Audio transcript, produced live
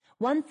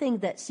One thing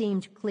that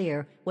seemed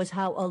clear was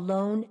how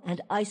alone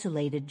and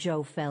isolated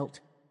Joe felt.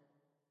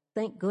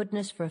 Thank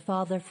goodness for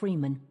Father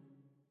Freeman.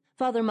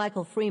 Father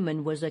Michael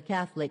Freeman was a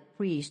Catholic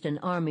priest and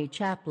Army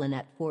chaplain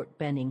at Fort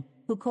Benning,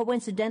 who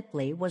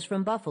coincidentally was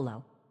from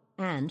Buffalo,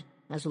 and,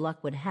 as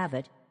luck would have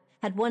it,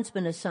 had once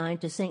been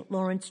assigned to St.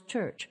 Lawrence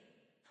Church.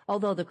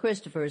 Although the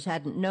Christophers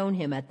hadn't known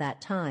him at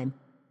that time,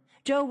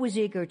 Joe was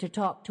eager to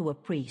talk to a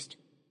priest.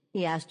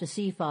 He asked to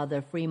see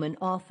Father Freeman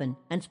often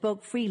and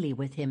spoke freely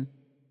with him.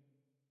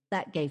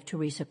 That gave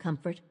Teresa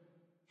comfort.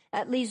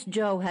 At least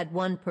Joe had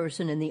one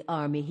person in the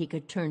Army he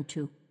could turn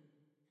to.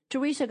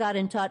 Teresa got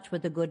in touch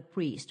with a good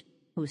priest,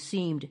 who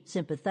seemed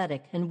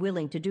sympathetic and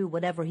willing to do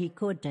whatever he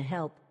could to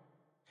help.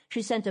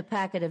 She sent a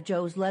packet of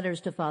Joe's letters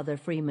to Father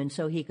Freeman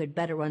so he could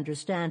better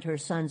understand her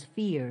son's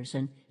fears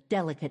and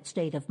delicate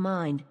state of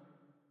mind.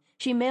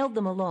 She mailed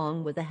them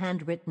along with a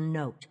handwritten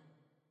note.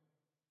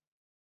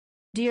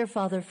 Dear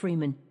Father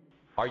Freeman,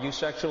 are you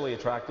sexually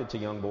attracted to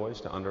young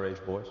boys, to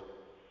underage boys?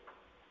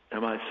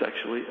 Am I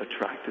sexually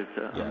attracted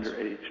to Yes.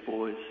 underage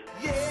boys?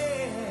 Yeah.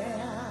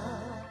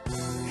 Hey,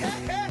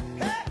 hey,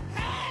 hey,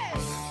 hey.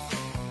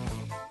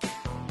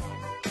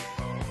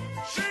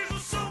 She's a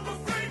super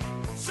freak,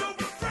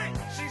 super freak.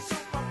 She's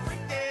super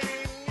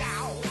freaking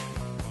out.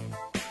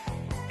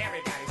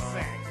 Everybody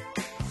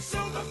sing.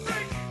 Super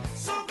freak,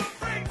 super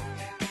freak.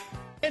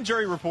 Grand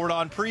jury report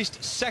on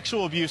priest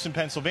sexual abuse in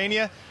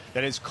Pennsylvania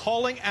that is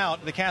calling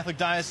out the Catholic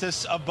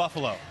Diocese of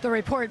Buffalo. The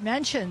report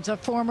mentions a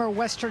former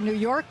Western New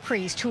York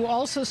priest who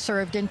also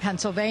served in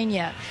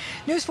Pennsylvania.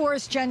 News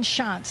 4's Jen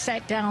Schantz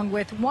sat down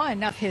with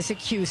one of his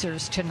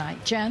accusers tonight.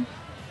 Jen?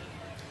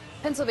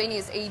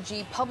 Pennsylvania's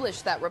AG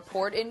published that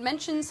report. It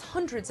mentions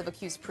hundreds of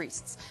accused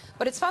priests.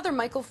 But it's Father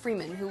Michael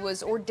Freeman, who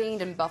was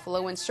ordained in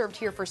Buffalo and served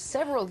here for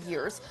several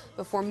years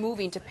before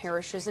moving to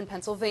parishes in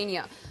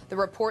Pennsylvania. The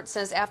report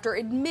says after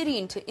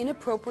admitting to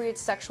inappropriate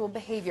sexual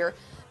behavior,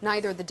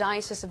 neither the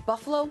Diocese of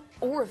Buffalo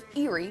or of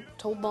Erie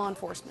told law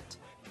enforcement.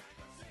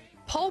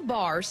 Paul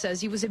Barr says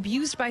he was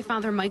abused by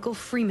Father Michael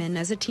Freeman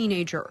as a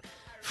teenager.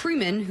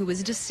 Freeman, who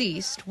is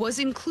deceased, was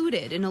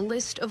included in a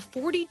list of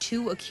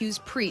 42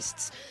 accused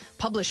priests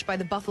published by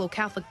the Buffalo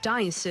Catholic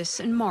Diocese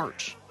in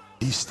March.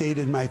 He stayed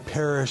in my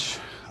parish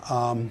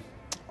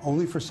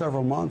only for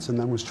several months and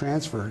then was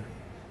transferred,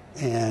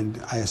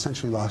 and I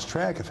essentially lost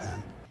track of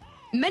him.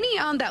 Many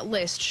on that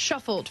list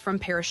shuffled from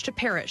parish to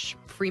parish.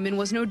 Freeman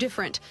was no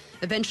different,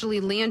 eventually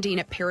landing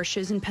at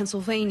parishes in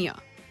Pennsylvania.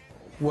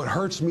 What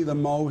hurts me the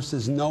most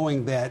is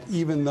knowing that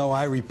even though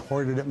I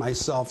reported it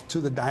myself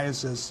to the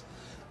diocese,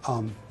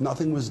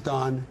 nothing was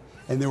done,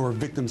 and there were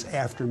victims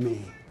after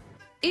me.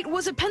 It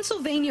was a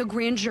Pennsylvania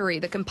grand jury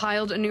that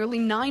compiled a nearly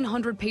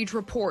 900-page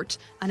report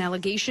on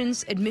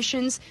allegations,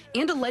 admissions,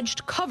 and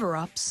alleged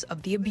cover-ups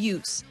of the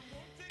abuse.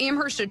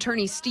 Amherst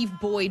attorney Steve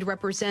Boyd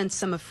represents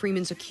some of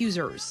Freeman's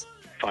accusers.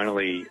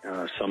 Finally,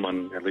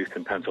 someone, at least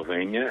in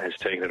Pennsylvania, has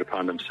taken it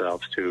upon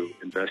themselves to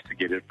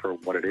investigate it for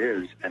what it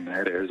is, and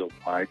that is a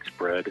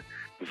widespread,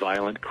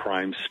 violent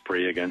crime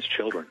spree against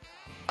children.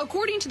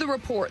 According to the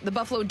report, the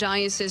Buffalo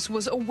Diocese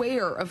was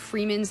aware of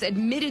Freeman's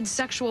admitted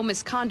sexual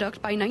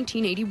misconduct by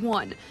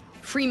 1981.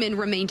 Freeman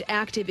remained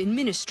active in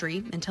ministry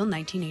until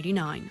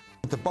 1989.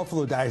 What the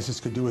Buffalo Diocese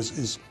could do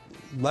is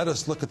let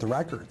us look at the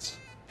records.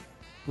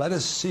 Let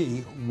us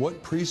see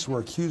what priests were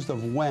accused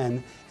of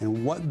when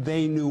and what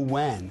they knew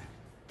when.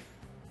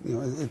 You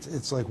know,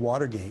 it's like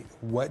Watergate.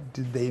 What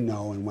did they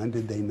know and when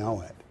did they know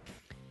it?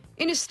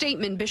 In a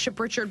statement, Bishop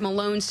Richard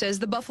Malone says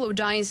the Buffalo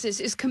Diocese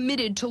is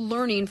committed to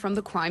learning from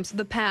the crimes of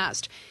the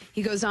past.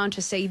 He goes on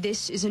to say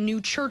this is a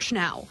new church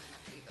now.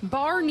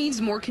 Barr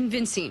needs more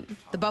convincing.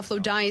 The Buffalo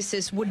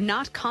Diocese would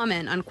not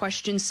comment on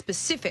questions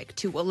specific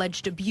to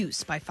alleged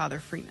abuse by Father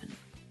Freeman.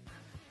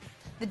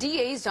 The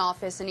DA's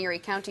office in Erie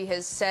County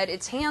has said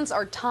its hands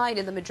are tied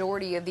in the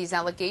majority of these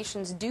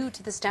allegations due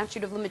to the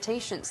statute of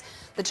limitations.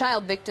 The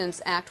Child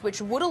Victims Act,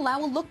 which would allow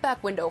a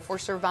look-back window for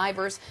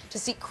survivors to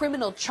seek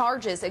criminal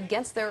charges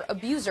against their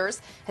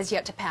abusers, has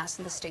yet to pass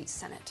in the state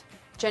Senate.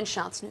 Jen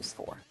Schantz, News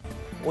 4.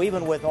 Well,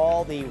 even with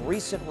all the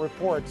recent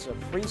reports of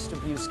priest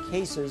abuse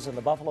cases in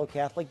the Buffalo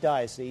Catholic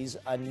Diocese,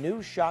 a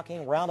new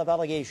shocking round of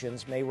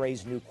allegations may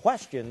raise new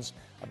questions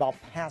about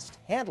past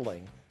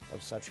handling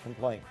of such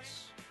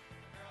complaints.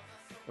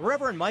 The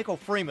Reverend Michael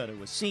Freeman, who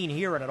was seen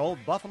here in an old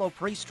Buffalo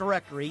priest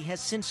directory, has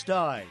since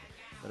died.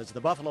 But as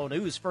the Buffalo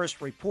News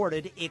first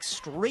reported,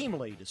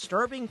 extremely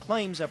disturbing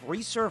claims have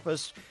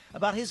resurfaced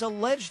about his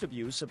alleged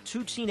abuse of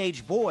two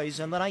teenage boys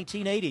in the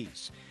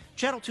 1980s.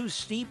 Channel 2's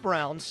Steve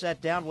Brown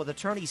sat down with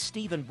attorney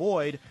Stephen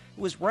Boyd,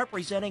 who is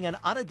representing an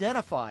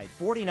unidentified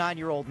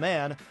 49-year-old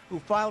man who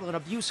filed an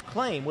abuse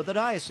claim with the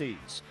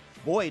diocese.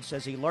 Boyd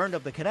says he learned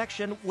of the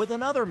connection with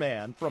another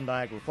man from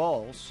Niagara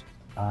Falls.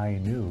 I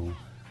knew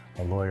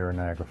a lawyer in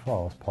Niagara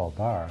Falls, Paul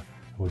Barr,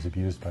 who was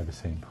abused by the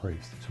same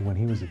priest. So when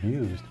he was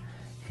abused,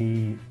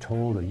 he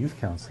told a youth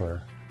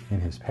counselor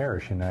in his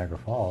parish in Niagara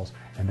Falls,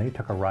 and they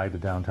took a ride to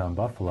downtown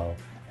Buffalo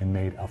and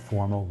made a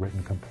formal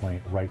written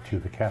complaint right to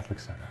the Catholic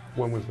Center.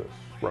 When was this,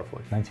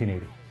 roughly?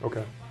 1980.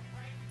 Okay.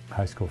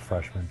 High school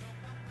freshman.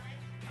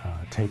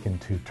 taken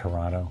to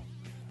Toronto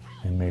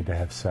and made to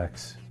have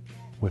sex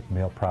with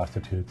male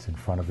prostitutes in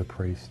front of the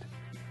priest,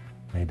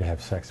 made to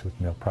have sex with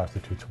male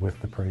prostitutes with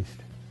the priest.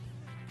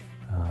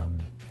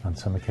 On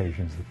some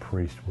occasions, the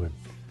priest would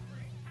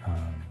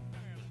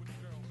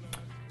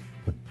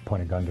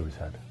point a gun to his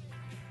head,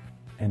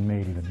 and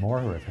made even more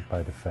horrific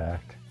by the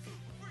fact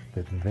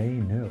that they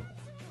knew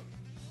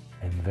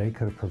and they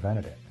could have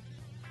prevented it.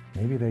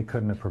 Maybe they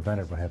couldn't have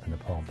prevented what happened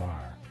to Paul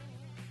Barr,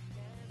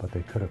 but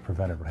they could have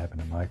prevented what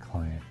happened to my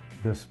client.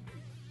 This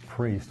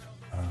priest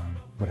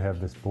would have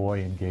this boy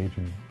engage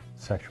in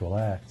sexual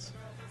acts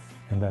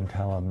and then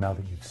tell him, now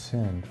that you've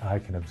sinned, I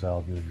can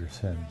absolve you of your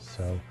sins.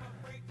 So,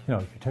 you know,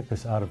 if you take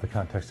this out of the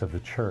context of the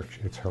church,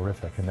 it's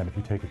horrific. And then if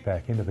you take it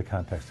back into the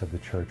context of the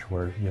church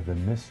where you have the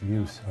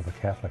misuse of a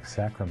Catholic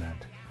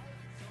sacrament,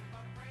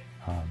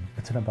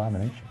 it's an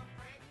abomination.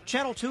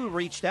 Channel 2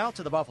 reached out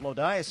to the Buffalo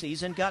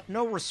Diocese and got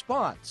no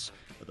response.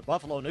 But the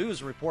Buffalo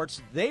News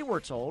reports they were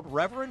told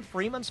Reverend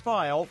Freeman's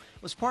file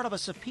was part of a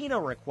subpoena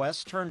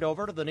request turned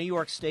over to the New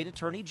York State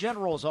Attorney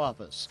General's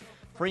office.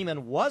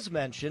 Freeman was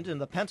mentioned in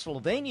the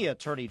Pennsylvania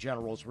Attorney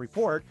General's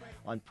report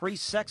on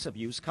priest sex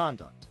abuse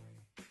conduct.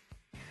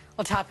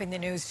 Well, topping the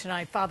news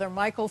tonight, Father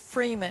Michael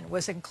Freeman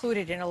was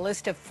included in a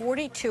list of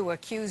 42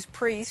 accused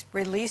priests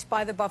released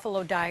by the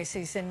Buffalo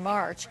Diocese in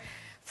March.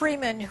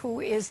 Freeman,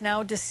 who is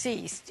now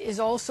deceased, is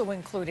also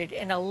included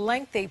in a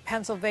lengthy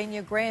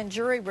Pennsylvania grand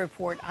jury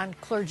report on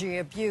clergy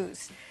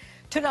abuse.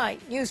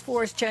 Tonight, News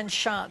 4's Jen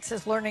Shantz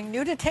is learning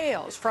new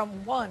details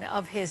from one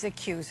of his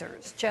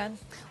accusers. Jen?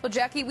 Well,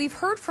 Jackie, we've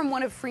heard from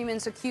one of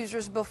Freeman's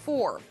accusers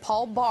before.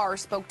 Paul Barr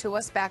spoke to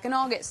us back in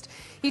August.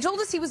 He told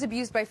us he was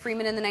abused by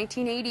Freeman in the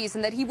 1980s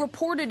and that he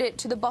reported it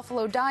to the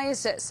Buffalo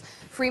Diocese.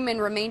 Freeman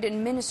remained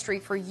in ministry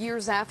for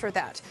years after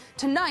that.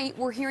 Tonight,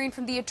 we're hearing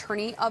from the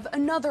attorney of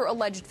another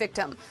alleged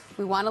victim.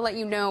 We want to let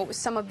you know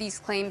some of these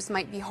claims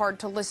might be hard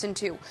to listen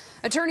to.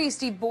 Attorney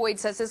Steve Boyd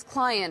says his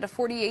client, a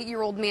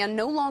 48-year-old man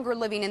no longer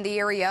living in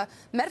the area,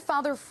 met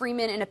Father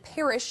Freeman in a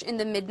parish in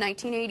the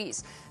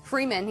mid-1980s.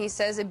 Freeman, he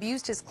says,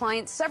 abused his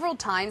client several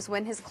times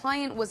when his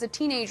client was a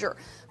teenager.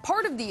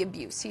 Part of the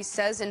abuse, he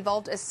says,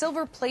 involved a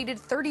silver-plated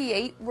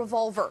 .38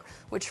 revolver,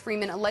 which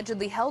Freeman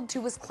allegedly held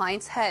to his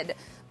client's head.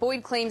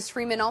 Boyd claims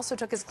Freeman also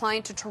took his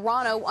client to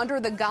Toronto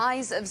under the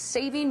guise of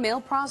saving male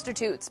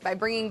prostitutes by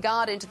bringing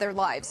God into their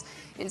lives.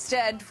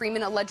 Instead,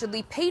 Freeman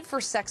allegedly paid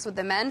for sex with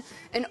the men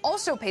and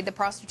also paid the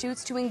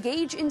prostitutes to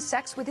engage in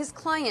sex with his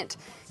client.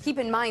 Keep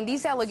in mind,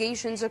 these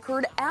allegations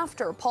occurred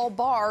after Paul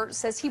Barr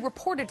says he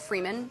reported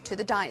Freeman to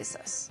the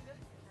diocese.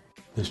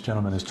 This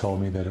gentleman has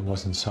told me that it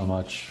wasn't so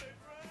much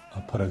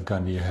put a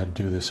gun to your head,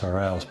 do this or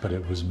else, but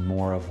it was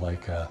more of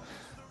like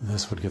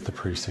this would get the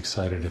priest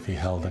excited if he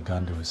held a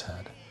gun to his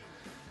head.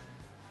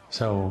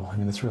 So, I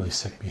mean, it's really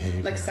sick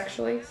behavior. Like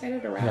sexually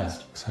excited,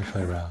 aroused? Yeah,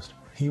 sexually aroused.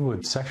 He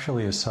would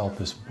sexually assault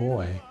this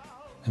boy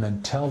and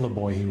then tell the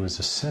boy he was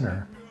a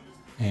sinner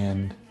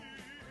and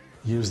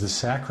use the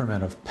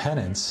sacrament of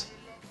penance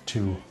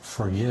to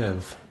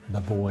forgive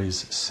the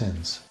boy's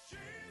sins.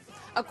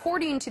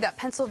 According to that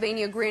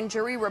Pennsylvania grand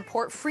jury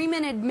report,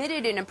 Freeman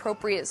admitted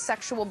inappropriate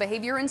sexual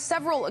behavior on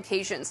several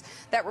occasions.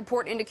 That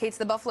report indicates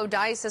the Buffalo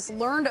Diocese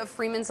learned of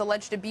Freeman's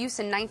alleged abuse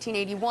in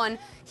 1981.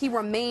 He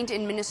remained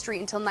in ministry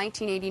until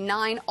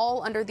 1989,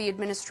 all under the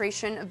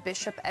administration of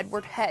Bishop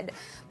Edward Head.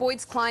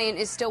 Boyd's client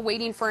is still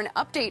waiting for an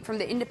update from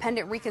the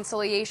Independent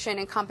Reconciliation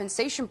and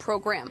Compensation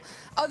Program.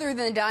 Other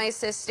than the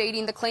diocese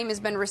stating the claim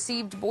has been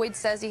received, Boyd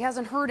says he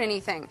hasn't heard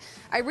anything.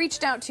 I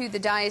reached out to the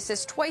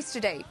diocese twice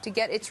today to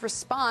get its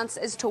response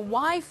as to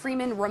why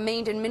Freeman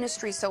remained in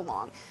ministry so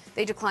long.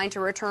 They declined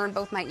to return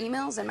both my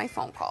emails and my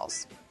phone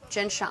calls.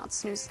 Jen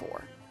Shantz, News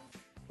 4.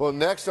 Well,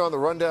 next on the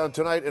rundown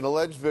tonight, an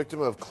alleged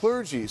victim of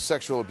clergy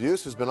sexual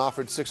abuse has been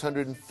offered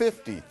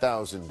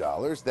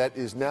 $650,000. That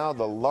is now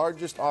the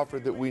largest offer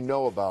that we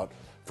know about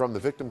from the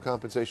Victim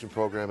Compensation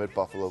Program at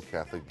Buffalo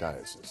Catholic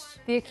Diocese.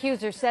 The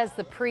accuser says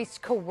the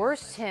priest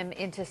coerced him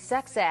into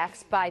sex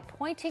acts by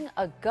pointing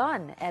a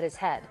gun at his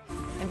head.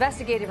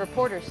 Investigative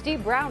reporter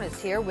Steve Brown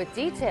is here with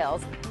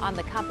details on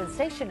the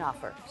compensation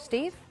offer.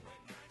 Steve?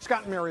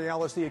 Scott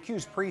Mariellis, the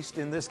accused priest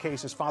in this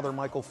case is Father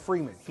Michael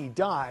Freeman. He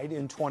died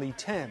in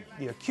 2010.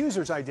 The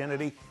accuser's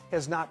identity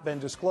has not been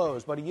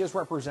disclosed, but he is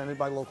represented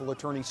by local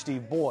attorney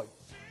Steve Boyd.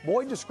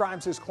 Boyd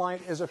describes his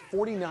client as a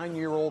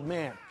 49-year-old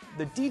man.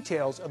 The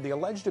details of the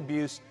alleged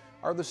abuse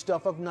are the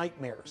stuff of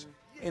nightmares.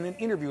 In an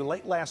interview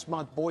late last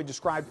month, Boyd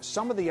described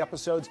some of the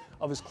episodes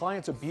of his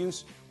client's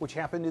abuse, which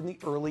happened in the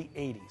early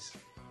 80s.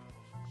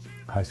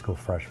 High school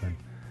freshman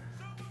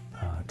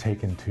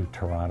taken to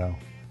Toronto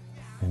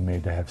and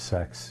made to have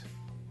sex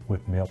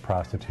with male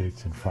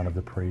prostitutes in front of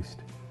the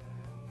priest,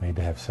 made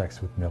to have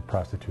sex with male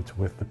prostitutes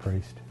with the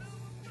priest.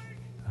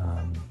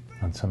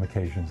 On some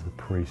occasions, the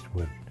priest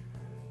would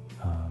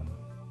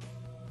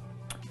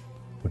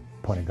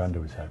point a gun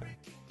to his head.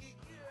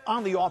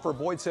 On the offer,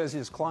 Boyd says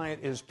his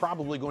client is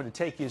probably going to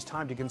take his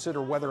time to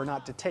consider whether or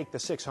not to take the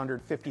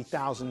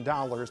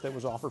 $650,000 that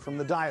was offered from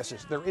the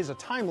diocese. There is a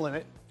time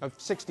limit of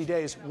 60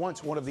 days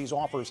once one of these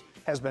offers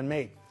has been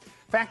made.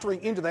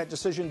 Factoring into that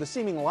decision the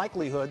seeming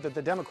likelihood that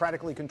the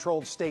democratically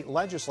controlled state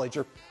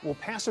legislature will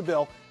pass a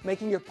bill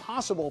making it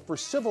possible for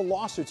civil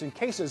lawsuits in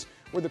cases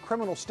where the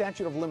criminal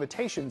statute of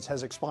limitations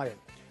has expired.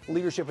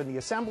 Leadership in the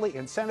Assembly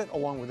and Senate,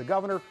 along with the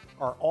governor,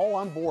 are all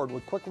on board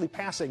with quickly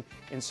passing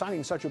and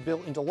signing such a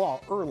bill into law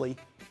early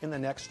in the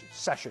next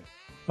session.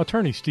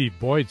 Attorney Steve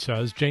Boyd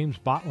says James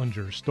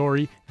Bottlinger's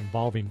story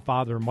involving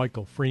Father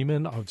Michael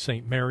Freeman of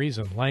St. Mary's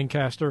in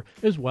Lancaster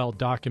is well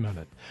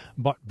documented.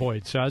 But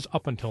Boyd says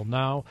up until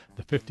now,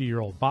 the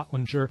 50-year-old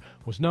Bottlinger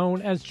was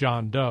known as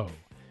John Doe.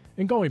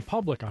 In going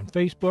public on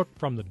Facebook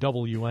from the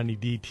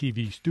WNED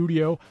TV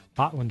studio,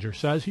 Bottlinger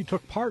says he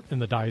took part in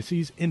the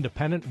diocese's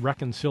independent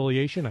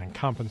reconciliation and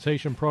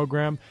compensation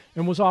program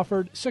and was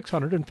offered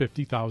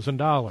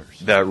 $650,000.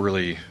 That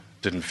really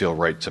didn't feel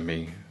right to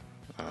me.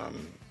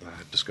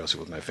 I discussed it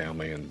with my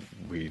family, and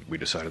we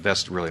decided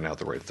that's really not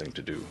the right thing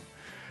to do,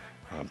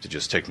 to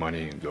just take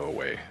money and go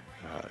away,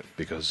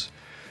 because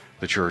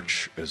the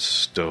church is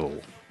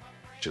still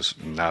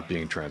just not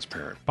being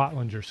transparent.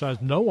 Bottlinger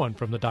says no one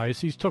from the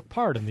diocese took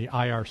part in the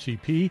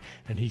IRCP,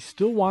 and he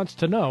still wants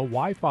to know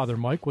why Father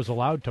Mike was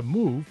allowed to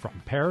move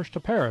from parish to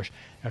parish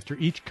after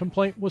each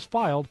complaint was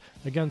filed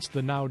against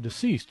the now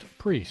deceased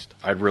priest.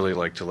 I'd really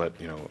like to let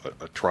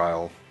a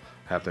trial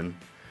happen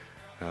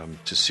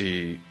to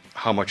see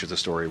how much of the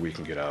story we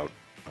can get out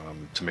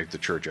to make the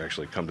church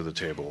actually come to the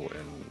table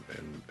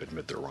and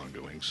admit their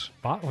wrongdoings.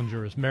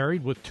 Bottlinger is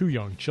married with 2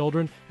 young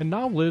children and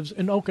now lives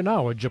in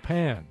Okinawa,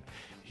 Japan.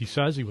 He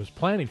says he was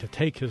planning to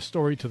take his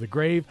story to the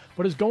grave,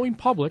 but is going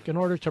public in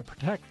order to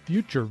protect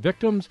future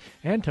victims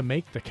and to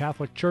make the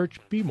Catholic Church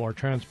be more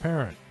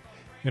transparent.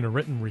 In a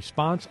written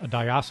response, a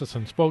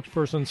diocesan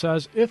spokesperson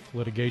says if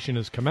litigation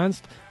is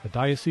commenced, the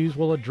diocese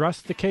will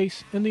address the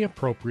case in the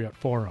appropriate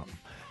forum.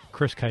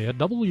 Chris Kaya,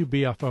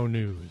 WBFO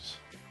News.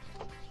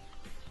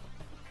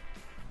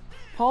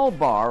 Paul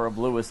Barr of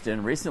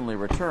Lewiston recently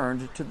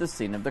returned to the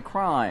scene of the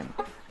crime.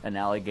 An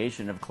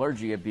allegation of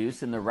clergy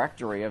abuse in the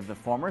rectory of the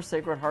former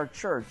Sacred Heart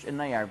Church in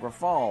Niagara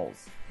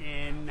Falls.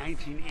 In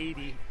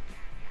 1980,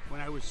 when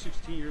I was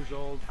 16 years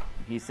old.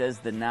 He says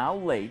the now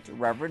late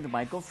Reverend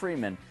Michael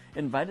Freeman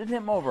invited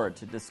him over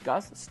to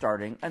discuss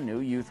starting a new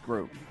youth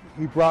group.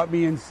 He brought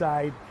me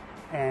inside,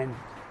 and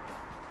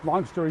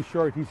long story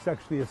short, he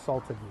sexually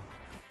assaulted me.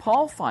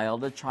 Paul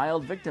filed a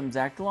Child Victims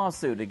Act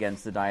lawsuit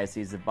against the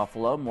Diocese of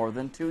Buffalo more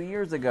than 2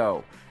 years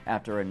ago,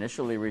 after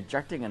initially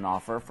rejecting an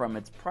offer from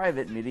its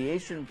private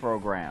mediation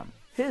program.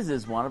 His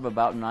is one of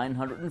about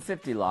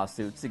 950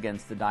 lawsuits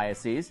against the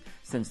diocese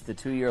since the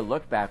 2-year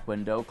look-back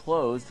window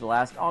closed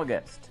last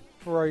August.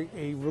 For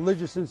a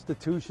religious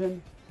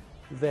institution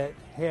that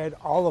had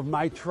all of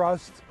my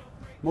trust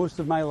most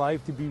of my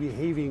life to be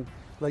behaving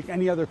like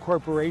any other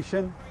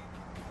corporation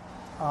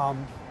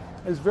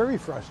is very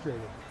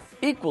frustrating.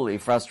 Equally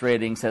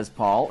frustrating, says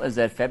Paul, is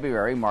that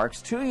February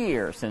marks 2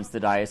 years since the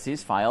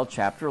diocese filed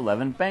Chapter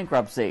 11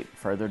 bankruptcy,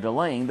 further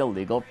delaying the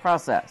legal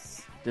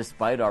process.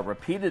 Despite our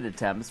repeated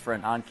attempts for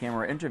an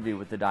on-camera interview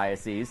with the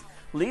diocese,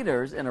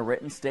 leaders in a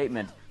written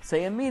statement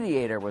say a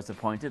mediator was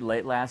appointed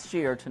late last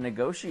year to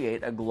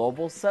negotiate a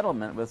global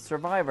settlement with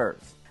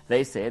survivors.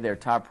 They say their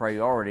top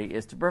priority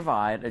is to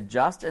provide a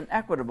just and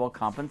equitable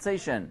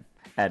compensation.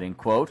 Adding,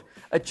 quote,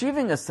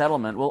 achieving a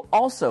settlement will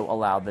also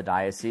allow the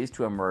diocese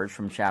to emerge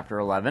from Chapter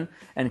 11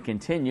 and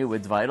continue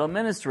its vital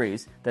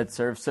ministries that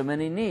serve so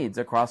many needs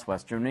across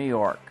Western New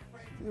York.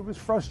 It was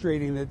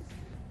frustrating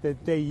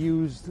that they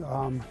used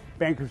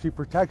bankruptcy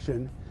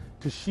protection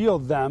to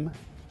shield them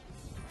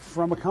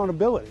from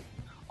accountability.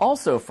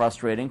 Also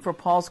frustrating for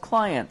Paul's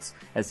clients,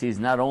 as he's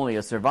not only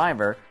a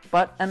survivor,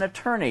 but an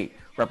attorney,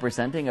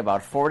 representing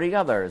about 40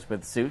 others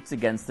with suits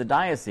against the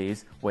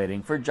diocese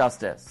waiting for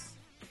justice.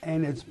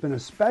 And it's been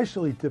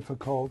especially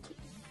difficult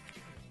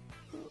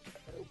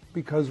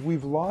because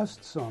we've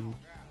lost some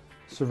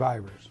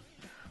survivors.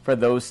 For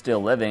those still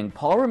living,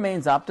 Paul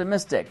remains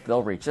optimistic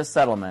they'll reach a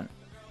settlement.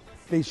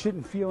 They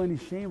shouldn't feel any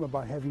shame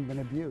about having been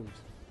abused.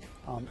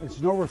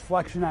 It's no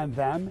reflection on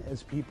them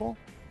as people.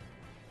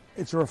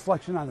 It's a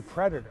reflection on the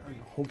predator.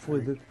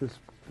 Hopefully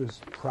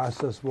this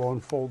process will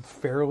unfold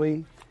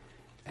fairly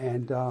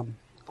and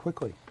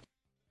quickly.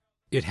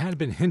 It had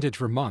been hinted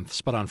for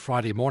months, but on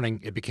Friday morning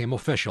it became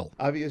official.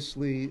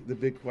 Obviously, the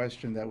big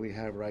question that we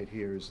have right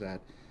here is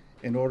that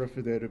in order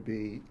for there to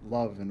be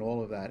love and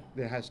all of that,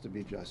 there has to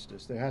be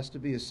justice. There has to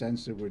be a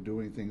sense that we're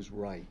doing things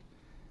right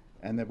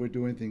and that we're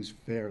doing things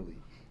fairly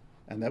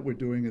and that we're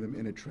doing them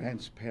in a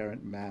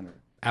transparent manner.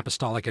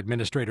 Apostolic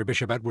Administrator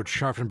Bishop Edward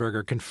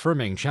Scharfenberger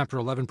confirming Chapter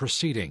 11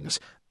 proceedings.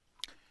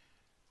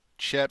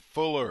 Chet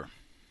Fuller,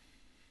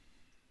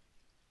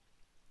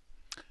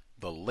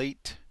 the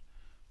late,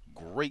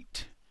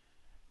 great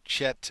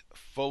Chet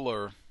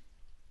Fuller,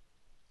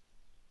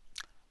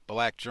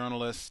 black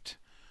journalist,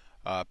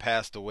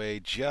 passed away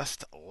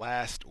just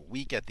last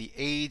week at the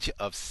age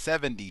of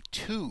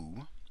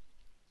 72.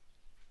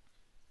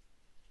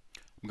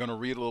 I'm going to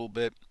read a little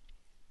bit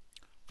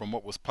from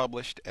what was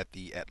published at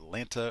the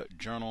Atlanta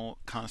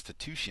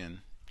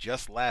Journal-Constitution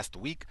just last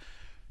week.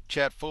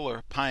 Chet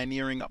Fuller,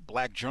 pioneering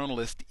black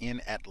journalist in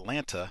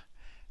Atlanta,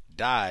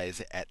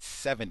 dies at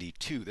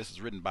 72. This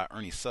is written by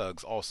Ernie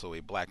Suggs, also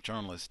a black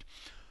journalist.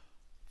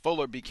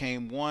 Fuller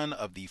became one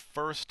of the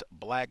first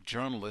black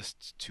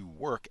journalists to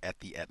work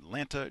at the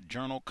Atlanta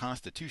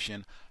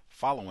Journal-Constitution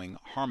following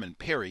Harmon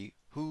Perry,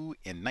 who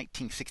in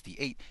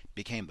 1968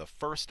 became the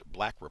first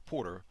black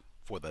reporter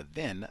for the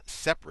then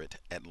separate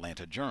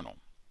Atlanta Journal.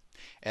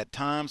 At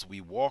times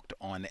we walked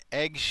on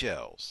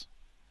eggshells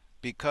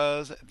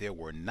because there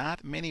were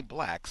not many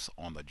blacks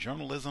on the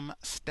journalism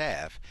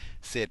staff,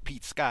 said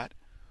Pete Scott,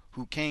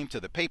 who came to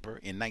the paper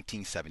in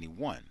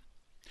 1971.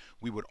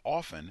 We would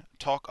often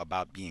talk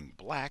about being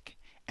black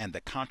and the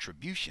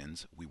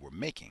contributions we were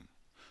making.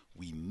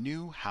 We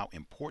knew how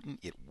important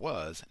it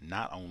was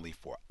not only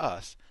for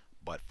us,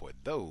 but for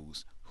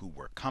those who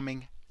were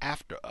coming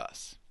after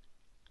us.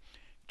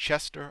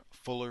 Chester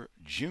Fuller,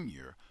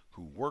 Jr.,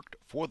 who worked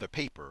for the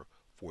paper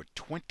for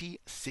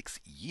 26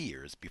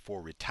 years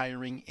before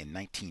retiring in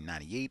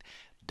 1998,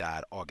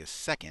 died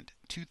August 2nd,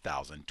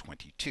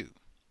 2022.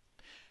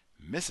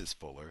 Mrs.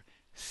 Fuller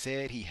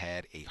said he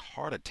had a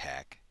heart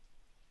attack.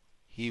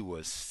 He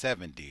was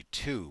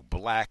 72,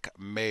 black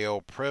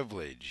male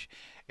privilege.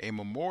 A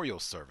memorial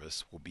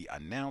service will be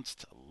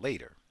announced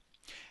later.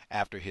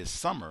 After his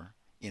summer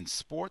in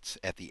sports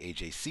at the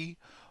AJC,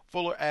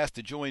 Fuller asked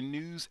to join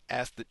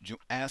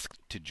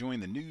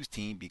the news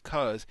team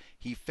because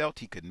he felt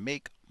he could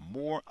make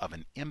more of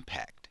an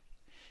impact.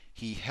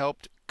 He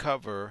helped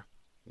cover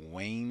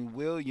Wayne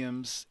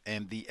Williams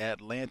and the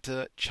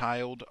Atlanta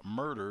child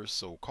murder,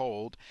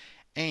 so-called,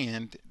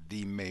 and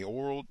the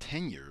mayoral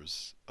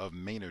tenures of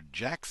Maynard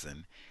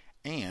Jackson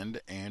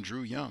and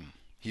Andrew Young.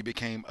 He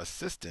became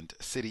assistant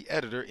city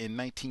editor in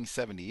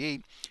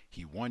 1978.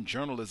 He won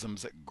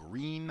journalism's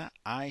Green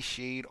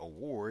Eyeshade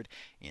Award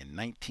in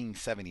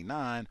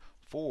 1979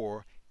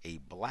 for A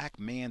Black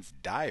Man's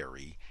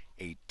Diary,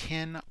 a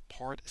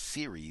 10-part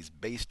series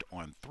based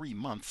on 3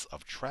 months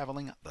of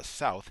traveling the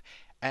South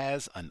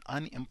as an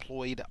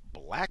unemployed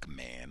black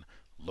man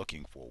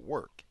looking for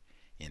work.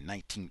 In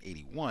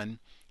 1981,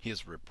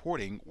 his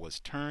reporting was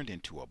turned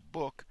into a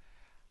book,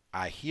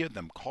 I Hear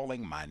Them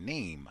Calling My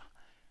Name.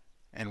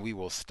 And we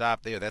will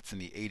stop there. That's in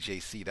the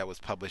AJC. That was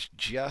published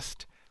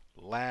just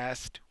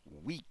last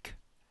week.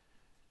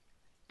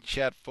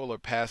 Chet Fuller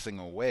passing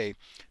away.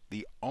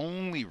 The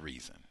only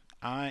reason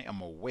I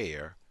am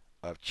aware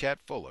of Chet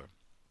Fuller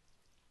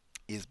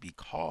is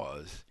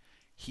because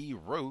he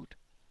wrote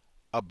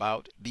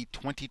about the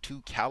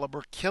 .22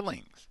 caliber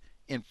killings.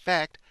 In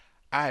fact,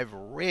 I've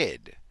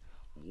read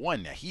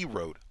one. Now, he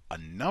wrote a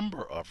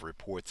number of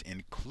reports,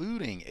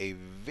 including a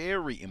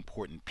very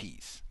important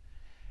piece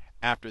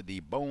after the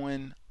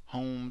Bowen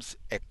Homes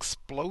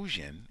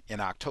explosion in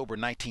October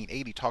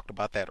 1980. Talked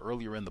about that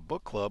earlier in the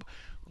book club,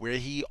 where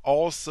he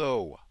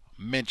also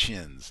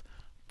mentions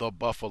the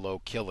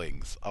Buffalo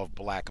killings of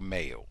black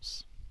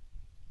males.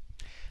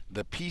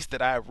 The piece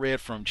that I read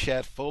from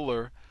Chet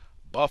Fuller,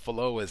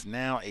 Buffalo is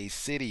Now a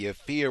City of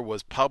Fear,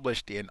 was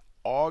published in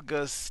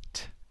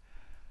August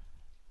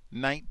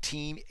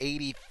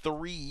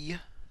 1983.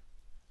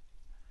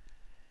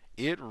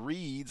 It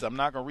reads, I'm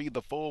not going to read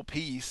the full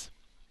piece.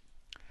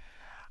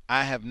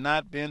 I have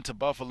not been to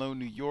Buffalo,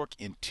 New York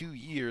in 2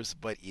 years,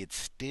 but it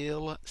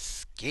still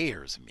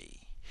scares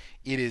me.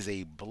 It is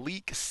a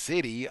bleak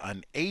city,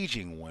 an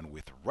aging one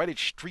with rutted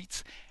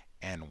streets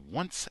and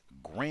once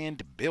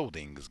grand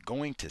buildings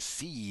going to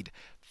seed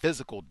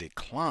physical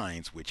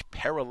declines which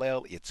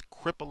parallel its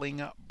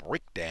crippling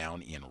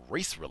breakdown in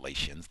race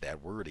relations,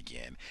 that word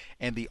again,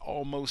 and the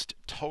almost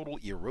total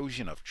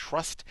erosion of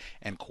trust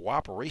and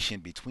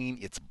cooperation between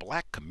its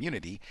black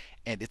community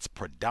and its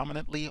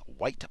predominantly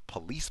white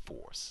police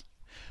force.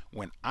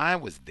 When I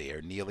was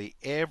there, nearly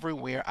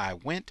everywhere I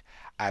went,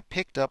 I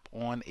picked up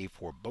on a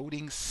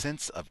foreboding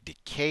sense of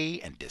decay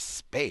and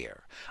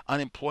despair.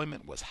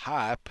 Unemployment was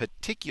high,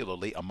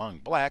 particularly among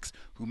blacks,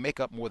 who make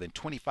up more than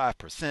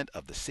 25%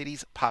 of the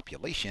city's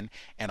population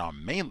and are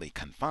mainly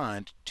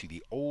confined to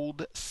the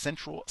old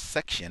central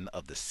section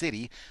of the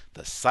city,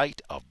 the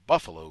site of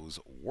Buffalo's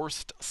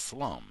worst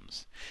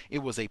slums. It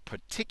was a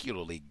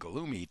particularly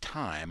gloomy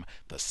time,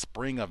 the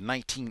spring of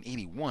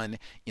 1981,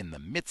 in the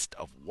midst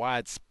of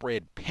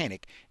widespread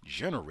panic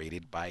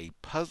generated by a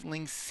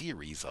puzzling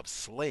series of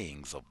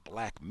slayings of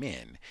black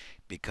men.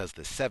 Because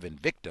the 7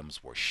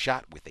 victims were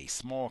shot with a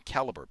small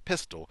caliber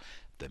pistol,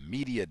 the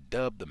media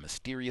dubbed the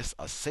mysterious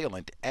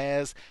assailant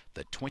as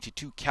the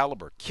 .22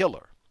 caliber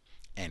killer,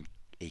 and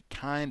a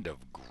kind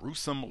of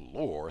gruesome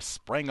lore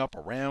sprang up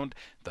around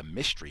the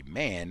mystery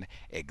man,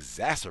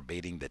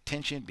 exacerbating the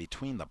tension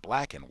between the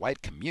black and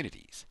white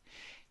communities.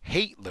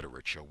 Hate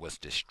literature was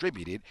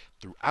distributed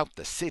throughout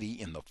the city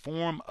in the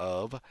form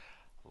of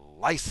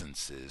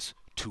licenses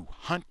to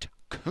hunt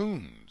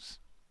coons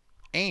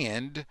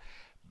and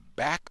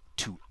Back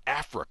to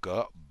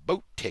Africa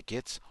boat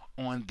tickets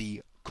on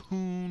the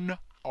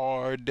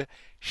Cunard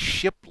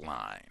ship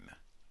line.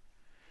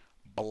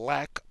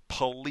 Black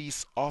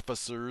police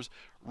officers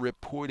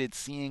reported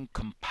seeing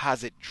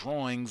composite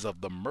drawings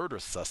of the murder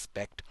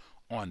suspect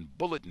on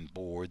bulletin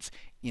boards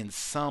in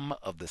some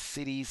of the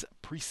city's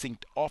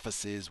precinct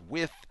offices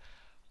with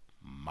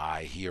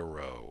My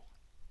Hero,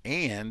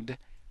 and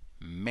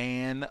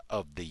Man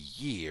of the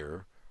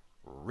Year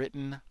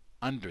written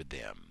under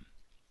them.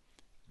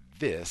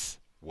 This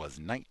was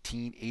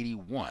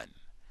 1981.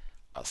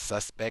 A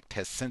suspect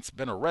has since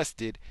been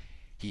arrested.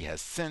 He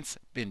has since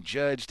been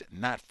judged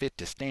not fit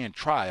to stand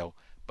trial,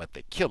 but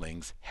the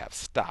killings have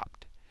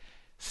stopped.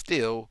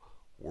 Still,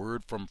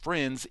 word from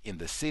friends in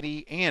the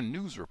city and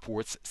news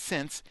reports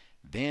since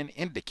then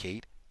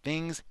indicate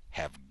things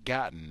have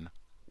gotten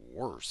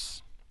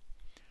worse.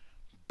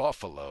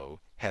 Buffalo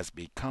has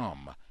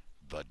become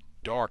the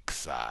dark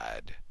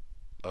side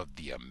of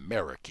the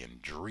American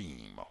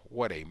dream.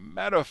 What a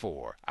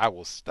metaphor. I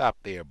will stop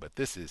there, but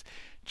this is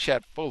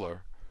Chet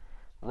Fuller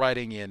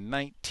writing in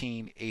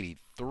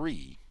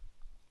 1983,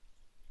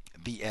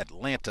 the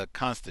Atlanta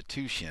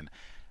Constitution.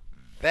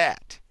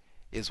 That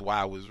is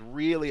why I was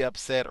really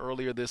upset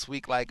earlier this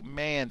week. Like,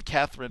 man,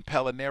 Catherine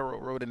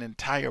Pellinero wrote an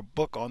entire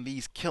book on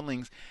these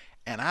killings,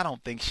 and I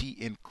don't think she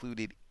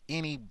included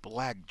any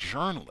black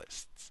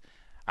journalists.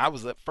 I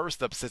was at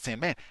first upset saying,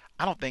 man,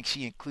 I don't think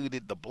she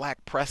included the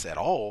black press at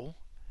all.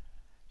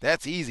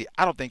 That's easy.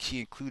 I don't think she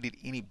included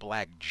any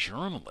black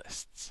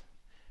journalists.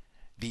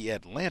 The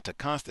Atlanta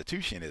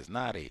Constitution is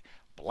not a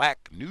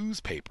black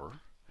newspaper,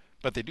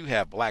 but they do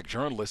have black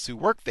journalists who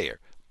work there.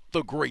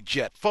 The great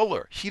Chet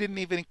Fuller, she didn't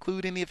even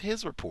include any of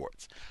his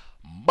reports,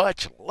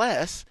 much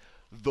less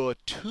the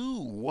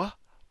two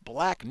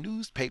black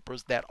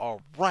newspapers that are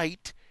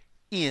right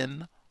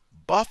in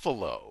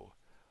Buffalo.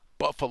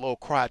 Buffalo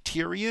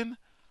Criterion,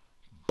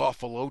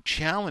 Buffalo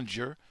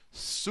Challenger,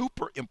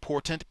 super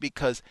important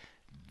because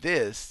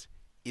this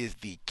is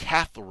the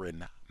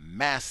Catherine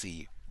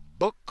Massey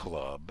Book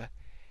Club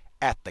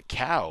at the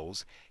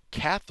Cows.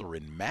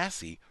 Catherine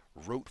Massey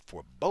wrote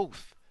for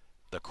both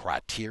the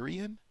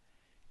Criterion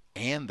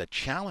and the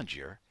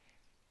Challenger,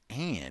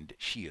 and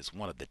she is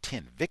one of the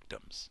 10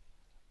 victims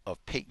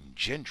of Peyton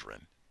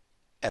Gendron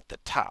at the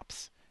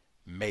Tops,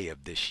 May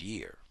of this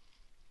year.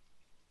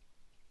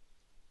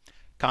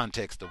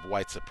 Context of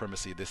white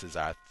supremacy. This is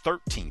our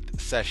 13th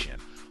session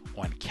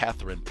on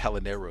Catherine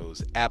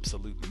Pellinero's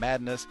Absolute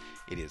Madness.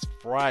 It is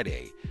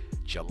Friday,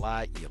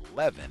 July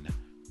 11,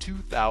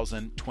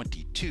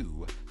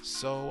 2022.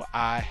 So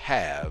I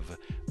have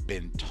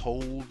been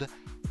told.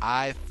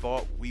 I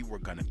thought we were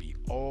going to be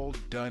all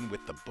done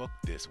with the book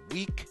this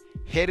week.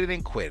 Hit it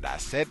and quit it. I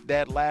said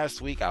that last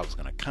week. I was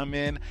going to come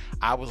in.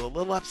 I was a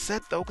little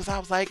upset though, because I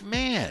was like,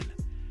 man,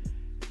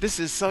 this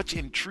is such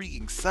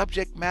intriguing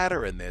subject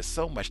matter and there's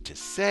so much to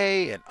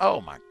say, and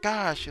oh my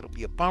gosh, it'll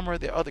be a bummer.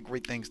 There are other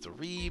great things to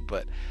read,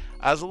 but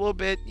I was a little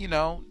bit,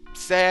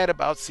 sad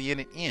about seeing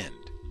it end.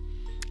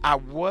 I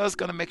was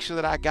going to make sure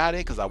that I got in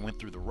because I went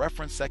through the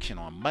reference section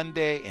on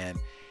Monday, and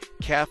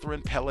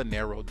Catherine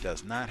Pellinero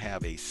does not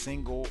have a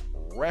single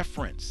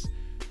reference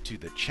to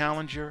the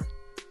Challenger,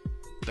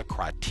 the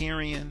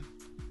Criterion,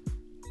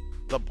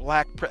 the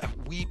Black Press.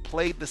 We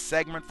played the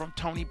segment from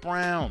Tony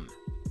Brown.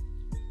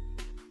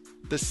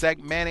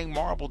 Manning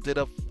Marble did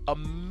an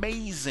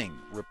amazing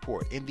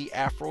report in the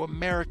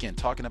Afro-American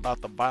talking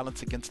about the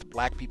violence against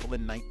black people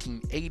in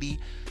 1980.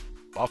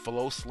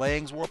 Buffalo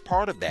slangs were a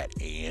part of that,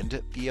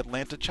 and the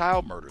Atlanta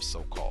child murders,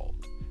 so-called.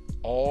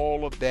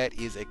 All of that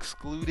is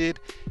excluded.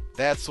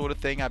 That sort of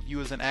thing I view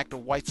as an act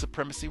of white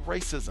supremacy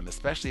racism,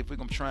 especially if we're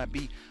going to try and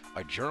be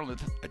a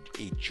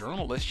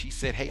journalist. She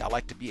said, hey, I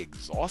like to be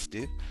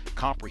exhaustive,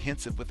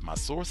 comprehensive with my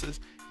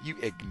sources. You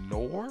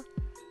ignore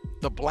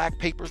the black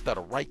papers that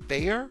are right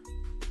there?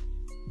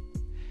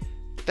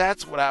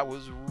 That's what I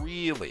was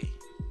really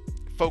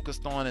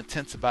focused on,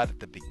 intensified at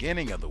the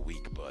beginning of the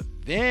week. But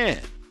then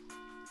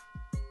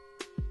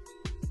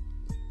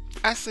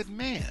I said,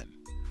 man,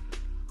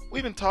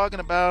 we've been talking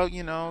about,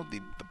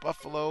 the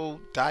Buffalo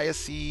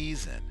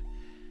Diocese, and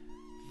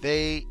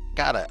they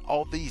got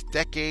all these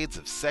decades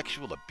of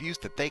sexual abuse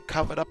that they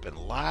covered up and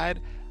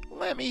lied.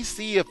 Let me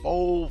see if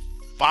old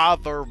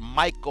Father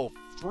Michael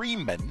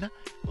Freeman,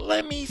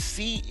 let me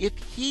see if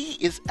he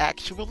is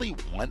actually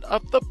one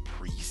of the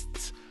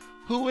priests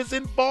who is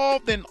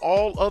involved in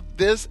all of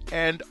this.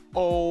 And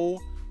oh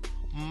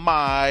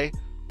my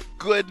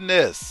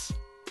goodness,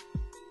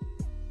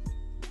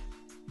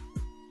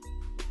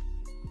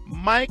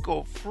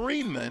 Michael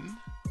Freeman,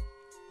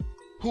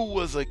 who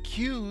was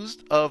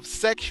accused of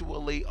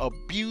sexually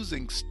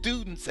abusing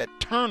students at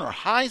Turner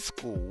High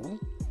School,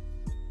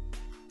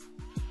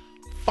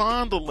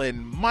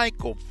 fondling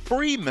Michael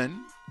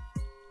Freeman,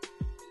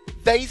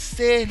 they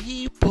said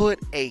he put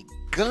a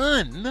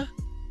gun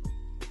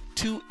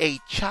to a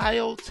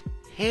child's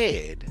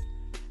head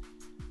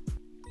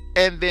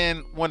and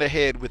then went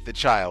ahead with the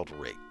child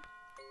rape.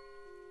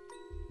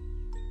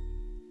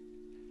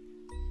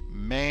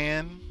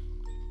 Man,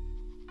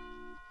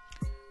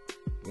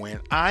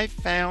 when I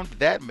found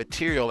that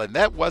material, and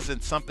that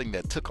wasn't something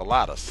that took a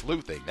lot of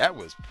sleuthing, that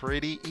was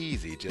pretty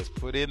easy. Just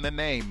put in the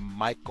name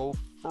Michael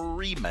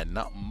Freeman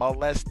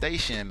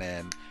molestation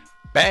and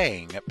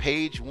bang,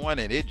 page 1,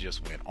 and it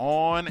just went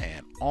on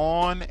and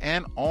on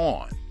and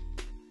on.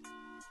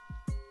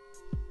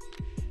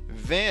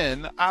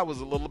 Then I was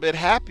a little bit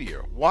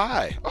happier.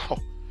 Why? Oh,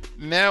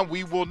 Now,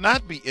 we will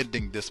not be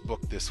ending this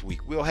book this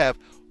week. We'll have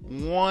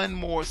one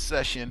more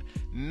session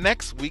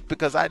next week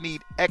because I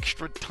need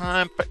extra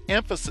time for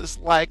emphasis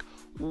like,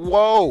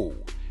 whoa,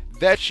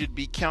 that should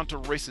be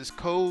counter-racist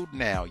code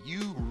now.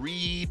 You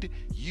read,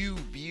 you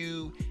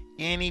view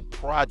any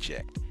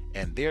project,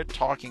 and they're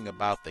talking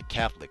about the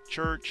Catholic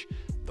Church,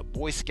 the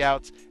Boy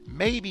Scouts,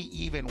 maybe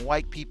even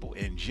white people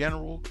in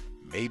general,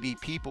 maybe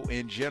people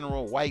in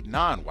general, white,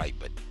 non-white,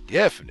 but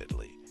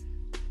definitely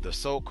the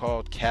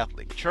so-called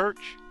Catholic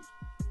Church.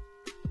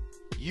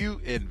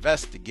 You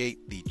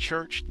investigate the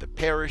church, the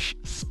parish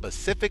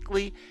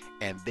specifically,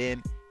 and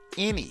then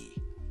any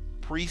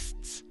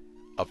priests,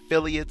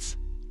 affiliates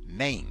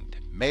named,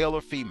 male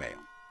or female.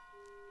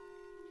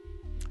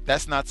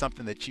 That's not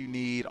something that you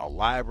need a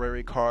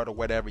library card or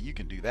whatever. You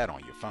can do that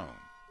on your phone.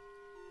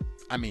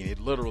 I mean, it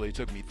literally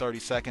took me 30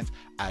 seconds.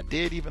 I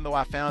did, even though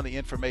I found the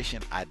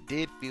information, I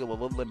did feel a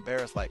little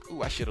embarrassed, like,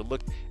 ooh, I should have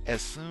looked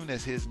as soon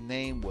as his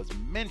name was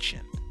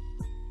mentioned.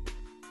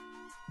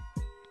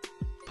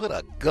 Put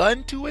a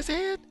gun to his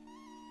head?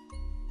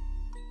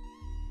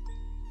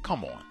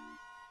 Come on.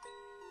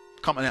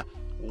 Come on now.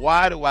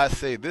 Why do I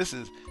say this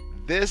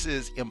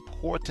is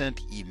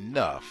important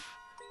enough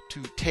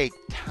to take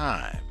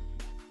time?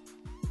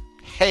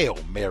 Hail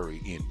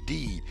Mary,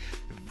 indeed.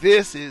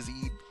 This is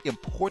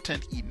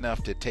important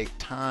enough to take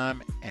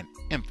time and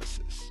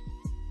emphasis.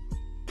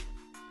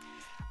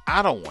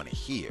 I don't want to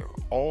hear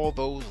all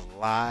those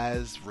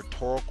lies,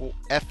 rhetorical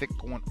ethic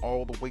going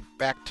all the way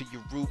back to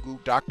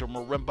Urugu, Dr.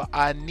 Marimba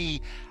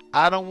Ani.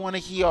 I don't want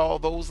to hear all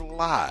those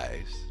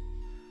lies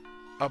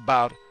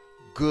about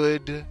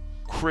good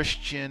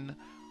Christian,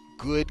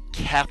 good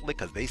Catholic,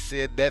 because they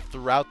said that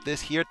throughout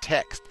this here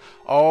text.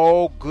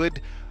 Oh,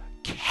 good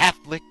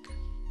Catholic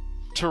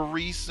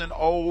Teresa, and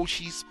oh,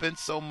 she spent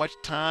so much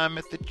time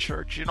at the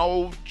church, and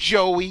oh,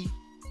 Joey,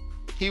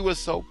 he was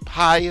so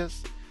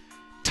pious,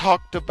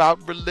 talked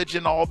about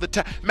religion all the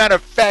time. Matter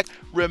of fact,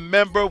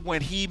 remember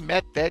when he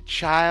met that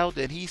child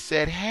and he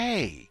said,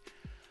 hey,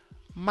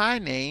 my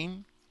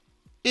name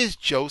is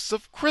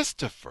Joseph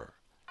Christopher,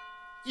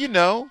 you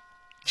know,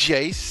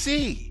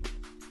 JC,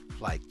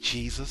 like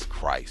Jesus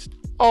Christ.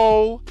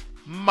 Oh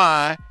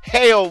my,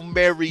 Hail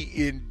Mary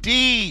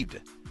indeed.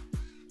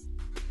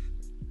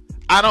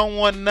 I don't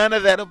want none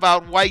of that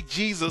about white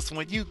Jesus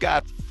when you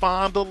got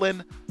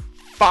fondling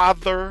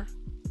Father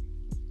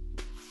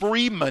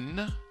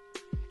Freeman.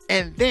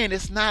 And then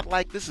it's not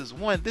like this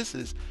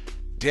is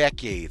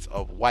decades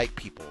of white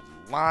people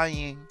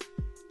lying,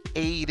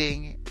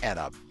 aiding, and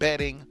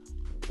abetting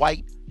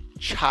white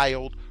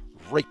child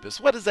rapists.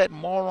 What is that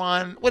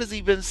moron? What has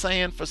he been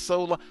saying for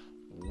so long?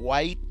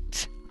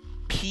 White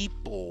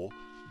people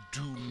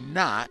do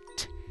not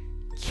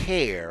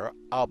care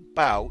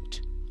about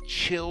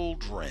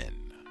children.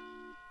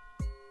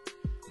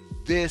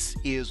 This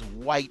is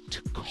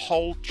white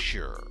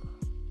culture.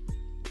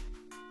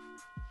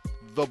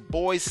 The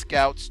Boy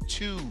Scouts,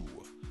 too,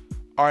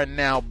 are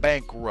now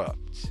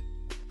bankrupt.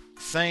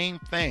 Same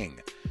thing.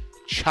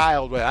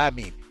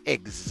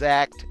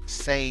 Exact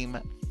same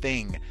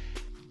thing.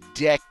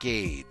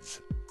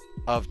 Decades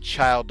of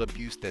child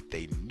abuse that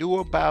they knew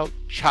about,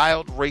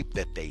 child rape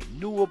that they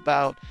knew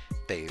about,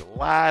 they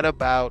lied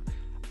about,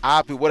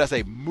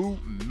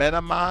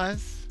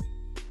 minimize,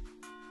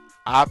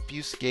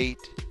 obfuscate,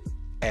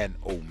 and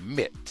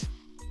omit.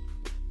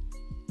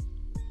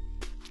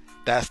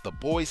 That's the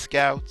Boy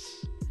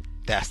Scouts.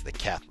 That's the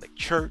Catholic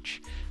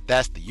Church.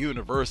 That's the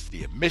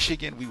University of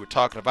Michigan. We were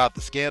talking about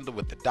the scandal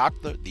with the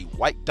doctor, the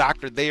white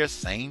doctor there.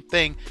 Same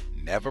thing.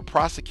 Never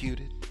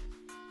prosecuted.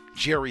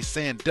 Jerry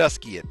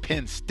Sandusky at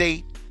Penn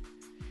State.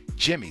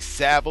 Jimmy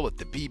Savile at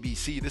the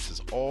BBC. This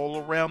is all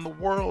around the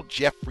world.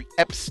 Jeffrey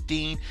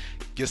Epstein.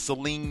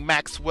 Ghislaine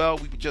Maxwell.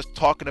 We were just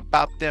talking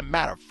about them.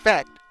 Matter of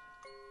fact,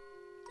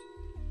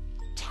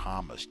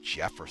 Thomas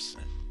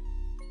Jefferson.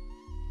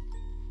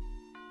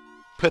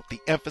 Put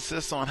the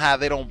emphasis on how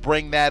they don't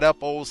bring that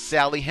up, old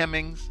Sally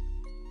Hemings.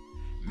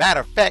 Matter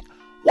of fact,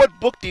 what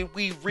book did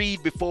we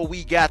read before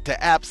we got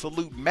to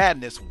Absolute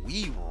Madness?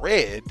 We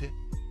read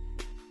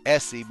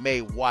Essie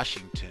Mae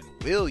Washington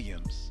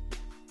Williams,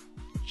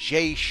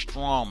 J.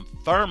 Strom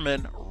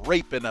Thurmond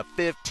raping a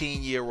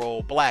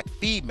 15-year-old black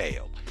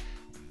female.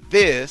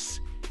 This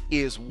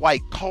is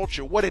white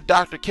culture. What did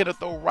Dr.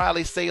 Kenneth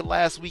O'Reilly say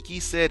last week? He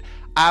said,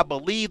 I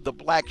believe the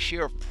white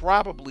sheriff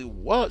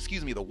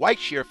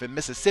in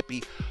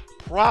Mississippi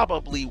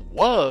probably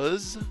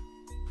was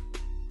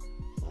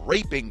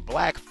raping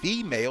black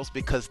females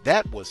because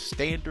that was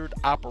standard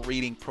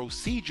operating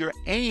procedure,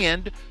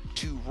 and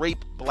to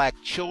rape black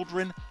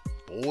children,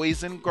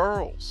 boys and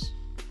girls.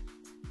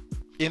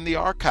 In the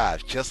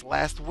archives just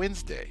last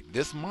Wednesday,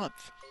 this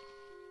month.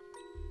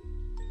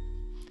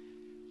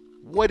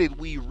 What did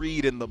we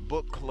read in the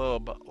book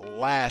club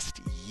last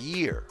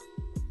year?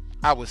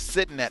 I was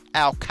sitting at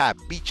Alki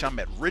Beach. I'm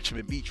at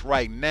Richmond Beach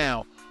right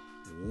now.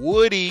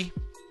 Woody.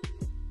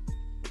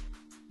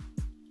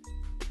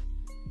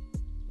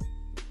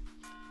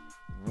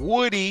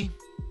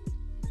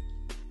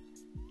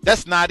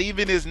 That's not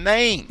even his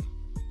name.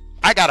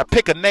 I got to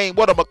pick a name.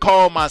 What am I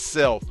call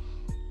myself?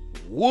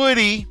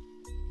 Woody.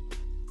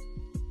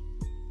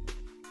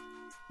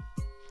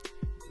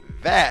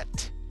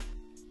 That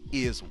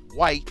is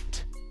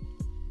white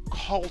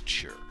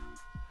culture.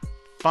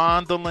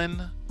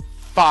 Fondling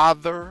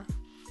Father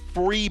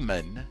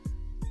Freeman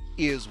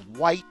is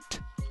white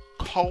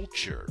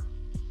culture.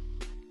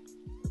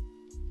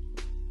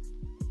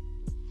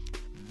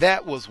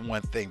 That was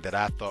one thing that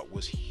I thought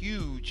was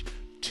huge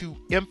to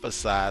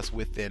emphasize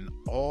within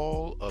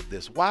all of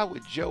this. Why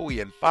would Joey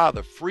and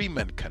Father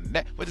Freeman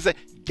connect? What do they say?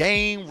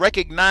 Game,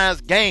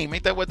 recognize game.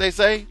 Ain't that what they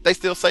say? They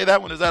still say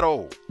that one? Is that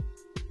old?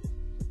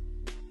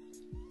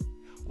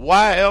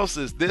 Why else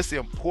is this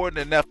important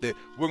enough that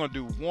we're going to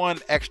do one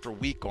extra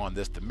week on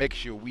this to make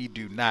sure we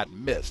do not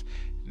miss?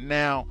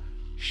 Now,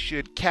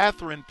 should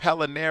Catherine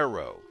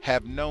Pellinero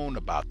have known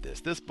about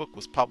this? This book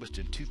was published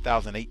in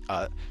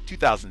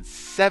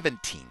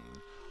 2017.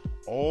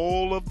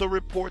 All of the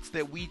reports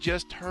that we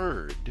just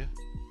heard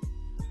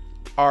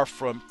are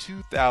from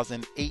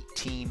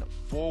 2018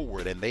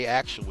 forward, and they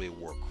actually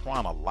were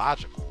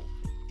chronological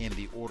in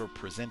the order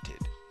presented.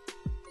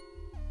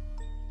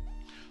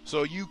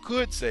 So you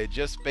could say,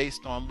 just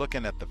based on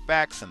looking at the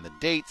facts and the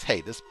dates, hey,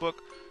 this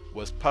book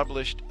was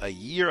published a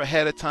year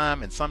ahead of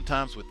time, and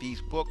sometimes with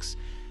these books,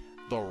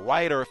 the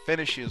writer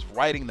finishes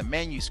writing the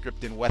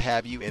manuscript and what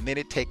have you, and then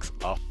it takes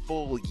a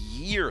full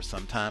year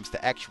sometimes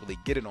to actually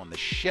get it on the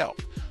shelf.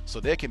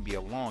 So there can be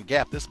a long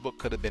gap. This book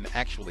could have been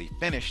actually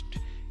finished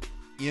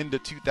into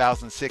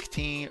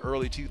 2016,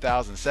 early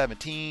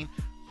 2017,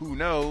 who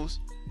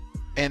knows?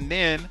 And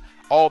then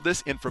all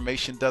this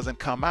information doesn't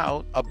come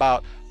out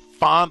about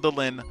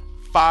fondling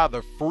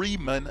Father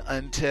Freeman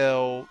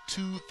until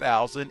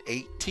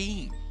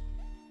 2018.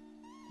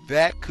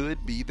 That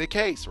could be the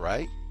case,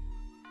 right?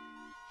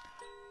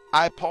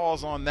 I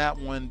pause on that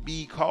one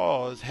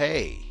because,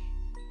 hey,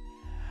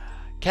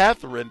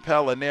 Catherine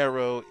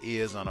Pellinero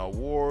is an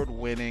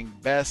award-winning,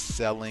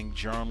 best-selling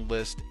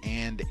journalist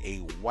and a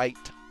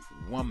white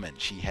woman.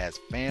 She has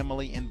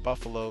family in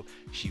Buffalo.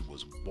 She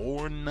was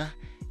born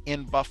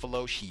in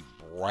Buffalo. She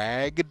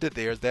bragged,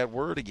 there's that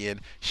word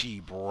again,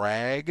 she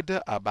bragged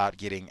about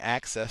getting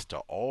access to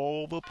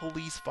all the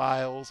police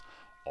files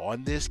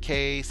on this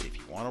case. If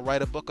you want to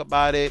write a book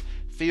about it,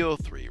 feel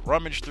free.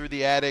 Rummage through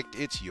the attic,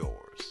 it's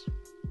yours.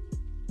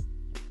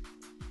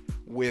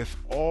 With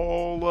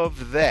all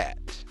of that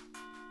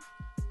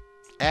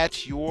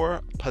at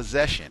your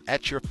possession,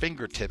 at your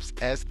fingertips,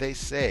 as they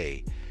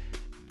say,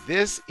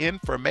 this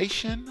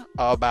information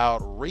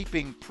about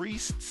raping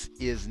priests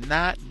is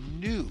not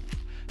new.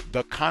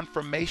 The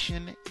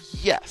confirmation,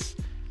 yes,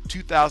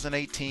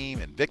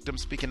 2018 and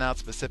victims speaking out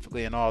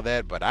specifically and all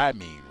that, but I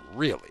mean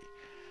really,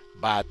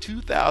 by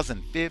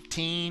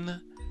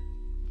 2015,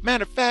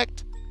 matter of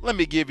fact, let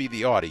me give you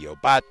the audio.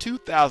 By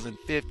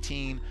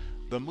 2015,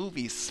 the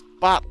movie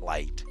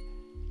Spotlight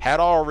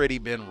had already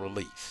been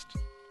released.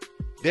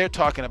 They're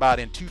talking about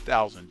in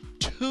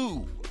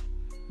 2002,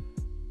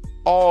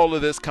 all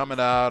of this coming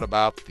out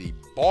about the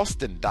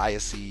Boston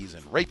diocese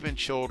and raping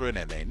children,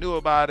 and they knew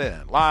about it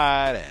and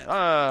lied, and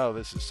oh,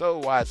 this is so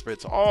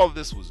widespread. So all of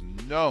this was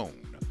known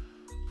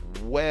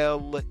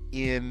well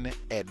in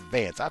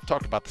advance. I've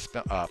talked about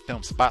the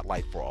film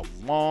Spotlight for a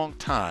long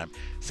time,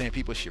 saying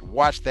people should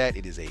watch that.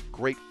 It is a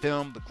great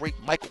film. The great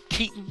Michael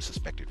Keaton,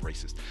 suspected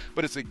racist,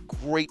 but it's a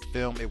great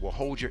film. It will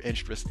hold your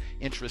interest.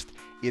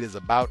 It is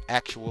about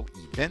actual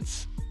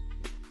events.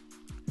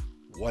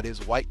 What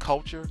is white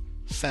culture?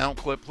 Sound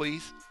clip,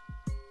 please.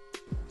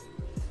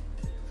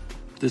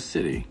 This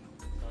city,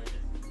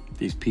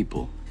 these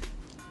people,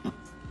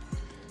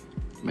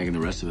 making the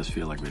rest of us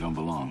feel like we don't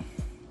belong.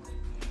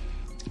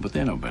 But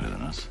they know better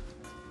than us.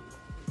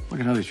 Look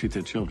at how they treat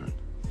their children.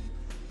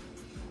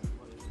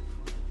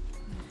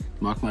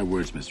 Mark my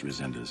words, Mr.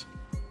 Resendez.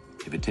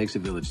 If it takes a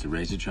village to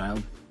raise a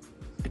child,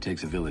 it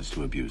takes a village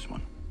to abuse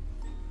one.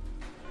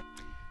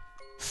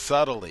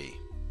 Subtly,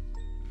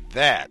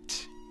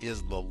 that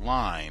is the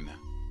line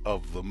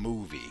of the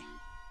movie.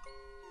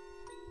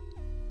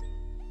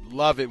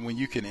 Love it when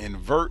you can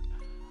invert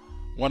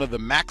one of the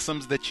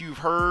maxims that you've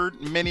heard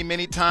many,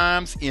 many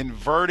times.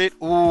 Invert it.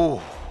 Ooh.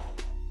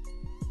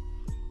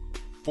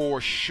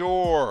 For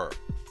sure.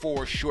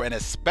 For sure. And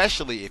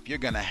especially if you're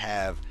going to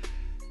have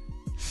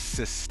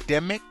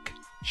systemic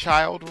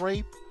child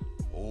rape.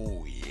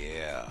 Oh,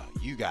 yeah.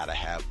 You got to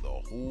have the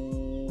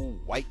whole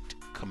white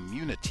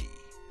community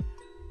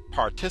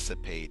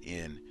participate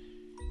in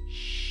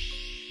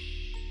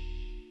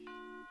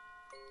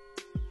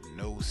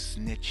no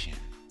snitching.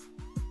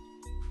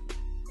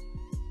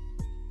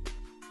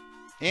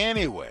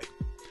 Anyway,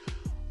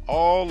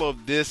 all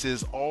of this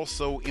is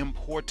also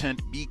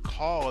important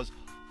because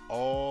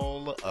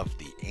all of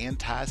the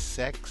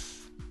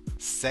anti-sex,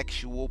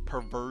 sexual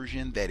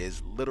perversion that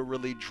is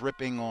literally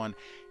dripping on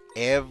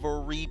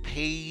every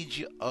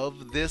page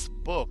of this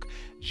book,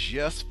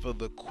 just for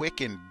the quick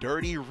and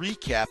dirty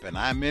recap, and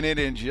I meant it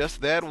in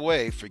just that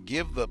way,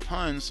 forgive the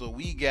pun. So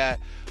we got,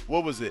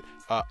 what was it,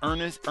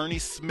 Ernie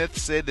Smith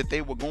said that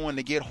they were going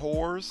to get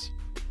whores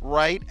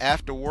right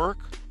after work.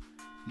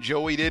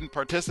 Joey didn't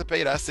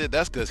participate. I said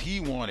that's because he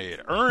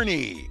wanted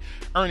Ernie.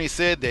 Ernie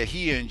said that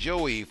he and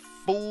Joey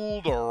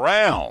fooled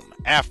around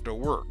after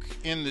work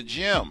in the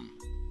gym.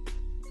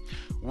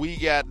 We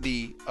got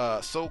the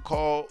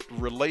so-called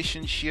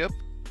relationship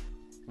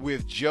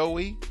with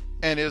Joey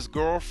and his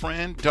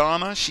girlfriend,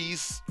 Donna.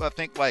 She's, I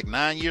think, like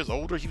 9 years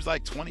older. He was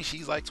like 20.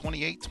 She's like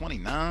 28,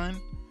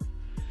 29.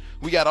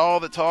 We got all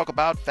the talk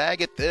about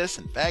faggot this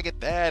and faggot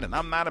that, and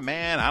I'm not a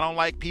man. I don't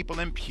like people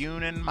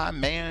impugning my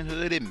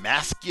manhood,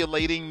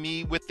 emasculating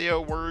me with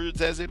their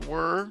words, as it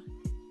were.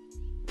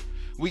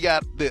 We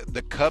got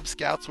the Cub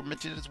Scouts were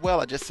mentioned as well.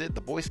 I just said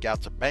the Boy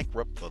Scouts are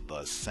bankrupt for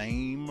the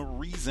same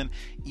reason.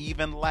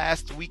 Even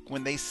last week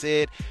when they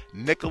said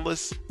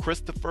Nicholas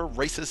Christopher,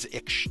 racist,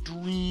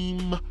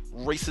 extreme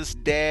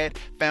racist dad,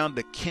 found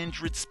a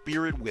kindred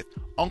spirit with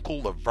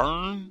Uncle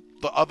Laverne,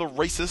 the other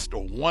racist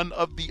or one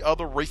of the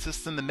other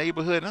racists in the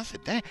neighborhood. And I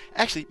said, dang,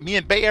 actually, me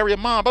and Bay Area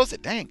Mom, I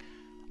said, dang,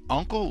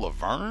 Uncle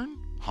Laverne?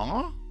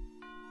 Huh?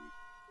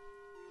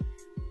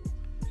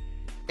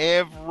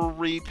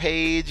 Every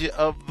page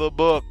of the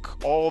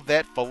book, all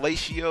that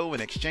fellatio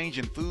and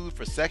exchanging food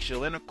for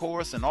sexual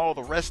intercourse and all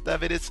the rest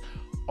of it, it's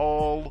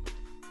all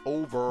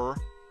over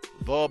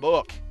the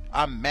book.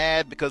 I'm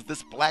mad because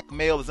this black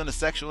male is in a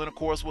sexual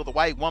intercourse with a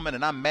white woman,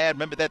 and I'm mad.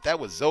 Remember that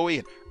was Zoe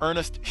and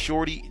Ernest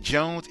Shorty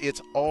Jones.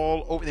 It's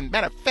all over. And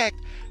matter of fact,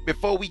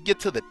 before we get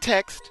to the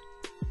text,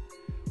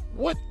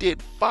 what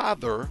did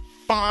Father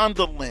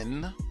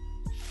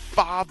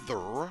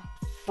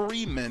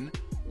Freeman,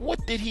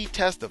 what did he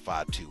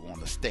testify to on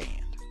the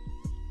stand?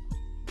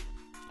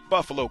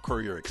 Buffalo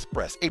Courier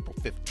Express, April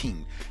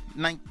 15,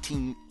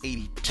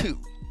 1982.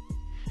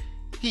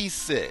 He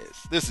says,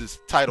 this is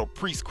titled,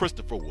 Priest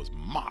Christopher Was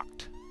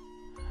Mocked.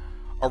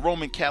 A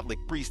Roman Catholic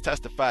priest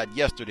testified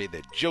yesterday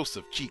that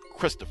Joseph G.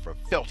 Christopher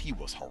felt he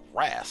was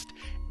harassed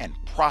and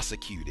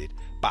prosecuted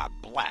by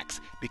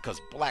blacks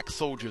because black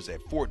soldiers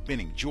at Fort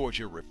Benning,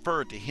 Georgia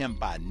referred to him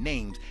by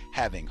names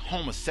having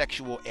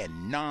homosexual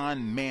and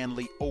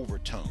non-manly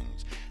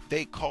overtones.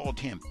 They called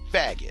him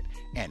faggot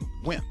and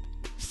wimp,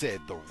 said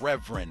the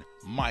Reverend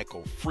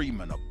Michael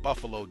Freeman, a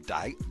Buffalo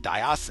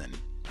diocesan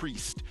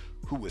priest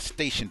who was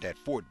stationed at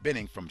Fort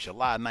Benning from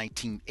July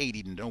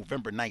 1980 to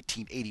November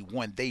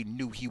 1981. They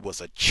knew he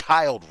was a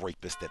child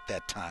rapist at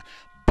that time.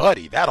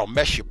 Buddy, that'll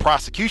mess your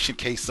prosecution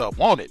case up,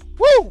 won't it?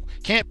 Woo!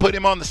 Can't put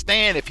him on the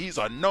stand if he's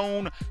a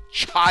known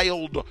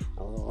child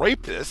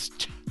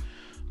rapist.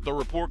 The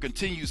report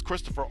continues.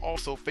 Christopher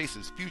also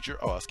faces future...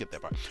 Oh, I'll skip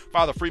that part.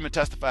 Father Freeman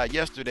testified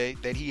yesterday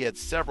that he had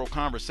several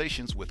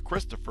conversations with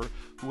Christopher,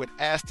 who had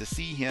asked to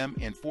see him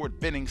in Fort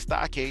Benning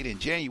Stockade in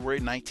January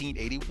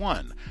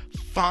 1981.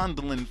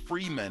 Fondlin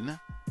Freeman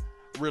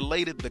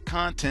related the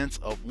contents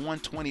of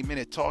one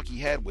 20-minute talk he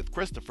had with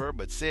Christopher,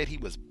 but said he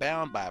was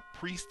bound by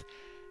priest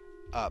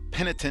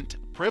penitent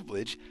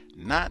privilege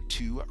not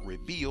to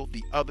reveal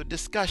the other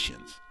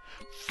discussions.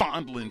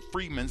 Fondlin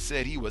Freeman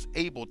said he was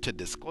able to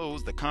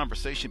disclose the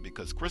conversation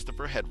because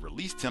Christopher had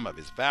released him of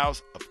his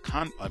vows of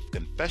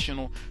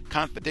confessional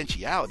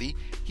confidentiality.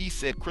 He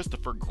said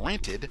Christopher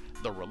granted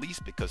the release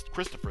because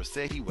Christopher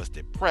said he was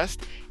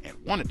depressed and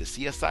wanted to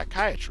see a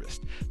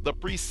psychiatrist. The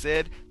priest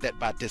said that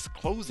by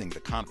disclosing the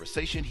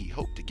conversation, he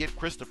hoped to get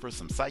Christopher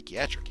some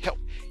psychiatric help.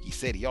 He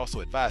said he also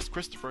advised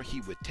Christopher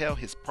he would tell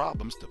his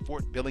problems to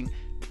Fort Benning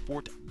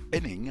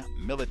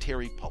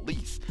Military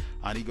Police.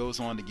 And he goes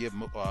on to give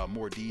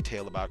more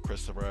detail about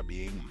Christopher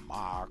being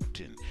mocked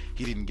and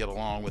he didn't get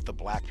along with the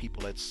black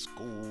people at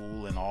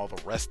school and all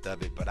the rest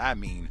of it. But I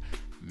mean,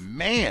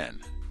 man,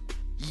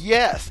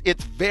 yes,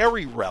 it's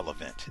very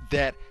relevant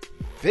that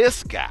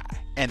this guy,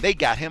 and they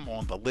got him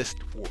on the list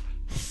for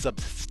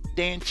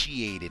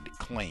substantiated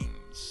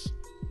claims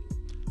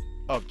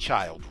of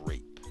child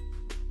rape.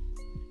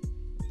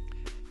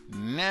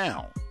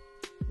 Now,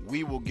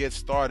 we will get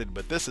started,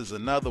 but this is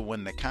another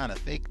one to kind of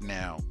think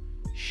now,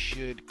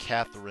 should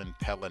Catherine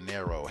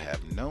Pellinero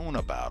have known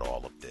about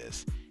all of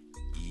this,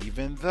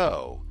 even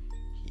though,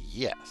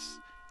 yes,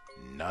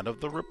 none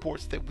of the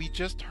reports that we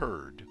just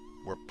heard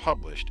were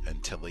published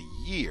until a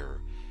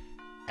year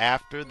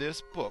after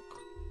this book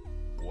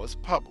was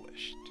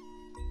published.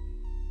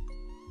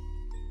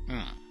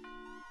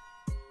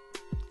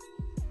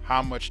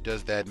 How much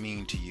does that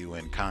mean to you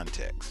in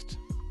context?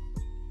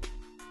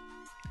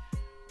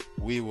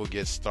 We will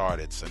get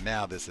started. So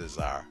now this is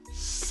our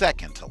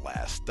second to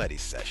last study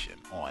session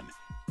on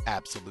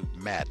Absolute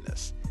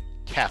Madness,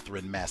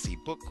 Catherine Massey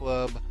Book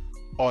Club,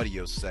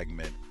 audio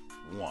segment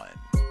 1.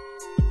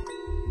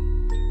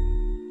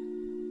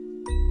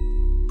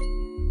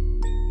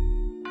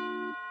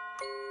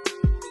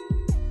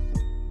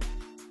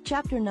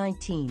 Chapter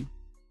 19.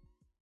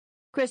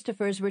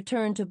 Christopher's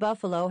return to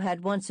Buffalo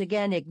had once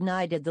again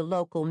ignited the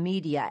local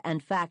media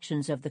and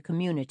factions of the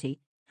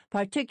community,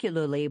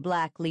 particularly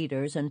black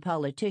leaders and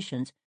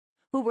politicians,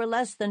 who were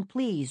less than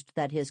pleased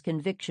that his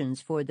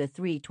convictions for the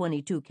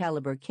 322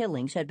 caliber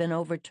killings had been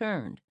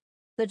overturned.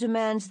 The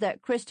demands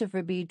that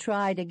Christopher be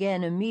tried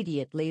again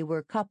immediately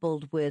were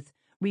coupled with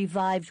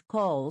revived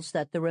calls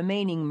that the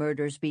remaining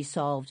murders be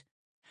solved,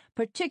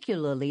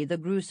 particularly the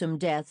gruesome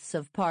deaths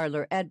of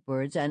Parler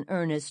Edwards and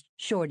Ernest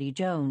Shorty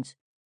Jones.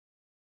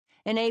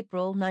 In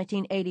April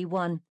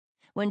 1981,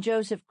 when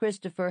Joseph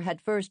Christopher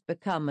had first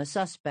become a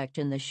suspect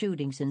in the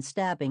shootings and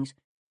stabbings,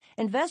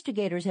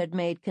 investigators had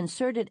made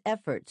concerted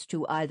efforts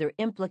to either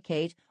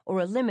implicate or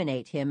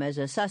eliminate him as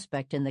a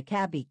suspect in the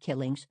Cabby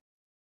killings.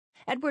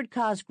 Edward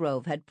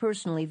Cosgrove had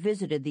personally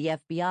visited the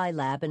FBI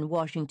lab in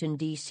Washington,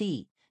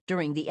 D.C.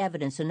 during the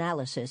evidence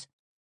analysis.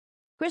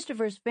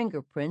 Christopher's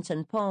fingerprints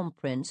and palm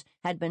prints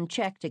had been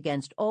checked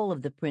against all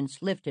of the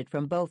prints lifted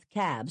from both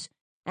cabs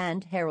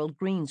and Harold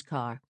Green's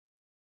car.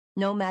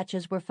 No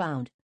matches were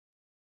found.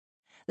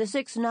 The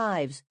 6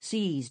 knives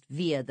seized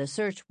via the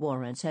search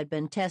warrants had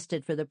been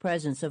tested for the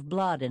presence of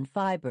blood and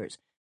fibers,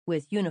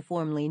 with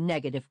uniformly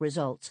negative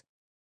results.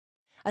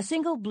 A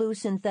single blue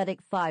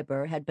synthetic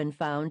fiber had been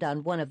found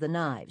on one of the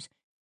knives,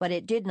 but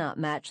it did not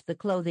match the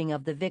clothing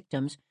of the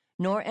victims,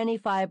 nor any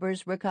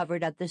fibers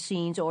recovered at the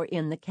scenes or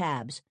in the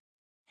cabs.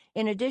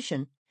 In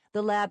addition,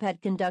 the lab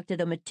had conducted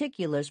a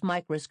meticulous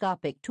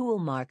microscopic tool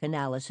mark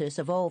analysis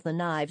of all the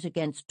knives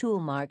against tool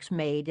marks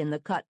made in the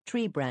cut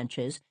tree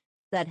branches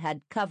that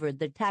had covered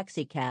the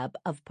taxicab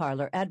of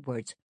Parler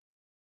Edwards.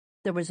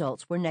 The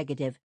results were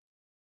negative.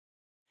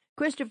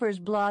 Christopher's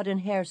blood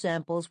and hair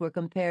samples were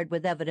compared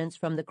with evidence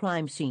from the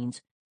crime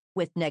scenes,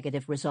 with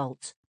negative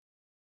results.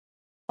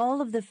 All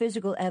of the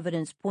physical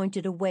evidence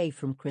pointed away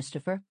from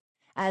Christopher,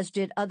 as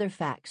did other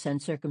facts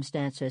and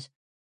circumstances.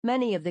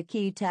 Many of the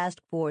key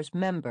task force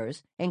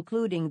members,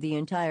 including the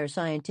entire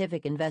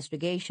scientific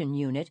investigation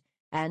unit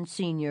and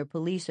senior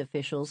police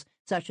officials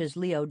such as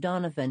Leo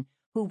Donovan,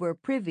 who were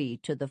privy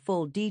to the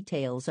full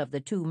details of the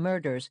 2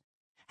 murders,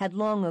 had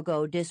long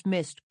ago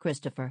dismissed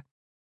Christopher.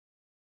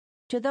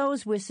 To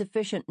those with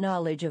sufficient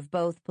knowledge of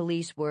both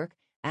police work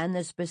and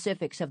the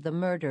specifics of the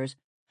murders,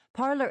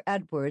 Parler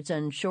Edwards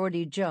and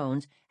Shorty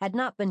Jones had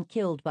not been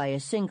killed by a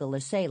single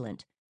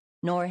assailant,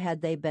 nor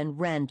had they been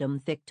random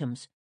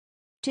victims.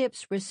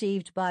 Tips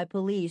received by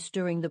police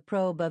during the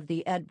probe of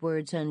the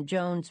Edwards and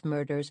Jones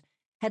murders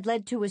had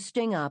led to a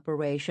sting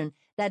operation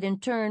that in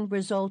turn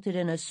resulted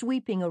in a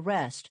sweeping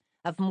arrest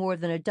of more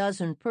than a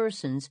dozen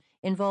persons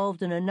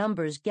involved in a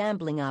numbers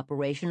gambling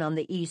operation on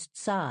the East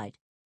Side.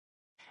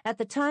 At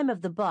the time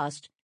of the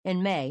bust,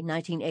 in May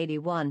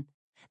 1981,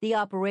 the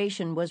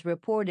operation was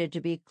reported to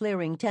be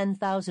clearing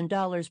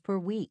 $10,000 per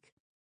week.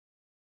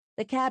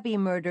 The Cabby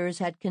murders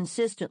had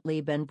consistently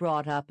been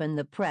brought up in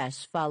the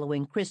press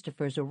following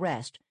Christopher's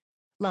arrest,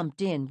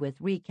 lumped in with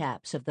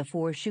recaps of the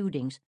 4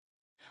 shootings,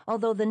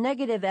 although the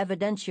negative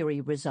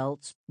evidentiary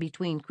results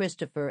between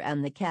Christopher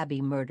and the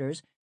Cabby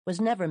murders was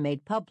never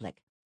made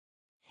public.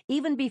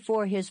 Even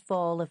before his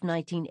fall of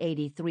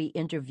 1983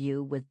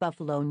 interview with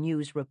Buffalo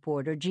News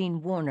reporter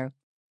Gene Warner,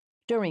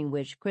 during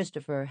which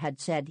Christopher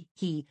had said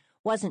he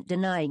wasn't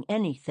denying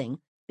anything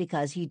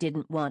because he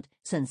didn't want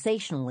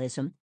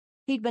sensationalism,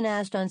 he'd been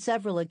asked on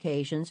several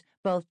occasions,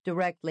 both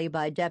directly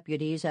by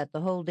deputies at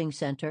the holding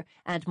center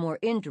and more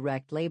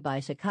indirectly by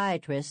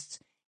psychiatrists,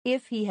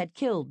 if he had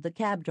killed the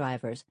cab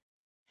drivers.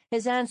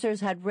 His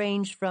answers had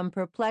ranged from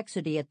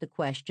perplexity at the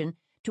question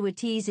to a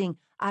teasing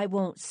 "I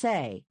won't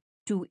say,"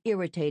 to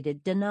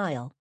irritated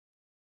denial.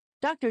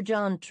 Dr.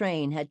 John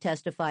Train had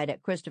testified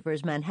at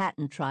Christopher's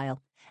Manhattan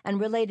trial and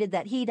related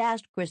that he'd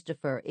asked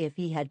Christopher if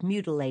he had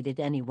mutilated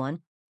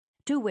anyone,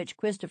 to which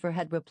Christopher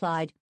had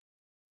replied,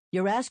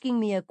 "You're asking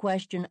me a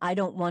question I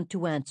don't want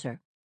to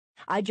answer.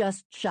 I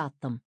just shot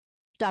them."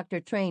 Dr.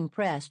 Train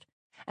pressed,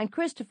 and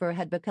Christopher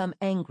had become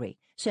angry,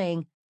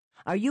 saying,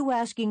 "Are you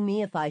asking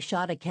me if I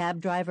shot a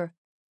cab driver?"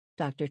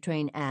 Dr.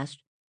 Train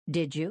asked,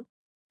 "Did you?"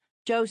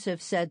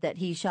 Joseph said that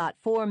he shot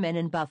 4 men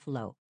in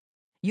Buffalo.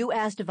 "You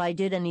asked if I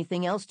did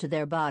anything else to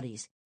their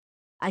bodies.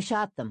 I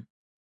shot them."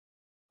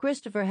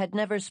 Christopher had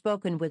never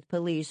spoken with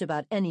police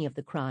about any of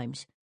the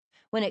crimes.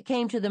 When it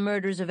came to the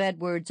murders of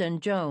Edwards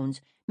and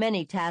Jones,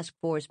 many task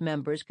force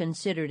members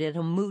considered it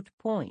a moot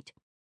point.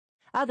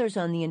 Others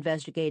on the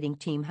investigating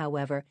team,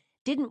 however,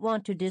 didn't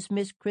want to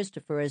dismiss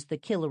Christopher as the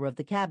killer of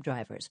the cab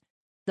drivers,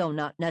 though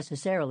not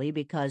necessarily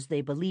because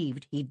they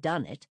believed he'd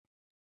done it.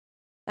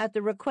 At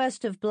the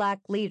request of black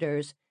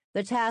leaders,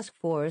 the task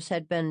force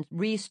had been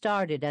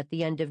restarted at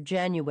the end of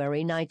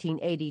January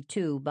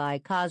 1982 by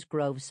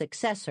Cosgrove's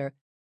successor,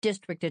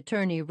 District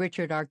Attorney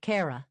Richard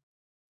Arcara.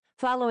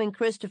 Following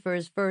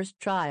Christopher's first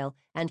trial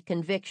and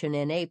conviction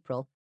in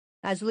April,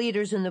 as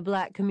leaders in the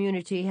black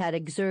community had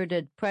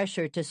exerted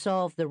pressure to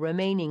solve the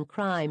remaining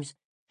crimes,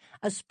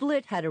 a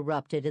split had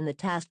erupted in the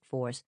task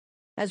force.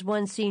 As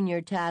one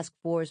senior task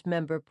force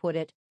member put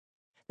it,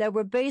 "There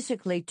were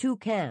basically 2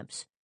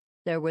 camps.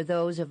 There were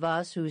those of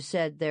us who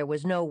said there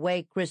was no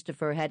way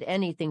Christopher had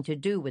anything to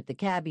do with the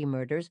Cabby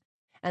murders,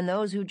 and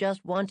those who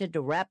just wanted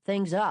to wrap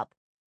things up."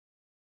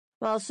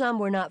 While some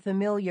were not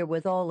familiar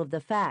with all of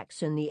the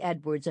facts in the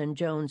Edwards and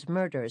Jones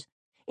murders,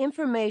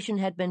 information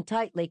had been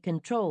tightly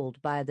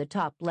controlled by the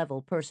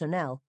top-level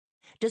personnel,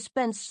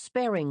 dispensed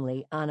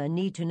sparingly on a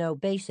need-to-know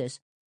basis.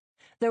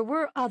 There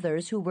were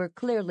others who were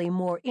clearly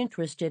more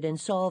interested in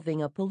solving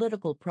a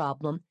political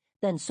problem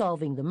than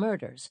solving the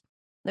murders.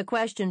 The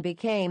question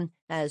became,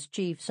 as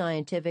Chief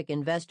Scientific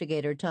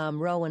Investigator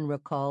Tom Rowan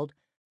recalled,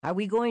 are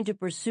we going to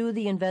pursue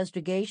the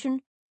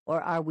investigation,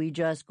 or are we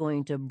just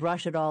going to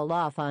brush it all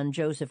off on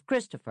Joseph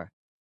Christopher?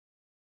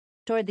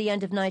 Toward the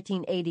end of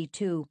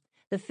 1982,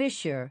 the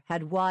fissure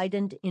had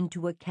widened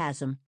into a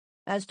chasm.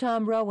 As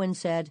Tom Rowan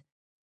said,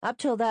 up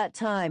till that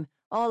time,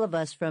 all of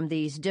us from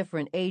these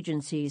different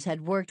agencies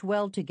had worked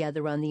well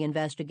together on the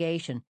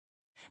investigation,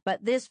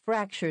 but this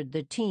fractured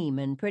the team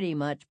and pretty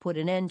much put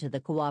an end to the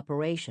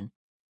cooperation.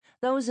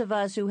 Those of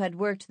us who had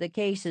worked the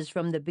cases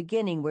from the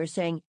beginning were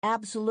saying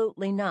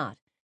absolutely not,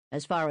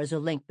 as far as a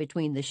link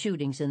between the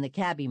shootings and the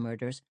Cabby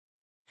murders.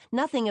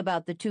 Nothing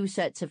about the two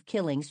sets of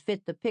killings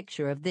fit the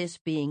picture of this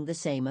being the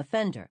same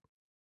offender.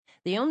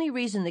 The only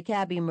reason the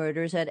Cabby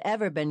murders had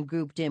ever been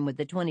grouped in with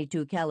the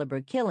 .22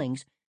 caliber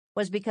killings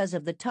was because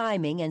of the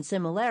timing and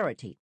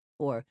similarity,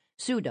 or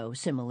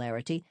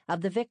pseudo-similarity,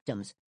 of the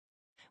victims.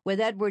 With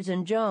Edwards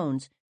and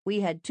Jones, we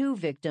had two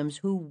victims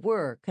who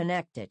were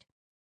connected.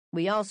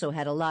 We also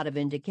had a lot of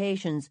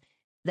indications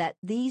that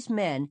these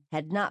men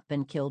had not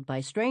been killed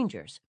by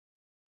strangers.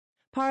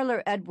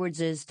 Parlor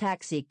Edwards's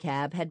taxi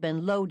cab had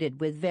been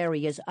loaded with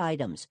various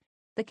items.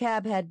 The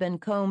cab had been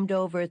combed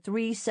over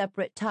 3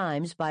 separate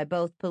times by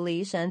both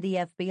police and the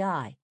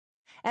FBI.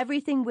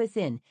 Everything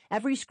within,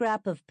 every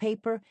scrap of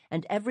paper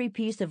and every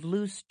piece of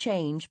loose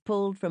change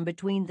pulled from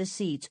between the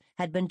seats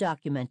had been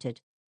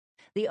documented.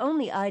 The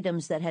only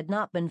items that had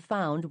not been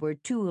found were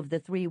 2 of the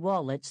 3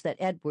 wallets that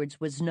Edwards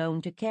was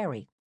known to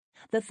carry.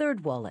 The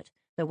third wallet,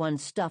 the one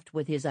stuffed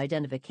with his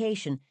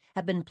identification,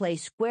 had been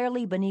placed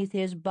squarely beneath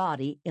his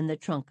body in the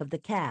trunk of the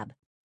cab.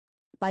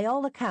 By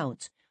all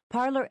accounts,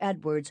 Parlor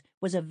Edwards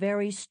was a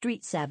very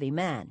street-savvy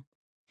man.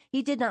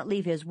 He did not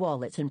leave his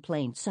wallets in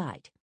plain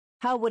sight.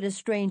 How would a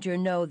stranger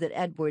know that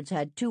Edwards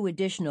had 2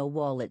 additional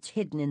wallets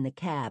hidden in the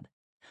cab?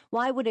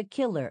 Why would a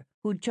killer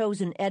who'd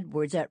chosen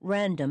Edwards at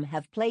random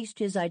have placed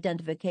his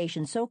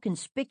identification so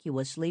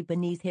conspicuously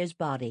beneath his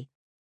body?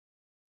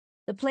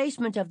 The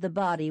placement of the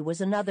body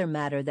was another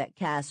matter that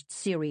cast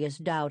serious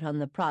doubt on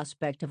the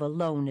prospect of a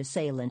lone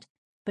assailant,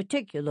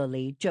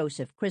 particularly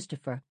Joseph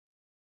Christopher.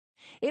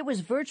 It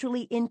was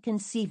virtually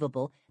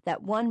inconceivable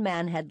that one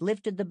man had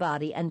lifted the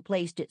body and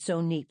placed it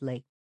so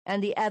neatly,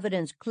 and the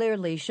evidence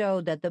clearly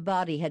showed that the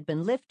body had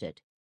been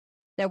lifted.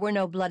 There were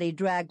no bloody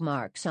drag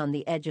marks on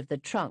the edge of the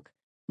trunk,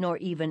 nor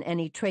even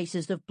any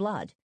traces of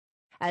blood,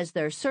 as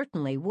there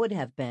certainly would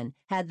have been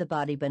had the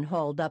body been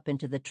hauled up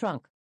into the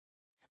trunk.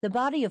 The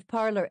body of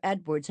Parlor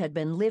Edwards had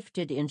been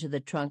lifted into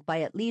the trunk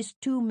by at least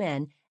 2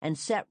 men and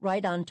set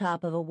right on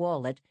top of a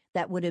wallet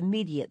that would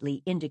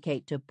immediately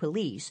indicate to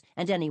police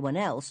and anyone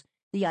else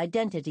the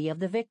identity of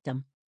the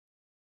victim.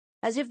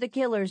 As if the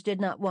killers did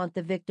not want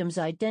the victim's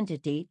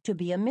identity to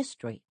be a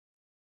mystery.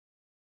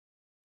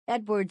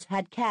 Edwards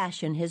had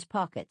cash in his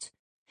pockets.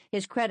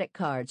 His credit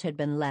cards had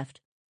been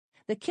left.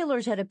 The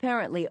killers had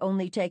apparently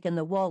only taken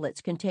the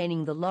wallets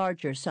containing the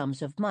larger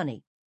sums of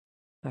money,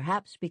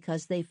 perhaps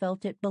because they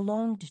felt it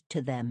belonged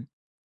to them.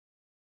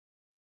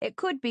 It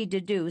could be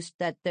deduced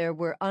that there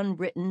were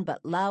unwritten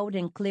but loud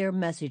and clear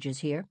messages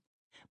here,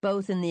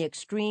 both in the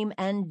extreme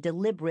and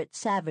deliberate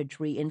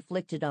savagery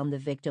inflicted on the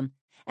victim,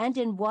 and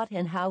in what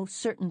and how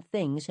certain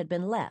things had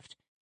been left,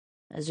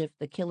 as if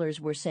the killers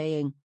were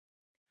saying,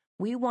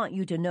 "We want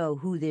you to know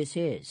who this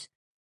is.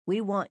 We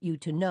want you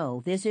to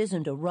know this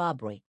isn't a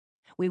robbery.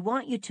 We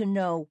want you to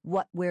know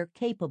what we're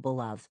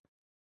capable of."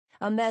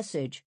 A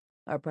message,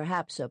 or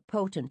perhaps a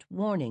potent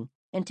warning,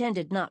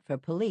 intended not for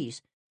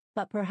police,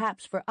 but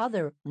perhaps for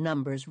other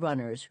numbers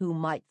runners who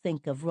might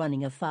think of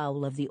running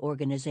afoul of the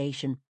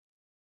organization.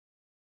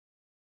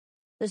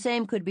 The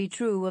same could be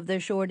true of the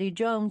Shorty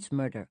Jones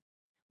murder,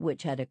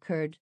 which had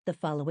occurred the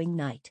following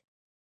night.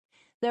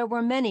 There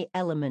were many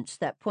elements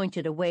that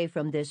pointed away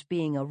from this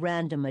being a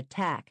random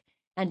attack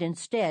and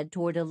instead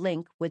toward a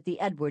link with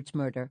the Edwards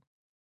murder.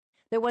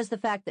 There was the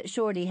fact that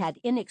Shorty had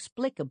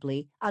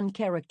inexplicably,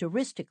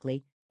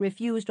 uncharacteristically,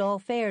 refused all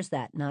fares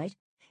that night,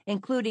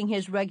 including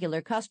his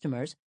regular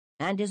customers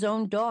and his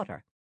own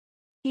daughter.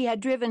 He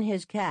had driven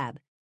his cab,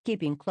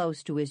 keeping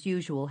close to his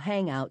usual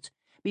hangouts,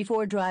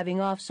 before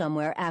driving off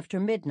somewhere after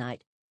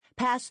midnight,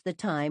 past the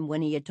time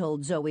when he had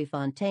told Zoe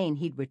Fontaine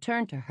he'd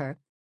return to her,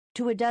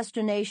 to a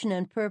destination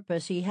and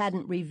purpose he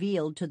hadn't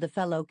revealed to the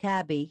fellow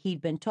cabbie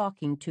he'd been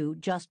talking to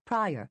just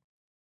prior.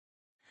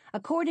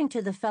 According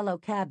to the fellow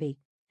cabbie,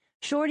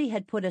 Shorty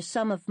had put a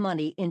sum of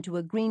money into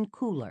a green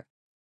cooler,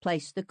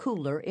 placed the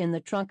cooler in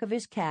the trunk of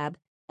his cab,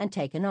 and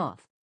taken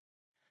off.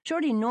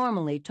 Shorty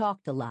normally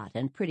talked a lot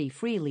and pretty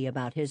freely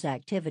about his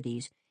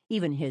activities,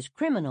 even his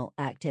criminal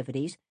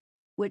activities,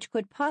 which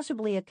could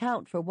possibly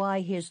account for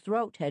why his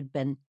throat had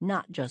been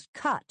not just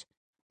cut,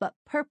 but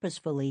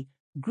purposefully,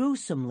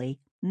 gruesomely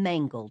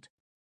mangled.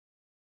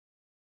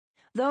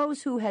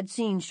 Those who had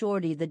seen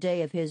Shorty the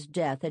day of his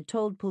death had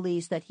told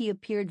police that he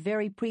appeared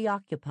very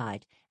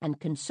preoccupied and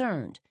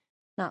concerned,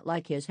 not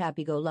like his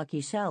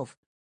happy-go-lucky self.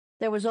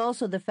 There was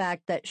also the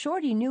fact that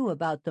Shorty knew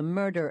about the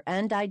murder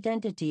and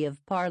identity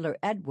of Parlor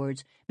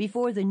Edwards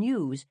before the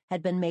news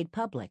had been made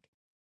public.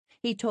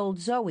 He told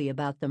Zoe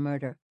about the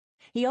murder.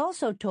 He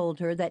also told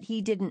her that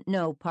he didn't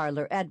know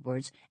Parler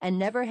Edwards and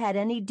never had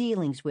any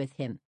dealings with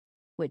him,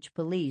 which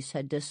police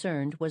had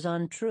discerned was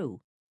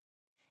untrue.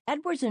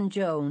 Edwards and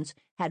Jones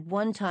had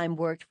one time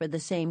worked for the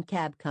same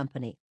cab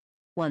company,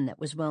 one that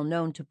was well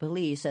known to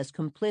police as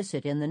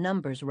complicit in the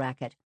numbers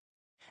racket.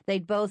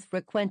 They'd both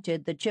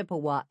frequented the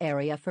Chippewa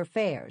area for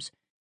fares,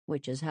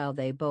 which is how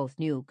they both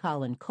knew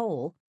Colin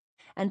Cole,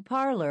 and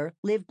Parler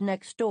lived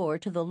next door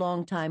to the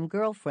longtime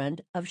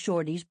girlfriend of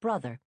Shorty's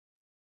brother.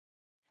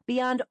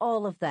 Beyond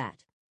all of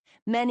that,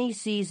 many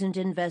seasoned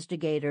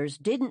investigators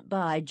didn't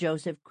buy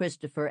Joseph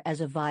Christopher as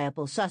a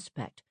viable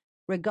suspect,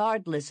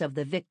 regardless of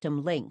the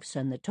victim links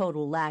and the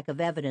total lack of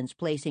evidence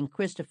placing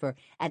Christopher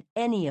at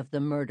any of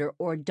the murder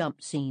or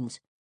dump scenes.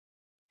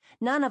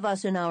 None of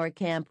us in our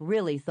camp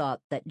really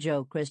thought that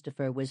Joe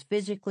Christopher was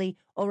physically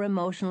or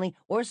emotionally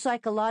or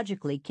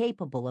psychologically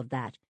capable of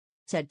that,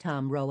 said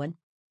Tom Rowan.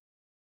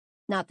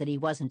 Not that he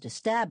wasn't a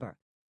stabber,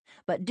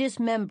 but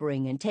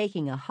dismembering and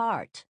taking a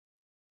heart,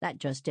 that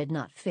just did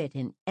not fit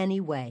in any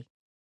way.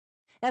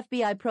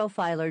 FBI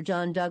profiler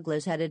John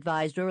Douglas had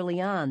advised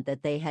early on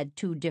that they had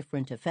two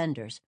different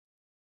offenders.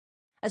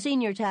 A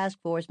senior task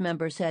force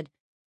member said,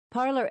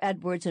 Parler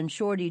Edwards and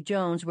Shorty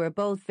Jones were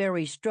both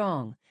very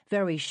strong,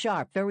 very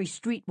sharp, very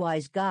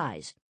streetwise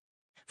guys.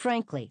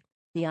 Frankly,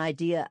 the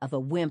idea of a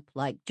wimp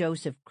like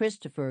Joseph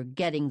Christopher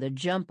getting the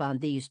jump on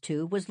these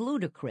two was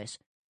ludicrous.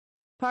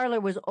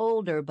 Parler was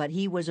older, but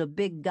he was a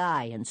big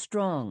guy and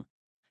strong.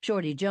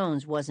 Shorty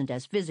Jones wasn't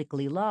as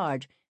physically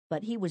large,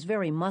 but he was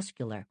very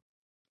muscular.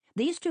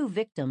 These two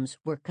victims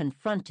were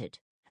confronted.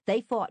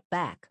 They fought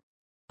back.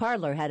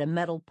 Parler had a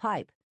metal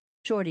pipe.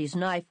 Shorty's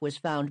knife was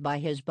found by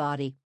his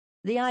body.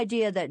 The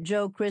idea that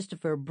Joe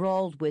Christopher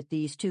brawled with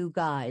these two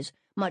guys,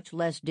 much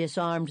less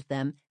disarmed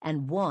them,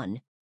 and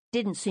won,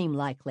 didn't seem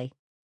likely.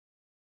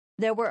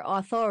 There were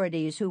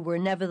authorities who were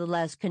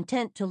nevertheless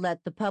content to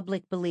let the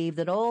public believe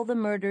that all the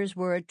murders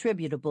were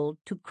attributable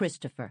to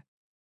Christopher.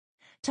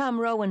 Tom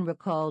Rowan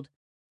recalled,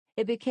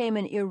 it became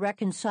an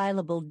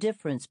irreconcilable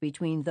difference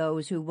between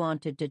those who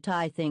wanted to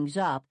tie things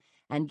up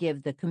and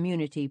give the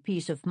community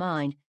peace of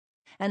mind,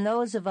 and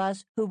those of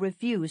us who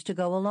refused to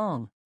go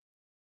along.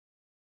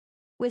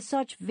 With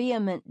such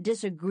vehement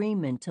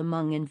disagreement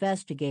among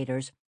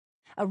investigators,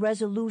 a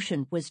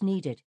resolution was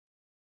needed.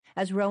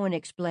 As Rowan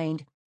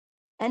explained,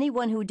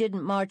 anyone who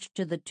didn't march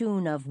to the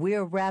tune of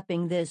 "We're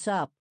wrapping this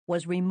up"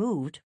 was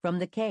removed from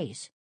the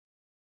case.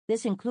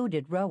 This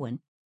included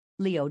Rowan,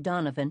 Leo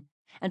Donovan,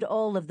 and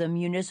all of the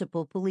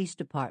municipal police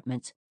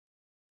departments.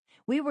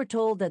 We were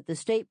told that the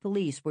state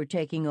police were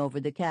taking over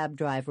the cab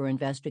driver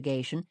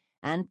investigation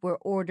and were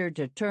ordered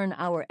to turn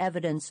our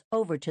evidence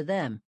over to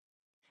them.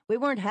 We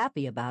weren't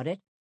happy about it,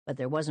 but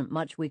there wasn't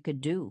much we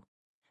could do.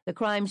 The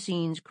crime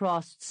scenes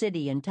crossed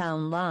city and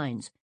town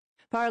lines.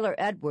 Parler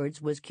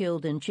Edwards was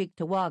killed in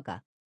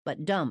Cheektowaga,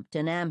 but dumped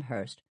in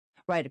Amherst,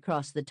 right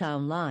across the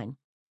town line.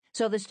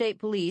 So the state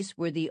police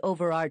were the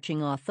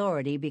overarching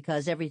authority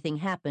because everything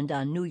happened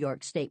on New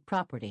York State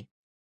property.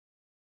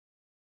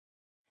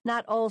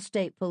 Not all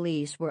state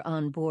police were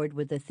on board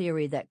with the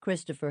theory that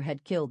Christopher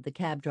had killed the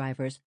cab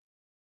drivers.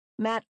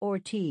 Matt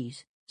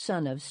Ortiz,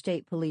 son of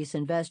state police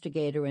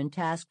investigator and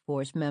task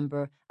force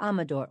member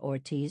Amador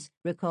Ortiz,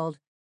 recalled,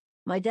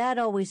 "My dad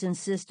always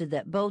insisted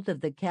that both of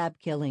the cab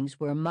killings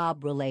were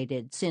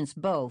mob-related since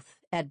both,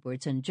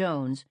 Edwards and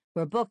Jones,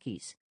 were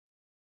bookies."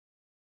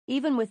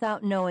 Even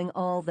without knowing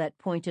all that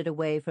pointed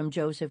away from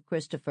Joseph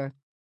Christopher,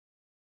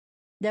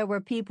 there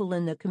were people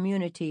in the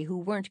community who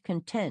weren't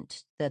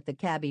content that the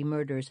cabbie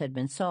murders had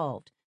been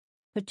solved,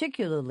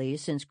 particularly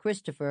since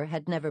Christopher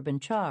had never been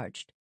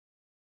charged.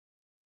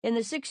 In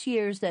the 6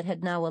 years that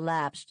had now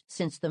elapsed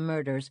since the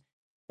murders,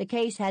 the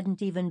case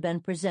hadn't even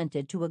been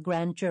presented to a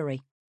grand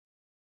jury.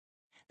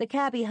 The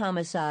cabbie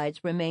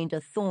homicides remained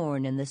a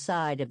thorn in the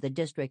side of the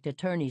district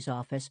attorney's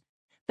office,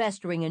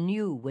 festering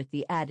anew with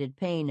the added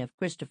pain of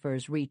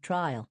Christopher's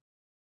retrial.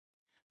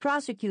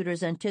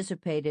 Prosecutors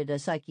anticipated a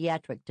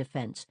psychiatric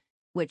defense,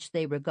 which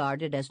they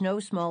regarded as no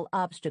small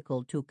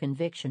obstacle to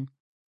conviction.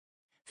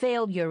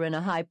 Failure in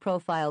a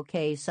high-profile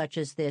case such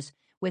as this,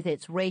 with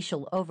its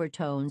racial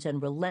overtones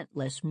and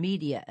relentless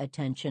media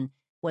attention,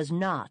 was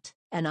not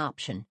an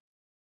option.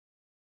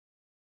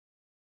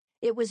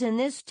 It was in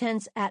this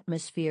tense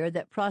atmosphere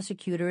that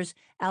prosecutors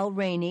Al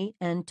Rainey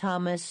and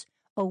Thomas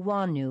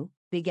Owanu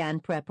began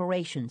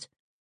preparations.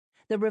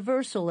 The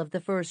reversal of the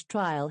first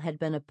trial had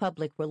been a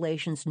public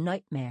relations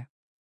nightmare.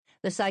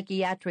 The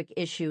psychiatric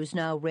issues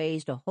now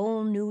raised a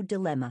whole new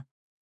dilemma.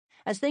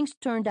 As things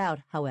turned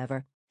out,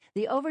 however,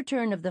 the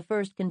overturn of the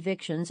first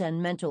convictions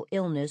and mental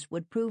illness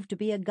would prove to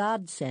be a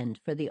godsend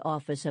for the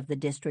office of the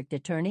district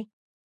attorney.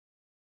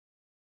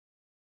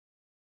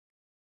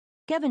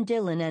 Kevin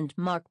Dillon and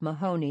Mark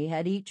Mahoney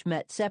had each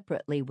met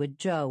separately with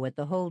Joe at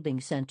the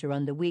holding center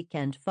on the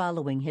weekend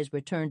following his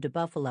return to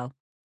Buffalo.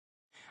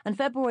 On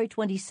February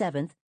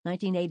 27,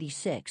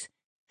 1986,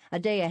 a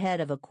day ahead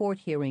of a court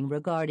hearing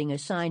regarding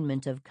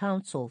assignment of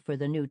counsel for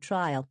the new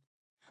trial,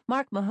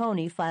 Mark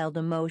Mahoney filed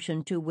a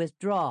motion to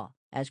withdraw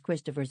as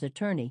Christopher's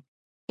attorney,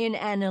 In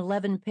an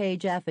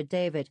 11-page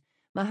affidavit,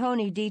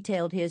 Mahoney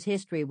detailed his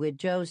history with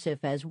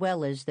Joseph as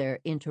well as their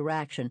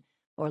interaction,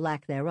 or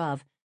lack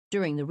thereof,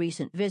 during the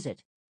recent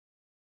visit.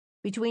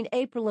 Between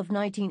April of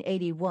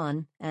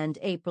 1981 and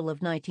April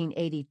of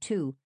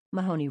 1982,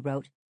 Mahoney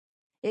wrote,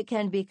 "It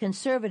can be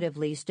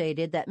conservatively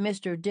stated that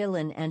Mr.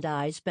 Dillon and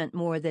I spent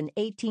more than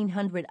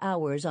 1,800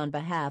 hours on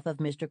behalf of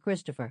Mr.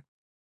 Christopher.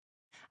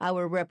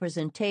 Our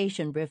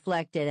representation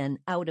reflected an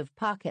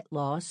out-of-pocket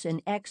loss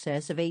in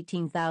excess of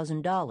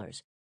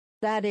 $18,000.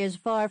 That is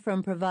far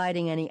from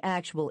providing any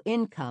actual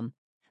income.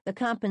 The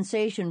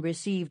compensation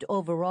received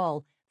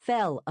overall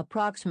fell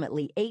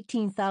approximately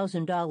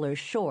 $18,000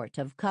 short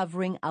of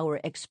covering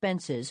our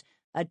expenses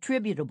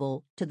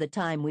attributable to the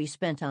time we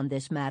spent on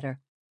this matter."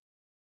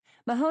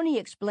 Mahoney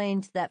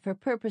explained that for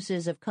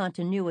purposes of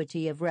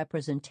continuity of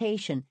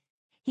representation,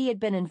 he had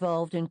been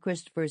involved in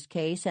Christopher's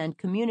case and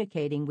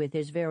communicating with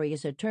his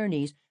various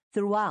attorneys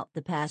throughout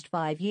the past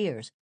 5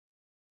 years.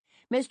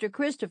 "Mr.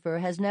 Christopher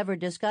has never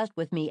discussed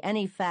with me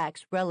any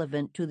facts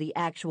relevant to the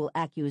actual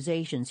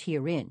accusations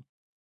herein,"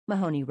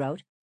 Mahoney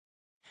wrote.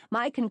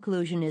 "My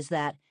conclusion is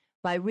that,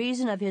 by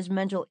reason of his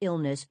mental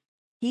illness,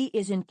 he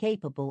is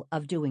incapable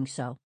of doing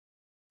so.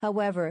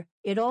 However,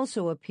 it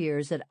also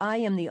appears that I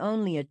am the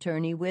only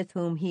attorney with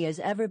whom he has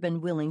ever been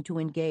willing to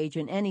engage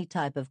in any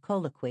type of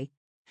colloquy,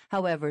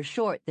 however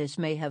short this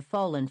may have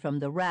fallen from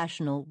the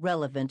rational,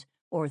 relevant,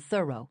 or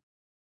thorough.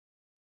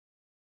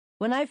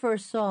 When I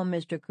first saw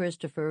Mr.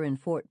 Christopher in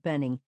Fort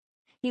Benning,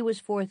 he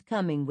was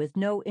forthcoming with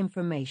no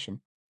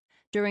information.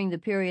 During the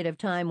period of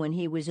time when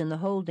he was in the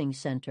holding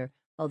center,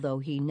 although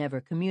he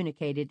never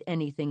communicated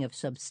anything of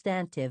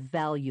substantive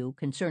value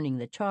concerning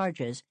the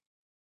charges,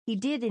 he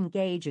did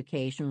engage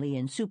occasionally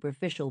in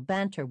superficial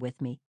banter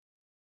with me.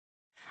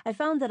 I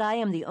found that I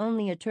am the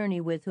only attorney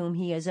with whom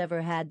he has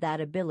ever had that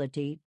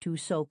ability to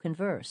so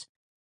converse.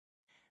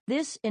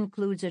 This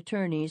includes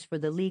attorneys for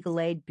the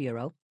Legal Aid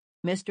Bureau,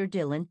 Mr.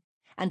 Dillon,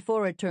 and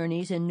 4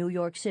 attorneys in New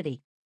York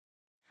City.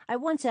 I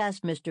once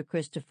asked Mr.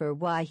 Christopher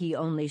why he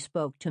only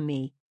spoke to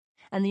me,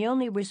 and the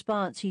only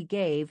response he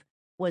gave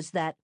was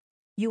that,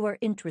 "You are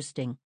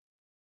interesting."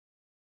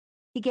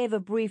 He gave a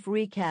brief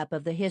recap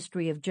of the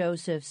history of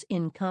Joseph's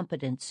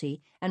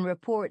incompetency and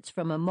reports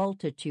from a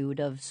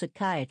multitude of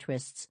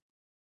psychiatrists.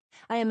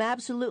 I am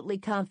absolutely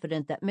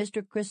confident that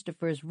Mr.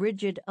 Christopher's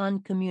rigid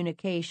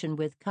uncommunication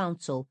with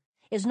counsel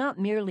is not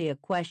merely a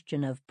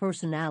question of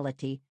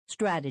personality,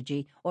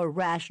 strategy, or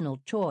rational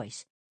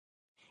choice.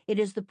 It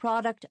is the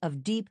product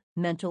of deep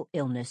mental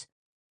illness.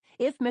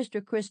 If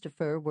Mr.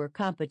 Christopher were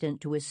competent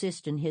to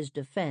assist in his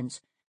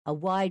defense, a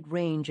wide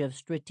range of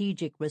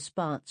strategic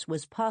response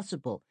was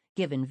possible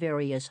given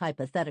various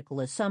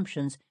hypothetical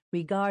assumptions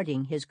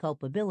regarding his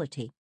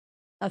culpability.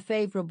 A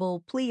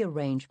favorable plea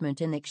arrangement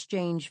in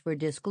exchange for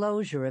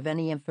disclosure of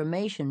any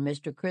information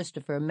Mr.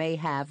 Christopher may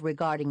have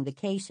regarding the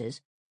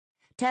cases,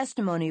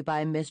 testimony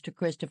by Mr.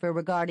 Christopher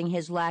regarding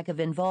his lack of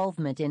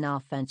involvement in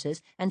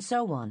offenses, and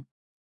so on.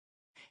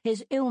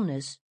 His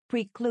illness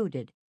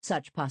precluded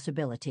such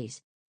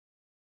possibilities.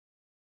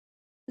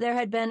 There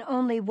had been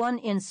only one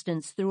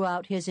instance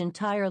throughout his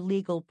entire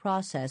legal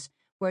process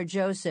where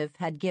Joseph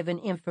had given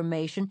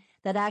information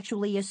that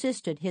actually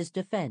assisted his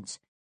defense,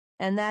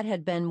 and that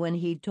had been when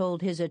he'd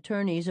told his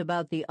attorneys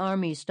about the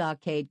Army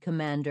stockade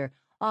commander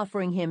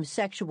offering him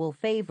sexual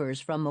favors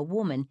from a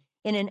woman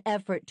in an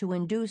effort to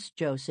induce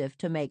Joseph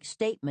to make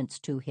statements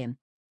to him.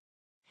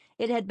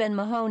 It had been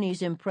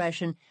Mahoney's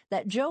impression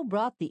that Joe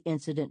brought the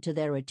incident to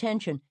their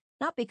attention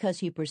not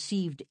because he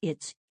perceived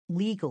its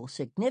legal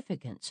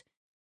significance,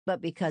 but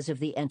because of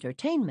the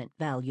entertainment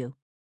value.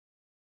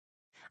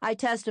 I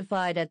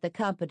testified at the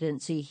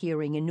competency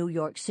hearing in New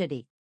York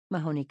City,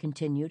 Mahoney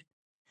continued.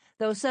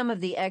 Though some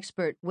of the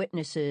expert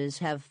witnesses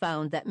have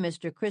found that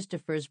Mr.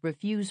 Christopher's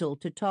refusal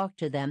to talk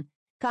to them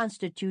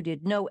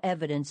constituted no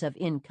evidence of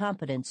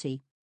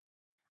incompetency,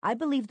 I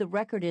believe the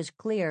record is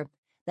clear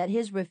that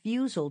his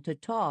refusal to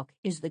talk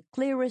is the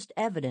clearest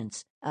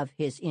evidence of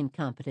his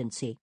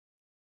incompetency.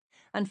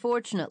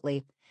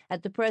 Unfortunately,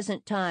 at the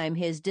present time,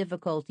 his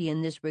difficulty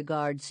in this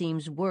regard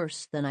seems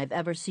worse than I've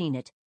ever seen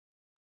it.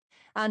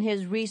 On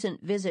his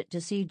recent visit to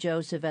see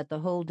Joseph at the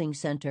holding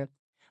center,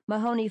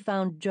 Mahoney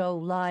found Joe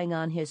lying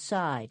on his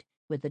side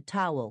with a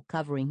towel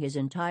covering his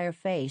entire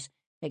face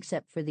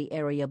except for the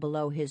area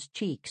below his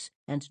cheeks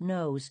and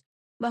nose.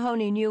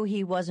 Mahoney knew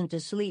he wasn't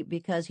asleep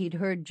because he'd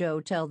heard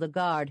Joe tell the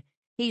guard,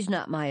 "He's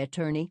not my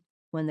attorney,"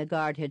 when the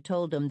guard had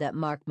told him that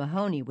Mark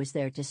Mahoney was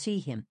there to see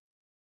him.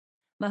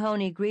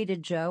 Mahoney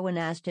greeted Joe and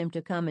asked him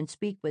to come and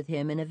speak with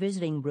him in a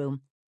visiting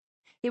room.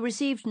 He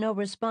received no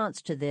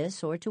response to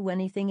this or to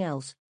anything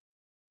else.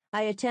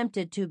 I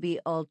attempted to be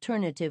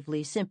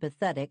alternatively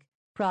sympathetic,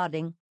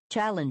 prodding,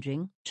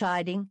 challenging,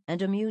 chiding,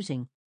 and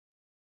amusing.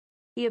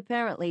 He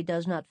apparently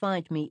does not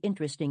find me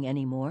interesting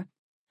anymore,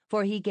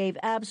 for he gave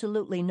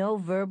absolutely no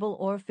verbal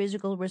or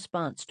physical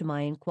response to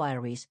my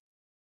inquiries.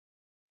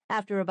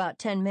 After about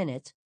 10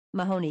 minutes,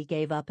 Mahoney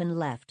gave up and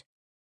left.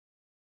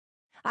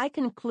 I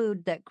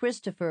conclude that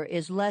Christopher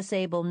is less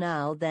able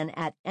now than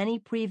at any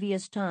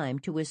previous time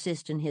to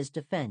assist in his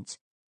defense,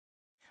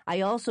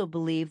 I also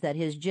believe that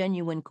his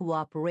genuine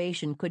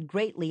cooperation could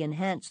greatly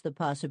enhance the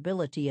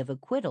possibility of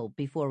acquittal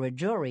before a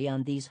jury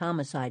on these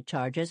homicide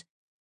charges,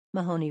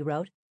 Mahoney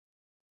wrote.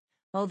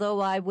 Although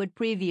I would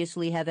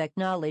previously have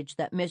acknowledged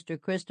that Mr.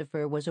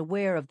 Christopher was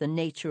aware of the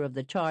nature of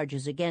the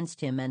charges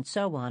against him and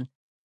so on,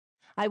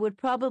 I would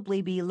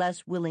probably be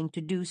less willing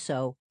to do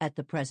so at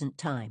the present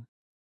time.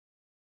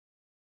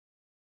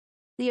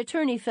 The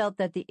attorney felt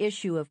that the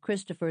issue of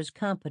Christopher's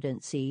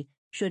competency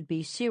should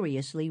be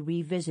seriously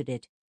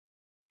revisited.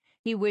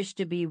 He wished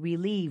to be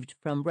relieved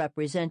from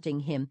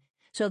representing him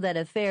so that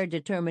a fair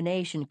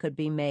determination could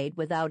be made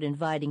without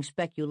inviting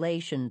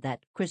speculation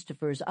that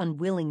Christopher's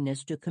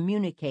unwillingness to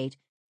communicate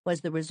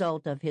was the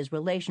result of his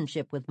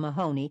relationship with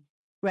Mahoney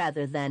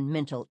rather than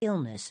mental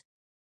illness.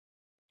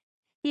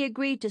 He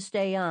agreed to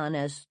stay on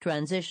as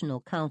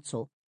transitional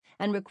counsel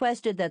and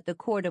requested that the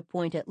court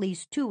appoint at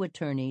least 2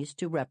 attorneys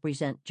to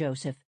represent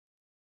Joseph.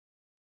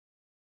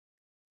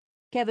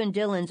 Kevin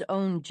Dillon's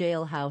own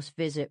jailhouse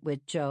visit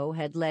with Joe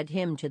had led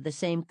him to the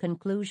same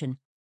conclusion.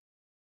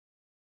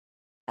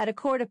 At a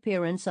court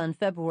appearance on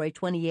February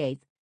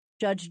 28th,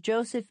 Judge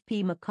Joseph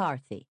P.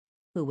 McCarthy,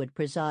 who would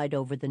preside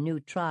over the new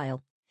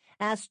trial,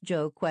 asked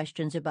Joe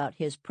questions about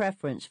his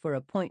preference for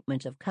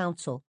appointment of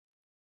counsel.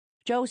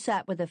 Joe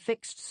sat with a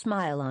fixed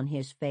smile on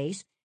his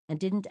face and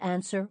didn't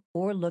answer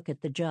or look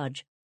at the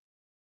judge.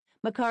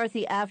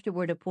 McCarthy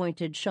afterward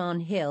appointed Sean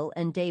Hill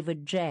and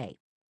David J.,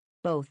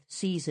 both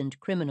seasoned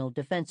criminal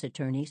defense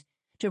attorneys,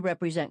 to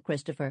represent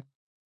Christopher.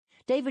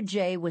 David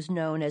J. was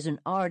known as an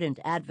ardent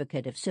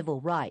advocate of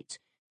civil rights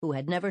who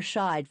had never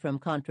shied from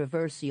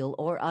controversial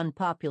or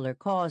unpopular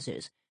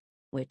causes,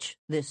 which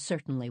this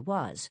certainly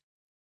was.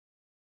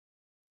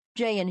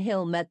 Jay and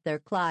Hill met their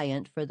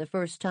client for the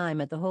first time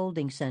at the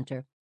holding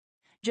center.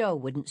 Joe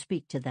wouldn't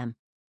speak to them.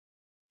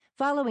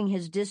 Following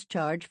his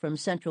discharge from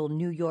Central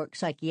New York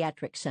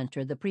Psychiatric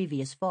Center the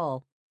previous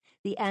fall,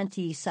 the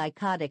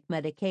antipsychotic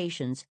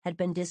medications had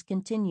been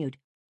discontinued.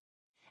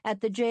 At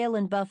the jail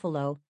in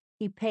Buffalo,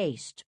 he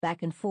paced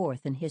back and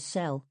forth in his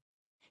cell.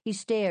 He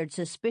stared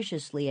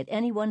suspiciously at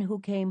anyone who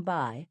came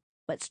by,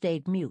 but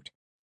stayed mute.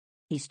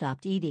 He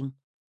stopped eating.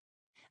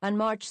 On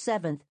March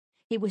 7th,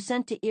 he was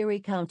sent to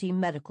Erie County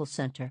Medical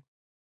Center.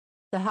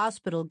 The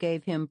hospital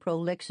gave him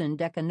Prolixin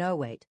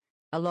decanoate,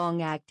 a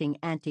long-acting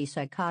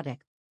antipsychotic.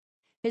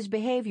 His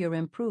behavior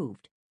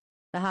improved.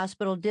 The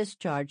hospital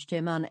discharged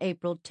him on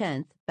April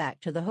 10th back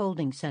to the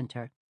holding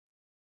center.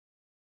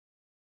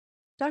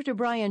 Dr.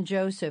 Brian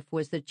Joseph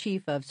was the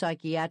chief of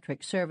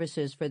psychiatric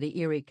services for the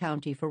Erie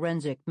County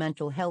Forensic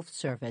Mental Health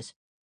Service.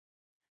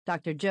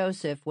 Dr.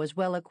 Joseph was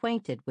well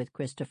acquainted with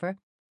Christopher.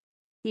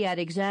 He had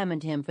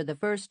examined him for the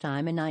first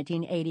time in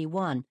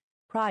 1981,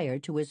 prior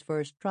to his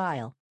first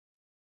trial.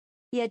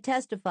 He had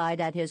testified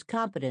at his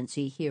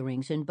competency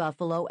hearings in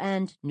Buffalo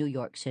and New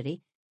York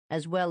City,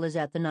 as well as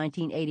at the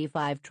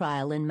 1985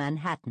 trial in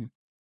Manhattan.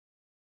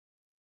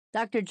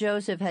 Dr.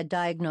 Joseph had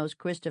diagnosed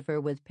Christopher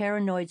with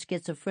paranoid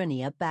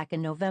schizophrenia back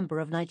in November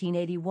of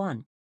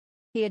 1981.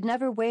 He had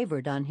never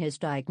wavered on his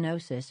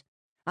diagnosis.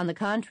 On the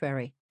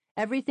contrary,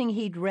 everything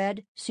he'd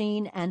read,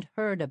 seen, and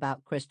heard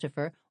about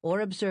Christopher, or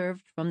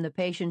observed from the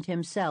patient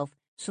himself,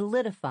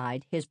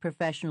 solidified his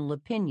professional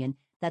opinion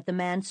that the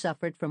man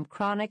suffered from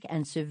chronic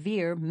and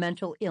severe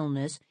mental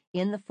illness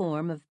in the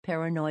form of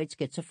paranoid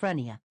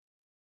schizophrenia.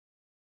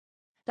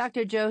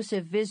 Dr.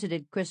 Joseph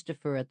visited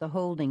Christopher at the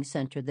holding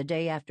center the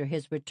day after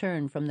his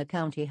return from the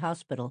county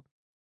hospital.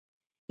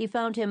 He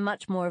found him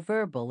much more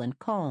verbal and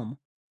calm.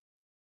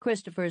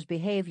 Christopher's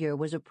behavior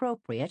was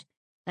appropriate,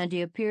 and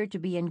he appeared to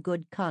be in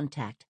good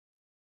contact.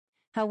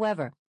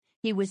 However,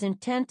 he was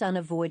intent on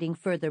avoiding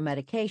further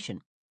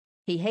medication.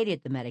 He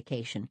hated the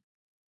medication.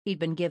 He'd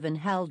been given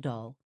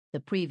Haldol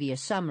the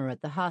previous summer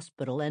at the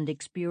hospital and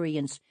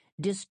experienced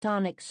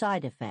dystonic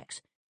side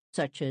effects,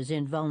 such as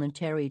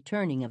involuntary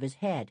turning of his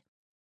head.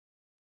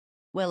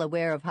 Well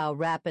aware of how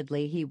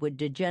rapidly he would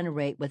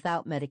degenerate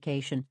without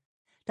medication,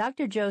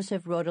 Dr.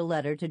 Joseph wrote a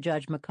letter to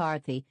Judge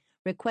McCarthy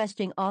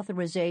requesting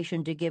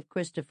authorization to give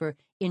Christopher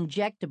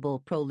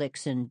injectable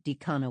Prolixin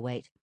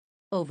decanoate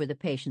over the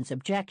patient's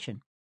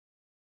objection.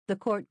 The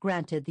court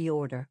granted the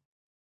order.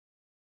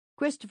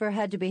 Christopher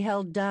had to be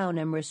held down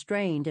and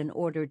restrained in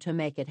order to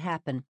make it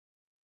happen,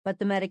 but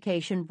the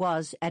medication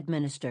was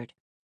administered.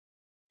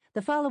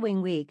 The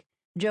following week,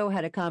 Joe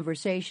had a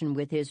conversation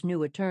with his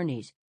new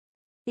attorneys.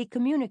 He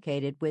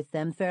communicated with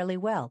them fairly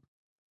well.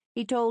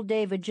 He told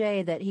David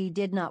J. that he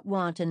did not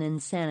want an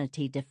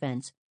insanity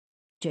defense.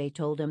 Jay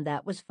told him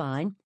that was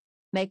fine.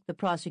 Make the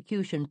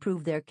prosecution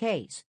prove their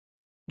case.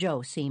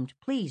 Joe seemed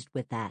pleased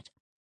with that.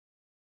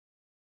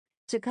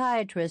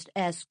 Psychiatrist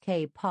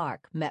S.K.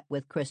 Park met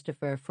with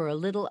Christopher for a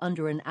little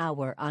under an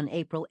hour on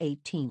April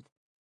 18th.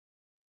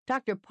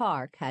 Dr.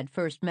 Park had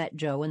first met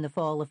Joe in the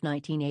fall of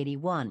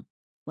 1981,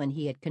 when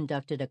he had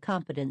conducted a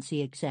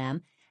competency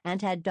exam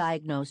and had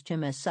diagnosed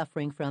him as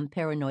suffering from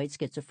paranoid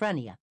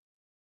schizophrenia.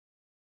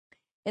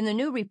 In the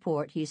new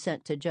report he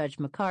sent to Judge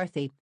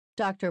McCarthy,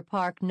 Dr.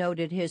 Park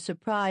noted his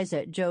surprise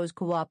at Joe's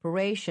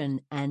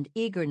cooperation and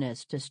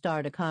eagerness to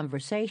start a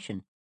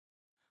conversation.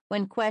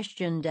 When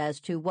questioned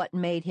as to what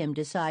made him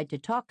decide to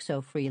talk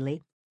so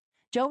freely,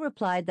 Joe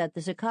replied that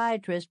the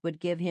psychiatrist would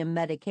give him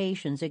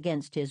medications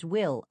against his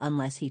will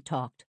unless he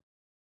talked.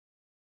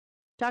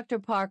 Dr.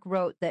 Park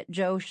wrote that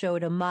Joe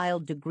showed a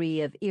mild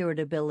degree of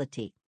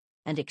irritability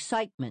and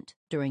excitement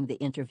during the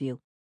interview.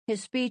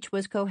 His speech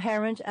was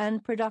coherent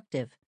and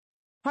productive.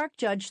 Park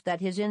judged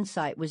that his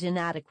insight was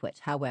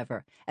inadequate,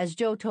 however, as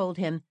Joe told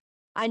him,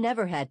 "I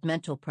never had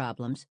mental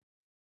problems."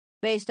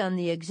 Based on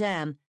the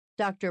exam,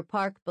 Dr.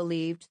 Park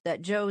believed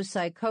that Joe's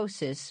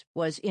psychosis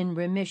was in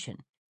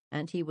remission,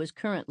 and he was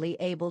currently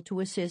able to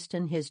assist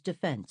in his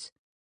defense.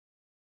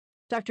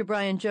 Dr.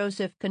 Brian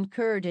Joseph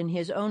concurred in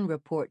his own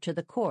report to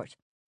the court.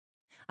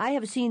 "I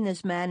have seen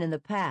this man in the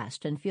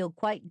past and feel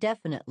quite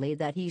definitely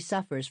that he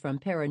suffers from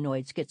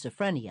paranoid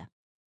schizophrenia,"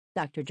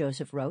 Dr.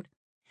 Joseph wrote,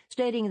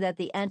 stating that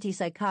the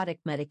antipsychotic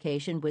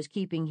medication was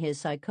keeping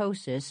his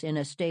psychosis in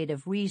a state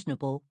of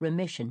reasonable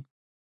remission.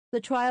 The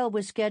trial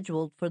was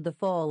scheduled for the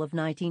fall of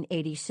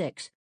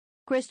 1986.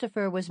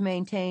 Christopher was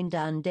maintained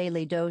on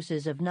daily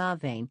doses of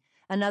Navain,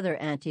 another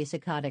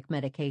antipsychotic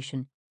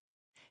medication.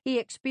 He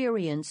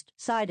experienced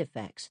side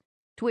effects,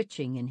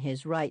 twitching in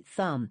his right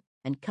thumb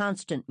and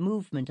constant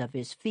movement of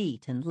his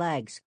feet and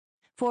legs,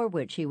 for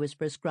which he was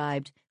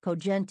prescribed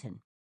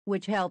Cogentin,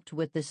 which helped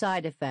with the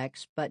side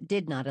effects but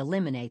did not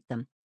eliminate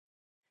them.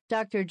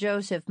 Dr.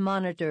 Joseph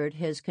monitored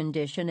his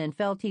condition and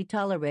felt he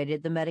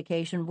tolerated the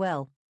medication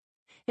well.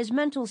 His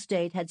mental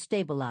state had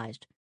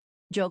stabilized.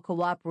 Joe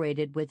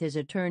cooperated with his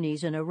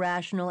attorneys in a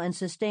rational and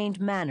sustained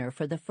manner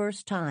for the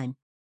first time.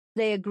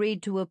 They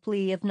agreed to a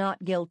plea of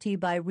not guilty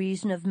by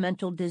reason of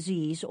mental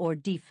disease or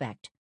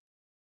defect.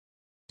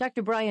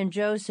 Dr. Brian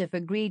Joseph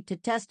agreed to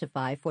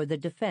testify for the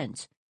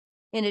defense.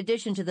 In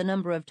addition to the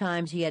number of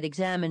times he had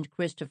examined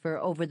Christopher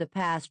over the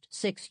past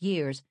 6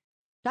 years,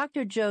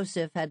 Dr.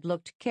 Joseph had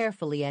looked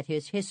carefully at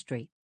his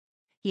history.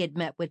 He had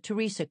met with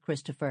Teresa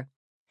Christopher.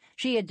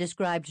 She had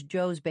described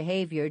Joe's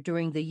behavior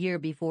during the year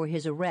before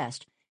his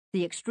arrest,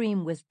 the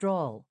extreme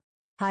withdrawal,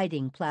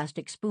 hiding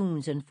plastic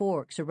spoons and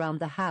forks around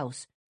the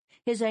house,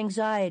 his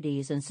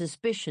anxieties and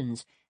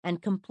suspicions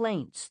and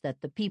complaints that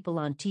the people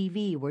on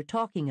TV were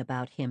talking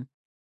about him.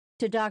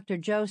 To Dr.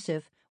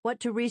 Joseph, what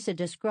Teresa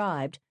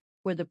described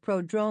were the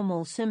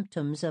prodromal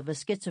symptoms of a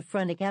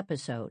schizophrenic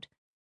episode,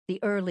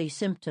 the early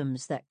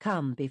symptoms that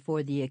come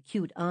before the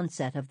acute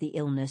onset of the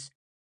illness.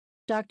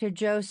 Dr.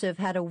 Joseph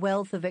had a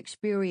wealth of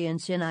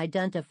experience in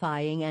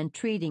identifying and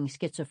treating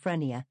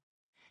schizophrenia.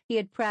 He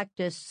had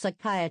practiced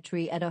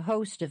psychiatry at a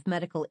host of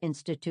medical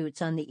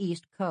institutes on the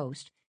East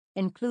Coast,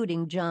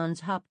 including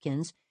Johns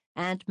Hopkins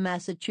and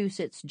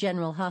Massachusetts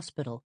General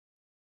Hospital.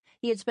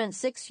 He had spent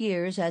 6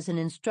 years as an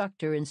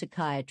instructor in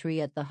psychiatry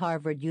at the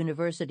Harvard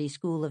University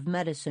School of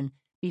Medicine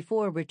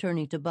before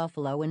returning to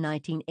Buffalo in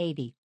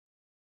 1980.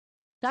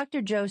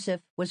 Dr.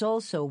 Joseph was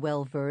also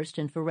well-versed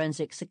in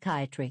forensic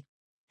psychiatry,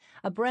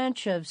 a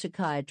branch of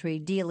psychiatry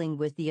dealing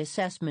with the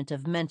assessment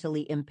of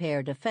mentally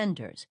impaired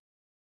offenders.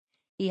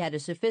 He had a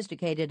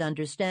sophisticated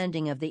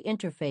understanding of the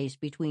interface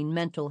between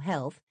mental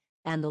health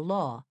and the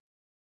law.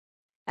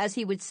 As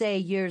he would say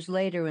years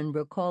later in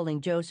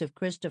recalling Joseph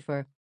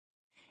Christopher,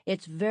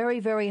 "It's very,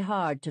 very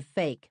hard to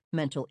fake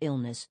mental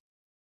illness.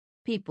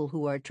 People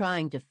who are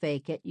trying to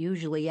fake it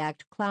usually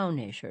act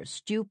clownish or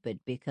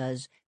stupid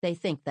because they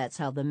think that's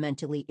how the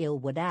mentally ill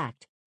would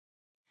act.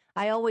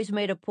 I always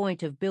made a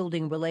point of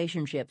building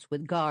relationships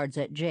with guards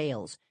at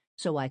jails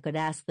so I could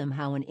ask them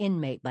how an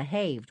inmate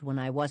behaved when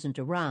I wasn't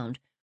around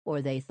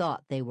or they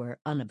thought they were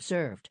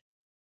unobserved."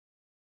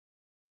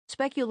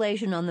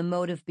 Speculation on the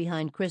motive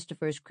behind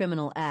Christopher's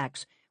criminal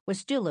acts was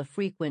still a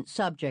frequent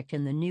subject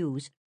in the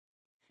news.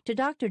 To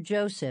Dr.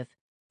 Joseph,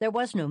 there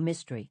was no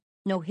mystery,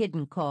 no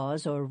hidden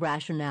cause or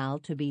rationale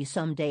to be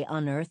someday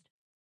unearthed.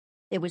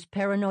 It was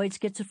paranoid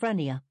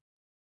schizophrenia.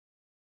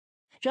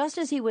 Just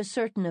as he was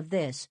certain of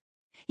this,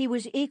 he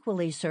was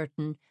equally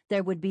certain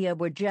there would be a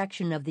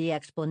rejection of the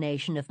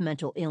explanation of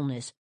mental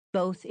illness,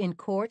 both in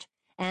court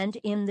and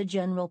in the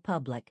general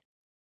public.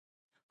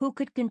 Who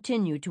could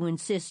continue to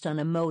insist on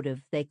a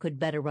motive they could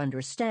better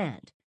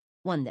understand,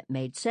 one that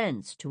made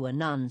sense to a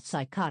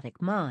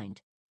non-psychotic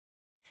mind?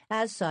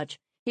 As such,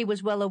 he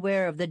was well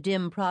aware of the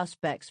dim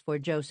prospects for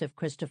Joseph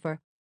Christopher.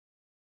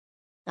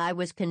 "I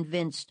was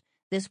convinced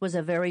this was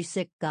a very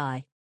sick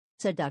guy,"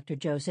 said Dr.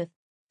 Joseph.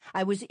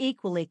 "I was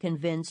equally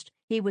convinced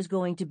he was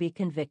going to be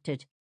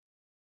convicted."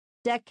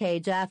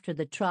 Decades after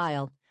the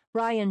trial,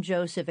 Brian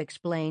Joseph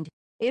explained,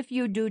 "If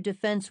you do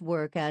defense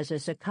work as a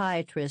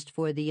psychiatrist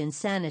for the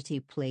insanity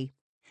plea,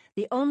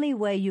 the only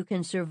way you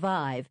can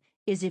survive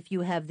is if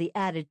you have the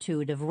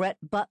attitude of Rhett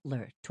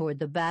Butler toward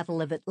the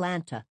Battle of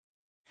Atlanta.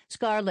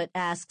 Scarlett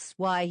asks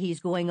why he's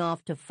going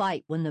off to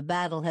fight when the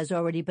battle has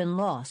already been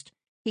lost.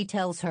 He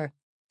tells her,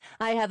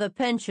 'I have a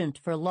penchant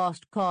for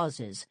lost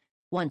causes,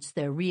 once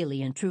they're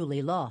really and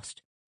truly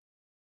lost.'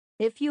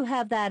 If you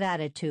have that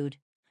attitude,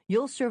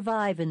 you'll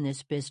survive in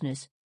this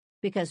business,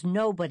 because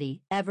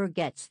nobody ever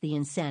gets the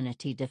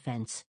insanity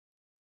defense."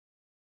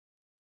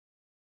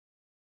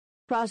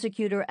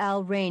 Prosecutor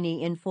Al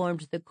Rainey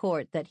informed the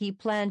court that he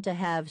planned to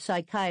have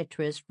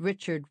psychiatrist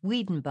Richard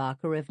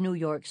Wiedenbacher of New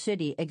York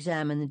City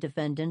examine the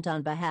defendant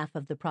on behalf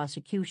of the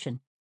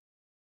prosecution.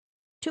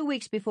 2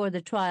 weeks before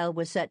the trial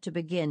was set to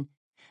begin,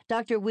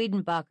 Dr.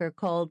 Wiedenbacher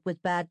called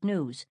with bad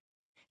news.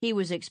 He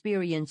was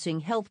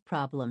experiencing health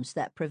problems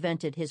that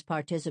prevented his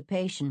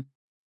participation.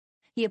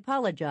 He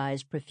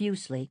apologized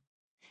profusely.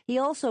 He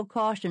also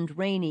cautioned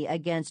Rainey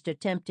against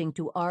attempting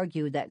to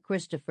argue that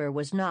Christopher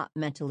was not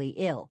mentally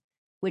ill,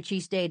 which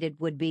he stated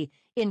would be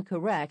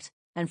incorrect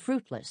and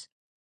fruitless.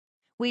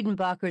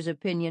 Wiedenbacher's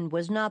opinion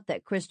was not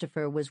that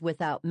Christopher was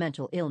without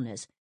mental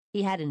illness.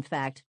 He had, in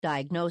fact,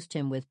 diagnosed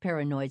him with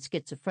paranoid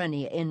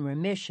schizophrenia in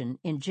remission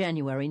in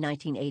January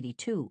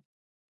 1982,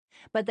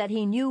 but that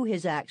he knew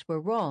his acts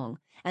were wrong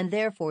and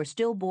therefore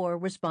still bore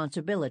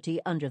responsibility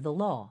under the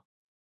law.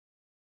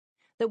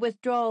 The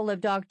withdrawal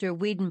of Dr.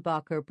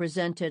 Wiedenbacher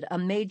presented a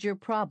major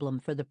problem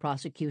for the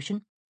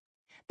prosecution.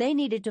 They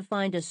needed to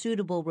find a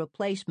suitable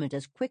replacement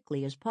as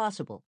quickly as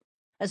possible,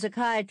 a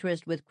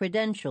psychiatrist with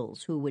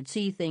credentials who would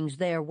see things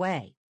their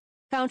way.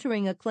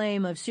 Countering a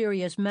claim of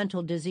serious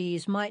mental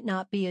disease might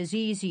not be as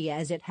easy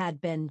as it had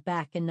been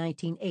back in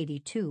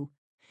 1982,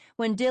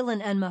 when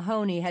Dillon and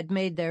Mahoney had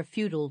made their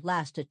futile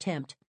last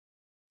attempt.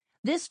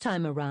 This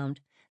time around,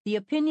 the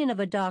opinion of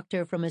a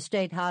doctor from a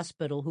state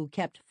hospital who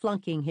kept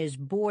flunking his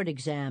board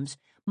exams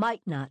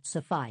might not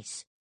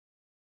suffice.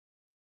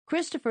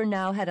 Christopher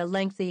now had a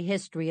lengthy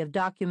history of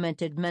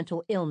documented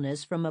mental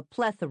illness from a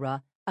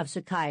plethora of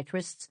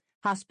psychiatrists,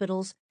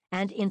 hospitals,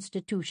 and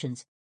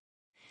institutions.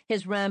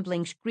 His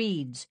rambling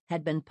screeds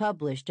had been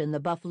published in the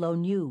Buffalo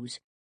News.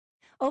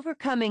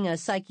 Overcoming a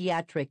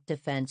psychiatric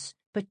defense,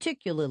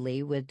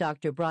 particularly with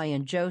Dr.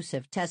 Brian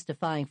Joseph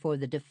testifying for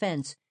the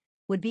defense,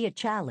 would be a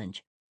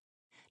challenge.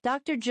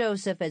 Dr.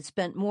 Joseph had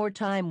spent more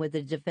time with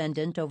the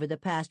defendant over the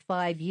past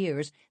 5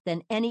 years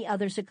than any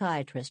other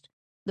psychiatrist.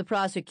 The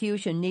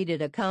prosecution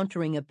needed a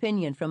countering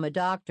opinion from a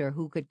doctor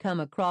who could come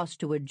across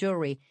to a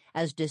jury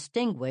as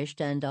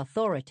distinguished and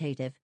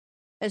authoritative.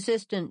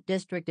 Assistant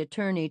District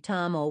Attorney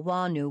Tom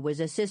Owanu was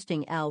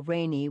assisting Al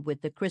Rainey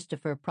with the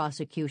Christopher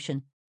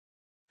prosecution.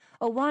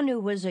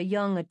 Owanu was a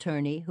young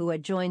attorney who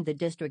had joined the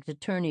district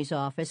attorney's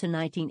office in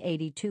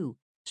 1982,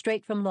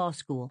 straight from law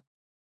school.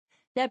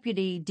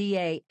 Deputy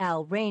D.A.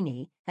 Al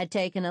Rainey had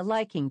taken a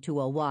liking to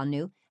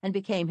Owanu and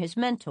became his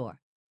mentor.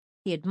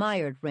 He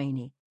admired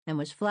Rainey and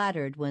was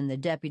flattered when the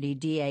deputy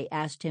DA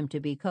asked him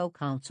to be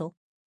co-counsel.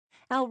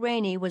 Al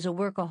Rainey was a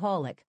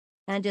workaholic,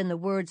 and in the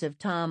words of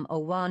Tom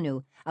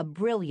Owanu, a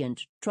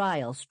brilliant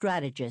trial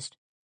strategist.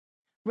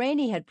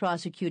 Rainey had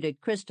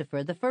prosecuted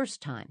Christopher the first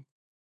time.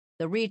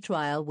 The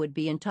retrial would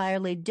be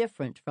entirely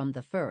different from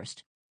the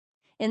first.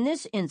 In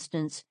this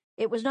instance,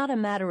 it was not a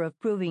matter of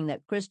proving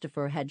that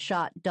Christopher had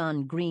shot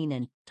Dunn, Green,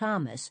 and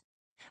Thomas,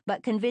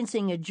 but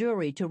convincing a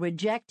jury to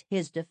reject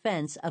his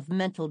defense of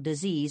mental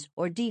disease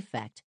or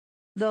defect.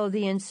 Though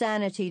the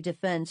insanity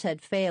defense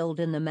had failed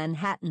in the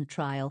Manhattan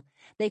trial,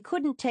 they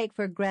couldn't take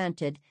for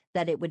granted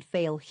that it would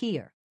fail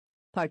here,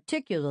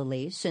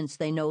 particularly since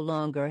they no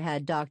longer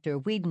had Dr.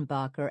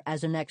 Wiedenbacher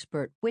as an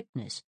expert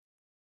witness.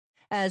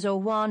 As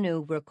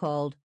Owanu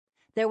recalled,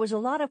 there was a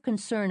lot of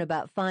concern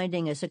about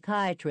finding a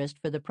psychiatrist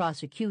for the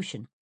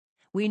prosecution.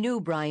 We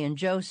knew Brian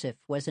Joseph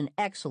was an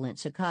excellent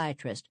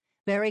psychiatrist,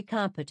 very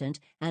competent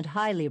and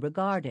highly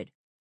regarded.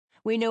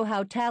 We knew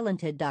how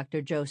talented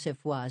Dr.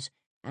 Joseph was,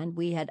 and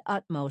we had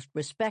utmost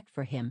respect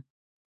for him.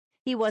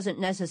 He wasn't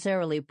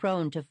necessarily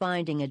prone to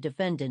finding a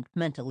defendant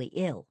mentally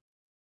ill.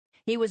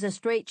 He was a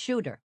straight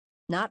shooter,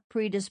 not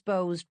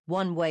predisposed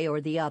one way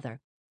or the other.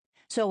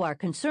 So our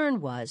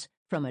concern was,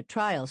 from a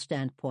trial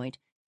standpoint,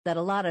 that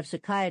a lot of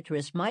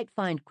psychiatrists might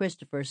find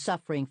Christopher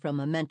suffering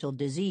from a mental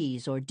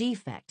disease or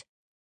defect.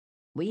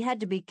 We had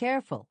to be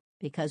careful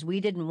because we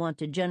didn't want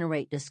to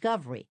generate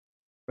discovery,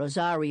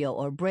 Rosario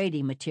or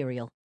Brady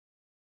material.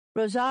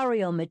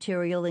 Rosario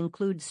material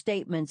includes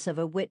statements of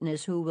a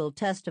witness who will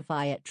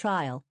testify at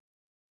trial.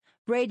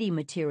 Brady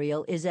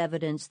material is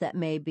evidence that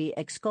may be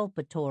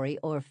exculpatory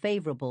or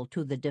favorable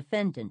to the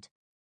defendant.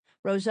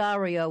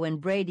 Rosario and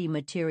Brady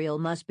material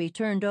must be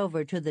turned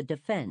over to the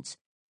defense.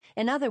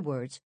 In other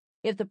words,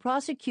 if the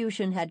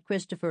prosecution had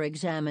Christopher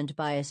examined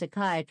by a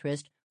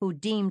psychiatrist who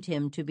deemed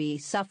him to be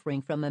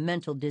suffering from a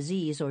mental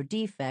disease or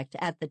defect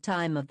at the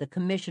time of the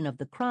commission of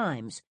the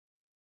crimes,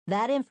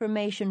 that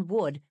information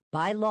would,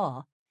 by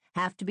law,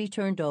 have to be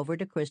turned over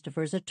to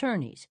Christopher's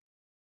attorneys.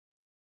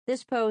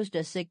 This posed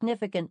a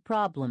significant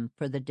problem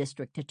for the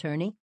district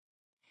attorney.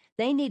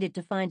 They needed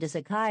to find a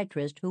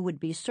psychiatrist who would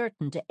be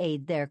certain to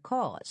aid their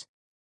cause.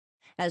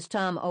 As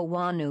Tom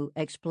Owanu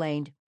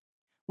explained,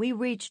 we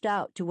reached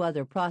out to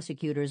other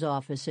prosecutors'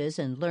 offices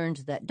and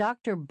learned that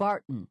Dr.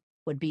 Barton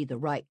would be the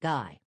right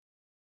guy.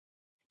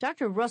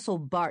 Dr. Russell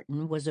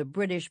Barton was a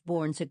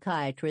British-born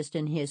psychiatrist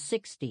in his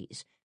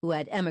 60s who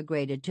had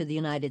emigrated to the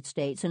United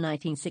States in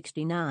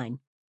 1969.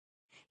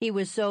 He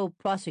was so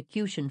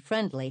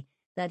prosecution-friendly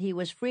that he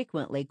was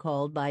frequently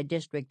called by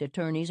district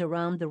attorneys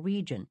around the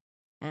region.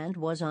 and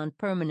was on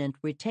permanent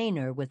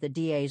retainer with the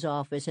DA's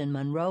office in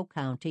Monroe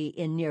County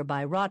in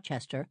nearby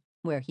Rochester,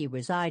 where he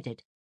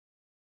resided.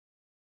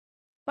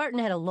 Barton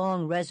had a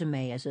long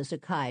resume as a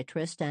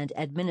psychiatrist and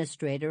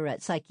administrator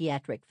at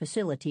psychiatric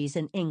facilities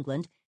in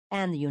England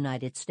and the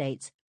United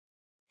States.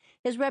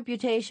 His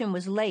reputation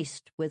was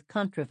laced with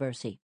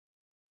controversy.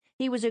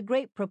 He was a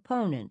great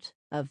proponent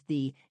of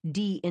the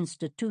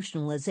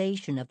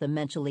deinstitutionalization of the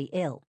mentally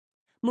ill,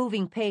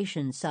 moving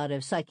patients out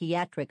of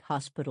psychiatric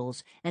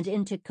hospitals and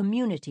into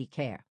community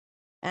care,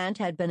 and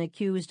had been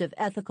accused of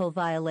ethical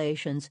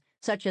violations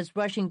such as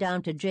rushing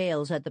down to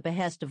jails at the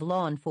behest of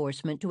law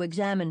enforcement to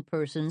examine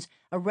persons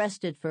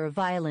arrested for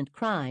violent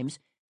crimes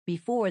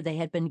before they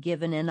had been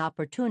given an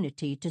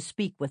opportunity to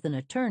speak with an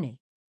attorney.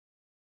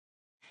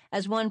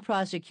 As one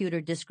prosecutor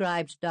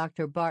described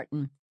Dr.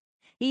 Barton,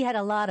 he had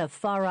a lot of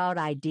far-out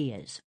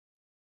ideas.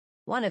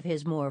 One of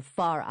his more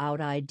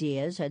far-out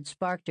ideas had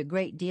sparked a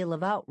great deal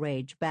of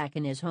outrage back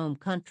in his home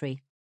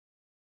country.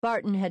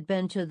 Barton had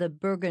been to the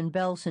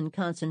Bergen-Belsen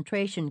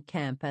concentration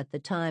camp at the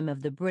time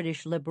of the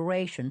British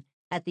liberation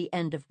at the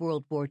end of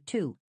World War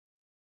II.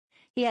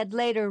 He had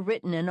later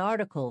written an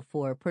article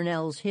for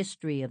Purnell's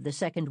History of the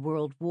Second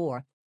World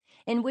War,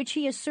 in which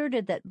he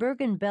asserted that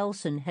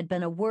Bergen-Belsen had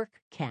been a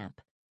work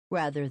camp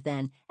rather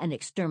than an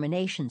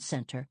extermination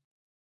center.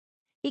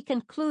 He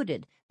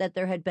concluded that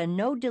there had been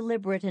no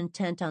deliberate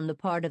intent on the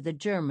part of the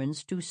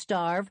Germans to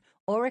starve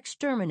or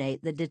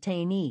exterminate the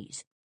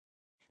detainees.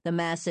 The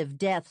massive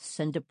deaths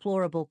and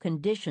deplorable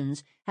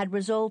conditions had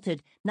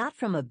resulted not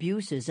from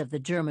abuses of the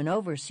German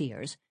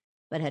overseers,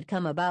 but had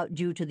come about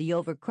due to the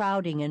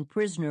overcrowding and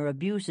prisoner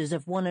abuses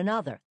of one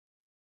another,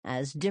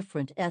 as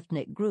different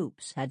ethnic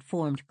groups had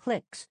formed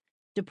cliques,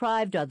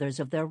 deprived others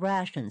of their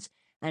rations,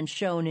 and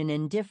shown an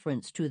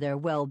indifference to their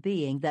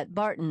well-being that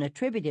Barton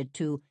attributed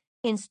to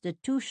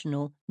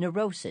institutional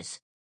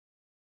neurosis.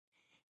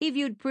 He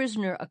viewed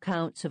prisoner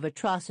accounts of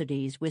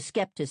atrocities with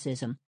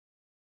skepticism,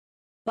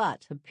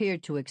 but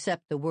appeared to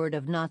accept the word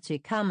of Nazi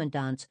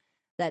commandants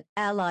that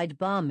Allied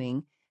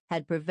bombing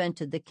had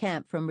prevented the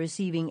camp from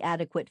receiving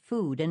adequate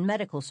food and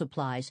medical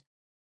supplies.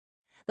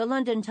 The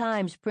London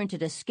Times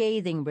printed a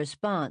scathing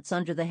response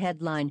under the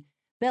headline,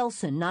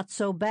 "Belsen not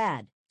so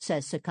bad,"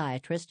 says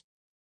psychiatrist.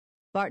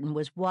 Barton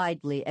was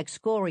widely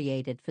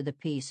excoriated for the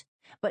piece,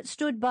 but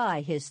stood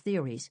by his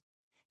theories.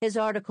 His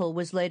article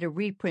was later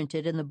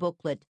reprinted in the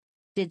booklet,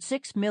 "Did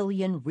 6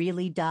 Million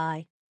Really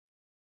Die?"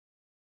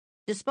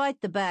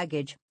 Despite the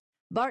baggage,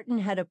 Barton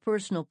had a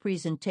personal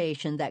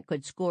presentation that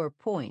could score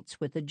points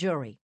with the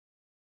jury.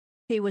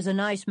 He was a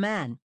nice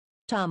man,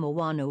 Tom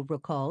Owano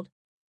recalled.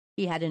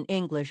 He had an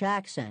English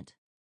accent,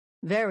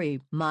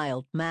 very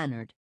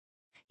mild-mannered.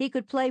 He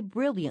could play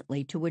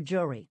brilliantly to a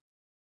jury.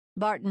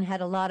 Barton had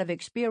a lot of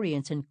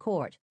experience in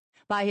court.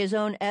 By his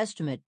own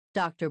estimate,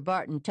 Dr.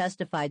 Barton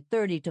testified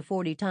 30 to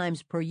 40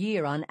 times per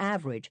year on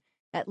average,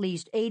 at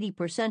least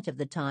 80% of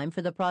the time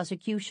for the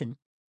prosecution.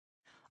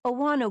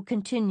 Owano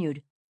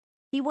continued,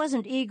 he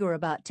wasn't eager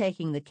about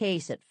taking the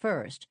case at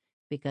first,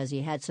 because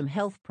he had some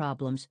health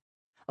problems.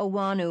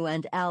 Owano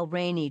and Al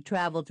Rainey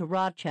traveled to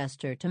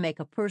Rochester to make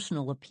a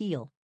personal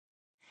appeal.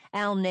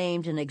 Al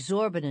named an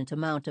exorbitant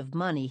amount of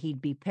money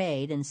he'd be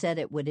paid and said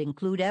it would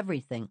include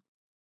everything.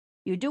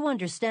 You do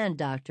understand,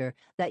 Doctor,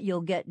 that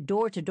you'll get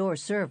door-to-door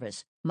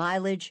service,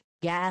 mileage,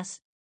 gas.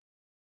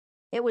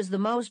 It was the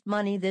most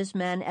money this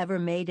man ever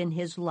made in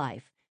his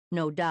life,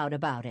 no doubt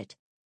about it.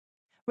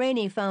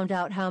 Rainey found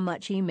out how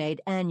much he made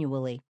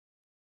annually.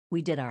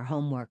 We did our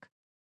homework.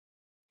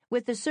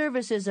 With the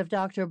services of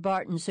Dr.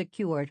 Barton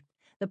secured,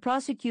 the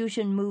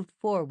prosecution moved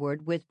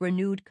forward with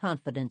renewed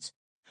confidence.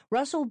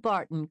 Russell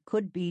Barton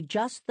could be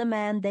just the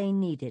man they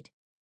needed.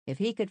 If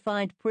he could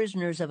find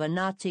prisoners of a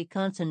Nazi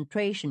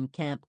concentration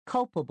camp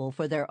culpable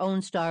for their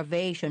own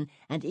starvation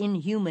and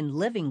inhuman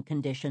living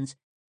conditions,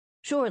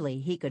 surely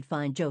he could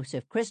find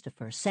Joseph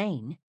Christopher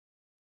sane.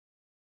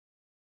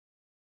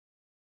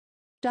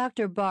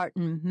 Dr.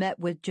 Barton met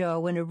with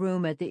Joe in a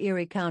room at the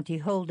Erie County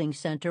Holding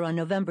Center on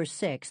November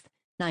 6,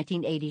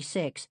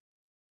 1986.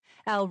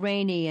 Al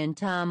Rainey and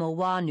Tom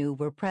Owano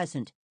were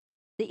present.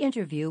 The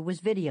interview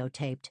was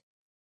videotaped.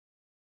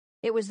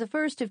 It was the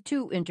first of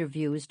 2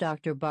 interviews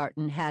Dr.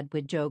 Barton had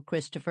with Joe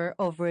Christopher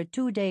over a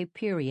 2-day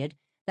period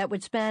that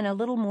would span a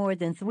little more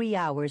than 3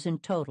 hours in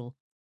total.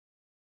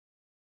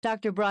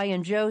 Dr.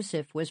 Brian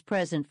Joseph was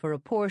present for a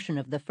portion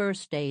of the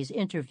first day's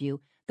interview,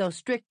 though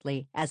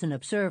strictly as an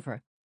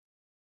observer.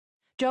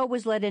 Joe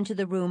was led into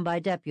the room by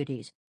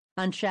deputies.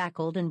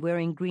 Unshackled and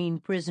wearing green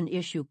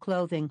prison-issue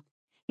clothing,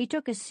 he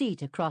took a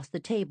seat across the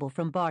table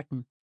from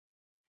Barton.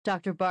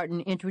 Dr. Barton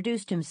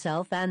introduced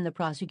himself and the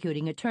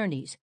prosecuting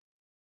attorneys.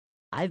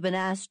 "I've been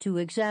asked to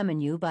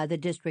examine you by the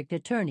district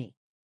attorney,"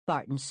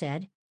 Barton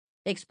said,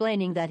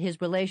 explaining that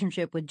his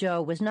relationship with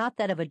Joe was not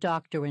that of a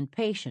doctor and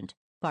patient.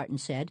 Barton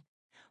said,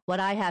 "What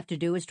I have to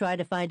do is try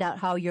to find out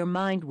how your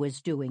mind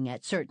was doing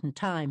at certain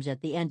times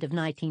at the end of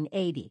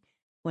 1980,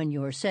 when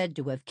you're said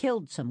to have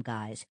killed some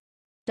guys."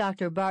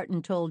 Dr.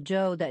 Barton told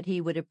Joe that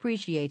he would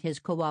appreciate his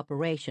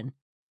cooperation.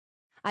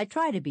 "I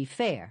try to be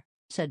fair,"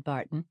 said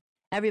Barton,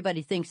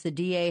 Everybody thinks the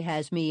DA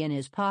has me in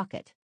his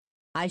pocket.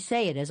 I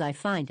say it as I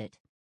find it.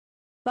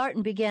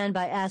 Barton began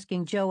by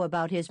asking Joe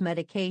about his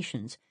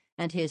medications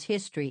and his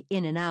history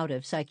in and out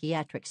of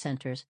psychiatric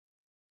centers.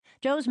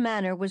 Joe's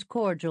manner was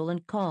cordial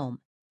and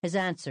calm, his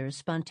answers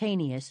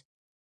spontaneous.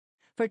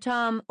 For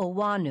Tom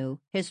Owanu,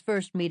 his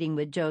first meeting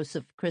with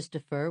Joseph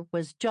Christopher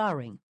was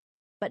jarring,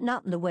 but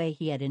not in the way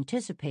he had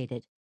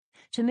anticipated.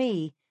 To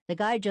me, the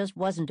guy just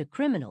wasn't a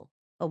criminal,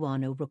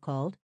 Owanu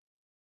recalled.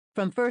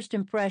 From first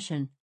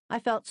impression, I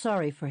felt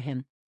sorry for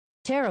him,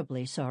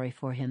 terribly sorry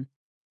for him.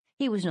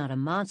 He was not a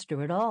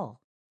monster at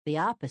all, the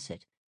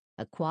opposite,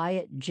 a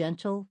quiet,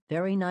 gentle,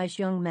 very nice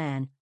young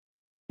man.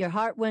 Your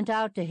heart went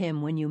out to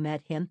him when you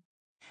met him,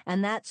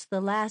 and that's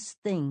the last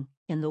thing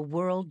in the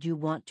world you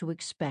want to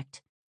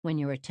expect when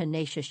you're a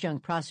tenacious young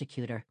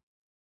prosecutor.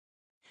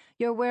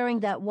 You're wearing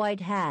that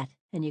white hat,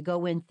 and you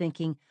go in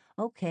thinking,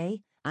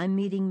 okay, I'm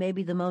meeting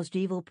maybe the most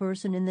evil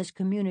person in this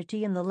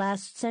community in the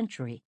last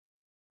century.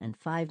 And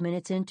 5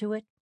 minutes into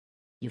it,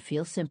 you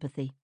feel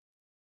sympathy.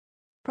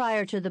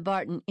 Prior to the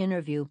Barton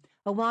interview,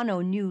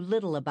 Owanu knew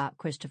little about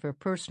Christopher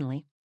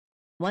personally.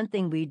 One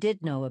thing we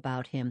did know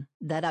about him,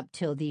 that up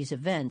till these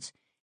events,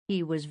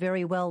 he was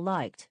very well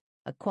liked,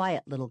 a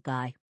quiet little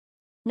guy.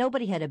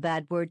 Nobody had a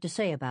bad word to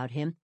say about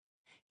him.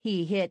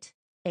 He hit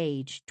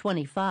age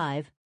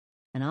 25,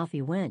 and off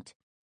he went.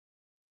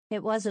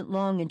 It wasn't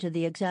long into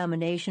the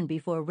examination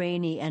before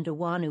Rainey and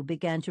Owanu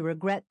began to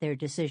regret their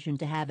decision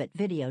to have it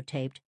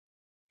videotaped.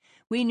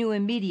 We knew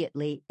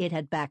immediately it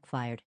had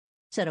backfired,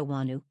 said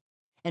Owanu.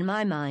 In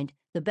my mind,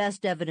 the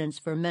best evidence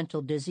for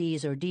mental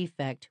disease or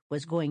defect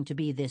was going to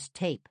be this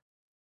tape.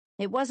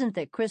 It wasn't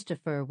that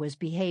Christopher was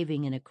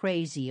behaving in a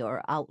crazy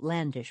or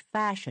outlandish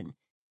fashion.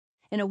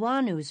 In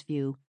Owanu's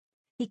view,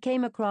 he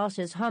came across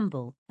as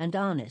humble and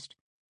honest.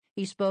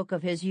 He spoke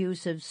of his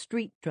use of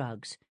street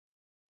drugs,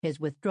 his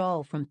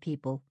withdrawal from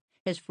people,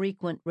 his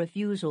frequent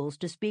refusals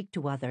to speak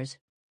to others.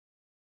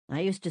 I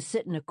used to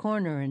sit in a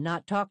corner and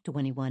not talk to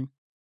anyone.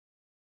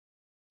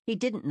 He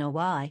didn't know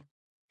why.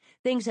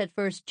 Things had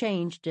first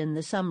changed in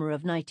the summer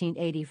of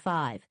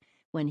 1985,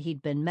 when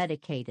he'd been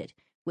medicated,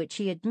 which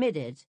he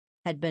admitted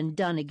had been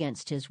done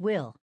against his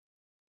will.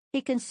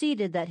 He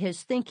conceded that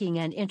his thinking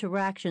and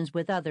interactions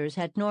with others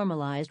had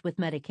normalized with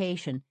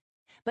medication,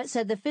 but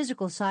said the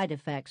physical side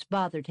effects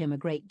bothered him a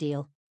great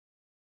deal.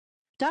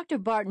 Dr.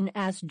 Barton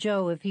asked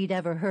Joe if he'd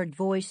ever heard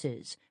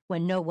voices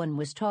when no one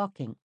was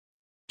talking.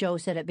 Joe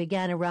said it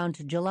began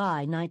around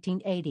July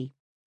 1980.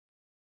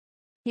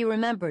 He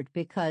remembered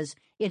because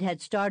it had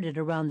started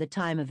around the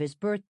time of his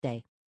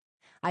birthday.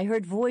 I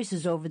heard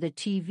voices over the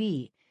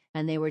TV,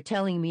 and they were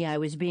telling me I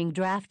was being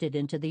drafted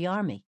into the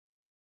Army.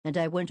 And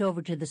I went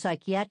over to the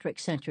psychiatric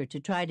center to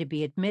try to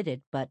be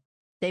admitted, but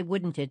they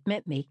wouldn't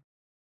admit me.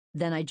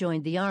 Then I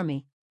joined the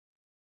Army.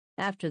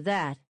 After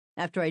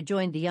I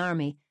joined the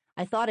Army,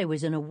 I thought I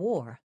was in a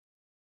war.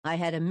 I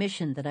had a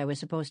mission that I was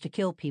supposed to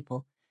kill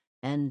people,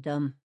 and,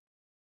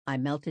 I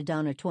melted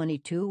down a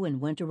 .22 and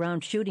went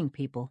around shooting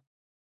people.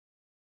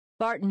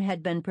 Barton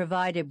had been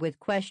provided with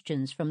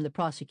questions from the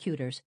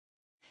prosecutors.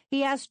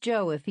 He asked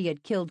Joe if he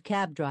had killed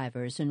cab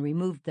drivers and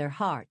removed their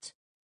hearts.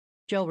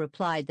 Joe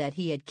replied that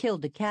he had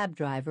killed a cab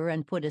driver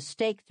and put a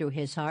stake through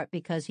his heart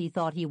because he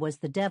thought he was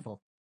the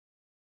devil.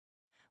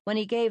 When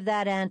he gave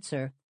that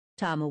answer,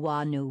 Tom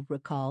Owanu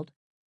recalled,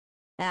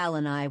 Al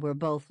and I were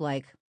both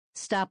like,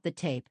 stop the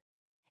tape.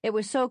 It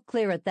was so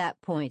clear at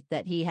that point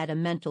that he had a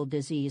mental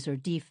disease or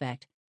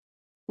defect.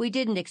 We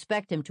didn't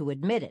expect him to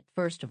admit it,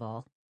 first of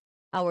all.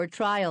 Our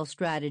trial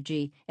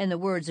strategy, in the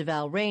words of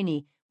Al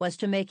Rainey, was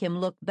to make him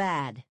look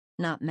bad,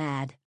 not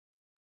mad.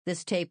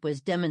 This tape was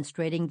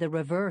demonstrating the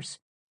reverse.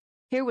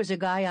 Here was a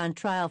guy on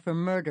trial for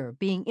murder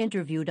being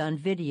interviewed on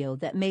video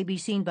that may be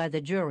seen by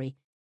the jury,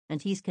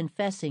 and he's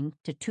confessing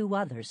to 2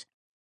 others.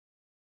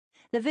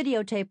 The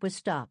videotape was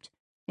stopped.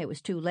 It was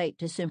too late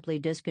to simply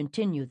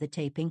discontinue the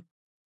taping.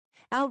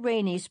 Al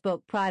Rainey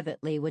spoke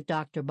privately with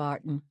Dr.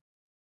 Barton.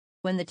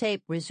 When the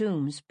tape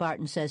resumes,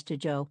 Barton says to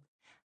Joe,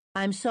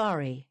 I'm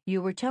sorry,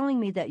 you were telling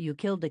me that you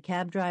killed a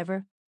cab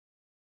driver?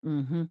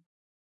 Mm-hmm.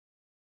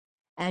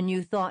 And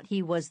you thought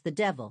he was the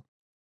devil?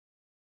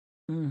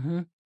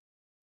 Mm-hmm.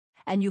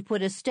 And you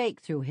put a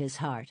stake through his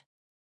heart?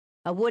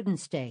 A wooden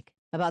stake,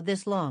 about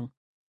this long.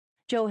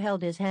 Joe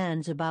held his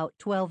hands about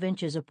 12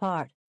 inches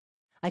apart.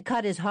 I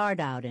cut his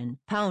heart out and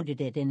pounded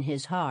it in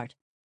his heart.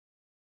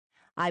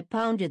 I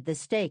pounded the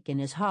stake in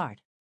his heart.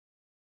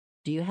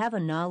 Do you have a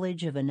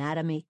knowledge of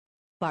anatomy?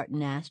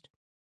 Barton asked.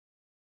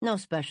 No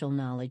special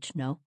knowledge,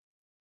 no.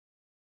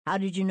 How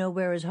did you know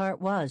where his heart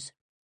was?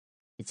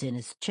 It's in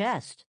his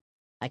chest.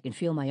 I can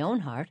feel my own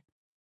heart.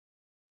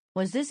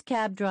 Was this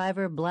cab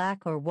driver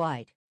black or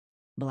white?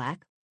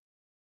 Black.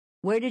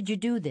 Where did you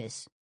do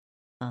this?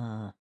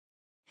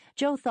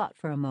 Joe thought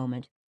for a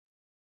moment.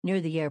 Near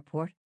the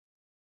airport.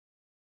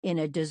 In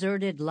a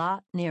deserted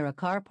lot near a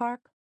car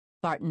park?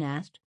 Barton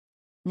asked.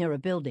 Near a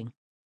building.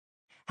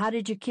 How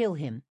did you kill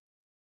him?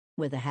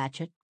 With a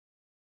hatchet.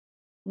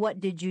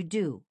 What did you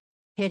do?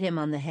 Hit him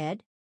on the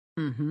head?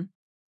 Mm-hmm.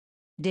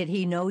 Did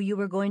he know you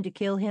were going to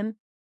kill him?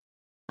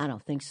 I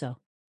don't think so.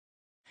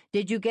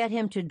 Did you get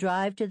him to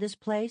drive to this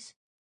place?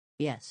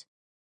 Yes.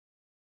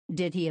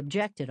 Did he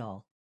object at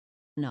all?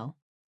 No.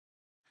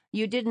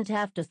 You didn't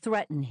have to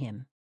threaten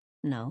him?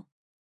 No.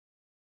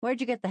 Where'd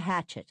you get the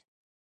hatchet?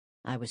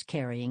 I was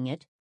carrying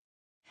it.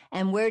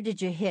 And where did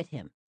you hit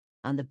him?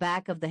 On the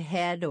back of the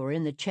head or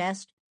in the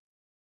chest?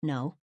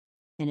 No,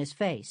 in his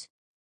face.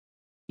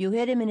 You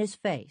hit him in his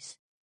face,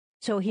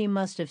 so he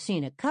must have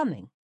seen it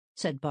coming,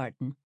 said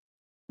Barton.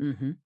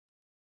 Mm-hmm.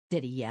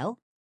 Did he yell?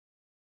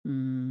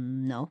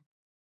 No.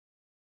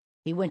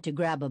 He went to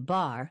grab a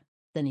bar,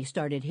 then he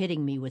started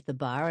hitting me with the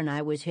bar, and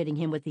I was hitting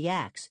him with the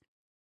axe.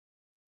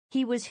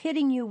 He was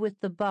hitting you with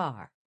the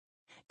bar.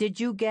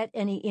 Did you get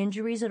any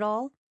injuries at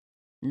all?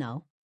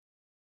 No.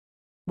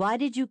 Why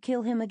did you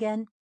kill him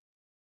again?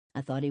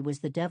 I thought he was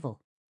the devil.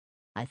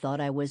 I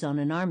thought I was on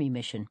an army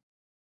mission.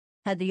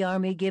 Had the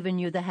army given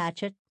you the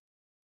hatchet?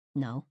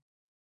 No.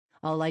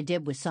 All I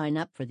did was sign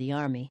up for the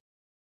army.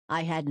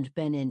 I hadn't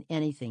been in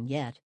anything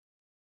yet.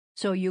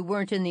 So you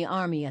weren't in the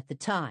army at the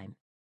time,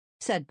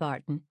 said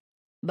Barton.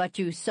 But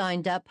you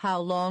signed up how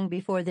long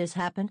before this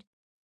happened?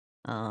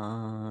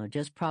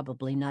 Just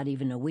probably not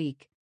even a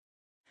week.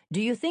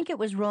 Do you think it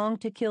was wrong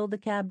to kill the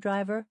cab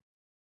driver?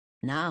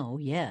 Now,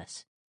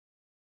 yes.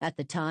 At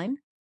the time?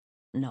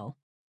 No.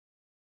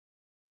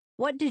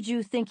 What did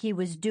you think he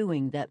was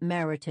doing that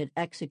merited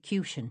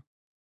execution?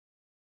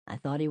 I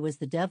thought he was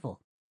the devil.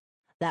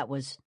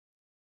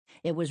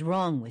 It was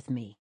wrong with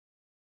me.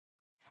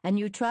 And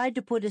you tried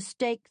to put a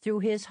stake through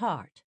his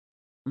heart?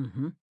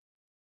 Mm-hmm.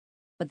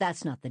 But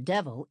that's not the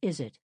devil, is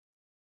it?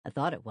 I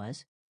thought it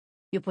was.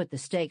 You put the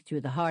stake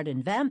through the heart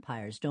in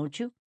vampires, don't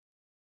you?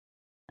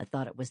 I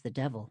thought it was the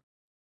devil.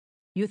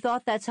 You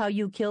thought that's how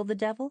you killed the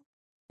devil?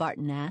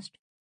 Barton asked.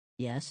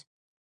 Yes.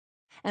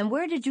 And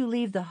where did you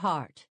leave the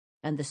heart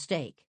and the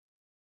stake?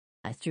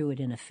 I threw it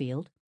in a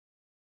field.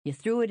 You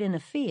threw it in a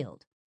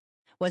field?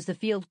 Was the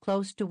field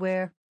close to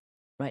where?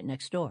 Right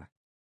next door.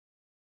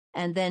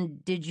 And then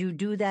did you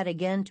do that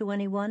again to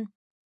anyone?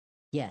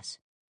 Yes.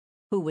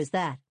 Who was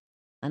that?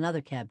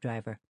 Another cab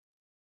driver.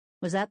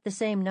 Was that the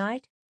same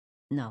night?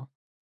 No.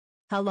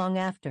 How long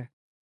after?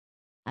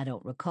 I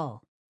don't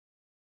recall.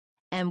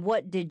 And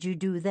what did you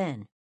do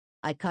then?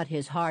 I cut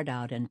his heart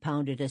out and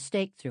pounded a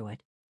stake through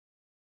it.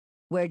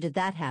 Where did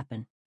that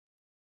happen?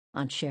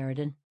 On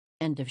Sheridan,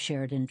 end of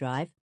Sheridan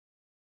Drive.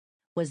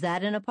 Was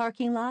that in a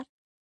parking lot?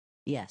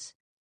 Yes.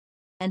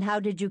 And how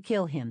did you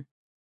kill him?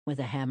 With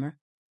a hammer.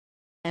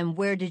 And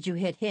where did you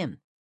hit him?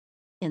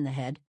 In the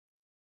head.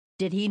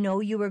 Did he know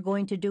you were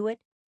going to do it?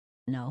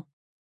 No.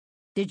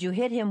 Did you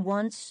hit him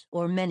once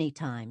or many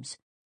times?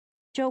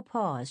 Joe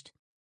paused.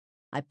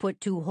 I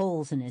put 2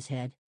 holes in his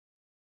head.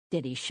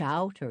 Did he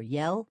shout or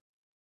yell?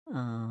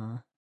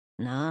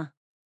 Nah.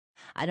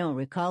 I don't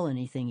recall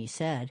anything he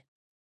said.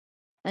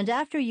 And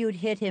after you'd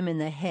hit him in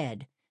the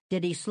head,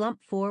 did he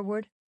slump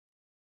forward?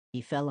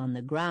 He fell on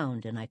the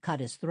ground and I cut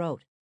his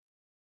throat.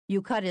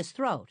 You cut his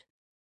throat?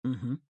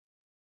 Mm-hmm.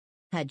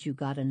 Had you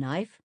got a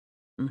knife?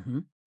 Mm-hmm.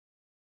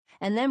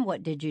 And then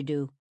what did you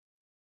do?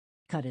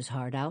 Cut his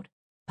heart out,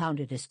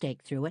 pounded a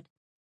stake through it.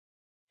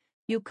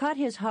 You cut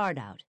his heart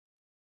out.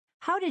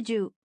 How did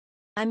you...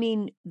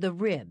 the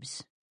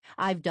ribs.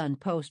 I've done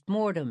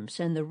post-mortems,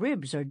 and the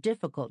ribs are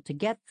difficult to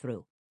get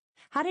through.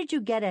 How did you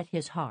get at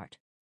his heart?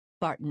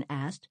 Barton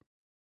asked.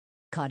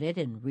 Cut it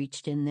and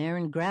reached in there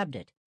and grabbed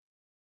it.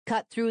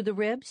 Cut through the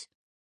ribs?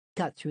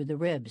 Cut through the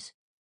ribs.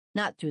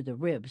 Not through the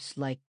ribs,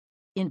 like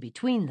in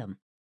between them.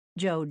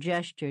 Joe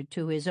gestured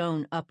to his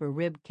own upper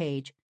rib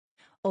cage,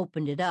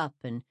 opened it up,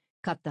 and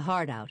cut the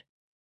heart out.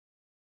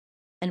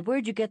 And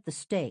where'd you get the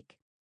steak?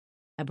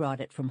 I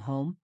brought it from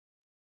home.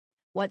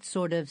 What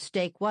sort of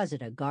steak was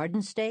it, a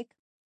garden steak?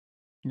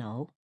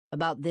 No,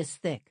 about this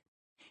thick.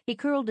 He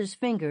curled his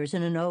fingers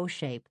in an O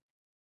shape,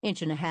 1.5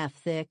 inches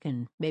thick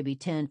and maybe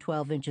 10,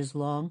 12 inches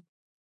long,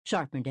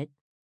 sharpened it.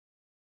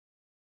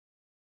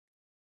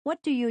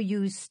 What do you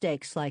use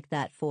steaks like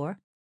that for?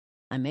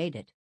 I made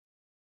it.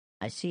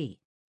 I see.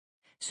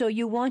 So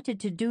you wanted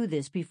to do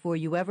this before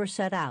you ever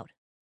set out?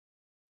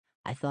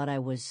 I thought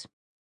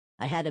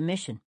I had a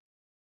mission.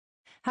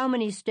 How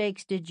many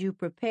steaks did you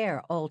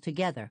prepare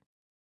altogether?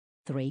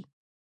 3.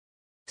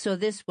 So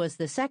this was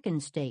the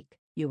second steak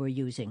you were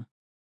using?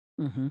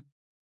 Mm-hmm.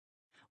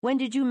 When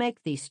did you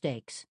make these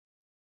steaks?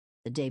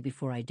 The day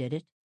before I did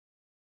it.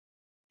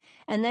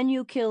 And then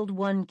you killed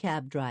 1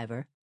 cab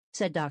driver,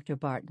 said Dr.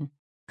 Barton,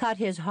 cut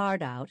his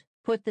heart out,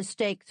 put the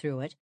stake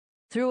through it,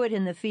 threw it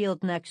in the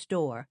field next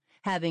door,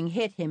 having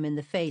hit him in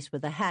the face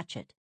with a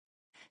hatchet.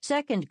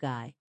 Second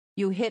guy,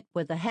 you hit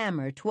with a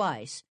hammer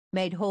twice,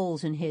 made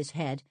holes in his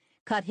head,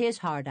 cut his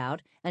heart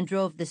out, and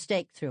drove the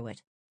stake through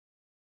it.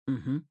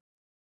 Mm-hmm.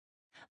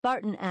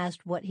 Barton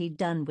asked what he'd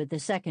done with the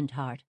second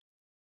heart.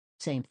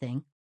 Same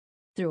thing.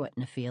 Threw it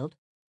in a field.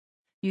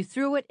 You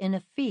threw it in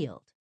a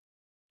field.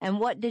 And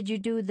what did you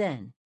do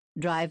then?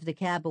 Drive the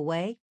cab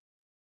away?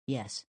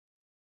 Yes.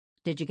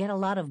 Did you get a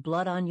lot of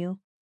blood on you?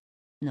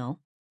 No.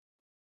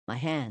 My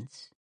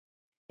hands.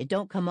 It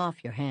don't come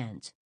off your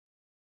hands.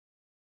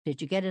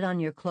 Did you get it on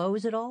your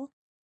clothes at all?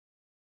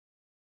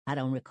 I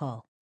don't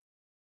recall.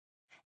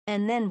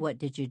 And then what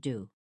did you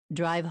do?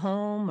 Drive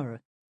home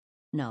or...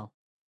 No,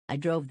 I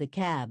drove the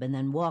cab and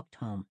then walked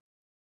home.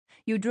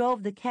 You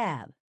drove the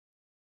cab.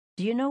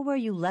 Do you know where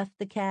you left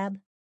the cab?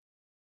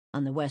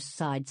 On the west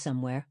side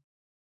somewhere.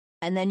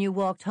 And then you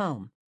walked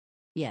home?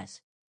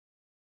 Yes.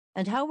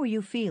 And how were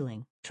you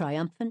feeling?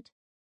 Triumphant?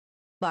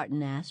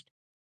 Barton asked.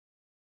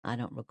 I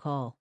don't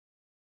recall.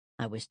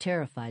 I was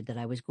terrified that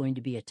I was going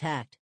to be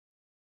attacked.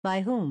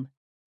 By whom?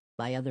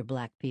 By other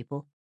black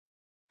people.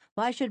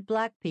 Why should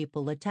black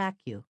people attack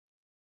you?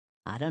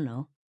 I don't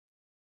know.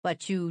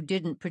 But you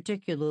didn't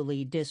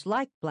particularly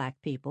dislike black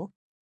people?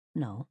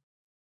 No.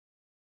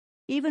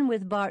 Even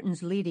with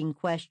Barton's leading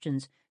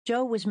questions,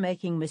 Joe was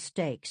making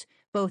mistakes,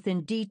 both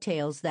in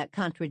details that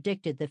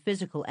contradicted the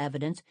physical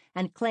evidence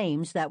and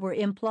claims that were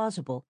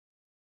implausible.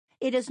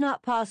 It is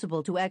not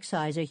possible to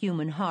excise a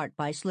human heart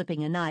by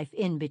slipping a knife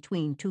in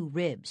between two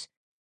ribs.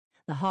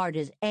 The heart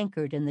is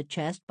anchored in the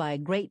chest by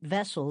great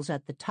vessels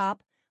at the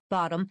top,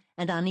 bottom,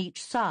 and on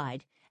each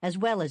side, as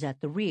well as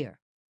at the rear.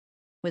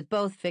 With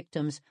both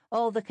victims,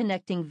 all the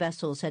connecting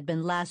vessels had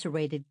been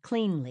lacerated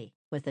cleanly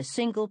with a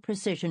single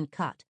precision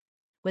cut,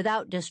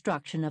 without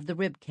destruction of the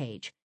rib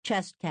cage,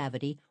 chest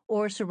cavity,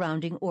 or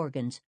surrounding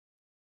organs.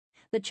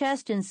 The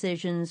chest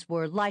incisions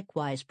were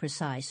likewise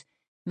precise,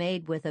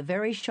 made with a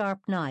very sharp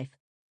knife.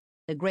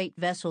 The great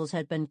vessels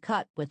had been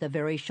cut with a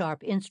very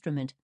sharp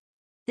instrument.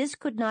 This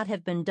could not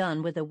have been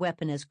done with a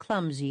weapon as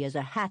clumsy as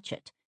a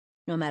hatchet,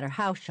 no matter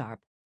how sharp.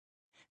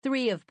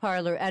 3 of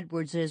Parlor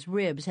Edwards's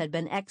ribs had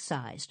been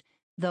excised,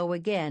 though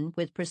again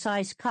with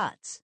precise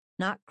cuts,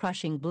 not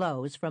crushing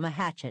blows from a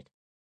hatchet.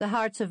 The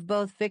hearts of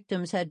both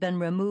victims had been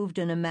removed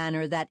in a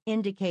manner that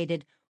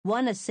indicated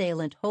one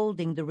assailant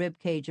holding the rib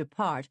cage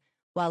apart,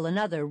 while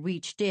another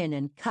reached in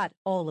and cut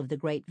all of the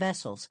great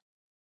vessels.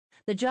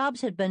 The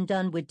jobs had been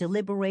done with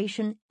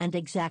deliberation and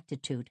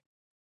exactitude.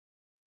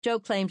 Joe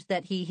claimed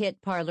that he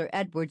hit Parlor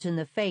Edwards in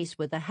the face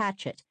with a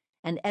hatchet,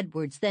 and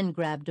Edwards then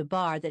grabbed a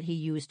bar that he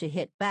used to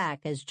hit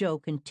back as Joe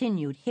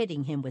continued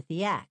hitting him with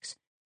the axe.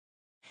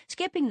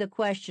 Skipping the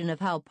question of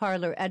how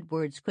Parlor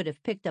Edwards could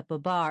have picked up a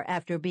bar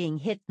after being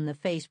hit in the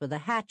face with a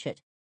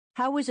hatchet,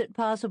 how was it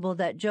possible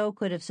that Joe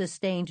could have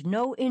sustained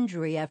no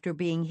injury after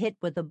being hit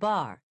with a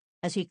bar,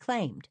 as he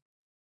claimed?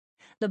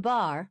 The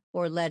bar,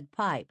 or lead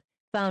pipe,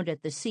 found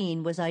at the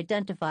scene was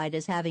identified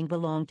as having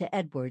belonged to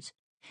Edwards.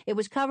 It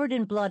was covered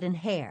in blood and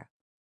hair.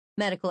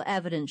 Medical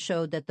evidence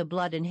showed that the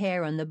blood and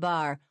hair on the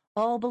bar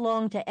all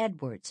belonged to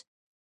Edwards,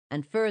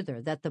 and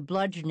further that the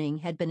bludgeoning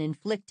had been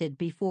inflicted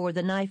before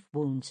the knife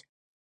wounds.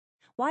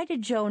 Why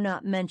did Joe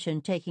not mention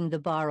taking the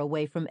bar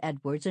away from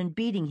Edwards and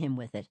beating him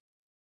with it?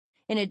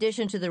 In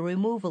addition to the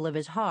removal of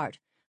his heart,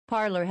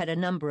 Parlor had a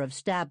number of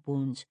stab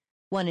wounds,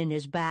 1 in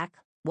his back,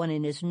 1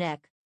 in his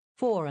neck,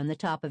 4 on the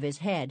top of his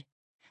head,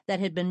 that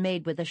had been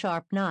made with a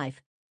sharp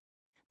knife.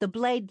 The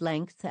blade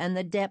length and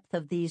the depth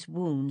of these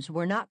wounds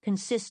were not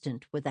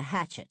consistent with a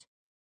hatchet.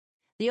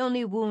 The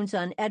only wounds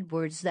on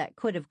Edwards that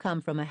could have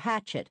come from a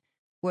hatchet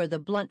were the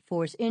blunt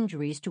force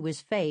injuries to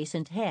his face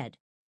and head,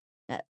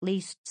 at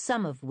least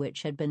some of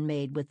which had been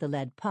made with the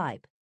lead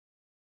pipe.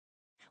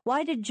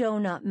 Why did Joe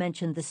not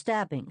mention the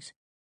stabbings?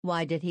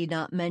 Why did he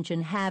not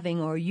mention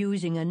having or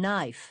using a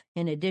knife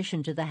in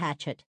addition to the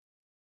hatchet?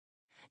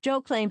 Joe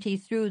claimed he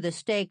threw the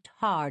staked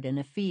hard in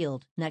a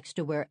field next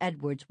to where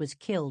Edwards was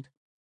killed.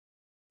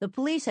 The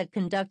police had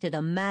conducted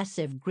a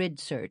massive grid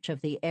search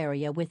of the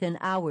area within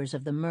hours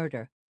of the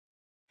murder.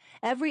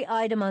 Every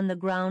item on the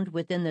ground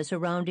within the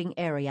surrounding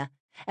area,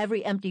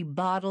 every empty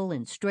bottle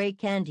and stray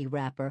candy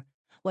wrapper,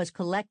 was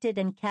collected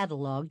and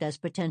catalogued as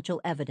potential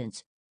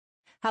evidence.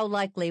 How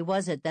likely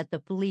was it that the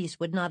police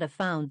would not have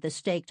found the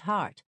staked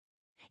heart?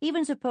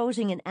 Even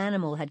supposing an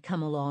animal had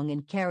come along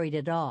and carried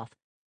it off,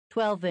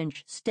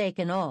 12-inch stake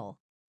and all,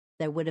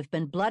 there would have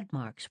been blood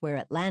marks where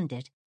it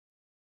landed.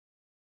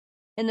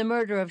 In the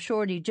murder of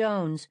Shorty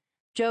Jones,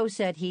 Joe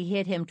said he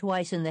hit him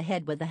twice in the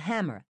head with a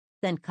hammer,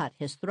 then cut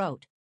his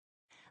throat.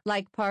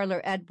 Like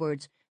Parlor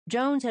Edwards,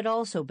 Jones had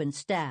also been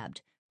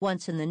stabbed,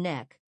 once in the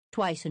neck,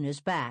 twice in his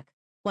back,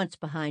 once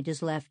behind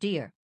his left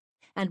ear,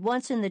 and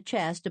once in the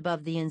chest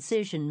above the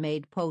incision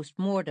made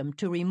post-mortem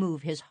to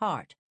remove his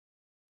heart.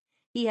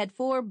 He had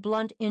 4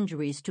 blunt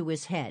injuries to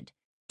his head,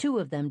 2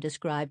 of them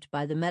described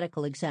by the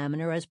medical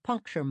examiner as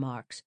puncture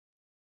marks.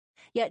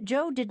 Yet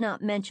Joe did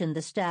not mention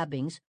the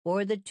stabbings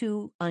or the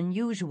 2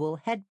 unusual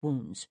head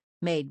wounds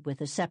made with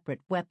a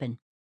separate weapon.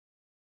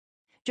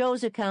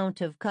 Joe's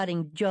account of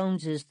cutting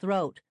Jones's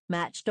throat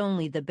matched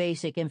only the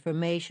basic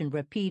information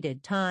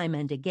repeated time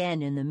and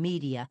again in the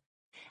media,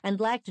 and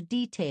lacked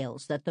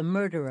details that the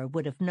murderer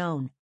would have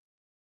known.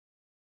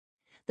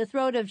 The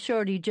throat of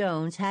Shorty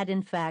Jones had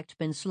in fact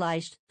been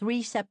sliced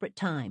 3 separate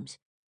times,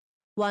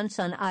 once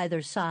on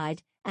either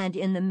side and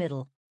in the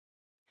middle.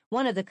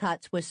 One of the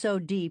cuts was so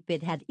deep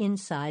it had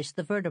incised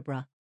the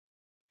vertebra.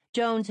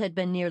 Jones had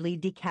been nearly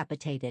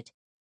decapitated.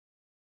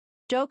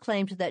 Joe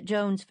claimed that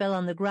Jones fell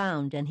on the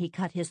ground and he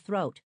cut his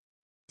throat.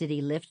 Did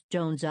he lift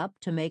Jones up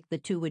to make the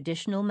 2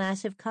 additional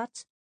massive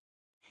cuts?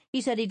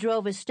 He said he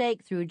drove a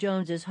stake through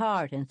Jones's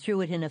heart and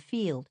threw it in a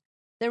field.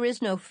 There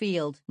is no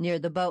field near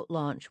the boat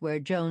launch where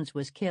Jones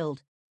was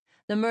killed.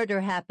 The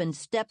murder happened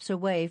steps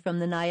away from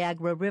the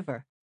Niagara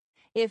River.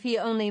 If he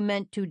only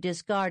meant to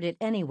discard it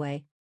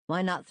anyway,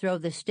 why not throw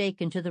the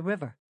stake into the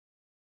river?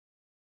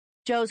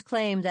 Joe's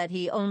claim that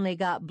he only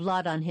got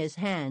blood on his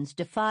hands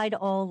defied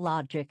all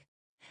logic.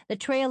 The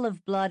trail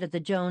of blood at the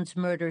Jones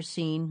murder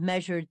scene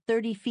measured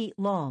 30 feet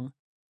long.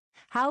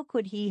 How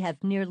could he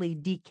have nearly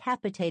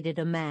decapitated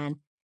a man,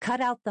 cut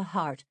out the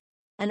heart,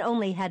 and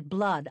only had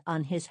blood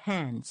on his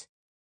hands?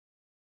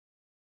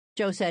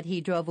 Joe said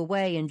he drove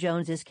away in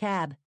Jones's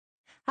cab.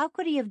 How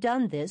could he have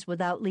done this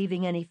without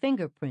leaving any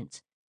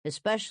fingerprints,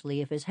 especially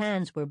if his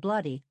hands were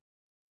bloody?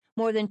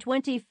 More than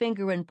 20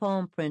 finger and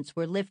palm prints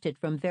were lifted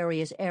from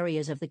various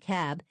areas of the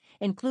cab,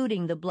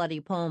 including the bloody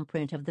palm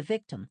print of the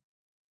victim.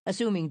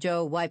 Assuming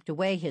Joe wiped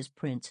away his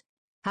prints,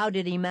 how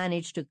did he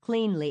manage to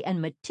cleanly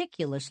and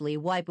meticulously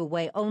wipe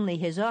away only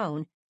his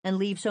own and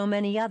leave so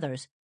many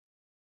others?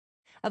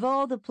 Of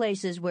all the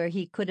places where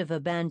he could have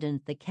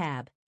abandoned the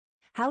cab,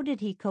 how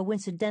did he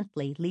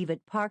coincidentally leave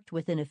it parked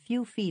within a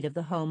few feet of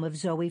the home of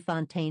Zoe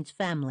Fontaine's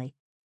family,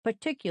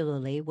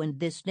 particularly when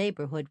this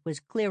neighborhood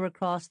was clear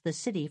across the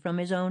city from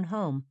his own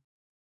home?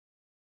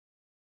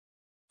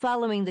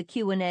 Following the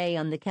Q&A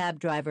on the cab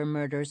driver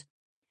murders,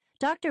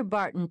 Dr.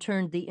 Barton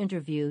turned the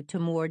interview to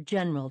more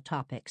general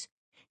topics.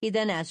 He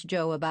then asked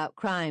Joe about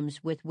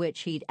crimes with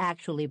which he'd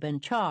actually been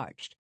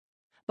charged.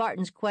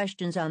 Barton's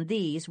questions on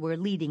these were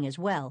leading as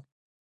well.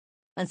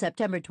 On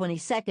September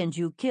 22nd,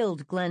 you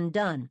killed Glenn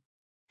Dunn,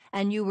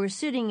 and you were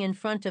sitting in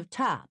front of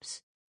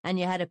Tops, and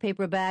you had a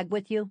paper bag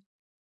with you?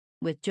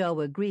 With Joe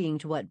agreeing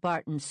to what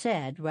Barton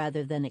said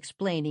rather than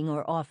explaining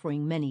or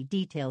offering many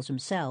details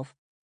himself.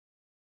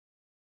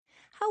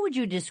 How would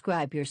you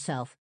describe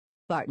yourself?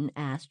 Barton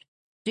asked.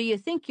 Do you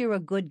think you're a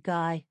good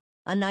guy?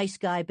 A nice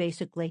guy,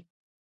 basically?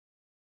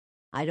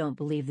 I don't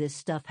believe this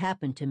stuff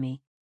happened to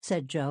me,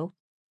 said Joe.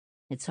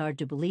 It's hard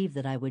to believe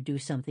that I would do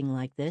something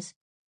like this.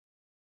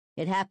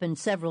 It happened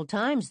several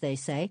times, they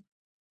say,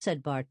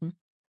 said Barton,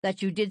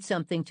 that you did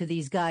something to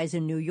these guys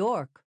in New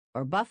York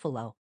or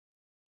Buffalo.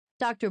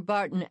 Dr.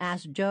 Barton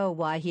asked Joe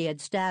why he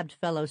had stabbed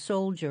fellow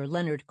soldier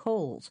Leonard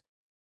Coles.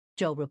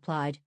 Joe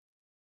replied,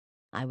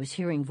 I was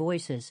hearing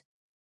voices.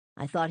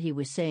 I thought he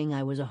was saying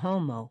I was a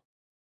homo.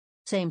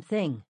 Same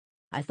thing.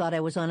 I thought I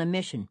was on a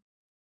mission.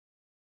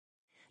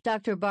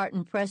 Dr.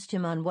 Barton pressed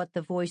him on what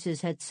the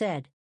voices had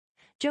said.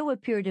 Joe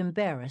appeared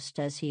embarrassed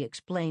as he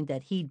explained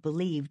that he'd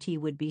believed he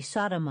would be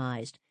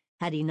sodomized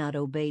had he not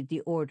obeyed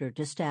the order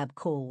to stab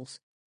Coles.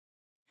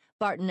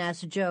 Barton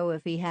asked Joe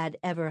if he had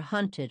ever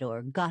hunted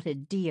or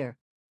gutted deer.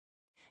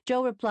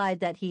 Joe replied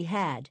that he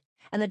had,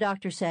 and the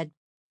doctor said,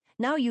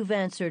 Now you've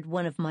answered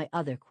one of my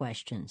other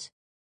questions,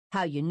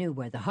 how you knew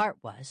where the heart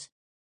was.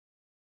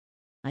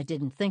 I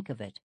didn't think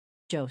of it,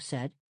 Joe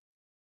said.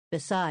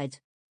 Besides,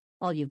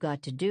 all you've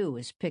got to do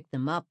is pick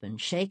them up and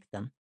shake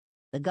them.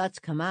 The guts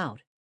come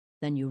out.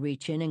 Then you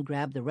reach in and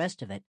grab the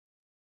rest of it.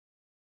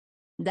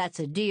 That's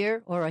a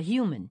deer or a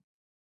human?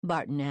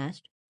 Barton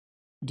asked.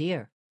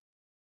 Deer.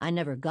 I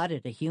never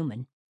gutted a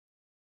human.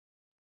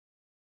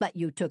 But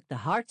you took the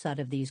hearts out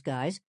of these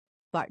guys,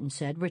 Barton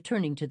said,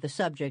 returning to the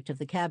subject of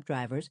the cab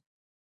drivers.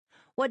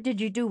 What did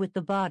you do with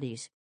the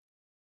bodies?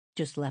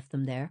 Just left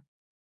them there.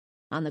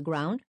 On the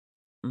ground?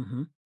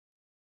 Mm-hmm.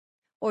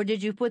 Or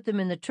did you put them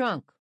in the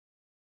trunk?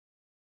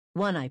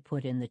 One I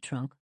put in the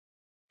trunk.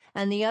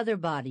 And the other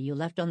body you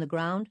left on the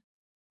ground?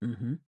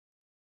 Mm-hmm.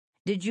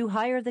 Did you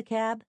hire the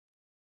cab?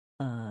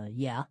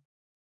 Yeah.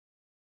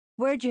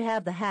 Where'd you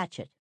have the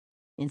hatchet?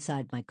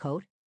 Inside my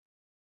coat.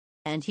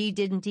 And he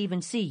didn't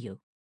even see you?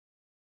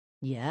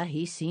 Yeah,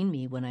 he seen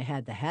me when I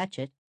had the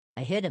hatchet.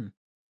 I hit him.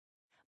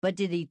 But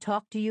did he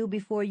talk to you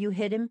before you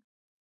hit him?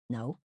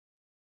 No.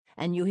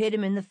 And you hit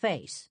him in the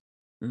face?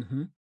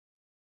 Mm-hmm.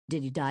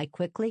 Did he die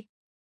quickly?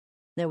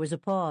 There was a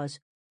pause.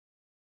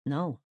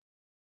 No.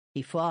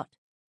 He fought,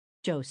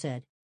 Joe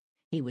said.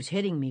 He was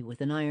hitting me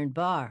with an iron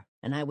bar,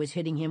 and I was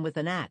hitting him with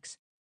an axe.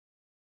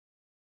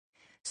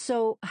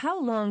 So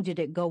how long did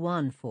it go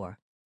on for?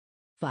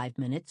 5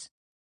 minutes.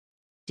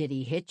 Did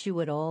he hit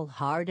you at all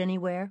hard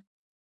anywhere?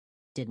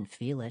 Didn't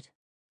feel it.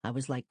 I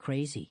was like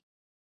crazy.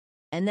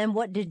 And then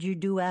what did you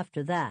do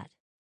after that?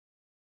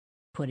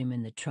 Put him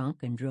in the trunk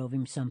and drove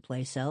him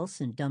someplace else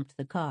and dumped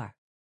the car.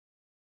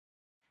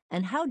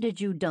 And how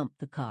did you dump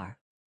the car?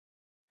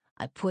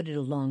 I put it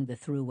along the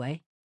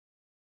thruway.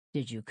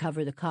 Did you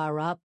cover the car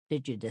up?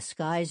 Did you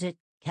disguise it,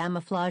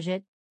 camouflage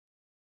it?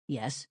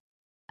 Yes.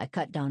 I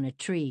cut down a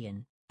tree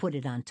and put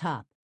it on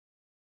top.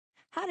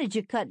 How did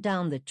you cut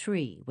down the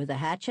tree? With a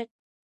hatchet?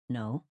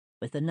 No,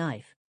 with a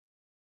knife.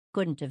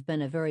 Couldn't have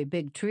been a very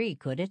big tree,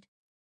 could it?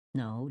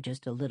 No,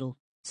 just a little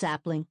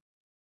sapling.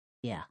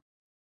 Yeah.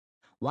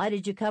 Why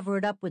did you cover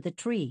it up with a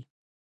tree?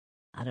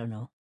 I don't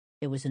know.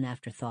 It was an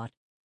afterthought.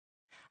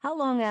 How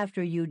long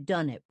after you'd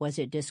done it was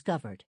it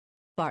discovered?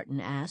 Barton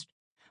asked.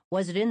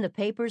 Was it in the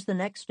papers the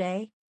next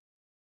day?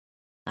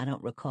 I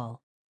don't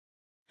recall.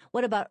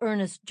 What about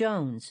Ernest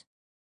Jones?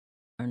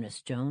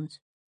 Ernest Jones?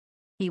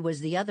 He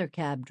was the other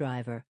cab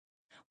driver.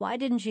 Why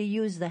didn't you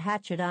use the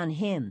hatchet on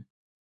him?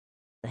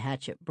 The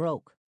hatchet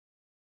broke.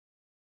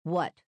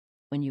 What,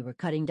 when you were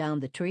cutting down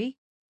the tree?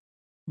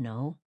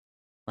 No,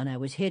 when I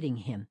was hitting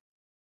him.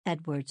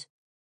 Edwards.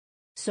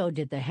 So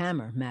did the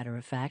hammer, matter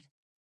of fact.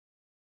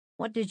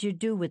 What did you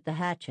do with the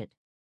hatchet?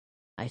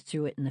 I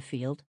threw it in the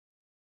field.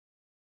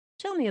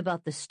 Tell me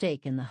about the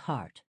stake in the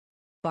heart,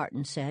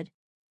 Barton said.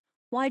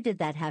 Why did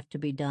that have to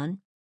be done?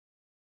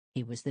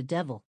 He was the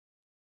devil.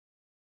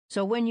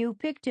 So when you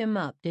picked him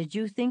up, did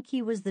you think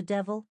he was the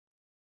devil?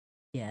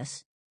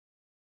 Yes.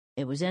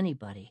 It was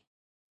anybody.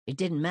 It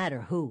didn't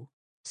matter who,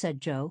 said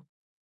Joe.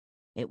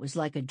 It was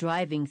like a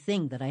driving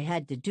thing that I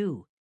had to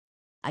do.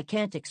 I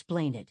can't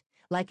explain it.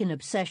 Like an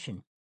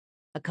obsession.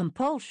 A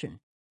compulsion,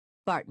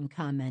 Barton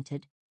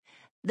commented.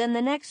 Then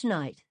the next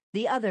night,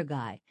 the other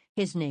guy,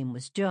 his name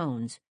was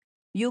Jones,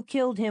 you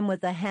killed him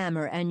with a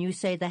hammer and you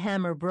say the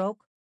hammer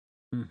broke?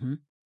 Mm-hmm.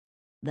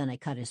 Then I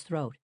cut his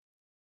throat.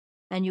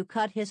 And you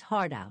cut his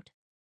heart out?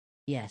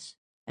 Yes,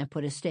 and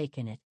put a stake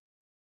in it.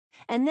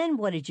 And then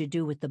what did you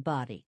do with the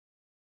body?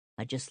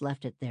 I just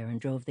left it there and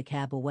drove the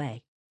cab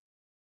away.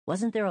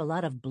 Wasn't there a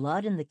lot of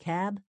blood in the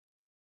cab?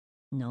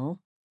 No,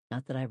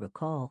 not that I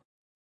recall.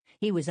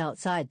 He was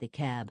outside the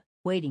cab,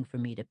 waiting for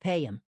me to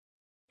pay him.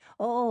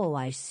 Oh,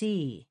 I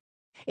see.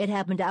 It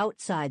happened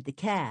outside the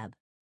cab.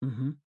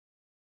 Mm-hmm.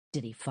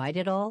 Did he fight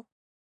at all?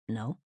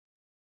 No.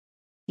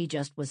 He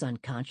just was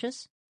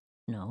unconscious?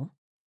 No.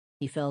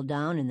 He fell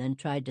down and then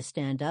tried to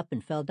stand up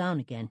and fell down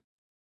again.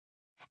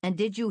 And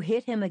did you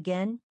hit him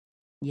again?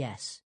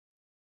 Yes.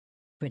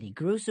 Pretty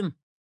gruesome.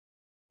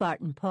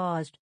 Barton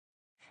paused.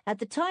 At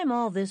the time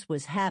all this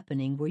was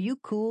happening, were you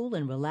cool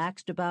and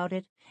relaxed about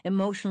it,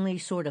 emotionally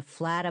sort of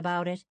flat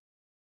about it?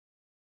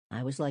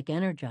 I was like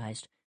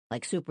energized,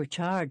 like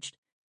supercharged,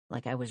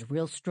 like I was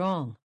real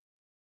strong.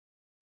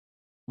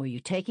 Were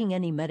you taking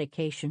any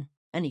medication,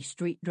 any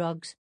street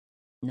drugs?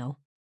 No.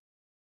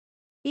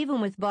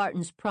 Even with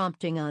Barton's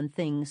prompting on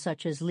things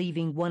such as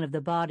leaving one of the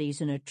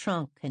bodies in a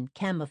trunk and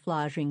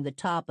camouflaging the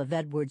top of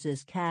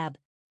Edwards's cab,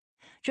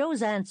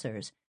 Joe's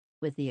answers,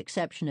 with the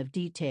exception of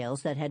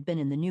details that had been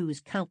in the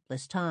news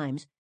countless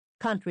times,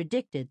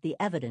 contradicted the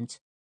evidence.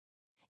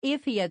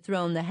 If he had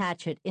thrown the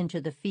hatchet into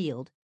the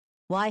field,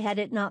 why had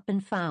it not been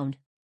found?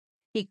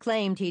 He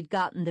claimed he'd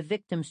gotten the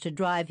victims to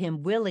drive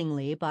him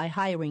willingly by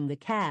hiring the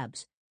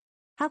cabs.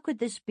 How could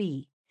this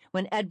be,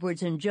 when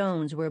Edwards and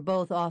Jones were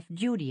both off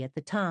duty at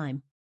the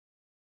time?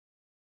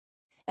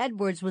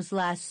 Edwards was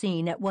last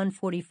seen at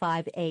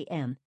 1:45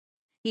 a.m.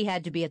 He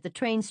had to be at the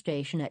train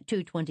station at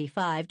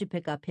 2:25 to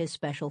pick up his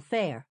special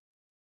fare.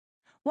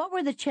 What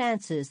were the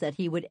chances that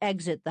he would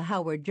exit the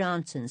Howard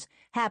Johnsons,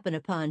 happen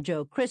upon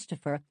Joe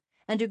Christopher,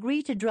 and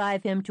agree to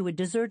drive him to a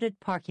deserted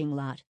parking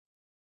lot?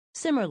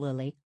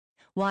 Similarly,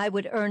 why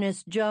would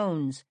Ernest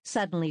Jones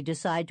suddenly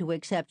decide to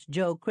accept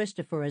Joe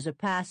Christopher as a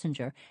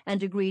passenger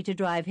and agree to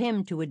drive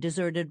him to a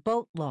deserted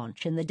boat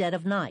launch in the dead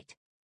of night?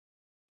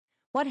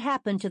 What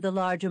happened to the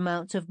large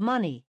amounts of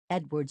money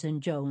Edwards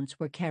and Jones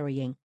were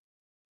carrying?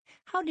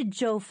 How did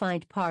Joe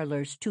find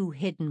Parler's 2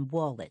 hidden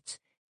wallets,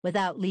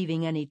 without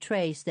leaving any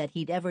trace that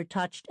he'd ever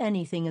touched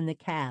anything in the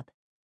cab,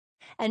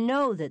 and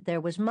know that there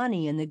was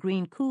money in the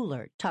green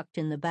cooler tucked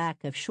in the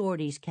back of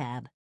Shorty's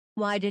cab?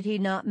 Why did he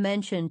not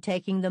mention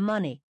taking the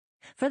money?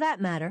 For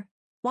that matter,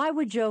 why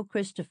would Joe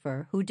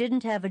Christopher, who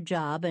didn't have a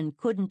job and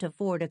couldn't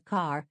afford a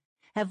car,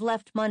 have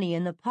left money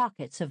in the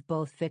pockets of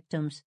both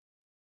victims?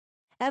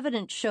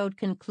 Evidence showed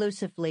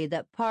conclusively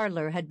that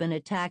Parler had been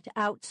attacked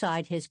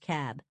outside his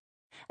cab.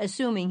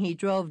 Assuming he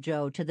drove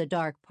Joe to the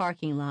dark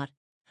parking lot,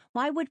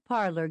 why would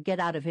Parler get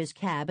out of his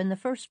cab in the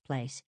first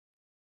place?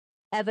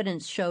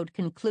 Evidence showed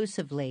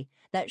conclusively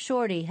that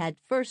Shorty had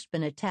first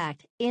been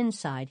attacked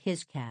inside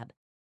his cab,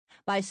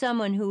 by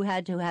someone who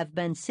had to have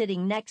been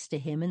sitting next to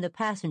him in the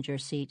passenger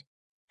seat.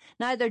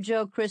 Neither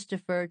Joe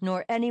Christopher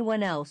nor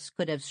anyone else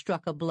could have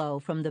struck a blow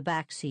from the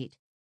back seat.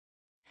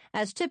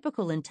 As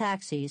typical in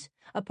taxis,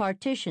 a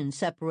partition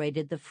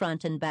separated the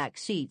front and back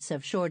seats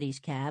of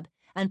Shorty's cab,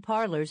 and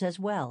Parler's as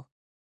well.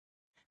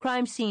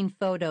 Crime scene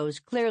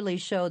photos clearly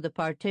show the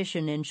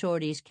partition in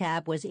Shorty's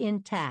cab was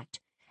intact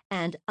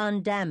and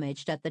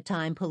undamaged at the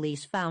time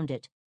police found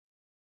it.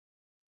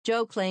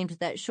 Joe claimed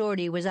that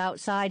Shorty was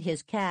outside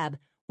his cab,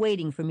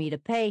 waiting for me to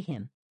pay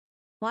him.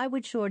 Why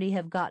would Shorty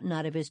have gotten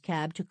out of his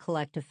cab to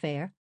collect a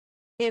fare?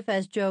 If,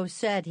 as Joe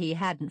said, he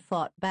hadn't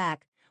fought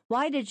back,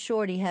 why did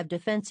Shorty have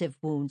defensive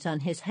wounds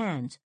on his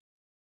hands?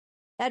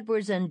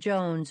 Edwards and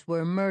Jones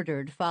were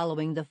murdered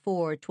following the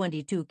 4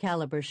 .22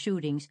 caliber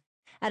shootings,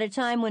 at a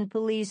time when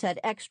police had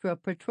extra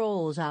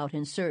patrols out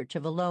in search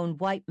of a lone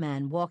white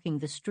man walking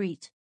the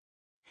streets.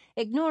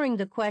 Ignoring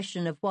the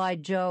question of why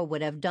Joe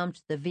would have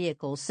dumped the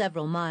vehicle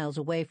several miles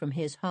away from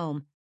his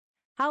home,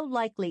 how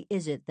likely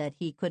is it that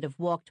he could have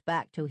walked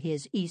back to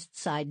his East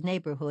Side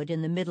neighborhood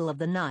in the middle of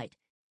the night,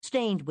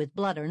 stained with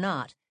blood or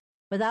not,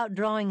 without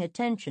drawing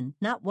attention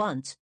not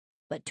once,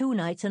 but 2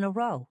 nights in a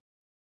row?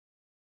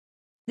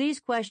 These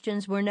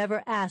questions were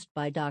never asked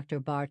by Dr.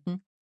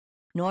 Barton,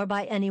 nor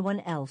by anyone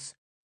else.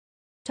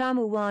 Tom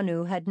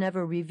Uwanu had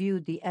never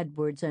reviewed the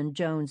Edwards and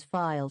Jones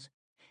files.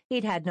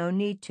 He'd had no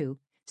need to,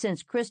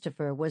 since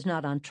Christopher was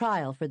not on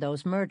trial for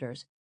those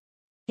murders.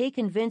 He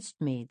convinced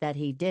me that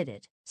he did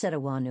it, said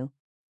Uwanu.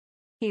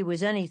 He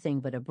was anything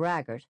but a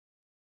braggart.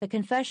 The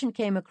confession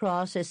came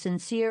across as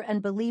sincere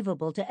and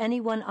believable to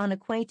anyone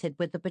unacquainted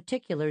with the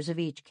particulars of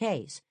each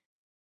case,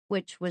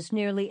 which was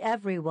nearly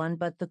everyone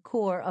but the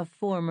core of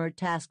former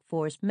task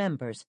force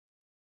members.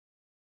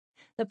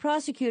 The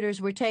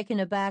prosecutors were taken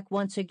aback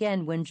once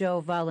again when Joe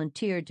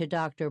volunteered to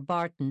Dr.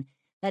 Barton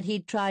that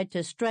he'd tried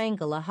to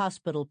strangle a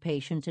hospital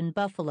patient in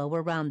Buffalo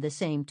around the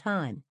same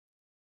time.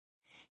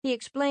 He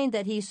explained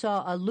that he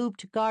saw a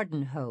looped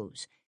garden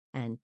hose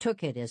and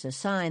took it as a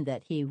sign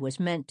that he was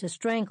meant to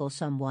strangle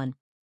someone.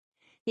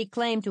 He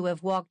claimed to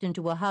have walked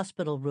into a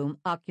hospital room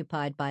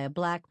occupied by a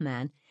black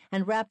man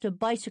and wrapped a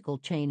bicycle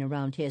chain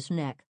around his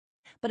neck,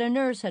 but a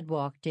nurse had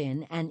walked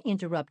in and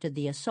interrupted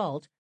the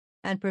assault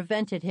and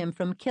prevented him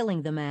from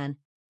killing the man.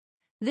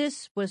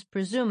 This was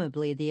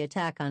presumably the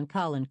attack on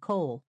Colin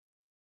Cole.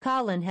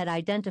 Colin had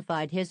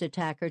identified his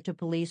attacker to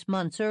police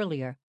months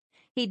earlier.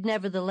 He'd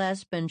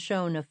nevertheless been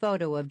shown a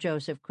photo of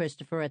Joseph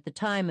Christopher at the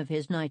time of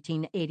his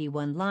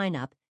 1981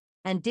 lineup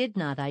and did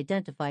not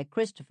identify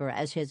Christopher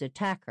as his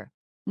attacker,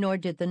 nor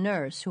did the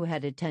nurse who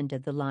had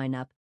attended the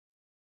lineup.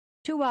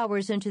 2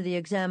 hours into the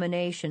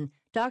examination,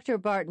 Dr.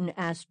 Barton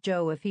asked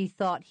Joe if he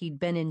thought he'd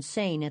been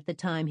insane at the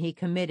time he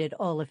committed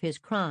all of his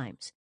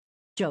crimes.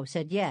 Joe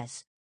said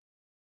yes.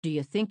 "Do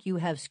you think you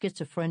have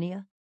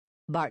schizophrenia?"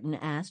 Barton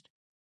asked.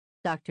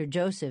 "Dr.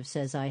 Joseph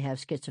says I have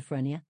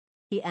schizophrenia,"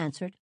 he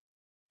answered.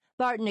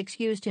 Barton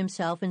excused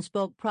himself and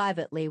spoke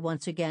privately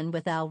once again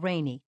with Al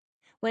Rainey.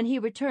 When he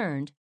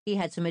returned, he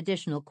had some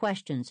additional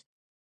questions.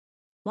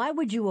 "Why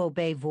would you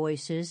obey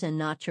voices and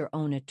not your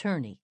own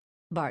attorney?"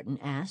 Barton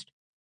asked.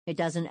 "It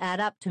doesn't add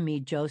up to me,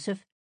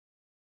 Joseph."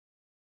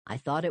 "I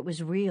thought it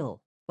was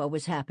real, what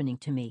was happening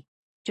to me,"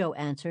 Joe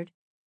answered.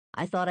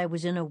 "I thought I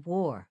was in a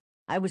war.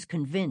 I was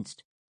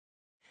convinced.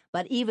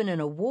 But even in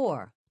a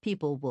war,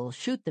 people will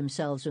shoot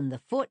themselves in the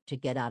foot to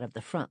get out of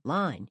the front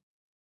line,"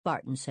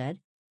 Barton said.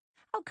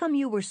 "How come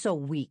you were so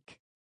weak,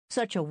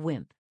 such a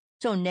wimp,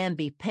 so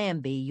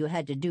namby-pamby you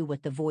had to do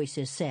what the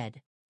voices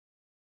said?"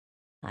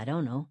 "I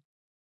don't know."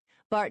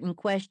 Barton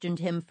questioned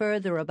him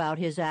further about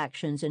his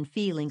actions and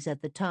feelings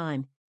at the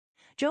time.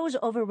 Joe's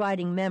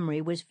overriding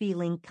memory was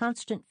feeling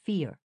constant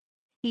fear.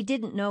 He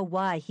didn't know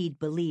why he'd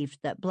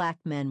believed that black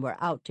men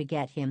were out to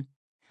get him.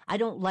 "I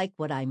don't like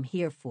what I'm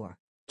here for,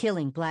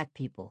 killing black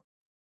people.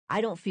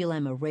 I don't feel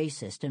I'm a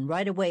racist, and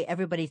right away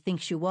everybody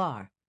thinks you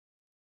are.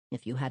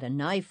 If you had a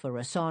knife or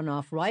a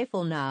sawn-off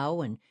rifle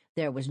now and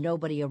there was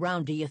nobody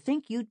around, do you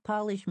think you'd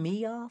polish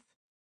me off?"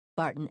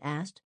 Barton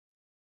asked.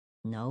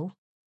 "No,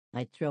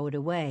 I'd throw it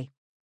away.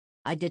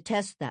 I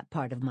detest that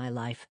part of my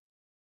life."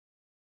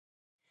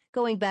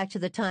 Going back to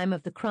the time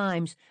of the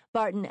crimes,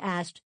 Barton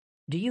asked,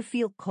 "Do you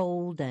feel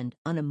cold and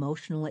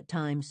unemotional at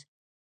times?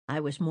 I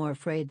was more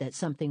afraid that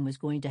something was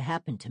going to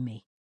happen to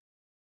me."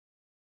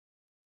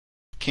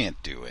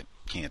 Can't do it.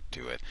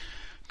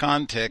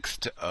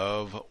 Context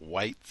of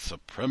white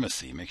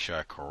supremacy. Make sure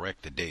I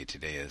correct the date.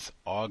 Today is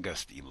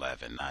August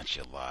 11, not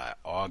July.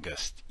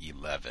 August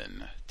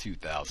 11,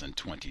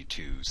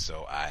 2022.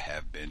 So I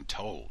have been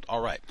told.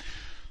 All right.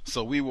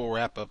 So we will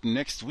wrap up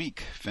next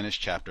week. Finish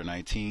chapter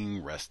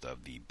 19, rest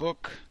of the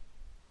book.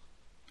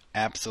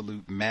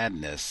 Absolute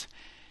Madness,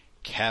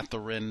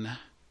 Catherine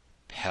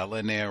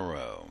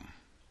Pellinero.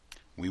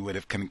 We would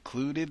have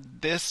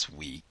concluded this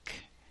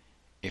week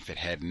if it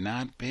had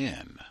not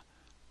been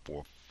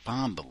for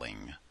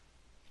fondling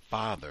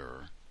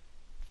Father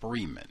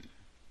Freeman.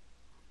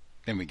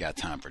 Then we got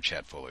time for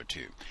Chat Fuller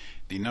too.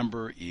 The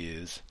number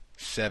is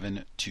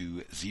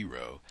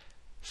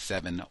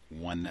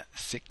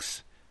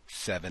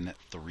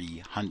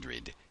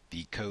 720-716-7300.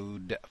 The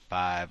code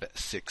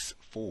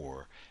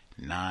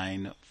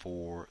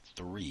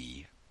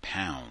 564-943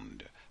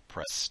 pound.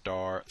 Press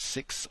star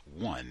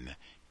 61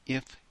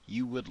 if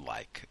you would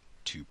like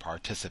to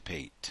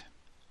participate.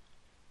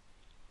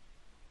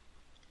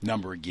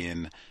 Number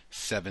again,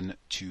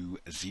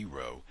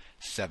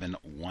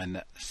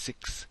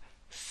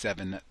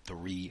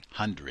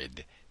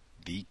 720-716-7300.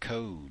 The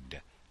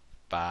code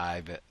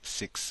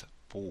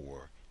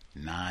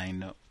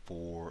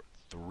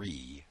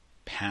 564-943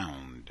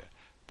 pound.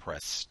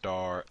 Press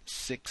star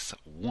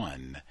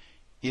 61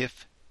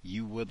 if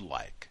you would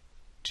like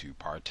to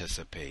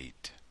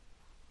participate.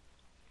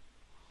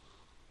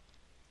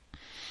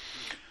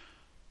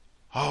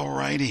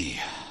 Alrighty.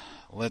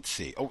 Let's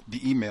see. Oh,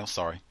 the email,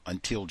 sorry.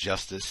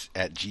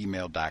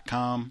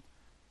 untiljustice@gmail.com.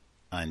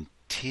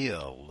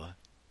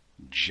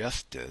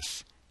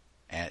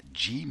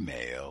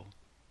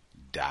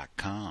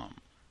 untiljustice@gmail.com.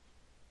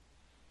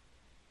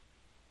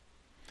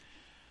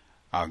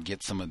 I'll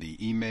get some of the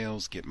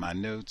emails, get my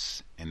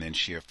notes, and then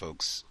share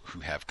folks who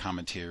have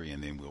commentary,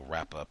 and then we'll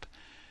wrap up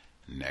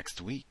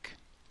next week.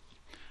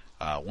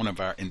 One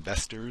of our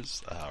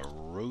investors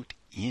wrote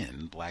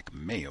in black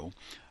mail,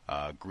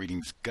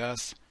 "Greetings,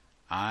 Gus.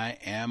 I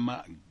am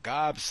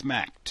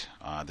gobsmacked.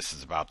 This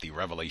is about the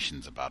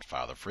revelations about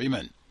Father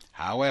Freeman.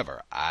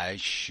 However, I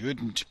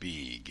shouldn't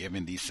be,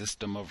 given the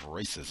system of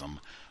racism,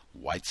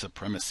 white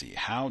supremacy.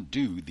 How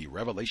do the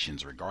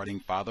revelations regarding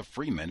Father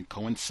Freeman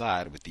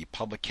coincide with the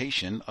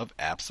publication of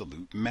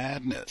Absolute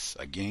Madness?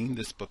 Again,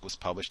 this book was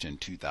published in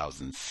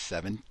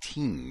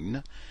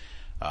 2017.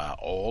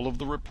 All of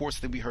the reports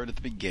that we heard at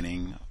the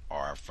beginning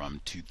are from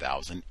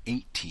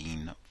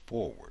 2018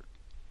 forward.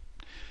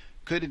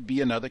 Could it be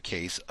another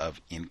case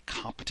of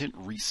incompetent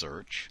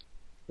research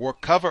or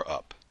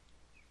cover-up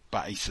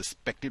by a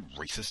suspected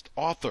racist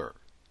author?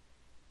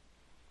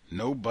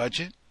 No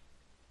budget,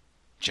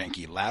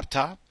 janky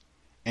laptop,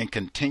 and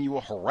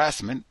continual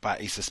harassment by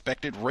a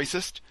suspected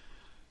racist?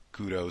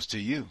 Kudos to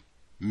you,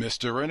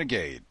 Mr.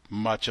 Renegade.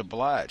 Much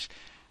obliged.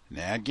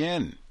 Now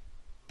again,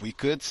 we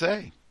could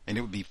say, and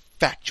it would be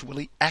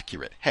factually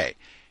accurate, hey,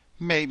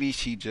 maybe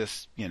she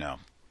just,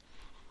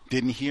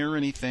 didn't hear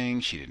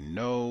anything. She didn't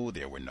know.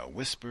 There were no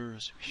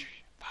whispers.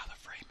 Father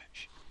Freeman.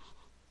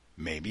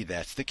 Maybe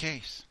that's the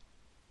case.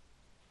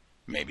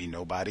 Maybe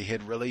nobody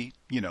had really,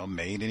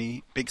 made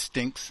any big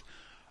stinks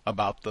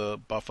about the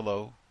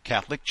Buffalo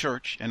Catholic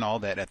Church and all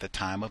that at the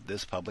time of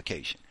this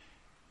publication.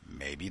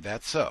 Maybe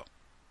that's so.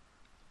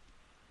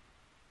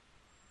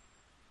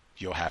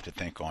 You'll have to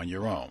think on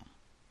your own.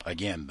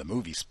 Again, the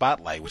movie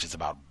Spotlight, which is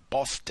about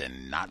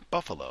Boston, not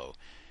Buffalo,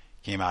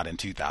 came out in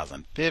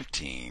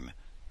 2015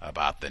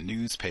 about the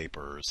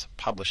newspapers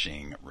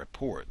publishing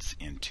reports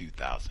in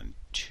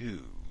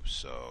 2002.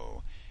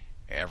 So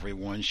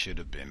everyone should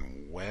have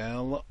been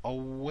well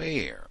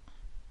aware.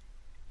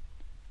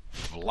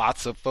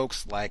 Lots of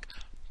folks like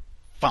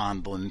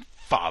fondling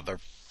Father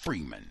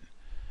Freeman.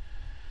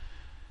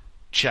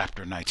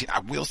 Chapter 19.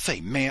 I will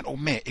say, man, oh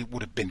man, it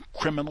would have been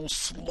criminal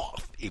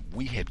sloth if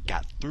we had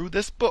got through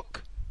this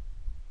book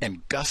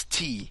and Gus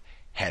T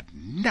had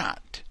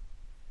not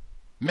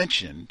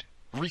mentioned,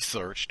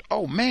 researched,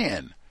 oh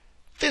man,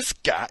 this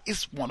guy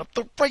is one of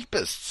the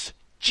rapists.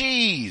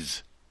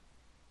 Jeez.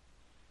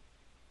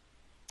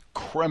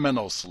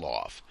 Criminal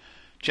sloth.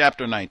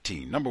 Chapter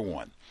 19. Number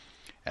 1.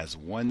 As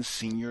one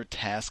senior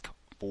task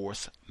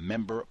force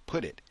member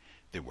put it,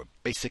 there were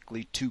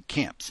basically two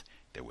camps.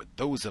 There were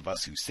those of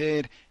us who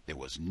said there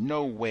was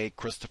no way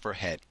Christopher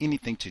had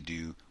anything to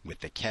do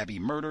with the Cabby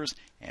murders,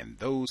 and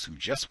those who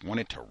just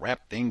wanted to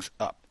wrap things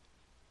up.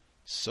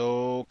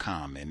 So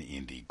common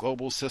in the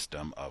global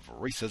system of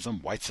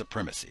racism, white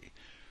supremacy.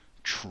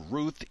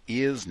 Truth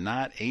is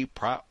not a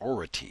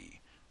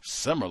priority.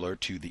 Similar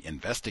to the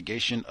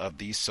investigation of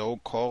the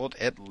so-called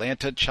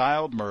Atlanta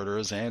child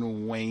murders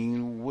and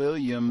Wayne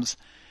Williams.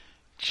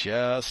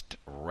 Just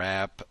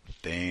wrap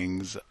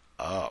things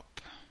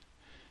up.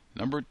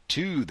 Number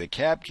 2, the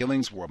Cab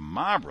killings were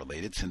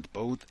mob-related since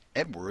both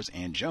Edwards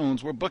and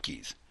Jones were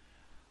bookies.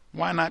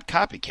 Why not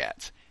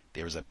copycats?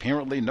 There's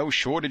apparently no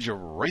shortage of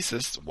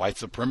racist white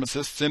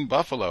supremacists in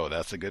Buffalo.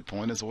 That's a good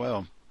point as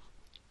well.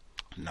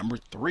 Number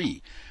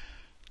 3,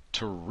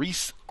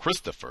 Therese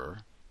Christopher,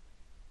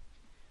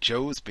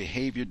 Joe's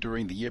behavior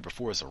during the year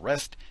before his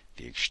arrest,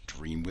 the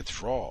extreme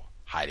withdrawal,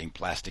 hiding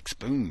plastic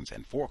spoons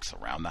and forks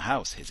around the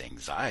house, his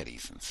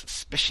anxieties and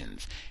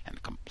suspicions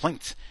and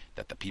complaints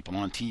that the people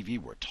on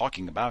TV were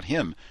talking about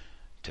him,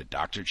 to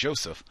Dr.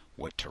 Joseph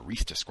what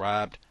Therese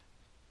described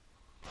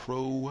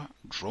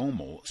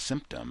prodromal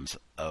symptoms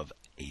of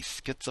a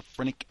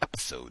schizophrenic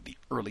episode, the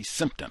early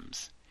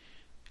symptoms.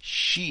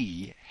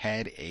 She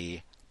had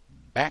a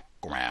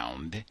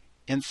background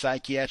in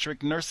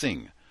psychiatric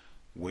nursing.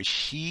 Was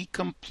she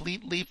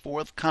completely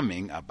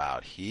forthcoming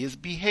about his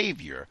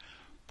behavior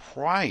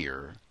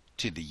prior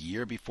to the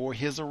year before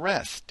his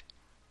arrest,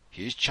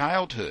 his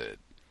childhood,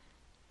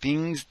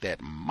 things that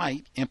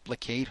might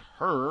implicate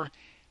her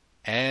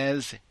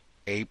as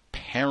a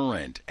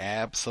parent?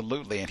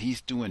 Absolutely. And he's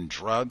doing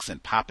drugs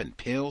and popping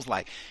pills,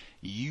 like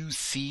you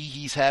see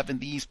he's having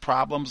these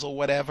problems or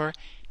whatever,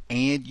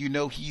 and you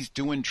know he's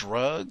doing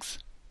drugs?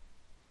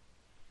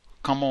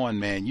 Come on,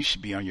 man, you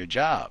should be on your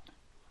job.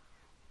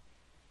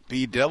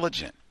 Be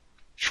diligent.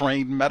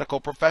 Trained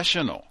medical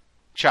professional.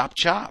 Chop,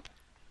 chop.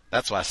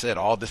 That's why I said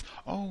all this.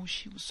 Oh,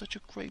 she was such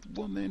a great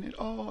woman. And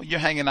oh, you're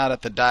hanging out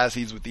at the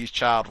diocese with these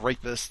child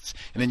rapists.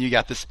 And then you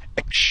got this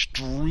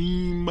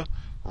extreme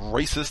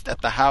racist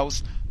at the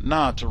house.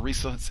 Nah,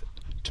 Therese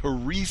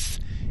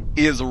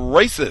is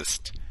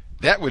racist.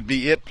 That would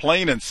be it,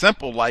 plain and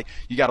simple. Like,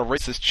 you got a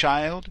racist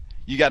child.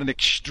 You got an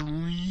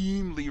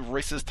extremely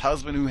racist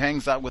husband who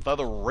hangs out with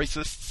other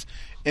racists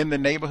in the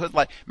neighborhood.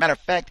 Like, matter of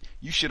fact,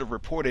 you should have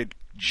reported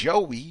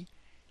Joey,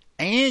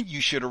 and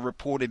you should have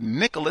reported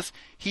Nicholas.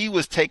 He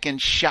was taking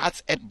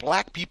shots at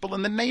black people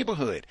in the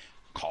neighborhood.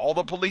 Call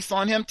the police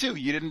on him too.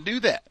 You didn't do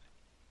that.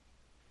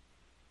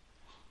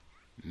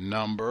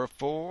 Number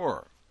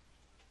 4.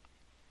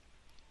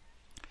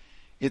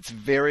 It's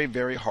very,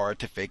 very hard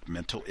to fake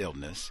mental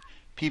illness.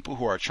 People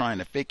who are trying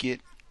to fake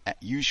it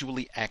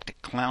usually act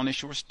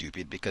clownish or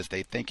stupid because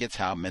they think it's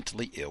how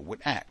mentally ill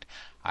would act.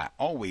 I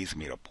always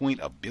made a point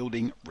of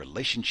building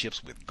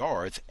relationships with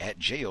guards at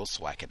jail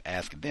so I could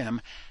ask them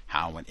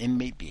how an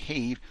inmate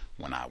behaved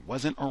when I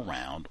wasn't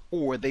around,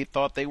 or they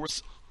thought they were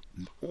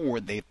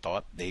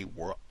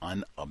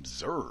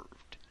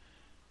unobserved.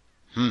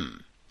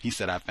 He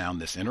said, I found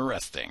this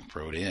interesting.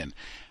 Wrote in,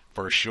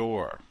 for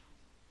sure.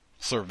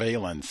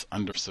 Surveillance,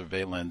 under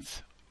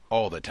surveillance,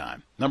 all the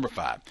time. Number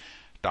 5.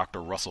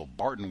 Dr. Russell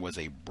Barton was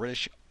a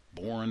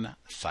British-born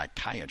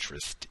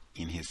psychiatrist.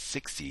 In his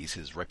 60s,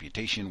 his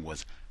reputation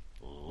was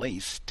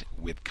laced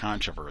with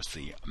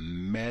controversy.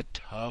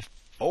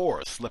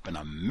 Metaphor, slipping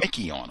a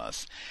Mickey on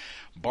us.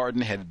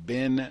 Barton had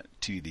been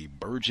to the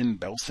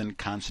Bergen-Belsen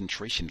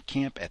concentration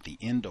camp at the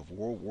end of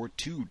World War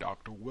II.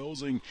 Dr.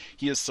 Welsing,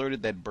 he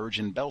asserted that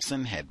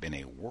Bergen-Belsen had been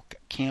a work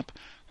camp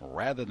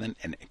rather than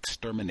an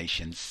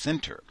extermination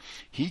center.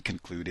 He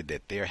concluded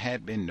that there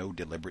had been no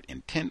deliberate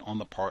intent on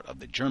the part of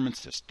the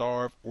Germans to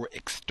starve or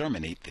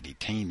exterminate the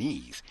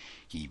detainees.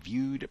 He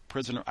viewed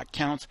prisoner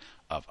accounts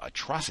of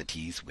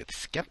atrocities with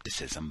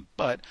skepticism,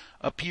 but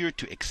appeared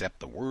to accept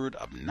the word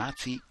of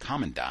Nazi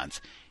commandants.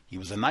 He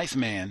was a nice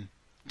man,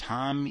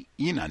 Tom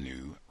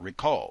Inanu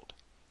recalled.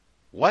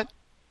 What?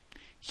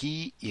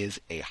 He is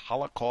a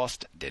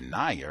Holocaust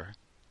denier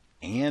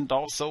and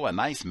also a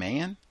nice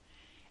man?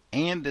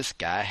 And this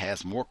guy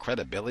has more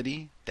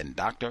credibility than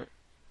Dr.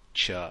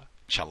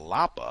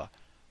 Chalapa,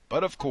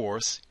 but of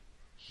course,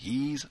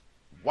 he's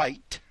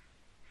white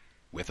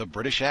with a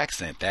British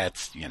accent.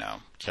 That's,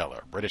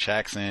 killer. British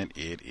accent,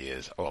 it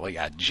is. Oh, they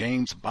got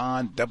James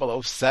Bond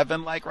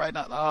 007 like right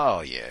now.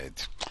 Oh, yeah.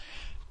 It's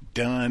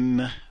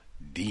done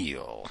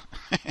deal.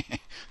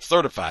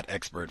 Certified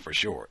expert for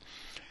sure.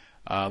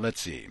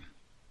 Let's see.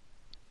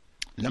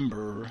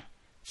 Number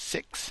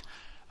 6.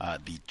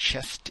 The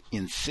chest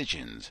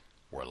incisions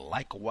were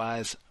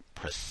likewise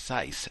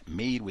precise,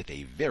 made with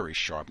a very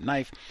sharp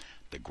knife.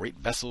 The great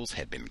vessels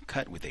had been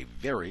cut with a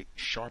very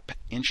sharp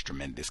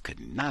instrument. This could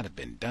not have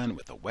been done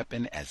with a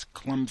weapon as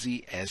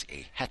clumsy as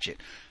a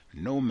hatchet.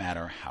 No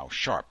matter how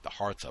sharp, the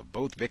hearts of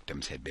both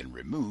victims had been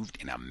removed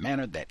in a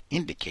manner that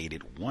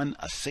indicated one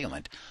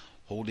assailant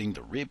holding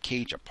the rib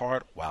cage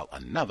apart while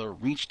another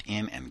reached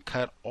in and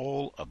cut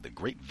all of the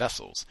great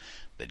vessels.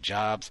 The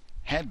jobs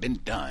had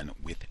been done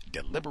with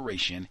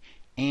deliberation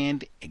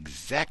and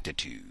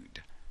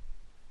exactitude.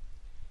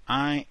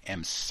 I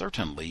am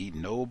certainly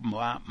no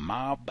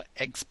mob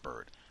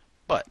expert,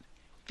 but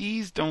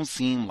these don't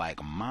seem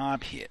like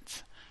mob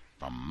hits.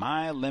 From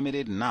my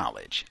limited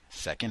knowledge,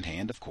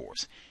 secondhand of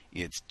course,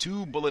 it's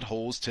 2 bullet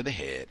holes to the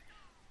head,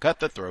 cut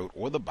the throat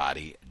or the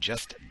body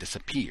just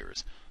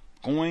disappears.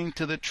 Going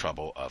to the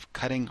trouble of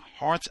cutting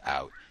hearts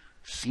out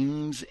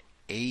seems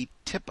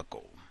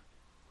atypical.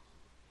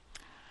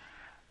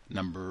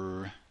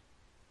 Number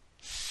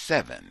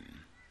 7.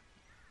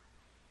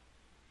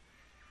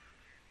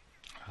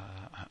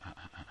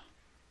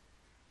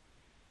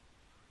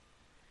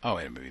 Oh,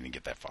 wait a minute, we didn't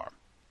get that far.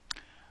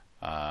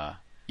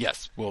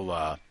 Yes,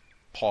 we'll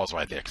pause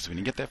right there because we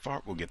didn't get that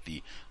far. We'll get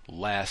the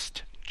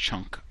last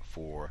chunk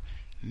for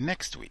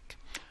next week.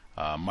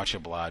 Much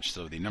obliged.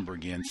 So the number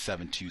again,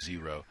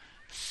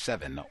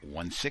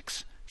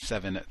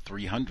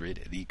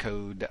 720-716-7300. The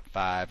code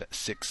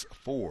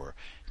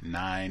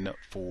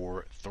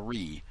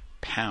 564943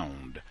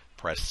 pound.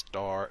 Press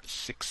star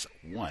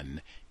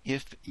 61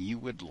 if you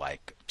would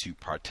like to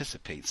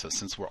participate. So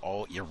since we're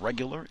all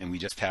irregular and we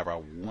just have our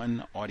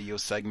one audio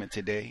segment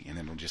today, and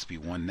it'll just be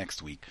one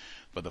next week,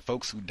 for the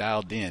folks who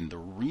dialed in, the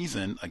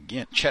reason,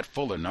 again, Chet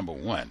Fuller, number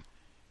 1.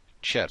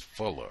 Chet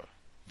Fuller,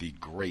 the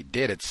great,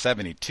 dead at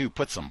 72.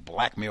 Put some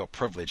blackmail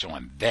privilege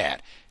on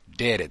that.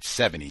 Dead at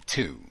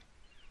 72.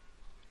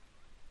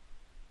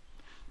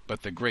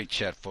 But the great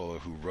Chet Fuller,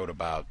 who wrote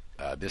about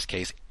this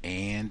case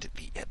and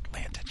the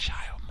Atlanta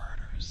child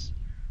murders.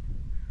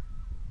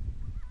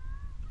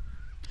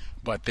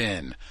 But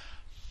then,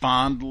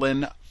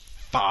 fondling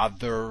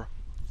Father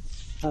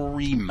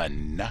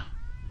Freeman.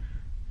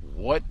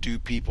 What do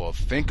people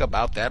think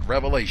about that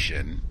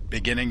revelation?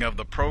 Beginning of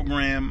the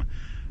program,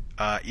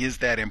 is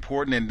that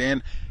important? And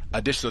then,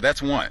 so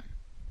that's 1.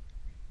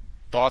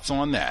 Thoughts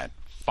on that?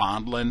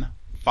 Fondling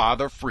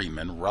Father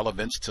Freeman,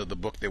 relevance to the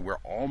book that we're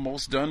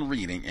almost done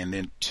reading. And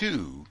then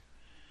 2,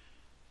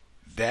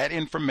 that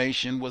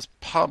information was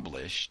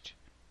published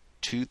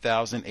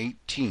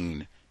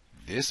 2018.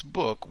 This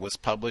book was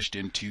published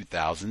in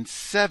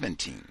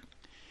 2017.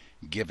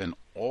 Given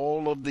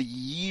all of the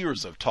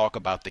years of talk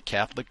about the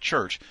Catholic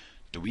Church,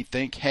 do we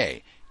think,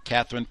 hey,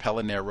 Catherine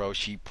Pellinero,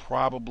 she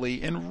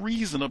probably and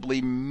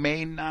reasonably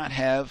may not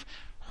have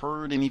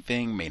heard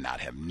anything, may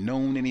not have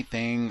known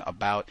anything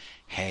about,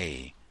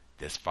 hey,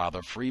 this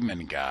Father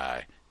Freeman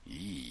guy,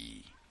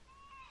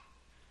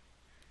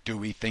 do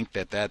we think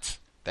that that's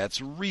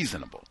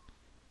reasonable?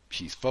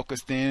 She's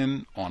focused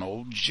in on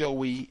old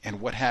Joey and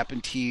what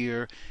happened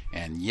here.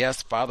 And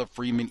yes, Father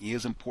Freeman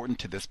is important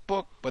to this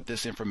book, but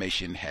this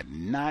information had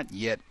not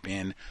yet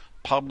been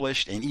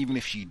published. And even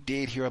if she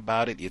did hear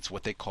about it, it's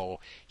what they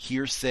call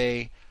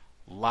hearsay,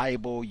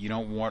 libel, you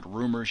don't want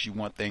rumors, you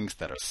want things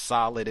that are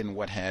solid and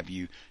what have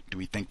you. Do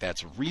we think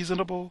that's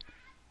reasonable?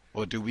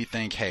 Or do we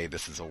think, hey,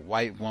 this is a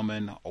white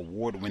woman,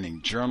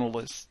 award-winning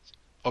journalist,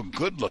 a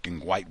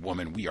good-looking white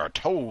woman, we are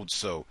told,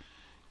 so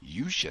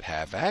you should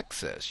have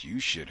access. You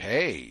should,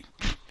 hey,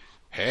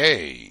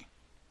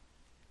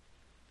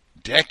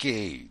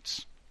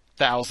 decades,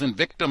 1,000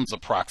 victims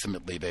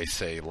approximately, they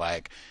say.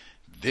 Like,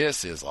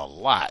 this is a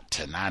lot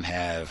to not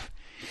have.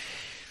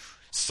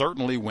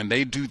 Certainly when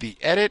they do the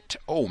edit,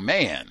 oh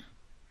man,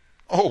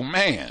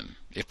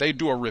 if they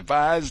do a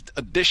revised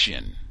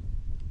edition.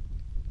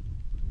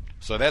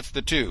 So that's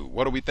the two.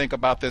 What do we think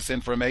about this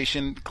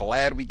information?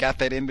 Glad we got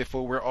that in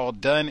before we're all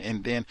done.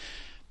 And then,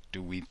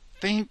 do we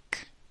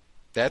think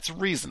that's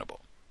reasonable?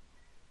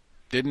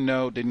 Didn't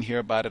know, didn't hear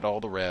about it, all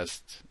the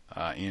rest.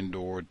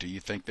 Or do you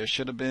think there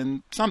should have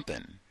been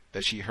something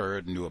that she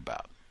heard, knew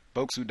about?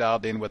 Folks who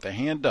dialed in with a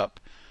hand up,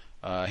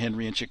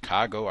 Henry in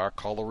Chicago, our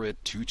caller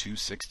at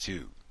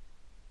 2262.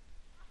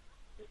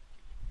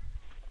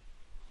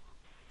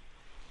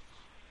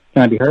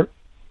 Can I be heard?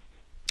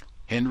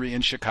 Henry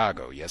in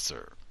Chicago, yes,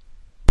 sir.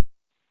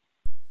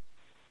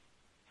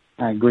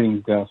 Hi,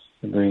 greetings, Gus.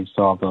 Greetings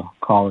to all the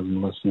callers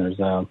and listeners.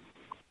 I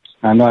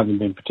know I haven't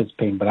been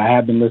participating, but I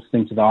have been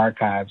listening to the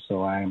archives,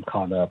 so I am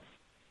caught up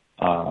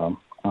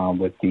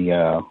with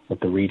the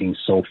readings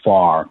so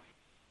far.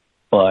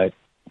 But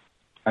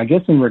I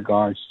guess in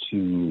regards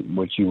to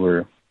what you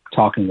were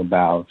talking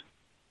about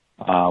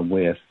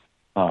with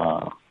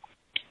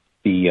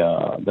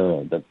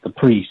the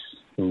priest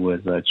who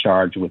was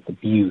charged with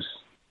abuse,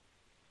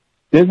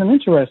 there's an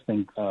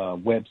interesting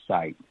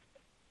website,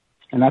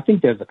 and I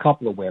think there's a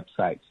couple of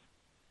websites.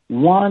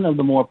 One of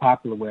the more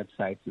popular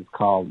websites is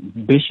called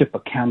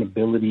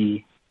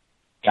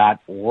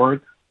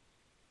bishopaccountability.org,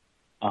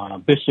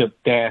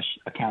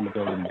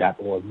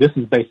 bishop-accountability.org. This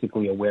is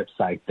basically a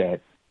website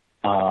that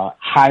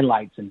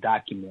highlights and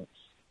documents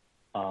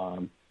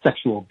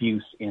sexual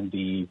abuse in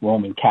the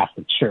Roman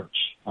Catholic Church.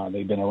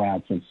 They've been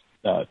around since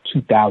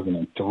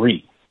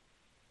 2003.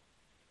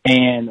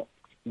 And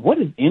what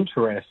is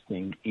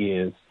interesting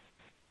is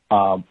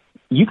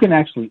you can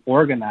actually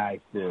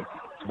organize this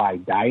by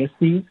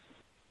diocese.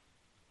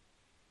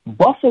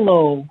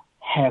 Buffalo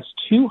has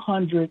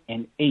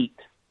 208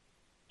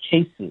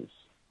 cases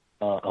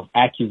of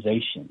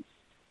accusations.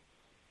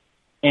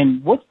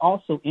 And what's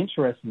also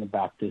interesting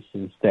about this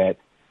is that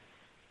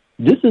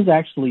this is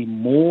actually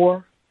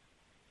more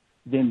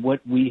than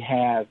what we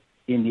have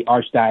in the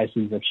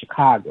Archdiocese of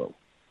Chicago,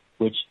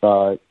 which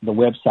the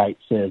website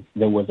says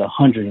there was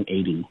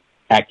 180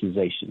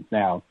 accusations.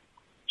 Now,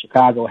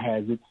 Chicago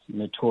has its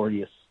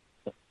notorious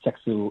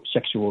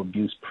sexual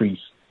abuse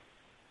priests.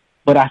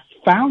 But I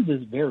found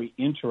this very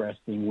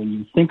interesting when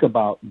you think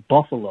about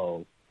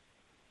Buffalo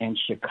and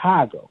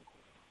Chicago.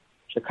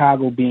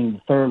 Chicago being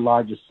the third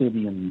largest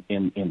city in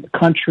the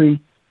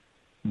country,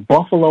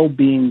 Buffalo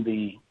being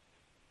the,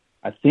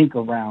 I think,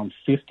 around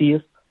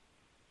 50th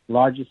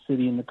largest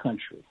city in the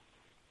country.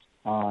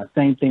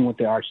 Same thing with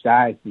the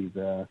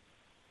archdiocese.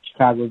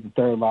 Chicago is the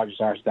third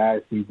largest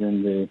archdiocese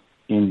in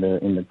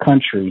the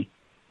country,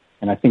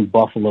 and I think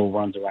Buffalo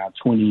runs around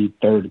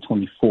 23rd to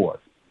 24th.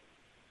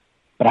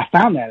 But I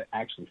found that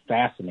actually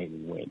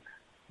fascinating when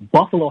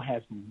Buffalo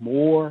has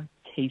more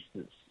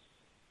cases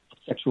of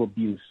sexual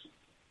abuse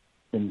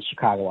than the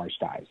Chicago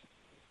Archdiocese.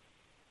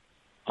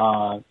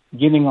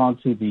 Getting on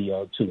to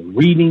the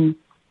reading,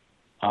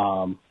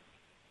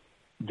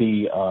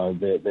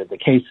 the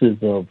cases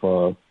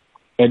of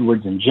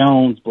Edwards and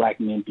Jones, black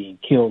men being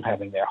killed,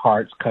 having their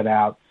hearts cut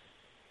out.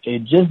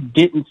 It just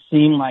didn't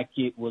seem like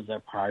it was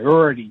a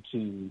priority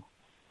to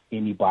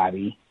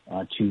anybody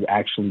to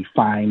actually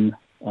find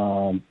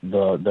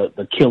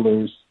the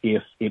killers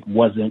if it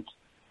wasn't,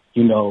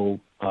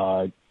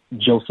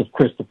 Joseph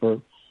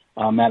Christopher.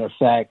 Matter of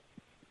fact,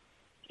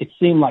 it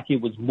seemed like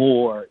it was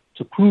more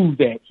to prove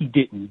that he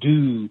didn't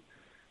do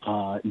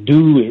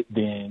it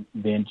than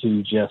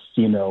to just,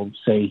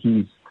 say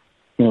he's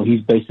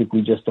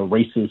basically just a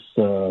racist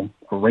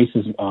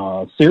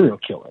serial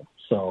killer.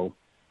 So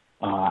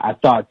I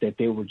thought that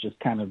they were just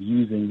kind of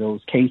using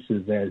those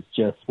cases as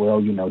just,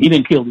 he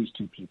didn't kill these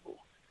two people,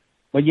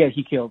 but yet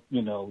he killed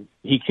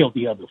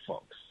the other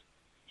folks.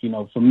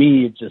 For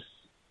me,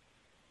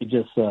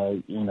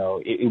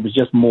 it was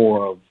just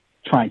more of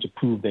trying to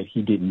prove that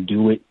he didn't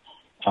do it.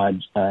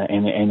 And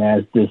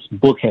as this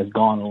book has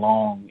gone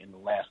along in the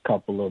last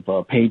couple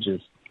of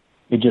pages,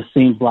 it just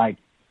seems like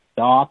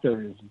the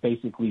author is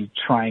basically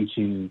trying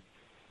to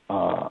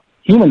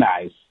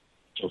humanize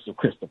Joseph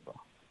Christopher.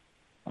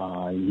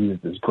 He was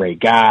this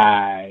great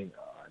guy.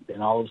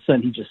 Then all of a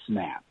sudden he just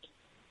snapped.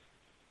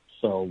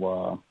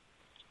 So,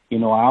 I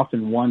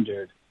often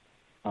wondered,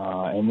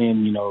 and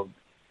then,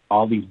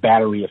 all these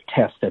battery of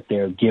tests that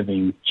they're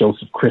giving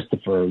Joseph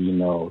Christopher,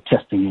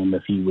 testing him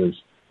if he was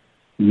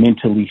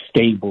mentally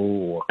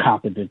stable or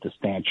competent to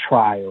stand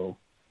trial.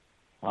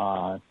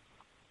 I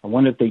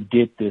wonder if they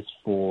did this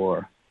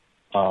for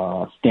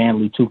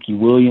Stanley Tookie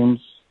Williams.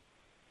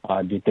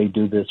 Did they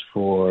do this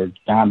for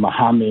John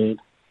Muhammad?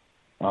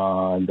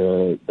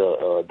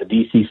 the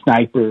DC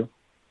sniper?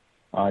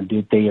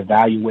 Did they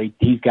evaluate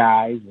these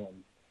guys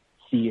and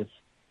see if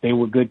they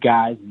were good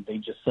guys and they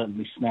just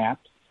suddenly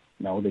snapped?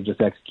 No, they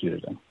just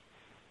executed them.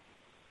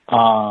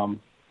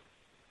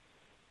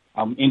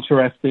 I'm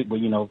interested, but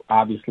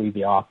obviously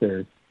the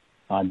author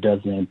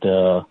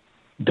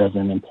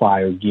doesn't imply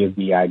or give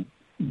the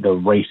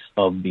race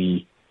of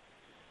the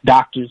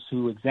doctors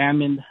who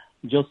examined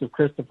Joseph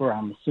Christopher.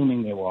 I'm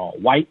assuming they were all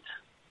white.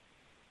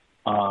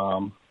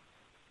 I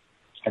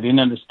didn't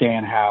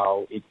understand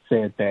how it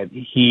said that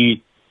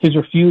his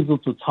refusal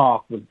to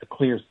talk was the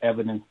clearest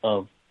evidence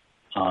of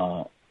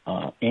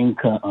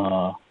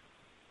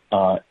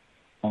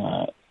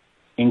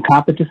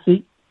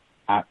incompetency.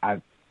 I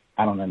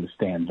don't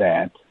understand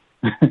that.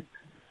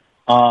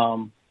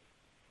 I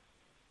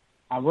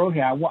wrote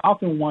here, I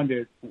often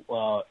wondered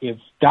if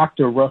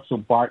Dr. Russell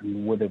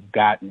Barton would have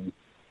gotten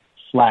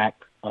flack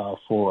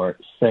for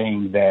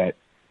saying that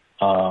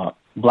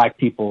black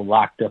people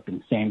locked up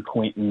in San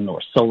Quentin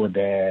or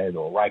Soledad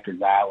or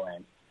Rikers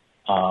Island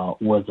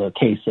was a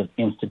case of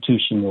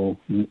institutional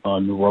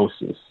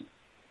neurosis.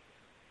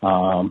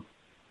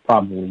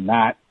 Probably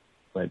not,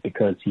 but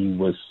because he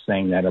was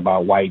saying that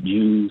about white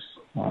Jews,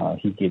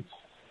 he gets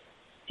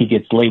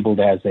labeled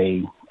as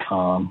as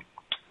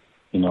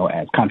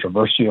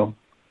controversial.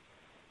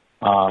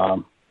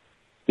 The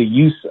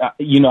use,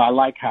 I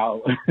like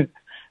how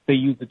they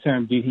use the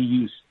term, did he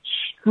use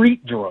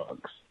street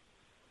drugs?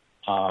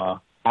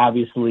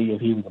 Obviously, if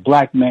he was a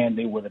black man,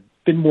 they would have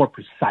been more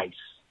precise.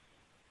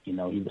 He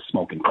was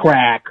smoking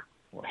crack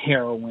or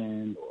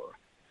heroin or,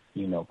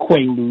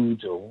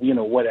 Quaaludes or,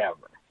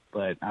 whatever.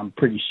 But I'm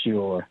pretty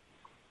sure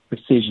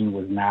precision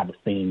was not a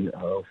thing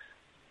of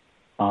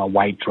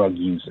white drug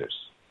users.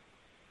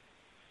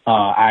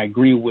 I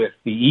agree with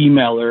the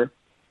emailer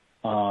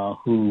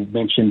who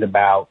mentioned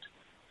about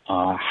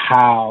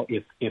how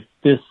if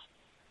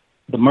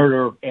the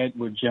murder of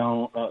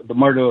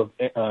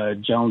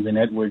Jones and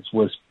Edwards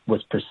was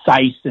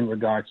precise in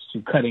regards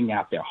to cutting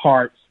out their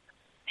hearts,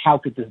 how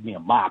could this be a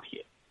mob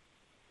hit?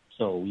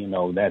 So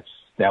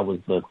that was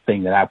the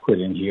thing that I put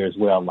in here as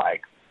well.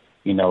 Like,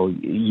 they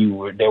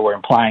were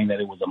implying that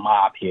it was a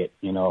mob hit.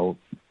 So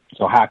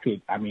how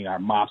could are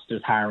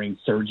mobsters hiring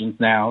surgeons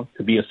now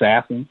to be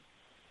assassins?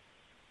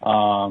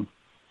 And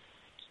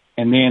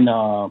then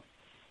I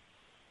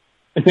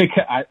think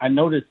I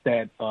noticed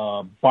that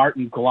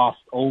Barton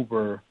glossed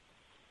over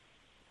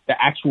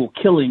the actual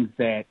killings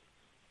that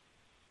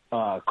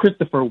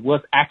Christopher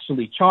was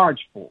actually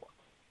charged for.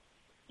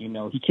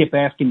 He kept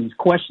asking these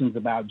questions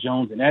about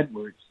Jones and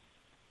Edwards,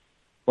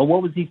 but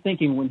what was he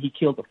thinking when he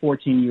killed the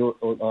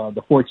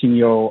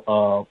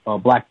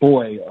 14-year-old black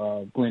boy,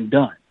 Glenn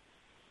Dunn?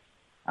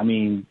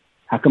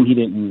 How come he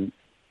didn't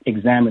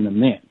examine them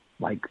then?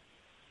 Like,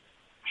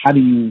 how do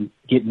you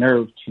get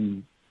nerve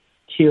to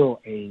kill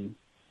a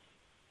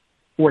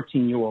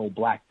 14-year-old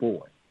black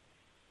boy?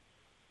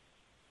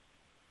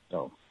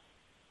 So,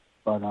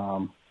 but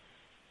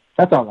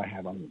that's all I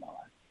have on email.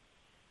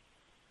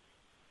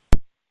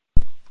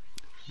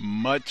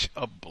 Much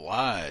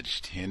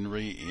obliged,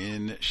 Henry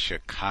in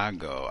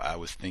Chicago. I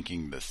was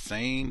thinking the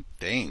same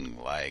thing.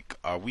 Like,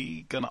 are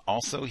we going to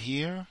also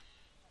hear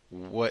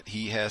what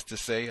he has to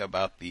say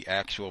about the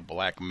actual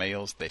black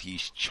males that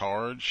he's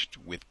charged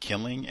with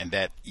killing, and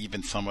that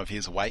even some of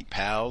his white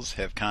pals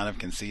have kind of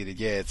conceded,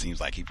 yeah, it seems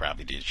like he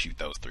probably did shoot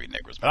those 3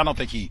 niggers. But I don't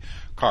think he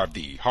carved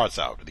the hearts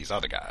out of these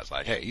other guys.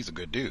 Like, hey, he's a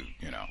good dude,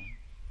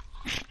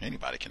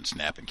 Anybody can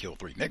snap and kill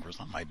 3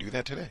 niggers. I might do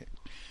that today.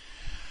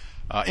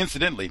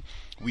 Incidentally,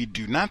 we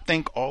do not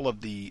think all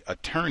of the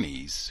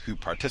attorneys who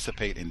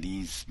participate in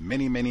these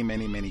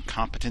many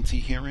competency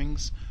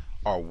hearings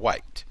are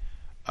white.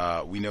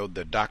 We know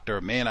the doctor,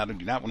 I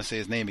do not want to say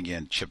his name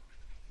again,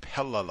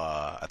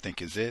 Chipelala, I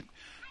think is it.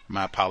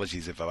 My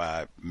apologies if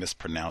I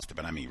mispronounced it,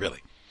 but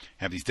really,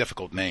 have these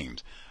difficult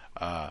names.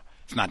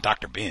 It's not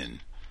Dr. Ben.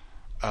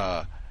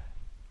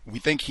 We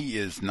think he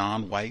is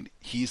non-white.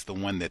 He's the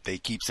one that they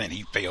keep saying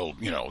he failed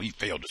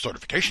the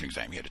certification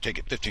exam. He had to take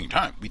it 15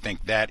 times. We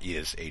think that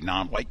is a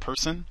non-white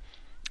person.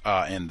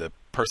 And the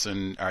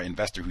person, our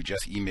investor who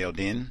just emailed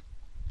in,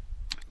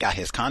 got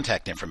his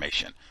contact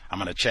information. I'm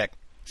going to check,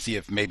 see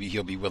if maybe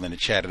he'll be willing to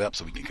chat it up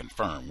so we can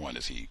confirm, one,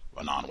 is he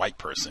a non-white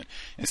person,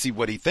 and see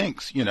what he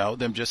thinks.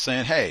 Them just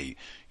saying, hey,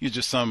 you're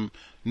just some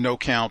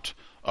no-count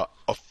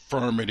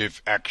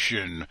affirmative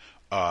action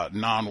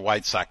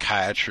non-white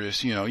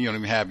psychiatrist, you don't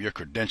even have your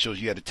credentials.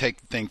 You had to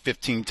take the thing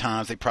 15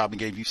 times. They probably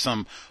gave you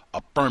some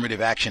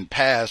affirmative action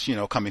pass,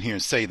 come in here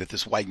and say that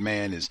this white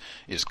man is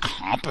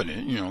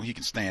competent, he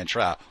can stand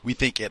trial. We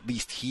think at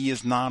least he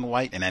is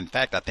non-white. And in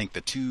fact, I think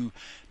the 2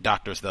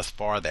 doctors thus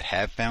far that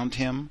have found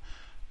him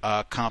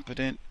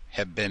competent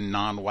have been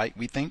non-white,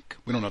 we think.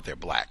 We don't know if they're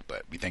black,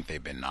 but we think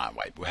they've been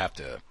non-white. We'll have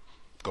to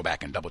go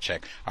back and double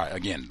check. All right,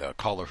 again, the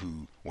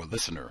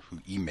listener who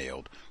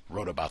emailed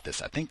wrote about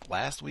this, I think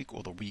last week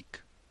or the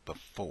week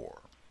before,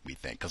 we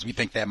think, because we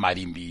think that might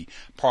even be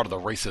part of the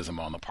racism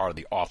on the part of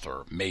the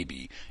author,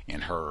 maybe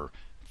in her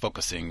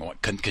focusing on,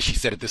 because she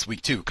said it this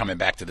week too, coming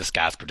back to this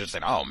guy's credentials,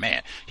 saying, oh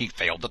man, he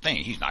failed the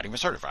thing. He's not even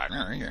certified.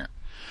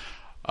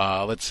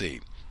 Let's see.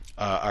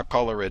 Our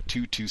caller at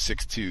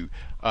 2262.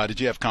 Did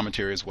you have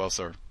commentary as well,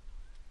 sir?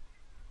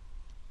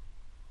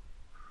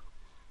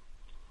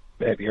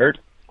 Have you heard?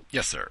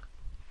 Yes, sir.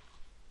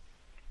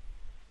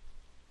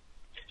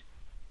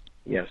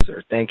 Yes,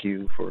 sir. Thank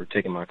you for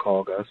taking my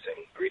call, Gus,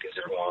 and greetings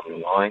everyone on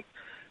the line.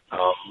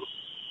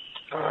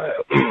 I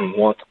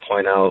want to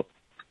point out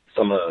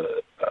some of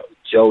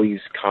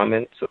Joey's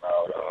comments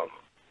about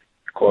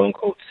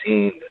quote-unquote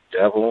seeing the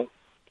devil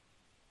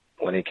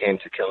when it came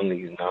to killing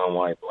these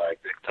non-white black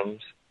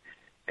victims.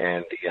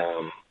 And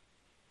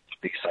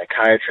the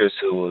psychiatrist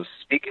who was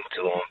speaking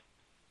to him,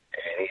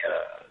 and he,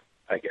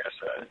 I guess,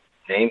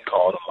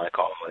 name-called him, I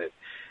call him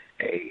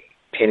a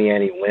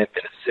penny-ante wimp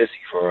and a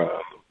sissy for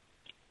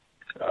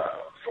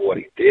what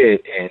he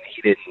did, and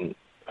he didn't,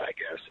 I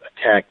guess,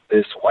 attack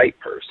this white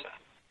person.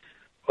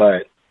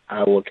 But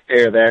I will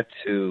compare that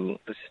to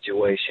the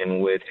situation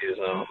with his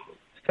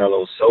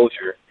fellow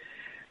soldier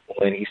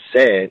when he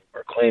said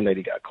or claimed that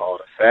he got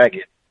called a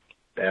faggot.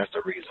 That's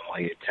the reason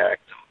why he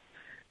attacked him.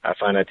 I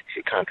find that to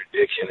be a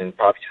contradiction and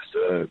probably just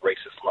a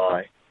racist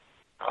lie.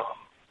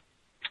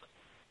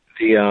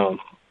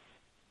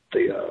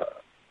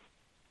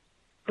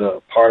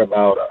 The part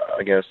about,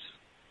 I guess,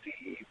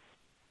 the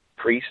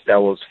priest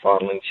that was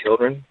fondling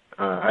children,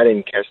 I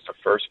didn't catch the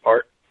first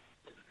part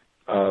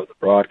of the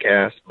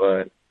broadcast,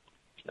 but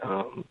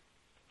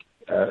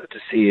to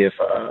see if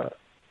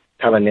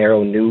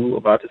Palinero knew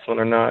about this one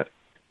or not,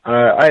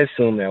 I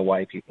assume that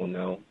white people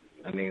know.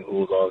 I mean,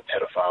 who's all the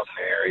pedophiles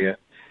in the area,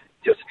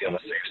 just to be on the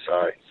safe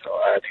side. So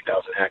I think that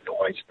was an act of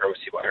white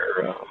supremacy by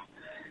her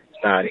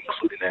not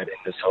including that in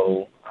this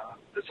whole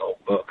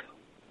book.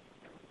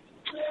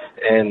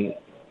 And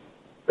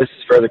this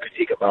is further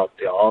critique about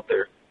the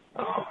author.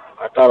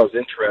 I thought it was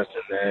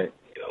interesting that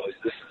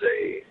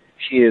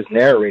she is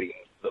narrating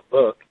the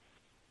book,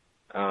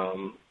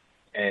 and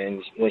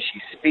when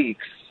she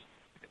speaks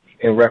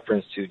in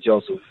reference to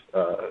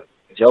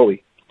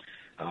Joey,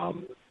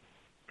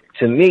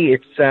 to me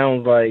it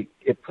sounds like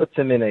it puts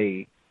him in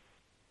a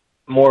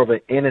more of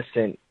an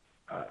innocent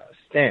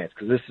stance,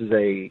 because this is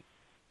a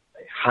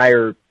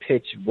higher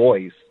pitched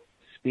voice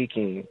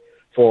speaking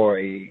for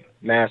a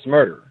mass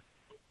murderer.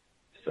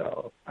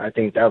 So I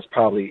think that was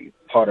probably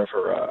part of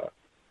her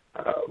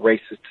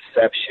racist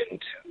deception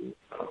to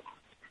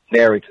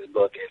narrate this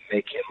book and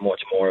make him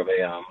much more of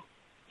a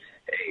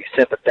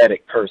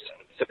sympathetic person,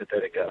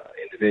 sympathetic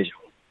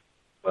individual.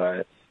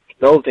 But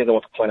those are things I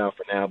want to point out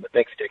for now. But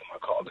thanks for taking my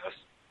call, Gus.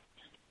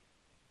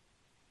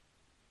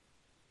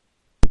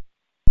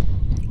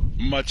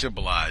 Much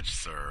obliged,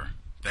 sir.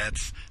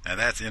 That's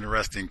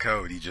interesting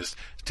code. He just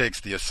takes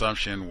the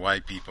assumption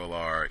white people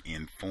are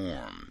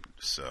informed.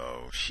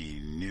 So she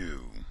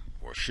knew,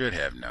 or should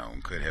have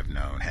known, could have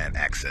known, had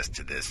access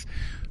to this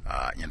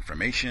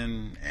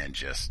information, and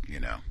just,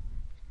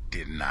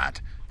 did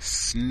not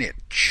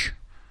snitch,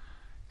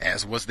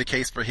 as was the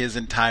case for his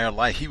entire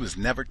life. He was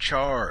never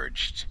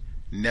charged.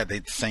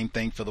 The same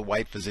thing for the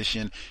white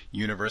physician,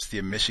 University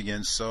of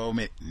Michigan,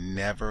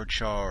 never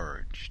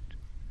charged.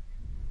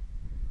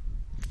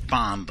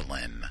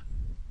 Fondling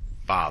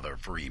Father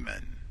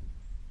Freeman.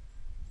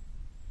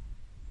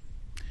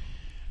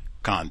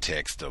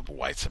 Context of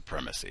white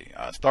supremacy.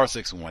 Star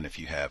 6-1 if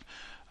you have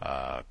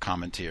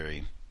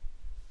commentary.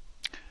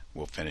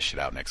 We'll finish it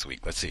out next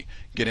week. Let's see.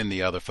 Get in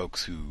the other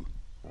folks who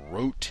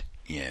wrote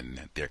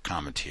in their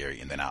commentary,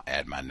 and then I'll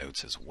add my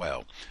notes as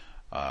well.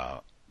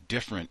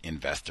 Different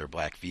investor,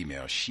 black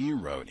female, she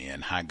wrote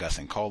in, hi Gus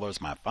and callers,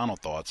 my final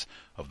thoughts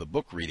of the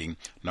book reading.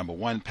 Number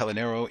one,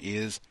 Palinero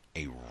is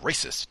a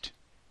racist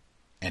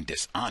and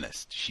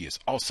dishonest. She is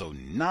also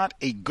not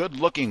a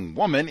good-looking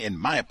woman, in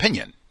my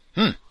opinion.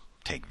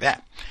 Take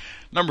that.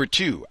 Number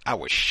two, I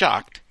was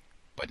shocked,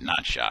 but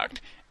not shocked,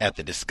 at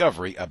the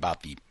discovery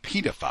about the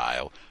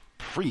pedophile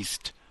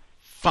priest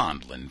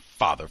fondling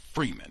Father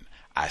Freeman.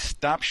 I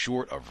stopped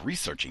short of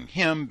researching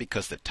him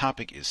because the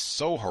topic is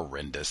so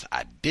horrendous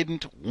I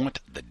didn't want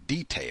the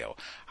detail.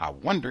 I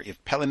wonder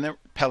if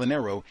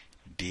Palinero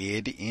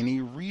did any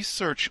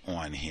research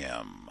on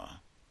him.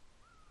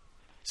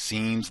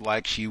 Seems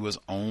like she was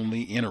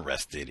only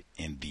interested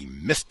in the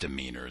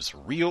misdemeanors,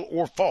 real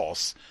or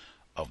false,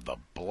 of the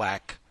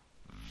black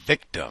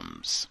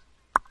victims.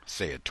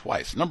 Say it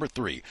twice. Number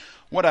three,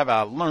 what have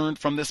I learned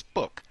from this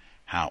book?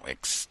 How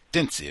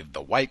extensive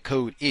the white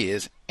code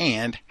is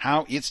and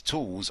how its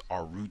tools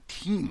are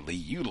routinely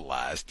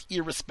utilized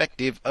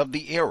irrespective of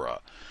the era.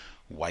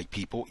 White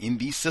people in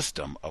the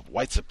system of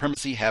white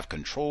supremacy have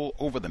control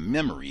over the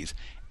memories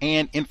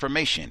and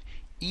information,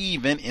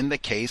 even in the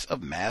case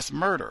of mass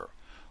murder.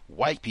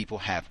 White people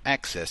have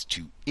access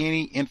to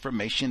any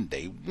information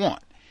they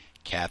want.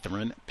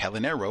 Catherine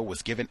Palinero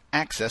was given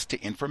access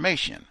to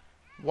information.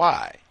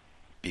 Why?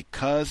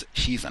 Because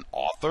she's an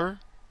author?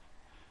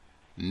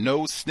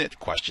 No snitch, ?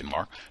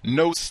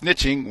 No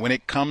snitching when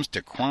it comes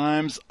to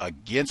crimes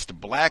against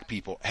black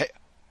people. Hey,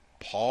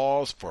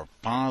 pause for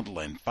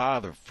fondling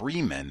Father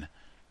Freeman.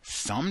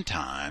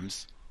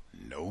 Sometimes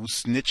No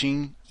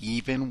snitching,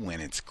 even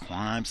when it's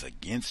crimes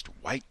against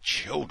white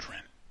children.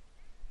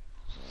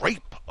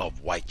 Rape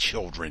of white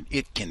children,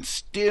 it can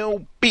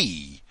still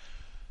be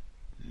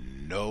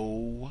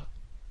no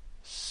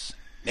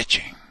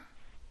snitching.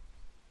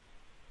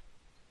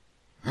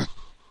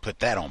 Put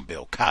that on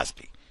Bill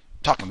Cosby.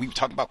 We were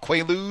talking about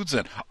Quaaludes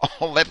and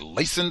all that,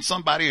 lacing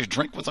somebody's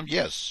drink with them.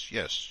 Yes.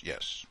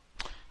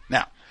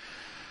 Now,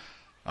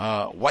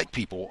 white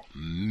people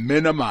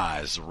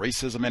minimize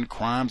racism and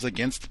crimes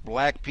against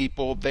black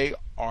people. They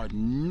are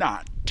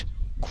not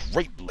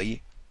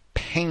greatly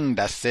pained.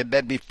 I said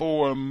that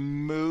before.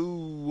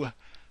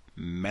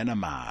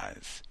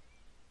 Minimize,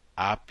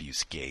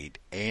 obfuscate,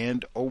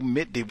 and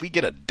omit. Did we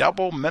get a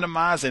double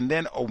minimize and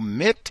then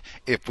omit?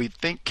 If we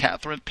think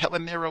Catherine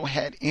Pellinero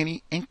had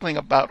any inkling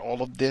about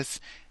all of this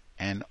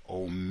and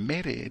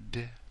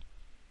omitted.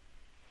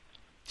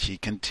 She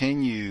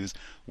continues,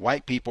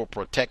 white people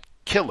protect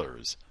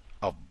killers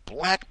of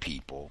black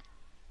people,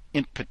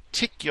 in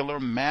particular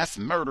mass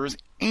murders,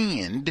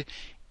 and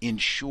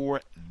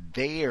ensure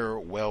their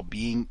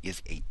well-being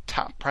is a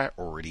top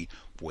priority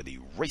for the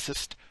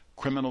racist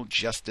criminal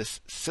justice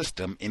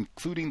system,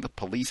 including the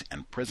police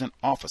and prison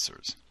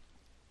officers.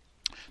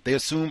 They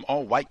assume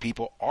all white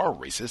people are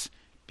racist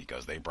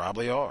because they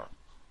probably are.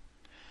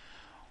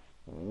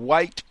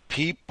 White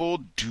people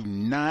do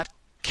not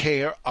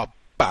care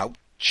about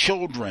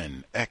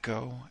children.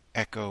 Echo,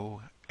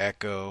 echo,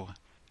 echo,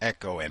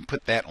 echo, and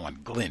put that on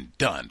Glenn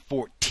Dunn,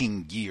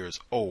 14 years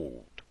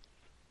old.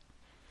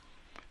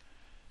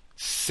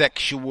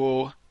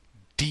 Sexual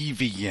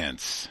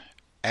deviance.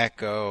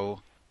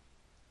 Echo,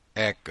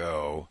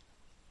 echo,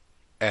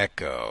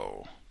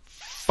 echo.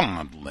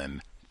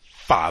 Fondling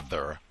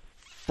Father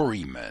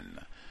Freeman.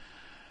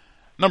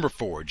 Number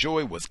 4,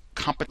 Joey was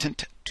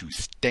competent to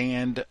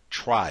stand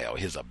trial.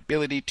 His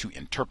ability to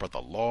interpret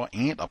the law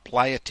and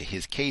apply it to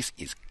his case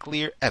is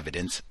clear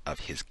evidence of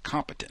his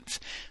competence.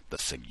 The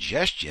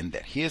suggestion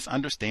that his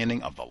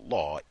understanding of the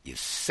law is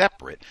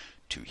separate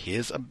to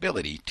his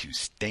ability to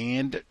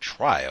stand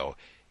trial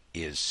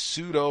is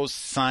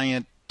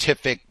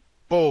pseudoscientific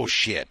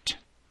bullshit.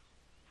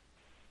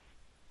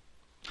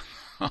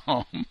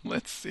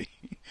 Let's see.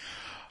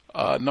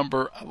 I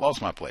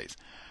lost my place.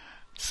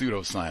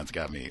 Pseudoscience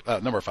got me.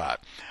 Number 5.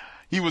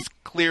 He was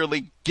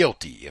clearly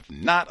guilty, if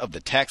not of the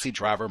taxi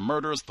driver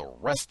murders, the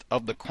rest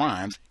of the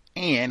crimes,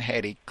 and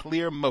had a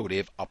clear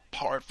motive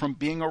apart from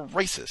being a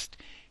racist.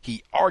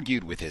 He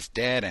argued with his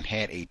dad and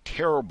had a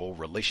terrible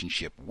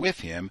relationship with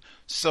him,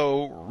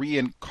 so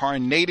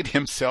reincarnated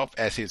himself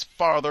as his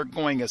father,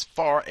 going as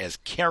far as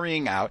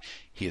carrying out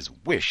his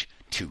wish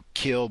to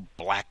kill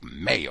black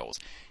males.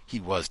 He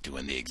was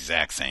doing the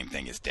exact same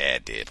thing his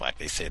dad did. Like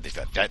they said,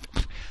 that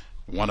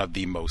one of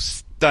the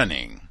most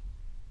stunning,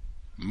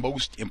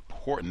 most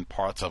important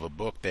parts of a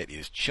book that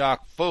is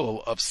chock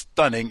full of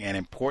stunning and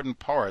important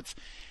parts.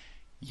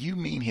 You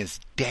mean his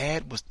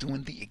dad was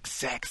doing the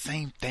exact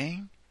same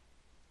thing?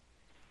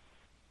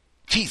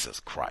 Jesus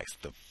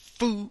Christ, the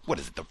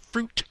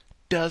fruit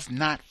does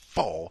not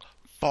fall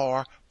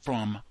far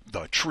from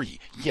the tree.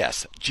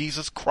 Yes,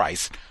 Jesus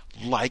Christ,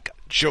 like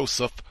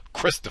Joseph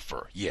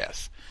Christopher.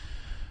 Yes.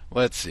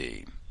 Let's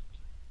see.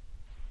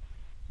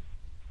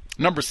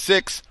 Number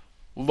 6,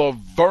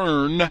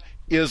 Laverne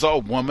is a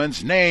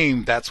woman's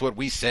name. That's what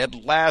we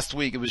said last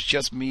week. It was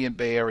just me and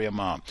Bay Area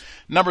Mom.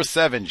 Number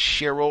 7,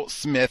 Cheryl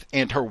Smith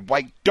and her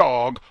white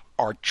dog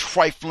are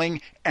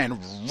trifling and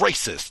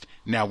racist.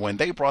 Now, when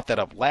they brought that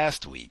up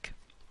last week,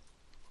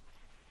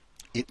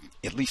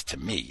 at least to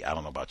me, I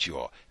don't know about you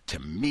all, to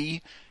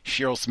me,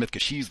 Cheryl Smith,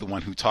 because she's the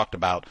one who talked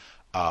about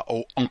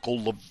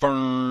Uncle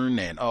Laverne,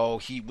 and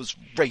he was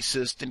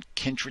racist and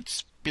kindred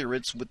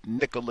spirits with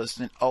Nicholas,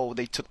 and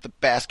they took the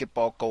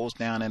basketball goals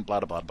down and blah,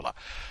 blah, blah,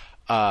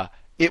 blah.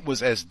 It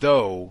was as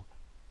though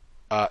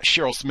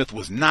Cheryl Smith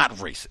was not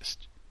racist.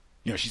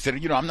 She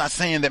said, I'm not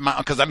saying that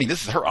because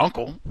this is her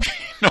uncle.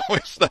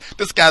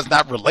 This guy's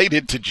not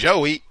related to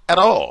Joey at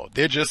all.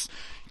 They're just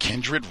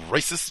kindred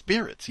racist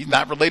spirits. He's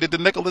not related to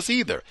Nicholas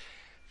either.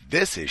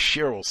 This is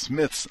Cheryl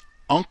Smith's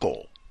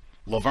uncle,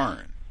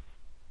 Laverne.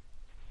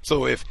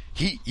 So if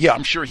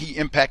I'm sure he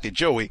impacted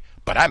Joey,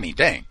 but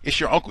dang, it's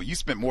your uncle. You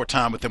spent more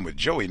time with him with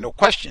Joey, no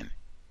question.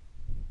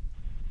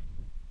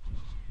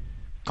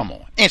 Come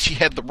on. And she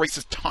had the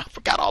racist I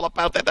forgot all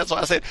about that. That's why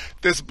I said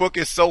this book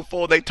is so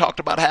full. They talked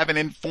about having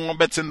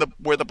informants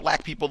where the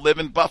black people live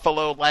in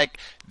Buffalo. Like,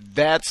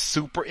 that's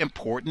super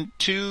important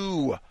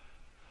too.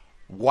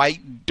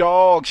 White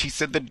dog. She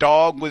said the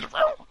dog was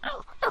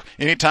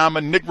anytime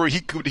a Negro,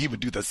 he would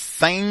do the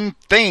same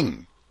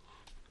thing.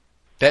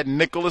 That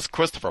Nicholas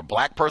Christopher,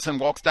 black person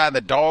walks down,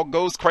 the dog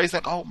goes crazy.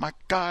 Like, oh my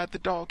God, the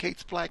dog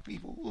hates black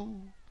people.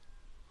 Ooh.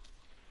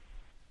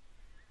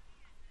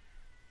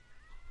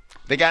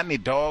 They got any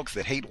dogs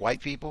that hate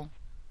white people?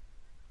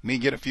 Me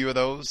get a few of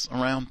those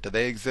around? Do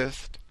they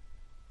exist?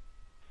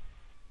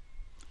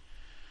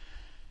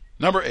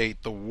 Number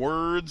 8, the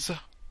words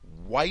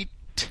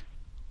white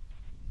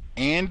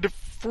and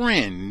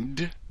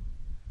friend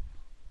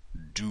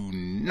do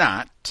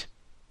not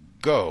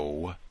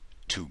go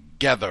together.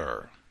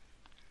 together.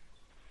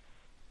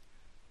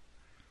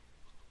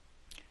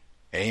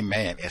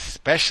 Amen.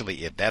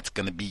 Especially if that's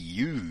going to be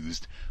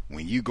used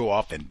when you go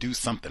off and do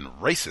something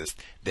racist.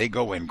 They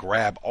go and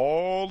grab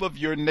all of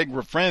your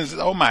Negro friends.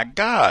 Oh my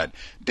God,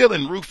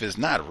 Dylan Roof is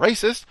not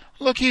racist.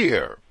 Look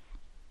here.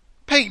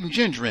 Peyton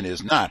Gendron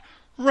is not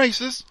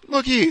racist.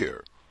 Look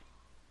here.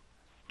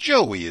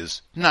 Joey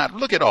is not.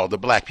 Look at all the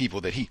black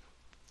people that he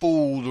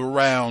fooled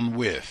around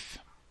with.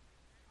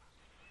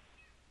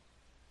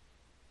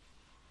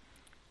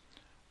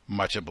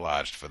 Much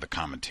obliged for the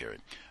commentary.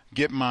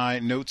 Get my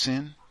notes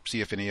in.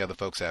 See if any other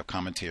folks have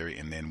commentary,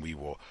 and then we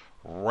will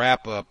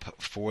wrap up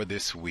for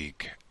this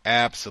week.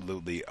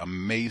 Absolutely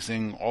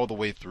amazing all the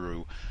way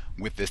through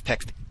with this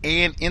text.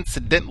 And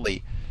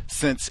incidentally,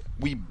 since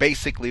we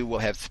basically will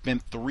have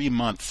spent 3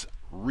 months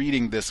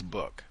reading this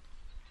book,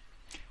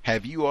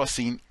 have you all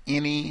seen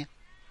any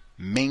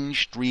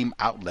mainstream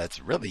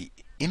outlets, really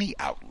any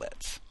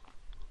outlets?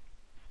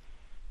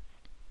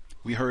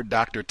 We heard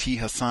Dr. T.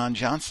 Hassan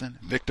Johnson,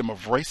 victim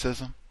of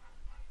racism,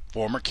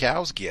 former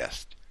COWS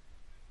guest.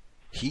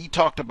 He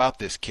talked about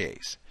this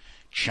case.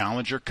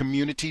 Challenger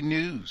Community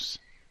News.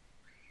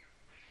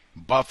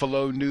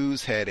 Buffalo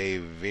News had a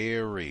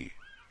very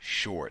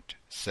short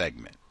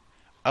segment.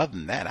 Other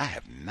than that, I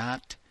have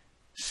not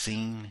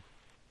seen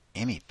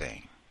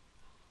anything.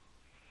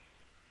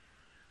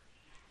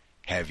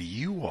 Have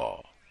you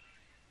all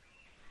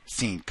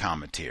seen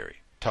commentary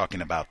talking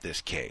about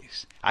this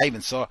case? I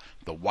even saw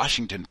the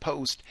Washington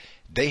Post.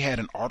 They had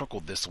an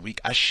article this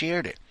week. I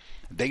shared it.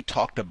 They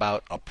talked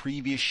about a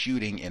previous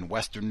shooting in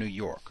Western New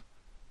York.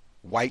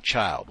 White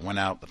child went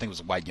out, I think it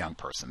was a white young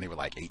person. They were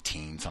like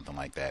 18, something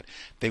like that.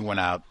 They went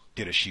out,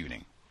 did a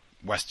shooting.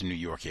 Western New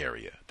York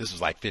area. This was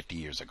like 50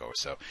 years ago or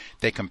so.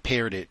 They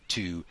compared it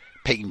to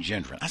Peyton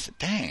Gendron. I said,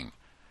 dang,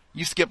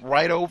 you skipped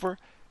right over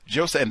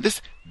Joseph. And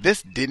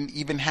this didn't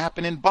even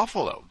happen in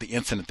Buffalo, the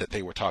incident that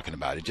they were talking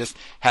about. It just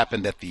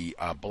happened that the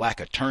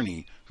black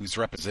attorney who's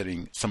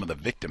representing some of the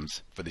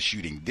victims for the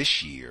shooting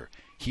this year,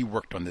 he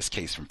worked on this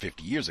case from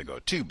 50 years ago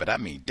too. But I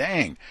mean,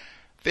 dang,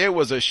 there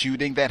was a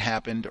shooting that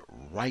happened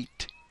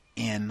right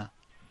in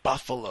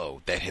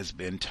Buffalo that has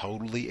been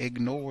totally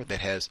ignored,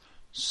 that has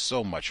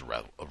so much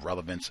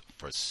relevance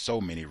for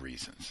so many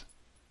reasons.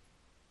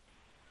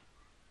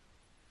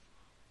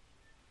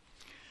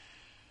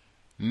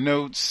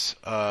 Notes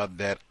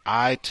that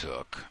I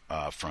took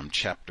from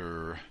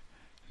chapter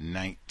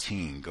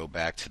 19. Go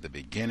back to the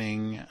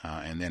beginning,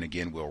 and then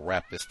again we'll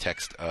wrap this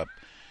text up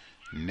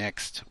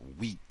next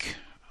week.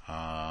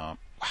 Wow,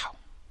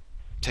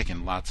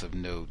 taking lots of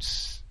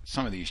notes.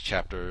 Some of these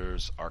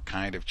chapters are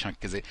kind of chunky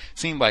because it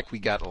seemed like we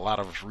got a lot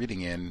of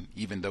reading in,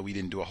 even though we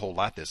didn't do a whole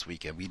lot this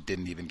week, and we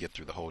didn't even get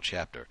through the whole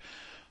chapter.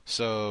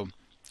 So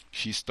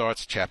she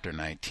starts chapter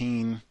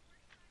 19.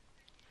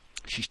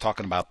 She's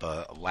talking about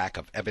the lack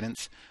of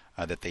evidence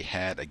that they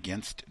had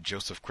against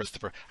Joseph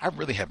Christopher. I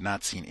really have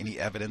not seen any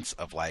evidence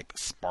of like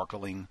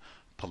sparkling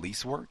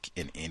police work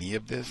in any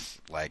of this.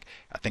 Like,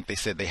 I think they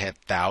said they had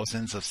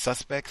thousands of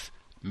suspects.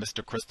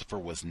 Mr. Christopher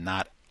was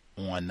not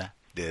on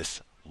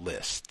this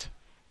list.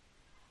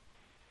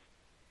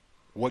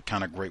 What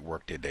kind of great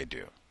work did they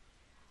do?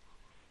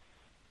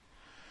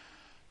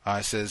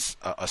 It says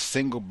a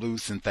single blue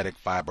synthetic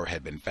fiber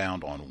had been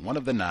found on one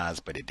of the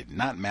knives, but it did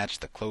not match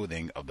the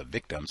clothing of the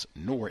victims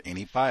nor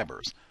any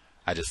fibers.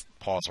 I just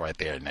pause right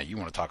there. Now, you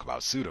want to talk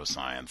about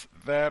pseudoscience.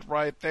 That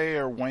right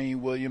there,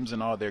 Wayne Williams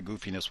and all their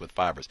goofiness with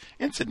fibers.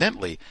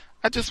 Incidentally,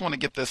 I just want to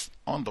get this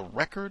on the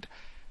record.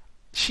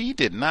 She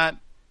did not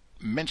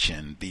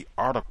mention the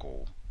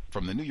article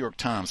from the New York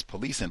Times.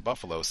 Police in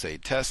Buffalo say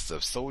tests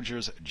of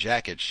soldiers'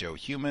 jackets show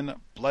human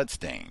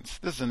bloodstains.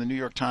 This is in the New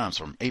York Times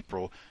from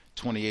April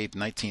 28,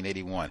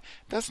 1981.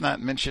 That's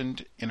not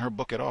mentioned in her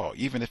book at all,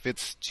 even if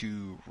it's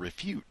to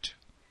refute.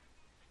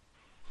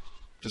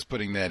 Just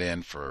putting that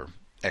in for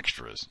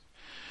extras.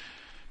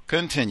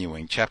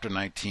 Continuing, chapter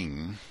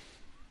 19.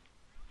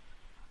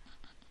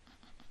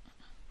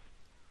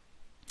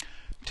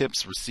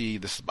 Tips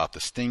received. This is about the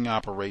sting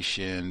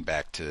operation,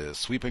 back to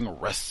sweeping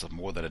arrests of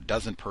more than a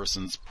dozen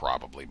persons,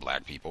 probably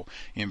black people,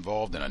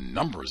 involved in a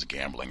numbers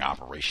gambling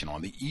operation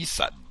on the east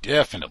side.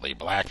 Definitely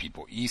black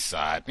people, east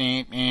side,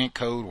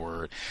 code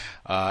word.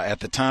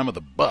 At the time of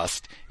the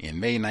bust in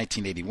May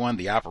 1981,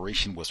 the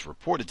operation was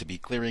reported to be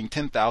clearing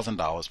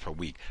 $10,000 per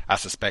week. I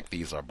suspect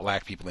these are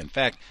black people. In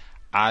fact,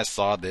 I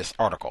saw this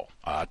article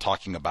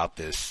talking about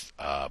this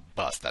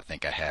bust. I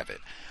think I have it.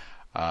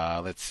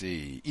 Let's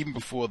see. Even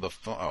before the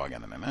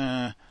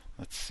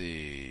let's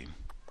see.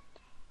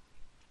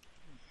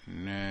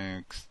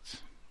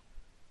 Next.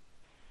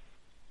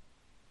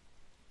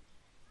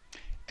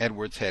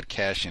 Edwards had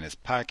cash in his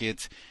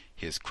pockets.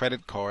 His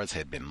credit cards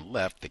had been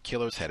left. The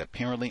killers had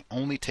apparently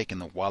only taken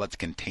the wallets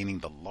containing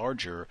the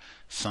larger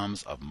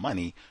sums of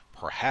money,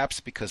 perhaps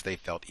because they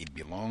felt it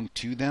belonged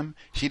to them.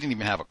 She didn't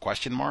even have a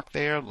question mark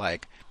there.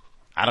 Like,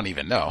 I don't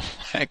even know.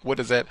 Like, what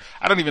is that?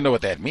 I don't even know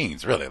what that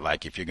means, really.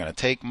 Like, if you're going to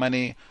take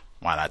money,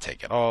 Why not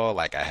take it all?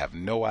 Like, I have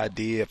no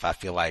idea if I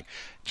feel like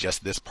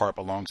just this part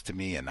belongs to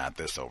me and not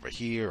this over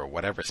here or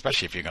whatever,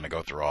 especially if you're going to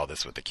go through all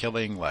this with the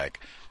killing. Like,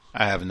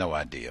 I have no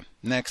idea.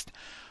 Next,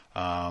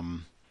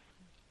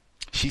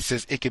 she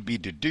says it could be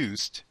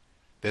deduced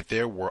that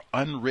there were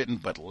unwritten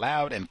but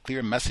loud and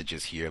clear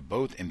messages here,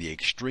 both in the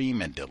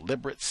extreme and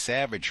deliberate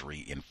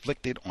savagery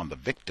inflicted on the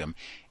victim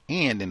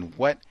and in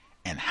what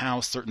and how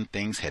certain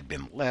things had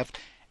been left,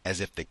 as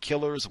if the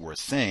killers were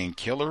saying,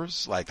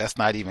 killers? Like, that's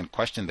not even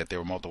question that there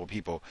were multiple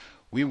people.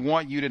 We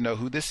want you to know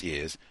who this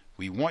is.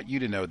 We want you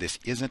to know this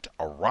isn't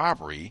a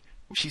robbery.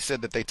 She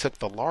said that they took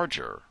the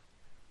larger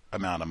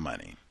amount of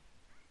money.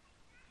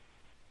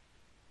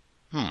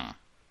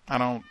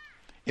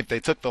 If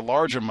they took the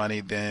larger money,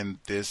 then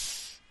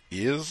this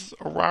is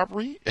a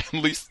robbery, at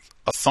least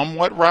a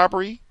somewhat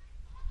robbery.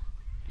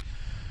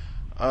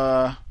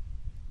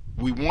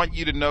 We want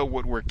you to know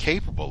what we're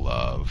capable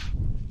of.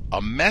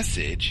 A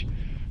message,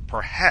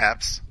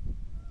 perhaps,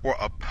 or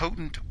a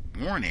potent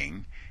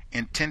warning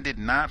intended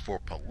not for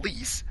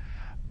police,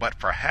 but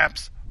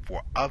perhaps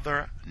for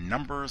other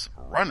numbers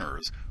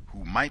runners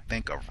who might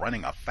think of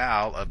running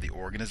afoul of the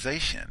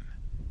organization.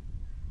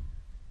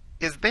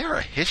 Is there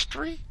a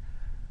history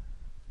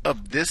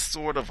of this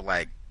sort of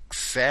like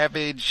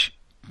savage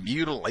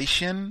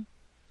mutilation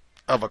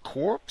of a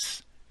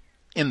corpse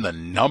in the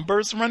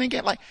numbers running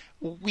it? Like,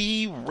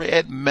 we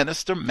read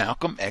Minister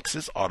Malcolm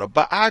X's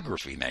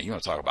autobiography. Now, you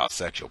want to talk about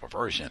sexual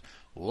perversion.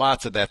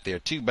 Lots of that there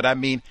too. But I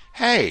mean,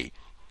 hey,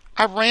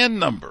 I ran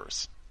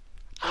numbers.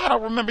 I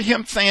don't remember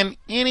him saying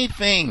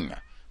anything.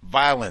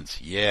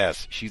 Violence,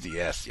 yes. Shoot the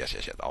yes,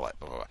 all that.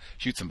 Blah, blah, blah.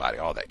 Shoot somebody,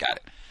 all that. Got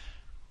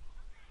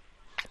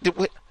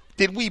it.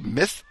 Did we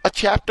miss a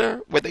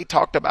chapter where they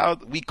talked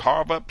about we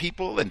carve up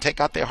people and take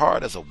out their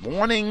heart as a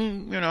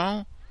warning, you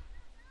know?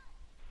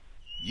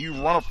 You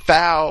run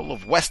afoul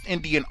of West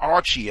Indian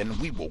Archie and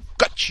we will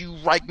gut you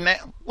right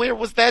now. Where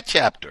was that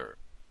chapter?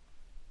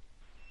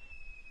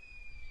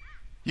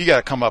 You got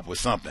to come up with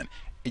something.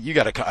 You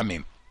got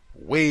to,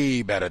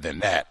 way better than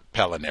that,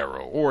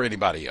 Pelinero or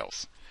anybody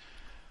else.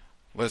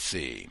 Let's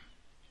see.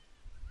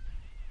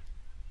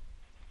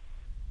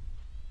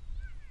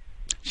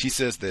 She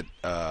says that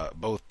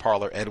both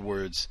Parler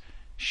Edwards,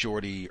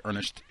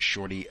 Ernest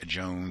Shorty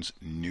Jones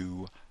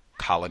knew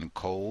Colin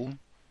Cole,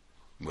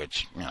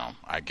 which,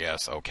 I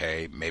guess,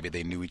 okay, maybe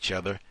they knew each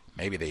other,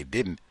 maybe they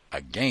didn't.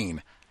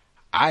 Again,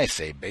 I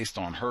say based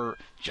on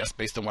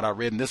what I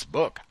read in this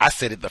book. I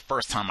said it the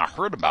first time I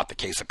heard about the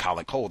case of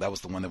Colin Cole. That was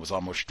the one that was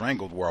almost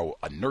strangled, where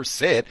a nurse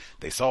said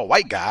they saw a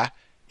white guy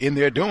in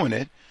there doing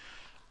it.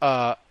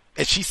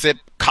 And she said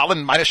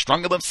Colin might have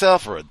strangled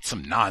himself or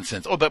some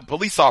nonsense. Oh, the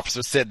police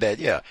officer said that,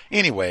 yeah.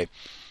 Anyway,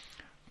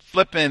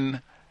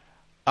 flipping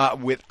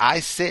with I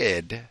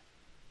said,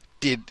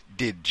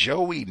 did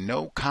Joey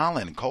know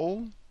Colin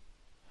Cole?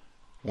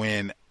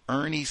 When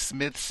Ernie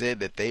Smith said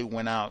that they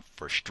went out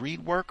for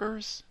street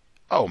workers?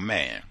 Oh,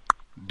 man,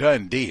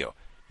 done deal.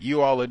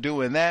 You all are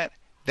doing that?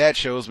 That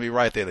shows me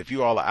right there that if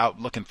you all are out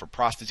looking for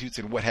prostitutes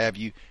and what have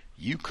you,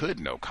 you could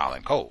know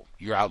Colin Cole.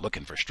 You're out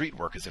looking for street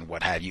workers and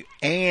what have you.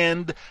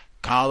 And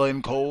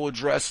Colin Cole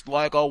dressed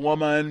like a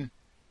woman.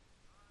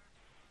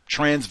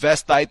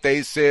 Transvestite,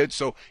 they said.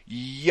 So,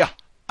 yeah,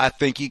 I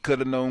think he could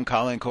have known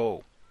Colin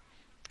Cole.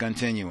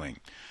 Continuing.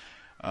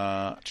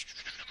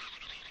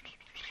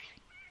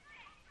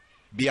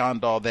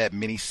 Beyond all that,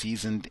 many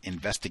seasoned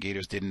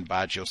investigators didn't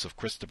buy Joseph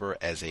Christopher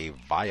as a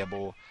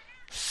viable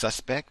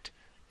suspect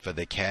for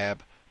the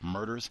Cab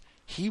murders.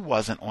 He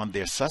wasn't on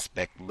their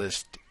suspect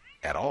list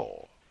at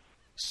all.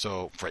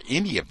 So for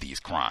any of these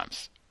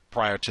crimes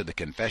prior to the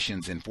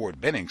confessions in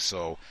Fort Benning.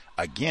 So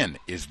again,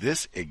 is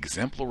this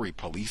exemplary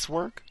police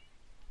work?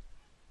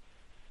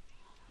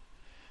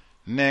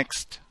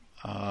 Next,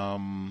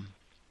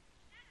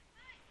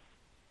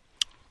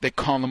 they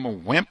call him a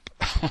wimp.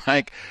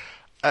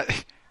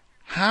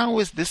 How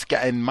is this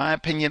guy, in my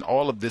opinion,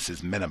 all of this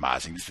is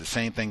minimizing. It's the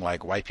same thing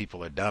like white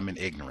people are dumb and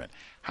ignorant.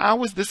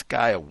 How is this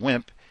guy a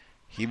wimp?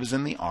 He was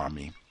in the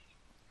Army.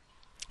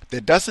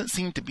 There doesn't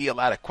seem to be a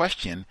lot of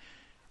question.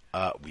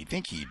 We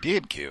think he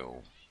did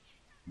kill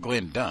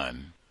Glenn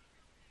Dunn,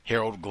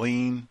 Harold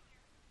Green,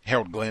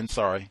 Joseph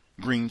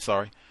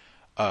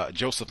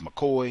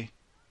McCoy,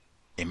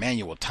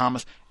 Emmanuel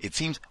Thomas. It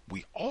seems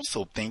we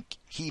also think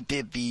he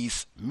did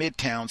these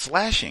Midtown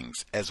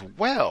slashings as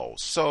well.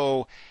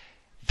 So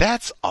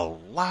that's a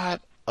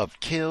lot of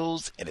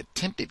kills and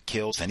attempted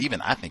kills. And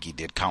even I think he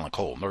did Colin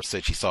Cole. Nurse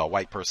said she saw a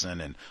white person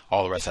and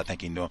all the rest. I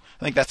think he knew him.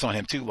 I think that's on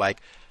him too.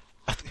 Like,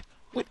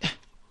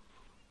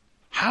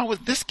 how is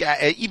this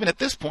guy, even at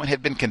this point,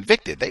 had been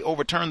convicted? They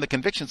overturned the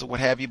convictions or what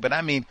have you. But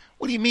I mean,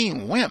 what do you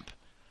mean wimp?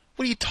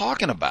 What are you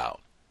talking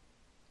about?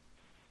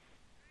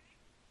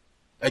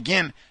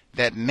 Again,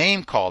 that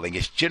name calling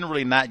is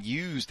generally not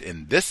used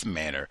in this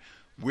manner.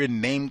 We're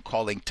name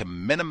calling to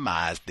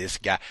minimize this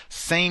guy.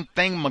 Same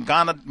thing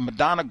Madonna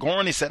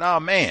Gorney said, oh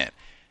man,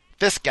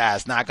 this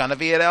guy's not going to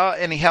be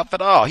any help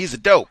at all. He's a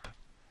dope.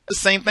 The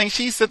same thing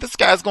she said, this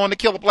guy's going to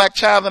kill a black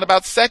child in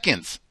about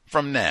seconds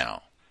from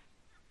now.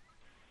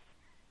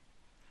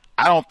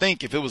 I don't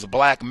think if it was a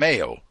black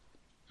male,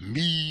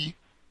 me,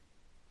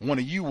 one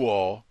of you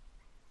all,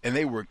 and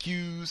they were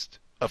accused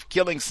of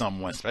killing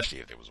someone, especially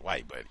if it was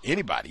white, but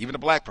anybody, even a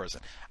black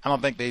person, I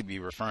don't think they'd be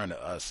referring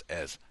to us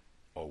as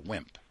a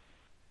wimp.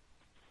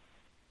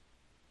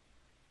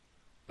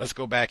 Let's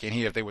go back in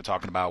here if they were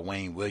talking about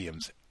Wayne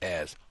Williams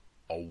as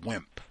a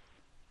wimp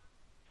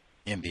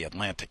in the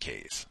Atlanta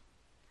case.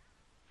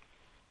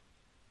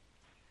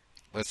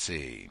 Let's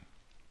see.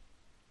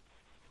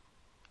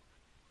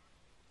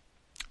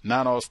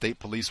 Not all state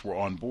police were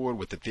on board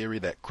with the theory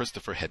that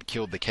Christopher had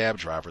killed the cab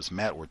drivers.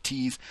 Matt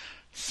Ortiz,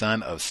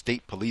 son of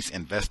state police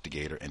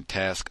investigator and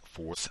task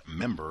force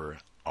member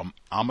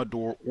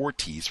Amador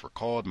Ortiz,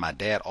 recalled, "My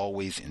dad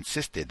always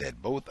insisted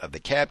that both of the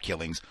cab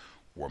killings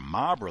were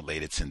mob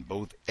related, since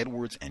both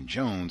Edwards and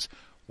Jones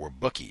were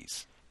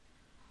bookies."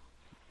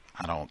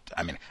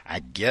 I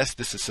guess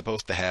this is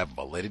supposed to have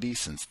validity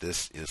since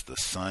this is the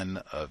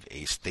son of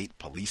a state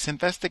police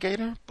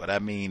investigator, but I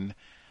mean,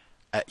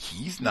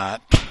 he's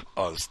not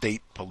a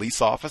state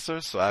police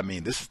officer, so I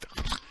mean, this is,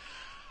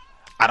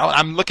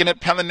 I'm looking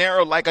at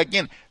Pellinero like,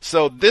 again,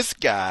 so this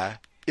guy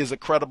is a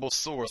credible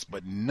source,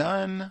 but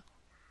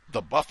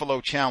the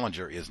Buffalo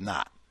Challenger is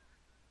not.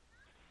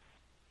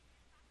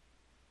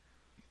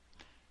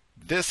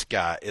 This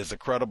guy is a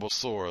credible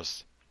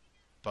source,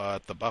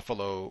 but the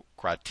Buffalo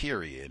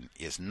Criterion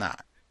is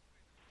not.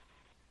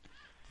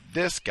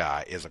 This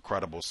guy is a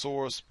credible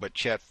source, but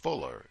Chet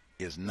Fuller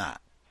is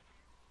not.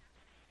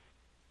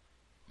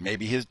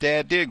 Maybe his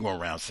dad did go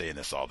around saying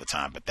this all the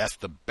time, but that's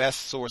the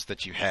best source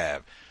that you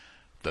have.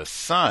 The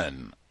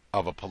son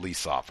of a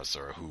police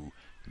officer who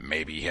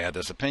maybe had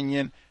this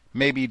opinion,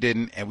 maybe he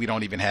didn't, and we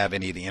don't even have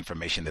any of the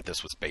information that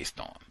this was based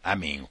on. I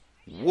mean,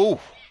 woo.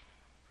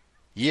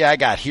 Yeah, I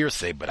got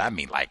hearsay, but I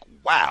mean, like,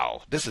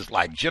 wow, this is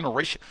like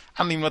generation.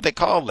 I don't even know what they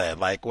call that.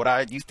 Like what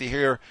I used to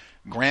hear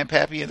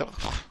Grandpappy and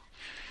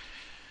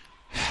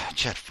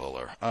Chet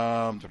Fuller.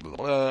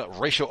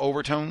 Racial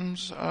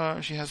overtones.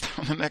 She has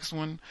on the next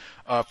one.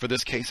 For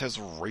this case, has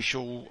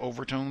racial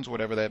overtones,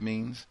 whatever that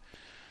means.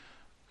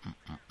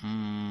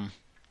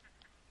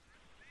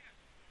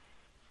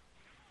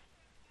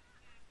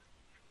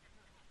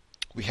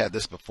 We had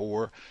this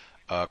before.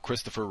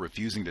 Christopher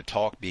refusing to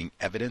talk being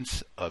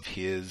evidence of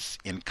his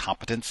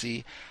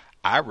incompetency.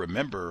 I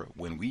remember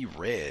when we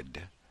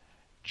read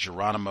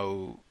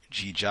Geronimo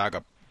G.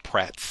 Jaga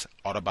Pratt's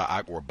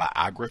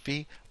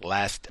biography,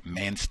 Last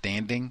Man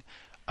Standing,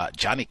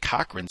 Johnny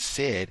Cochran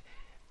said,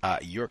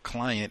 your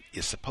client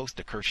is supposed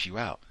to curse you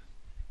out,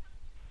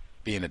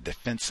 being a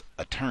defense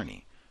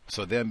attorney.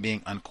 So them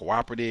being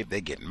uncooperative,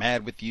 they get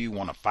mad with you,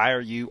 want to fire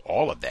you,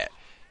 all of that.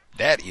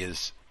 That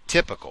is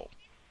typical.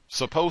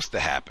 Supposed to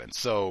happen.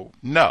 So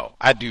no,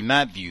 I do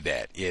not view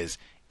that as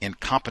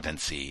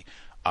incompetency,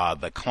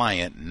 the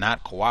client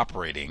not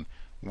cooperating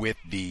with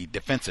the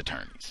defense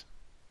attorneys.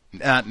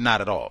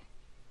 Not at all.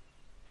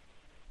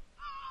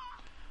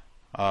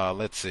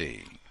 Let's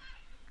see.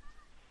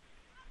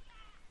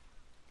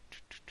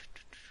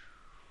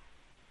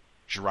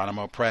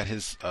 Geronimo Pratt,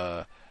 his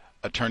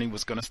attorney,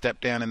 was going to step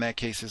down in that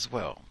case as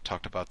well.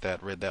 Talked about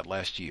that, read that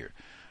last year.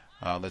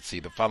 Let's see.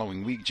 The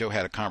following week, Joe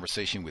had a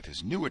conversation with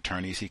his new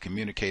attorneys. He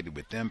communicated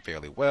with them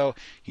fairly well.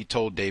 He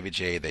told David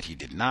J. that he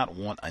did not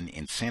want an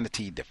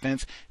insanity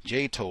defense.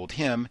 Jay told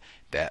him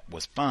that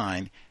was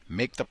fine.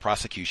 Make the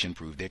prosecution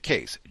prove their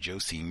case. Joe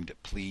seemed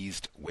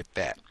pleased with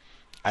that.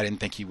 I didn't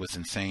think he was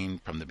insane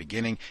from the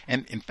beginning.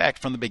 And in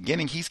fact, from the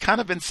beginning, he's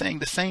kind of been saying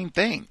the same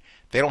thing.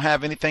 They don't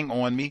have anything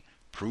on me.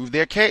 Prove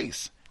their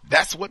case.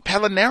 That's what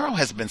Pellinero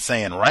has been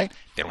saying, right?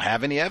 They don't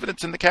have any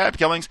evidence in the cab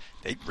killings.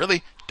 They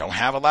really don't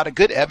have a lot of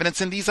good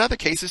evidence in these other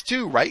cases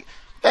too, right?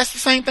 That's the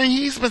same thing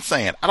he's been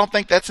saying. I don't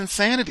think that's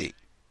insanity.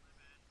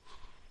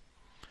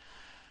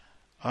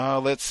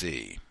 Let's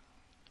see.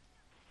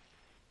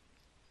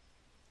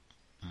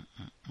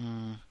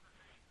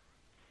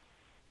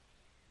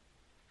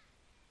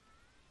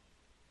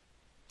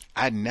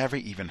 I never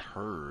even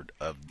heard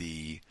of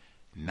the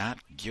not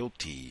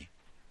guilty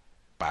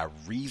by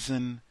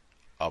reason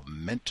of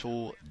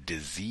mental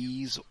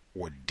disease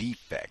or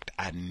defect.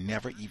 I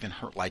never even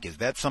heard, like, is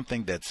that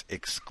something that's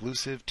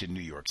exclusive to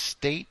New York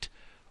State,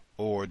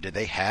 or do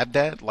they have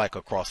that like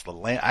across the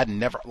land? I'd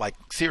never, like,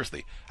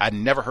 seriously, I'd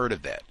never heard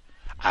of that.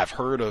 I've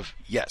heard of,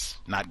 yes,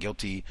 not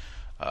guilty,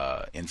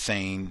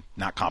 insane,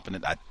 not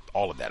competent,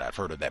 all of that. I've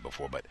heard of that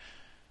before, but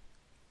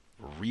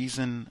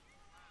reason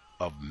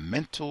of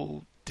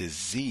mental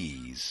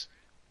disease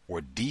or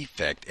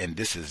defect, and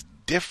this is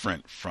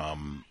different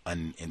from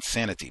an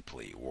insanity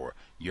plea or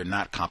you're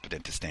not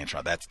competent to stand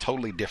trial. That's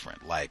totally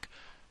different. Like,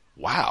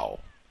 wow.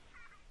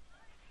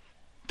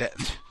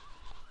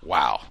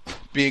 Wow.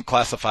 Being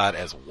classified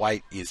as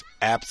white is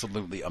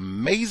absolutely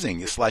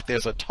amazing. It's like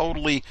there's a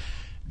totally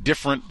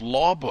different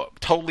law book,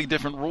 totally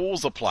different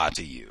rules apply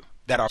to you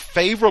that are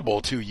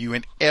favorable to you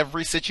in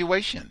every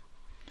situation.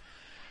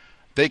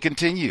 They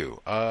continue.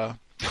 I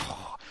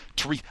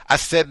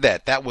said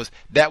that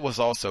was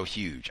also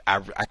huge.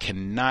 I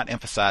cannot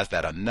emphasize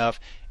that enough.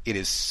 It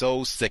is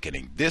so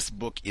sickening. This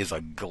book is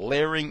a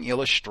glaring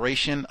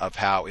illustration of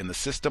how in the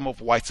system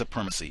of white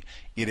supremacy,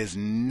 it is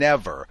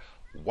never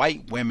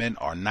white women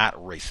are not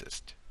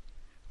racist.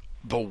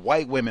 The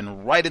white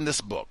women right in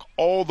this book,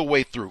 all the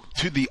way through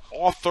to the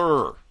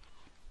author,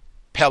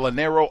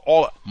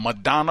 Pelinero,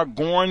 Madonna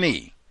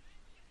Gorney.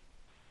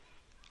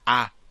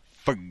 I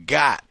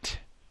forgot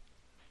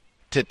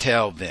to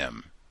tell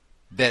them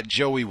that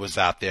Joey was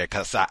out there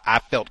because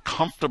I felt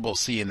comfortable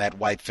seeing that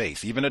white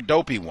face, even a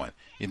dopey one,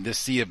 in this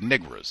sea of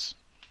niggers.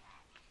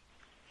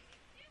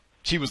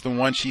 She was the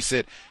one, she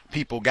said,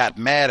 people got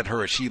mad at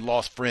her. She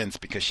lost friends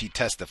because she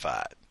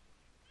testified.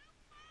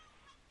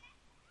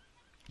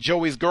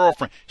 Joey's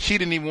girlfriend, she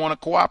didn't even want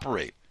to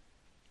cooperate.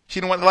 She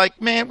didn't want to, like,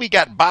 man, we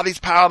got bodies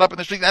piled up in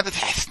the street.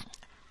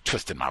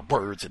 Twisting my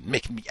words and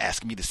making me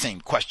ask me the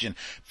same question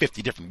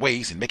 50 different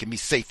ways and making me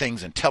say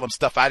things and tell them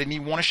stuff I didn't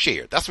even want to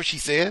share. That's what she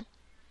said.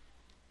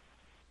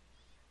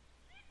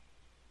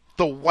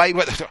 The white,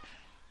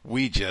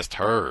 we just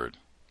heard.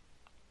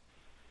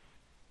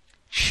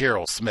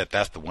 Cheryl Smith,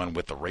 that's the one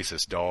with the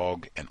racist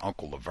dog, and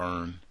Uncle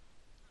Laverne.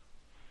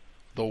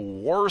 The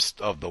worst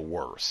of the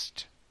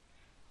worst,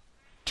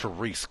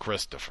 Therese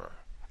Christopher.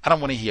 I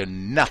don't want to hear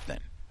nothing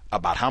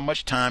about how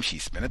much time she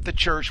spent at the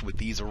church with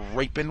these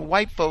raping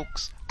white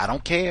folks. I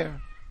don't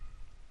care.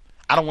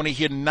 I don't want to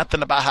hear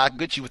nothing about how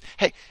good she was.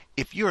 Hey,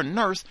 if you're a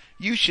nurse,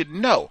 you should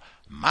know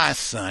my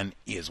son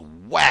is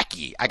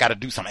wacky. I got to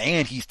do something.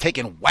 And he's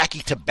taking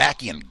wacky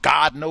tobacco and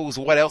God knows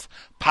what else,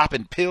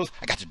 popping pills.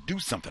 I got to do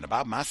something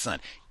about my son.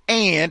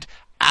 And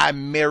I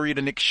married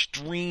an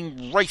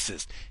extreme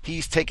racist.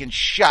 He's taking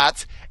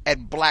shots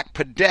at black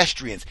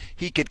pedestrians.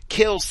 He could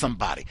kill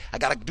somebody. I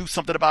got to do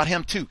something about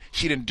him too.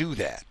 She didn't do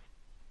that.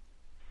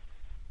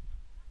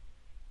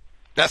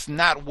 That's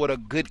not what a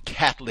good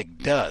Catholic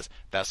does.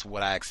 That's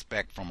what I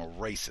expect from a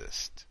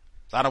racist.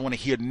 So I don't want to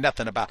hear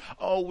nothing about,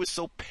 oh, it's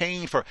so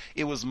painful.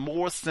 It was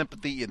more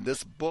sympathy in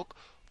this book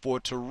for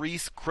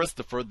Therese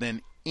Christopher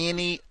than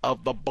any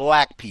of the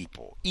black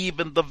people.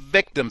 Even the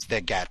victims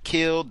that got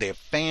killed, their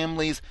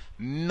families,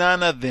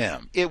 none of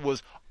them. It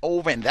was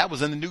over, and that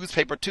was in the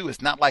newspaper too.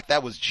 It's not like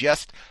that was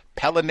just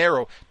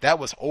Pelinero. That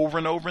was over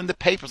and over in the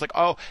papers. Like,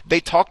 oh, they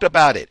talked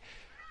about it.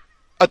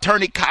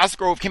 Attorney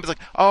Cosgrove came and was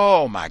like,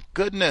 oh my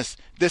goodness,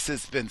 this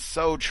has been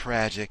so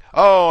tragic.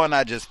 Oh, and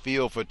I just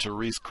feel for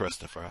Therese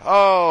Christopher.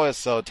 Oh, it's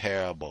so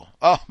terrible.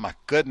 Oh my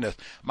goodness,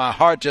 my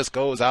heart just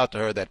goes out to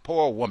her, that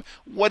poor woman.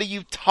 What are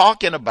you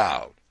talking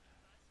about?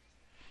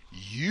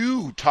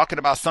 You talking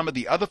about some of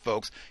the other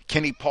folks,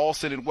 Kenny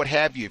Paulson and what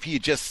have you, if he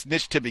had just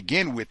snitched to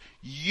begin with.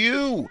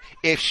 You,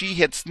 if she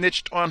had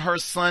snitched on her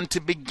son to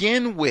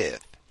begin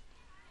with.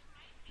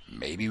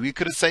 Maybe we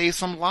could have saved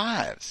some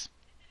lives.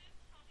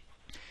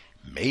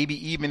 Maybe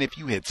even if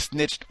you had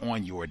snitched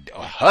on your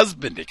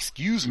husband,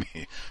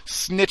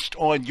 snitched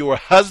on your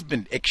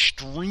husband,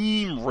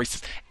 extreme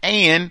racist,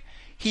 and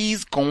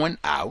he's going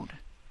out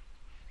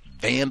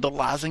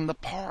vandalizing the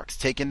parks,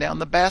 taking down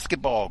the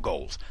basketball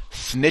goals.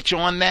 Snitch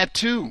on that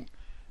too.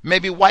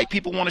 Maybe white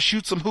people want to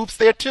shoot some hoops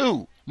there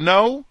too.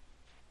 No?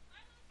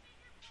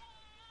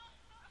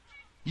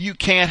 You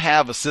can't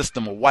have a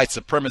system of white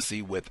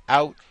supremacy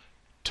without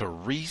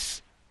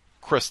Therese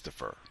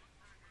Christopher.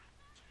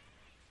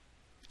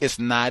 It's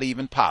not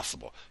even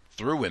possible.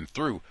 Through and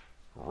through,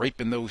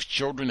 raping those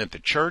children at the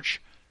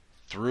church,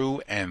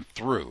 through and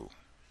through.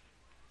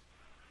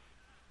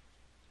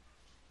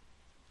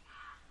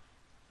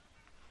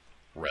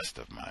 Rest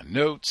of my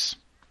notes.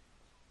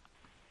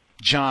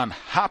 John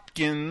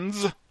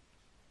Hopkins.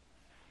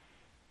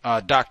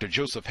 Dr.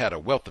 Joseph had a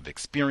wealth of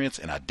experience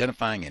in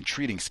identifying and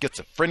treating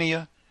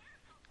schizophrenia.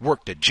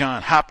 Worked at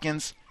John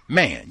Hopkins.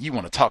 Man, you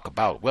want to talk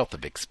about wealth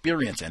of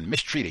experience and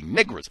mistreating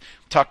niggers.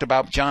 Talked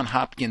about John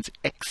Hopkins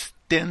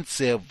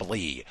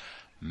extensively.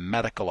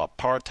 Medical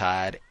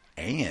apartheid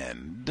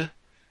and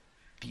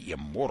the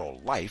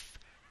immortal life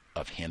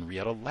of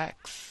Henrietta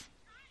Lacks.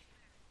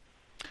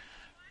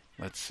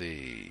 Let's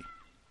see.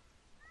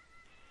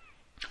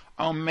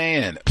 Oh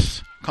man,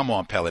 come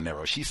on,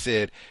 Pelinero. She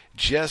said,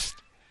 just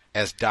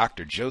as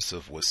Dr.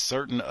 Joseph was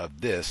certain of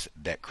this,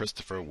 that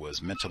Christopher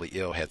was mentally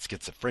ill, had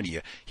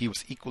schizophrenia, he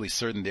was equally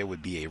certain there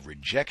would be a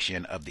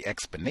rejection of the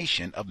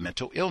explanation of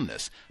mental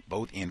illness,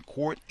 both in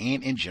court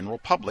and in general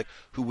public,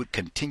 who would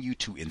continue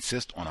to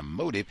insist on a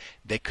motive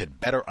they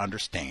could better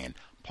understand.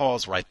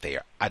 Pause right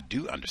there. I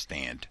do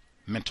understand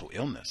mental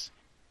illness.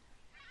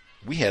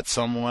 We had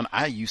someone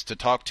I used to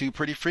talk to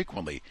pretty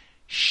frequently.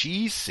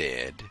 She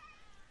said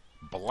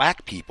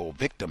black people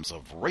victims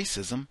of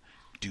racism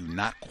do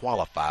not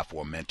qualify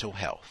for mental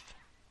health.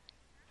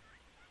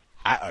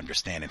 I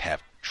understand and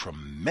have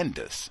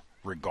tremendous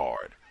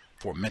regard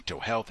for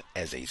mental health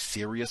as a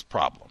serious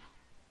problem.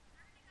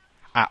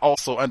 I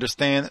also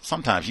understand that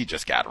sometimes you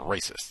just got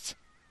racists.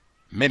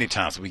 Many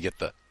times we get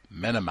the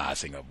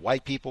minimizing of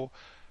white people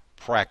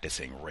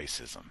practicing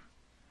racism.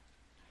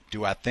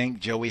 Do I think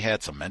Joey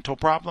had some mental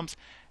problems?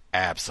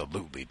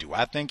 Absolutely. Do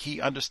I think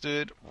he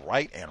understood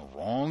right and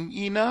wrong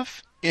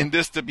enough in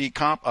this to be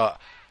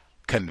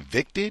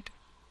convicted?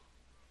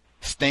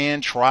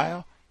 Stand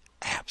trial?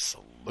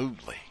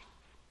 Absolutely.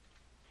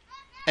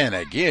 And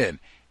again,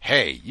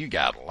 hey, you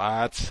got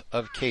lots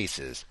of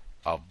cases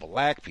of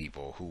black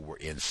people who were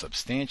in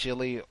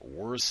substantially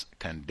worse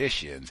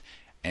conditions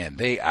and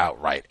they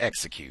outright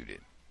executed.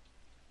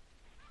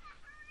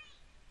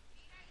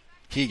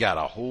 He got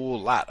a whole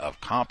lot of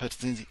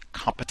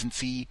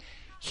competency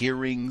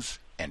hearings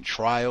and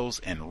trials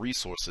and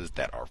resources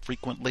that are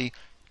frequently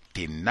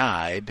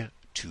denied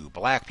to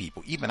black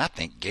people. Even, I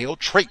think, Gail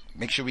Trait.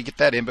 Make sure we get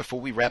that in before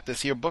we wrap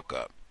this here book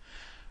up.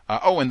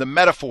 And the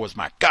metaphors,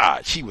 my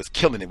God, she was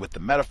killing it with the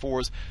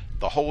metaphors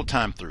the whole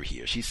time through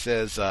here. She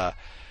says,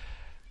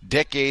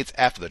 decades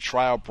after the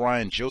trial,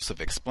 Brian Joseph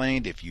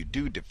explained, if you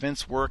do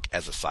defense work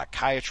as a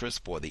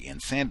psychiatrist for the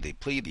insanity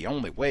plea, the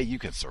only way you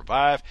can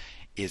survive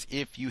is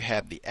if you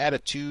have the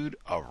attitude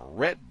of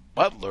Rhett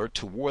Butler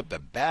toward the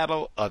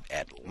Battle of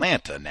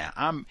Atlanta. Now,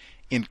 I'm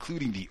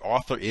including the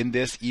author in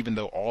this, even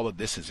though all of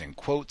this is in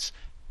quotes.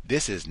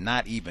 This is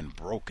not even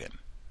broken.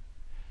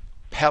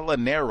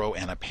 Pellinero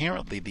and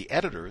apparently the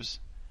editors,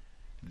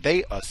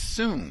 they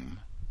assume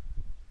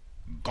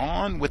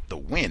Gone with the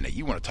Wind. Now,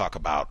 you want to talk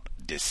about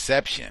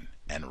deception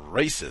and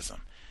racism.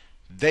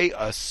 They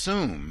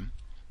assume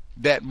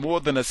that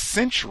more than a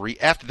century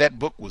after that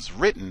book was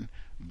written,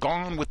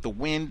 Gone with the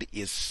Wind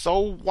is so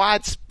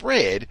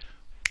widespread,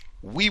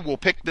 we will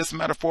pick this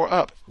metaphor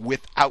up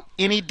without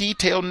any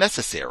detail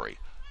necessary.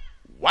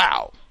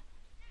 Wow.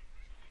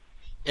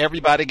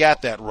 Everybody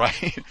got that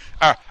right.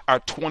 Our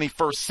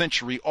 21st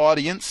century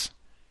audience,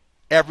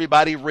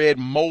 everybody read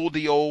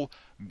moldy old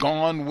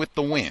Gone with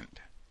the Wind.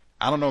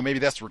 I don't know, maybe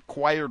that's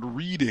required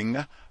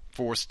reading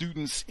for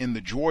students in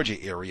the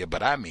Georgia area,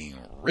 but I mean,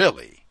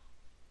 really.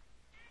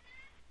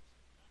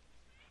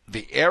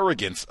 The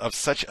arrogance of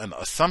such an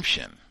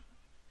assumption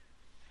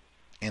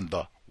and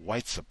the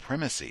white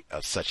supremacy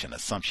of such an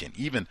assumption,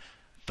 even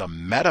the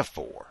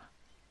metaphor.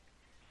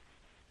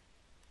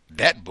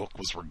 That book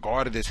was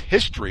regarded as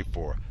history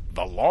for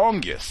the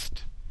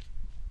longest.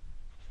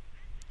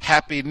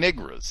 Happy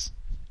Niggers.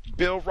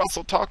 Bill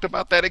Russell talked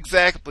about that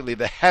exactly,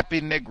 the happy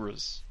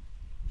Niggers.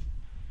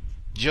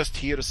 Just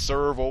here to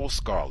serve old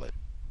Scarlet.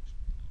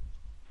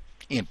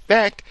 In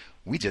fact,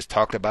 we just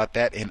talked about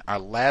that in our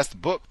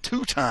last book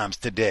 2 times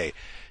today.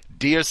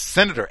 Dear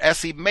Senator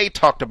Essie May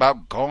talked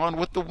about Gone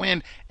with the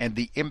Wind and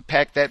the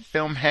impact that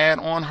film had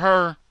on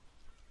her.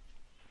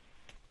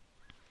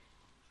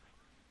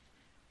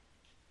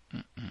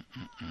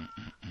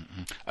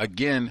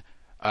 Again,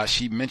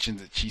 she mentioned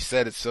that she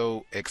said it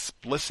so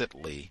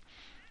explicitly.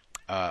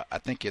 I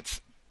think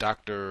it's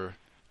Dr.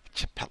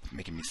 Chappella,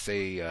 making me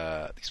say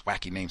these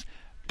wacky names.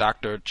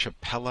 Dr.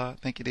 Chappella, I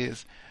think it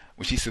is.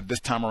 When she said this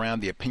time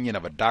around, the opinion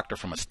of a doctor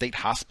from a state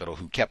hospital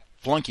who kept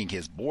flunking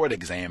his board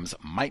exams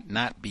might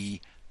not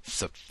be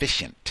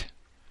sufficient.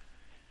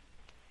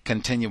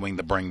 Continuing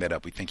to bring that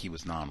up, we think he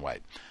was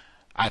non-white.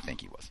 I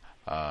think he was.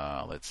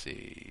 Let's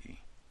see.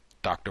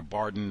 Dr.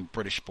 Barden,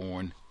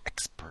 British-born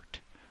expert.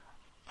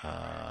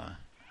 I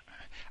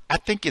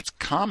think it's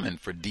common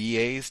for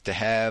DAs to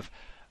have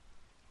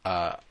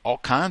all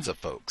kinds of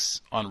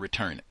folks on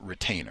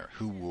retainer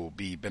who will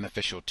be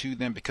beneficial to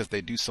them because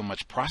they do so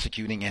much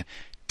prosecuting, and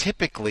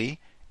typically,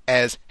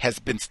 as has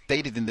been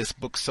stated in this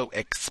book so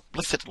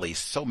explicitly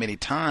so many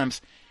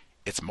times,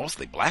 it's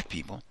mostly black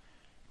people.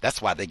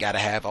 That's why they got to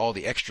have all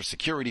the extra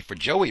security for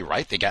Joey,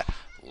 right? They got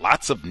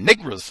lots of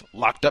niggers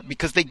locked up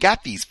because they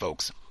got these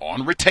folks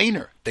on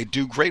retainer. They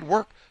do great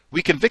work.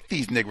 We convict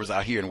these niggers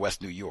out here in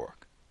West New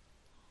York.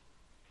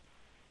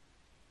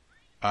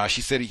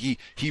 She said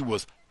he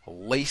was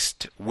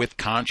laced with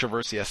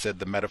controversy. I said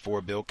the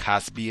metaphor Bill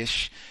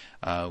Cosby-ish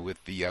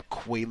with the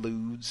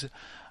Quaaludes.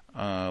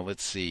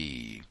 Let's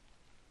see.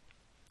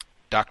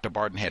 Dr.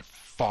 Barton had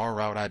far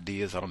out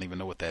ideas. I don't even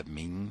know what that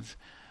means.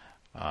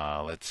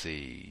 Let's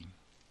see.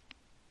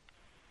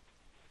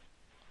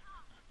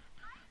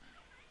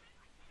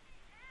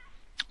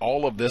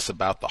 All of this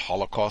about the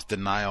Holocaust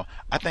denial,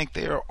 I think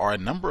there are a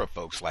number of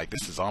folks like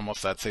this is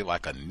almost, I'd say,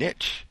 like a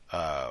niche.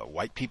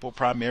 White people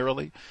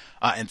primarily.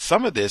 And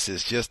some of this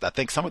is just, I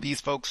think some of these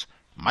folks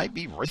might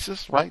be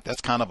racist, right? That's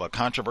kind of a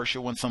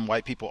controversial one. Some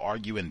white people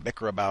argue and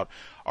bicker about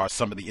are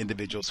some of the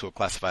individuals who are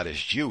classified as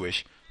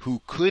Jewish who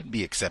could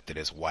be accepted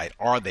as white.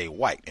 Are they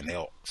white? And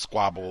they'll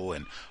squabble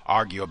and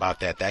argue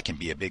about that. That can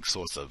be a big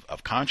source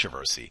of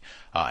controversy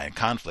and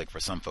conflict for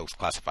some folks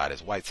classified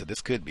as white. So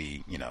this could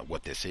be,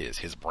 what this is,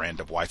 his brand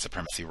of white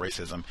supremacy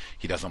racism.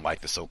 He doesn't like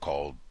the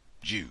so-called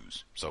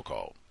Jews,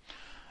 so-called.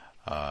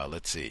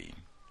 Let's see.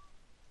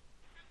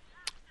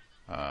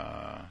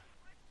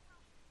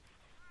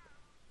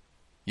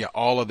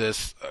 All of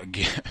this,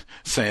 again,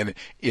 saying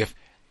if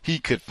he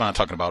could find,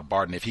 talking about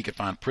Barton, if he could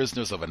find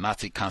prisoners of a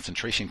Nazi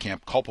concentration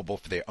camp culpable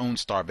for their own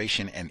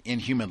starvation and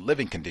inhuman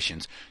living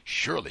conditions,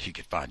 surely he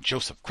could find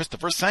Joseph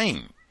Christopher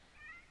sane.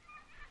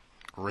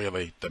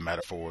 Really? The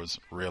metaphors?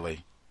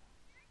 Really?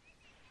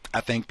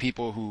 I think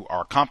people who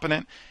are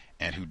competent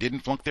and who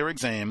didn't flunk their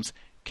exams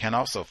can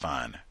also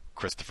find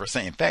Christopher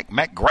sane. In fact,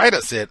 Matt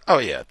Greiter said, oh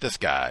yeah, this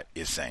guy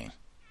is sane.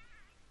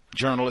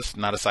 Journalist,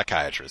 not a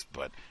psychiatrist,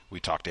 but we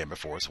talked to him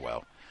before as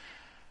well.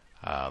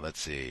 Let's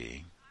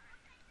see.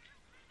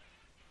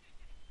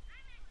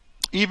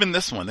 Even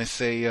this one, they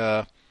say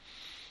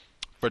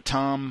for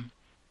Tom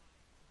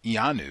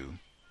Ianu,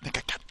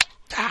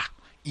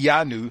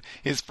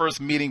 his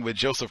first meeting with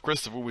Joseph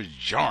Christopher was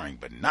jarring,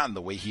 but not in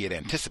the way he had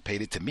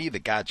anticipated. To me, the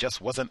guy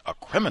just wasn't a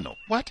criminal.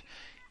 What?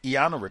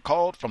 Ianu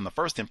recalled, from the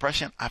first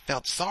impression, I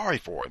felt sorry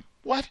for him.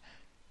 What?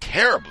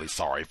 Terribly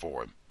sorry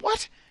for him.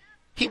 What?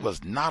 He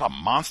was not a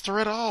monster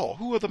at all.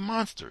 Who are the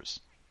monsters?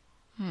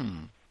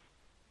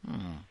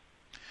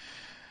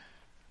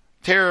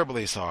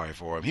 Terribly sorry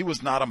for him. He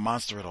was not a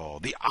monster at all.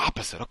 The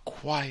opposite, a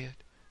quiet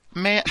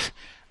man.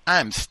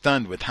 I'm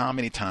stunned with how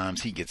many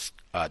times he gets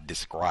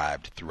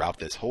described throughout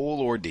this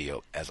whole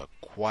ordeal as a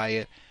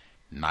quiet,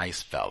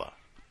 nice fella.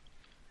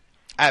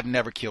 I've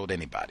never killed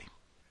anybody.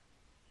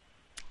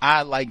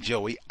 I, like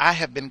Joey, I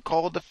have been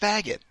called a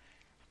faggot.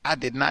 I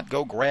did not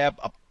go grab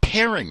a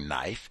paring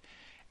knife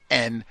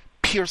and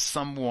pierce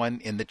someone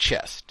in the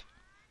chest.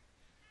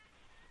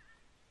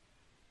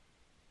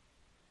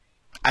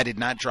 I did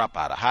not drop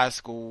out of high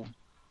school.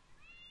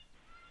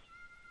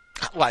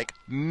 Like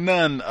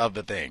none of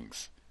the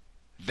things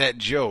that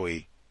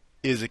Joey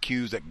is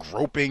accused of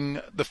groping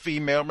the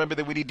female. Remember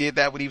that when he did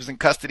that when he was in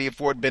custody at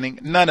Fort Benning?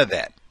 None of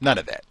that. None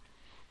of that.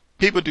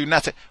 People do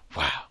not say,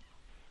 wow,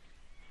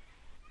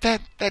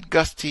 that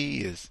Gus T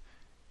is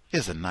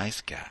a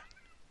nice guy.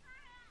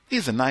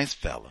 He's a nice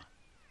fella.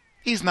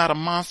 He's not a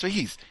monster.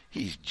 He's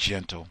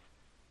gentle,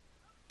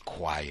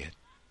 quiet,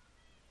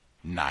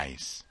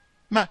 nice.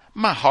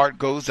 My heart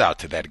goes out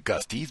to that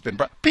Gus T. He's been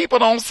people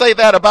don't say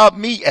that about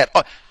me at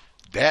all.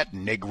 That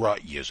nigger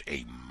is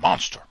a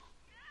monster.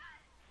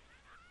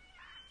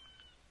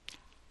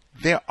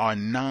 There are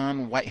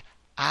non-white.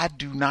 I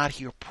do not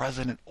hear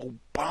President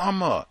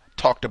Obama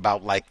talked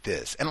about like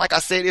this. And like I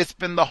said, it's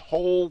been the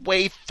whole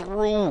way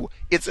through.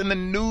 It's in the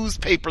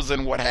newspapers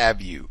and what have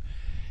you.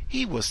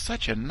 He was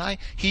such a nice,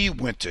 he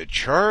went to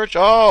church.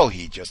 Oh,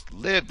 he just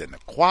lived in the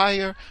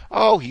choir.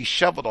 Oh, he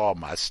shoveled all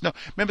my snow.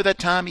 Remember that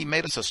time he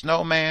made us a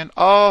snowman?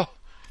 Oh,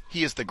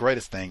 he is the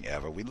greatest thing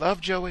ever. We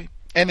love Joey.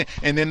 And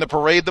in the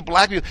parade, the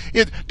black people,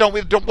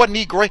 wasn't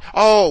he great?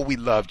 Oh, we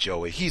love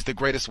Joey. He's the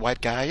greatest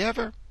white guy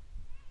ever.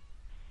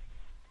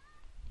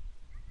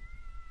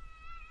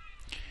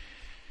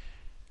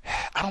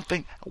 I don't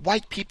think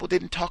white people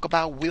didn't talk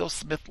about Will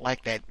Smith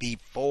like that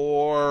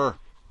before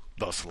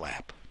the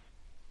slap.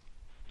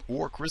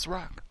 Or Chris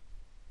Rock.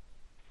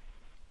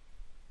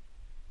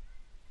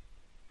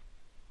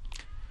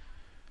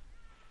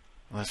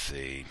 Let's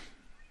see.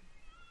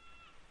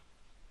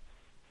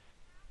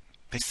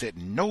 They said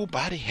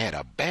nobody had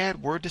a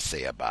bad word to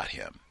say about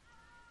him.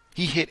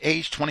 He hit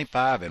age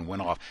 25 and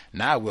went off.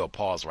 Now I will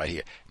pause right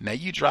here. Now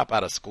you drop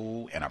out of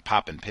school and are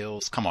popping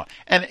pills. Come on.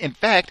 And in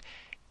fact,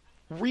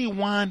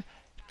 rewind.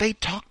 They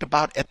talked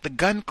about at the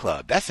gun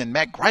club. That's in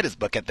Matt Greider's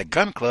book. At the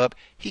gun club,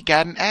 he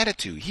got an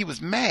attitude. He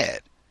was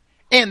mad.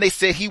 And they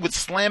said he would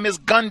slam his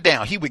gun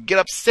down. He would get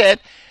upset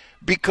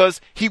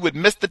because he would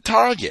miss the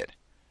target.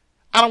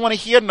 I don't want to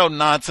hear no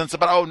nonsense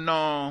about, oh,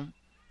 no,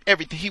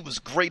 everything. He was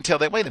great until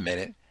they, wait a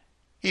minute.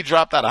 He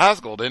dropped out of high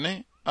school, didn't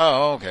he?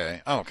 Oh,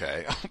 okay,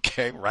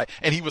 right.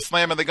 And he was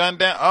slamming the gun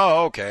down?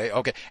 Oh, okay.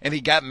 And he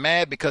got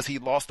mad because he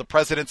lost the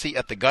presidency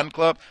at the gun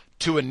club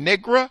to a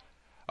nigger?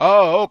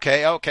 Oh,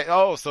 okay.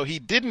 Oh, so he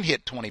didn't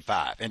hit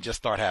 25 and just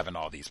start having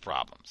all these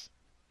problems.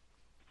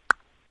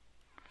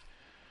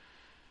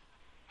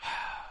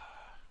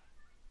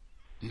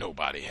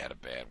 Nobody had a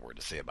bad word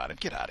to say about him.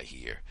 Get out of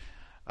here.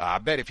 I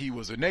bet if he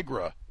was a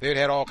Negro, they'd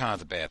had all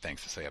kinds of bad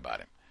things to say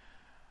about him.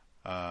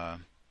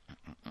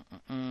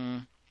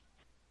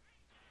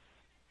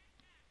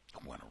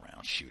 Went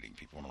around shooting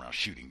people, went around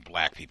shooting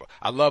black people.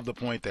 I love the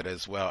point that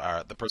as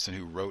well, the person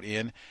who wrote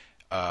in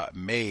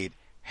made,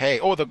 hey,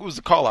 it was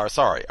the caller,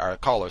 our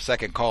caller,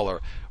 second caller,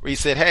 where he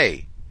said,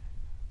 hey,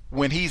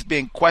 when he's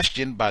being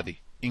questioned by the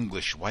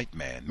English white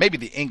man, maybe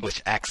the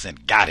English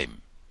accent got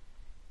him.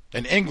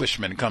 An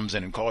Englishman comes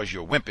in and calls you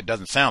a wimp, it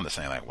doesn't sound the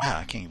same. Like, wow,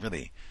 I can't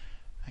really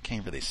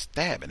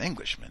stab an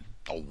Englishman,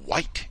 a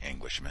white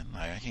Englishman.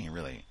 Like, I can't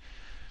really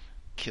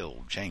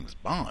kill James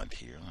Bond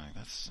here. Like,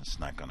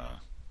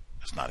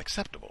 that's not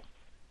acceptable.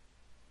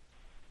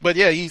 But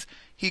yeah,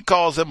 he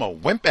calls him a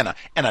wimp and a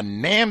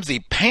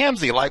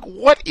namsy-pamsy. Like,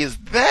 what is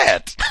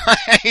that?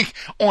 Like,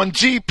 on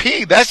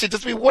GP, that should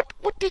just be, what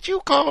did you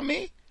call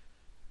me?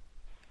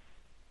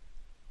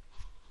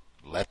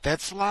 Let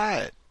that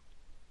slide.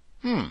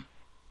 He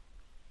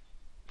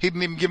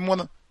didn't even give him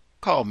one.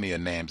 Call me a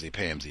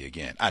namsy-pamsy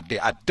again.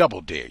 I double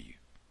dare you.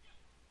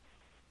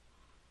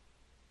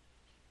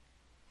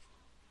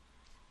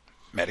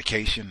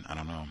 Medication? I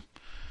don't know.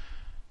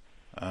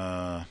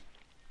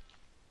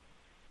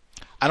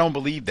 I don't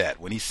believe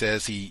that when he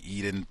says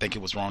he didn't think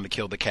it was wrong to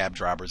kill the cab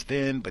drivers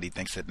then, but he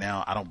thinks it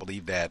now. I don't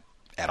believe that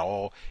at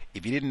all.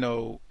 If you didn't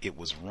know it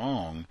was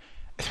wrong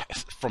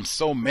from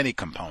so many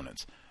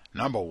components.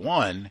 Number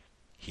one,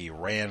 he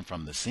ran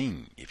from the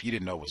scene. If you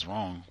didn't know it was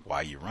wrong, why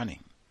are you running?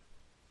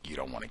 You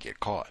don't want to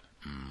get caught.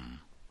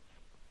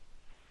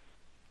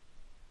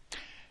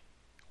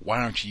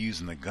 Why aren't you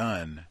using the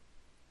gun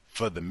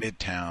for the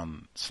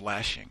Midtown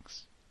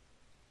slashings.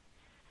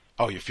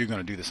 Oh, if you're going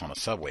to do this on a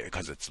subway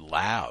because it's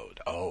loud,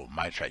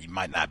 you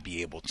might not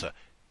be able to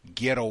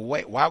get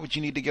away. Why would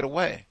you need to get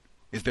away?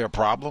 Is there a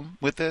problem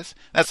with this?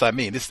 That's what I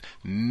mean.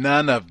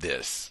 None of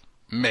this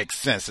makes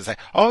sense. It's like,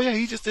 oh yeah,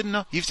 he just didn't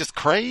know. He was just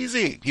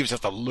crazy. He was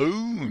just a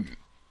loon.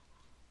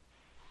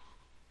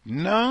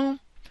 No.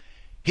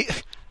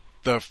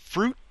 The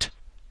fruit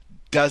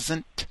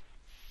doesn't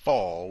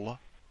fall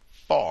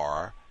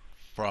far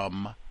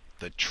from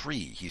the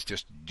tree. He's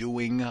just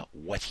doing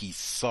what he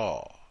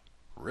saw.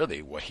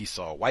 Really, what he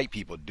saw white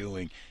people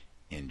doing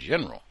in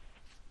general.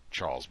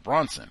 Charles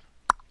Bronson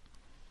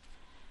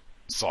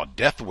saw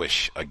Death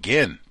Wish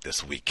again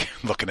this week.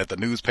 Looking at the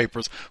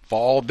newspapers for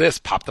all this.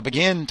 Popped up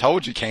again.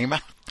 Told you, came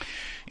out.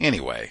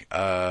 Anyway,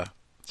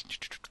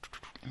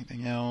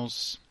 anything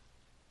else?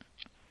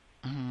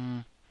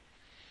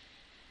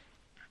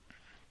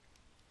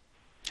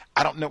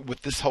 I don't know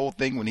with this whole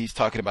thing when he's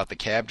talking about the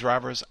cab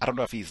drivers. I don't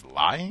know if he's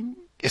lying.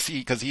 Is he,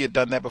 because he had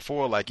done that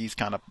before, like he's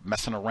kind of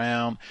messing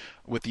around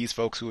with these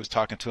folks who was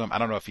talking to him. I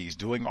don't know if he's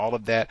doing all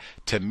of that.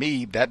 To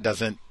me, that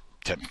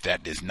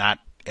is not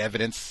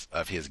evidence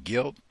of his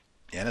guilt,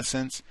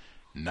 innocence,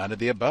 none of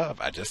the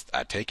above. I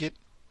take it,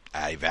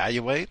 I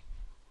evaluate.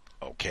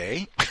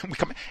 Okay.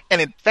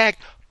 And in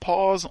fact,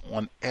 pause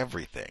on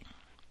everything.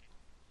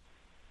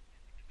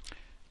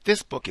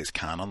 This book is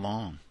kind of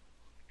long.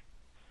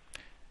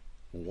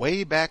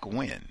 Way back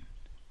when,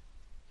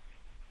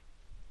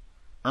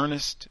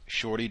 Ernest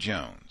Shorty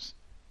Jones,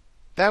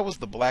 that was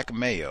the black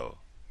Mayo,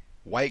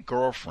 white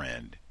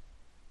girlfriend,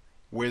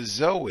 where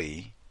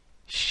Zoe,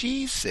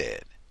 she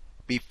said,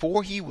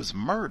 before he was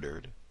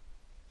murdered,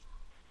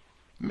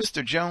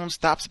 Mr. Jones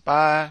stops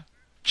by,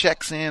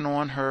 checks in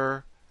on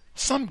her.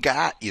 Some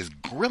guy is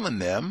grilling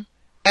them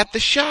at the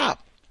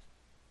shop.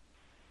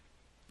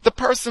 The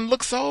person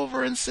looks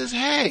over and says,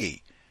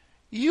 "Hey,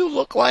 you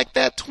look like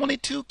that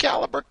 .22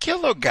 caliber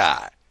killer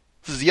guy."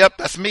 Says, "Yep,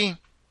 that's me."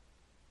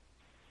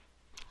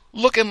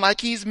 Looking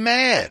like he's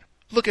mad,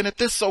 looking at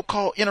this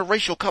so-called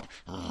interracial couple,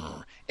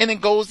 and then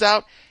goes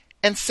out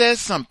and says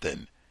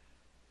something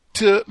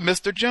to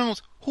Mr.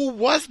 Jones. Who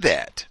was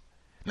that?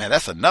 Now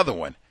that's another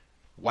one.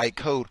 White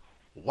code.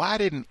 Why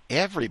didn't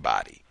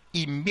everybody,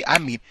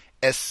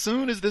 as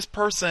soon as this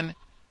person,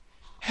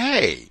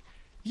 "Hey,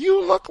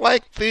 you look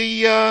like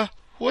the,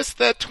 what's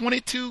that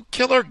 .22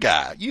 killer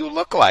guy? You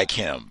look like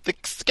him. The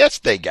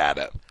sketch they got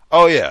up."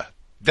 "Oh yeah,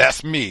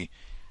 that's me."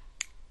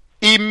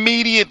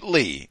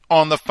 Immediately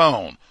on the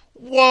phone.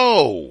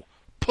 "Whoa,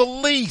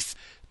 police,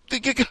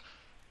 get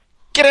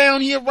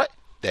down here right."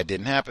 That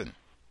didn't happen.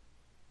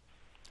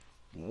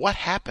 What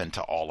happened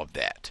to all of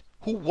that?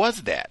 Who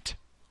was that?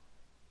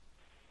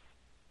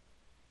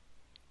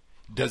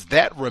 Does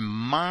that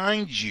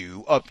remind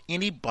you of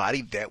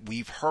anybody that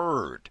we've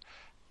heard?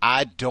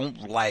 I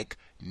don't like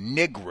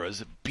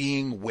niggers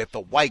being with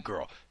a white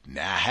girl.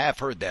 Now, I have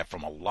heard that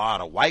from a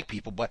lot of white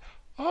people, but,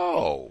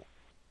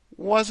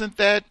 wasn't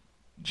that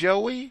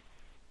Joey?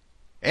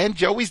 And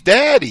Joey's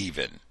dad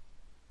even.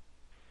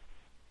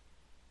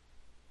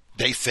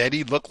 They said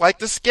he looked like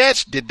the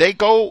sketch. Did they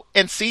go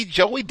and see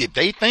Joey? Did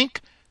they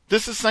think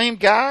this is the same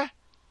guy?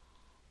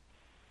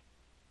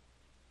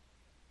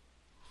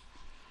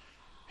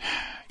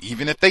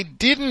 Even if they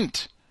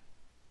didn't,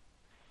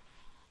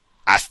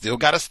 I still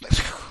got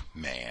to...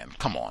 Man,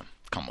 come on.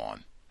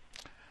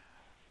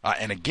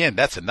 And again,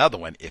 that's another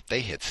one. If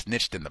they had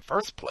snitched in the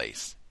first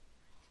place,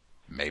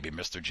 maybe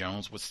Mr.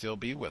 Jones would still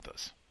be with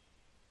us.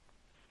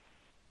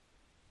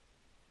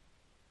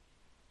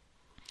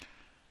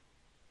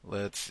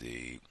 Let's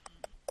see.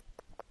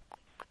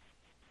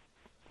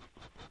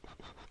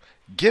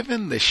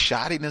 Given the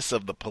shoddiness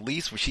of the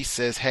police, where she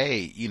says,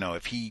 "Hey,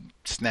 if he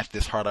snatched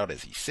this heart out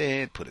as he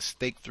said, put a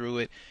stake through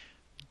it,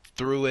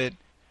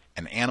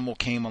 an animal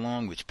came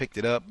along which picked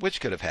it up,"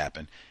 which could have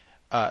happened.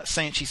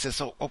 She says,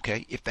 "So,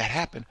 okay, if that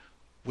happened,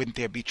 wouldn't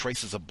there be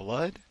traces of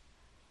blood?"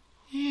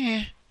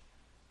 Yeah,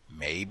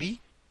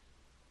 maybe.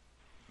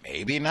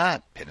 Maybe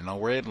not, depending on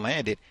where it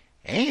landed.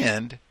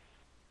 And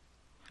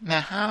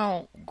now,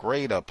 how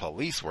great a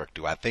police work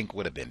do I think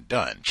would have been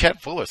done?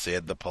 Chet Fuller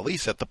said the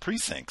police at the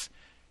precincts,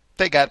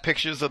 they got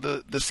pictures of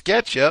the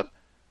sketch up.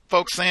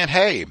 Folks saying,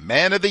 "Hey,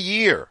 man of the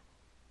year,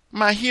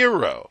 my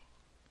hero."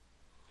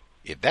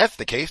 If that's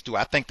the case, do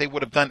I think they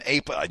would have done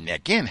and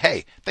again,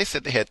 hey, they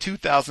said they had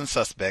 2,000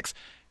 suspects.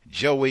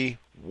 Joey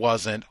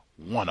wasn't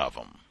one of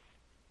them.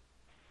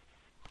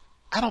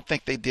 I don't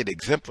think they did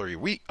exemplary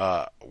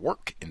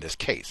work in this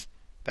case.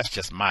 That's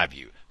just my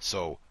view.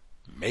 So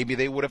maybe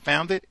they would have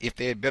found it if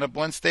they had been a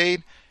blunt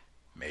stayed.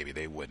 Maybe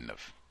they wouldn't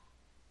have.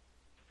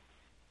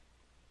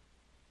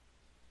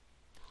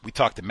 We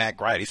talked to Matt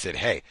Gright. He said,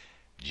 "Hey,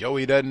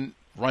 Joey doesn't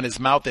run his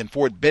mouth in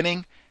Fort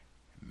Benning.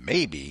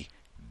 Maybe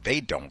they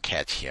don't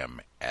catch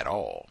him at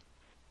all."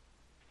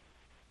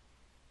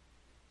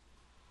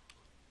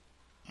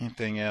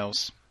 Anything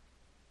else?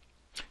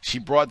 She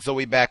brought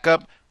Zoe back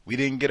up. We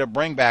didn't get a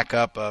bring back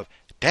up of,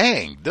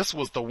 dang, this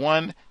was the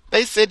one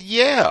They said,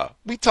 yeah,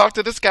 we talked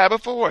to this guy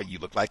before. You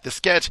look like the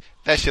sketch.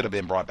 That should have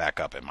been brought back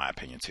up, in my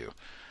opinion, too.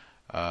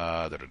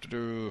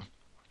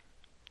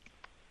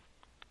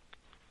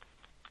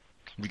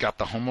 We got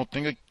the homo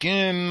thing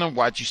again.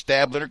 Why'd you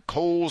stab Leonard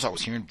Coles? I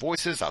was hearing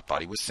voices. I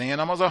thought he was saying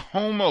I was a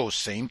homo.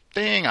 Same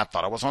thing. I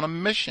thought I was on a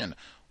mission.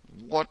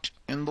 What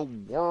in the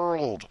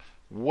world?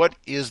 What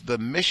is the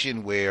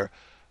mission where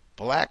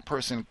black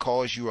person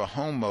calls you a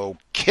homo,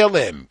 kill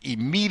him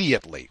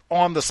immediately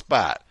on the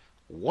spot?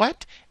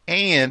 What?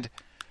 And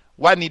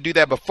why didn't he do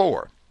that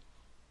before?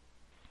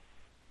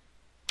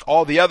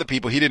 All the other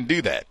people, he didn't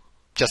do that.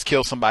 Just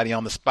kill somebody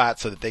on the spot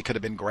so that they could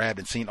have been grabbed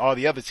and seen. All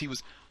the others, he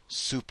was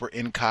super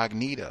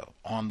incognito,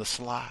 on the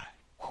sly.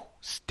 Whew,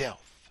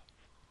 stealth.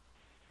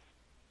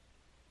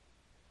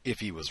 If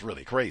he was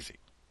really crazy.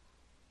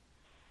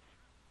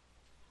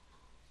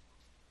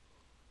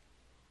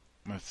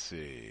 Let's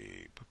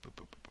see.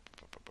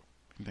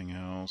 Anything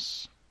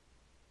else?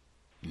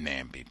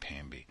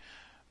 Namby-pamby.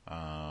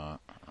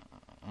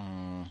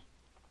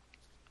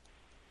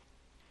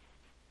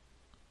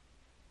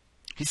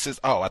 He says,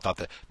 I thought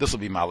that this will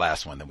be my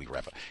last one, then we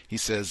wrap up. He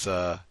says,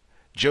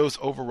 Joe's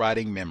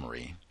overriding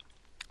memory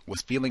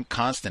was feeling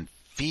constant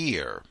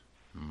fear.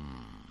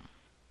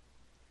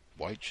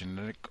 White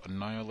genetic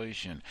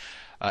annihilation.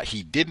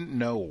 He didn't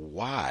know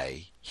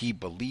why he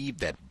believed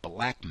that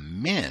black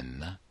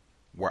men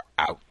were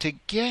out to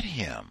get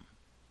him.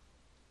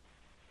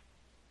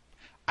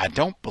 I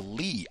don't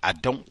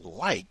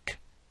like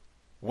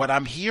what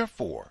I'm here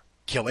for,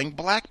 killing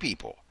black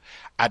people.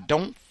 I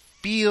don't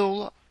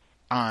feel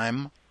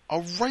I'm a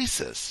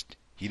racist.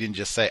 He didn't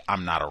just say,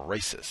 I'm not a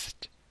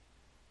racist.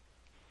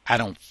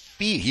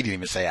 He didn't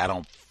even say, I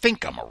don't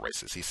think I'm a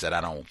racist. He said,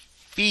 I don't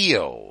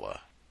feel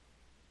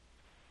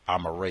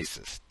I'm a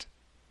racist.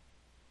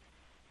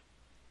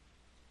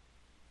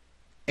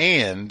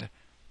 And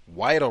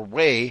white or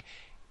Ray,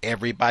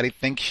 everybody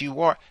thinks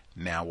you are.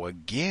 Now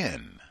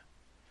again,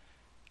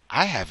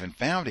 I haven't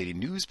found any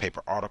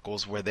newspaper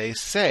articles where they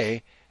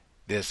say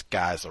this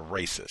guy's a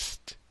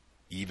racist,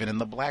 even in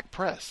the black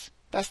press.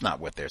 That's not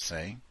what they're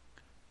saying.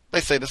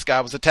 They say this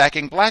guy was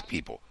attacking black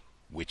people,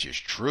 which is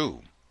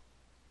true.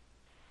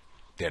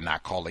 They're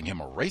not calling him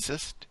a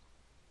racist.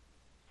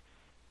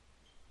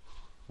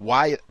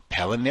 Why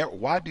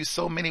do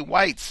so many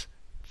whites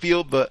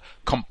feel the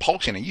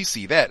compulsion? And you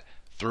see that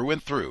through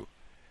and through.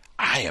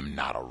 I am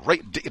not a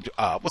racist.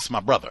 What's my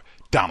brother?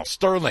 Donald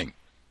Sterling.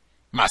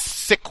 My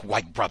sick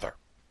white brother.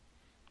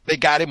 They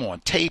got him on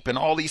tape, and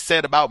all he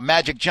said about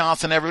Magic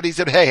Johnson, everybody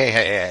said,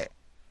 hey.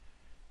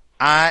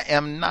 I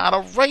am not a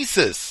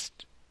racist.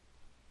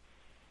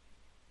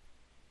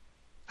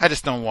 I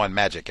just don't want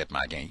Magic at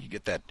my game. You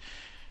get that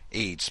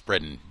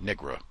AIDS-spreading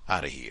Negro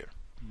out of here.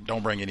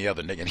 Don't bring any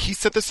other nigga. And he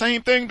said the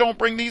same thing. Don't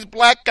bring these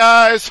black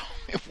guys.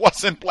 It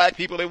wasn't black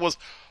people. It was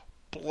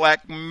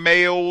black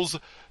males.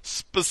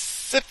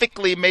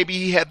 Specifically, maybe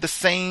he had the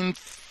same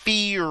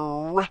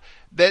fear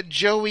that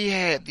Joey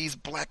had. These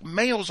black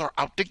males are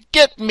out to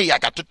get me. I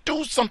got to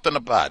do something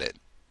about it.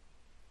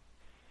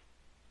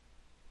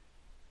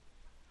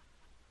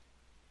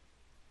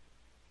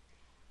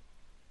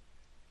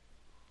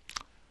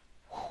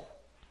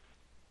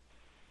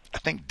 I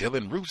think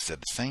Dylan Roof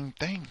said the same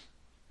thing.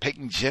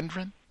 Peyton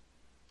Gendron.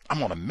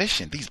 I'm on a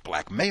mission. These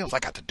black males, I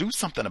got to do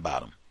something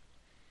about them.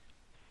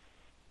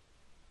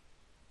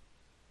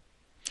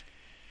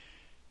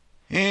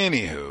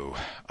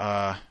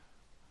 Anywho,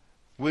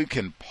 we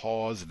can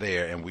pause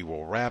there and we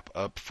will wrap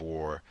up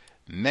for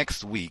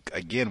next week.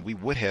 Again, we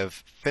would have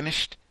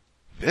finished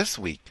this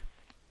week.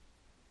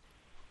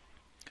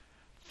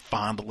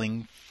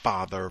 Fondling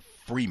Father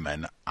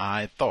Freeman,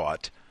 I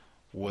thought,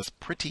 was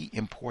pretty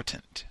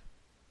important.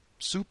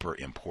 Super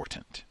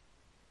important.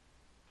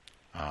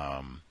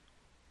 And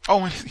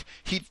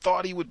he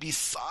thought he would be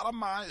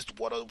sodomized.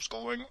 What is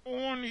going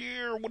on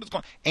here? What is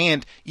going on?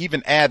 And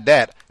even add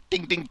that,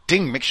 ding, ding,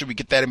 ding, make sure we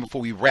get that in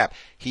before we wrap.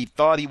 He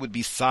thought he would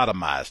be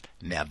sodomized.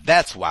 Now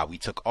that's why we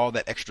took all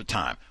that extra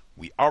time.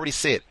 We already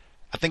said,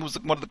 I think it was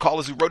one of the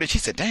callers who wrote it. She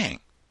said, dang,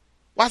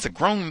 why is a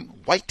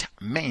grown white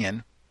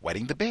man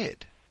wetting the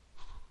bed?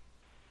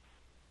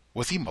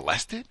 Was he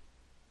molested?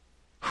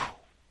 Whew.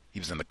 He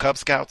was in the Cub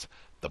Scouts.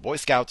 The Boy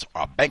Scouts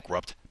are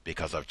bankrupt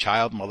because of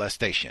child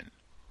molestation.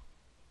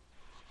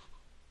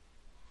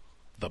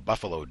 The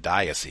Buffalo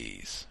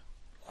Diocese.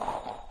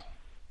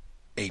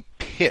 A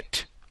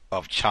pit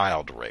of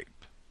child rape.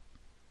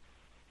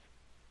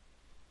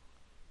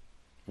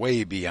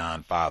 Way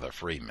beyond Father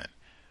Freeman.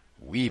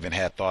 We even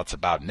had thoughts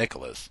about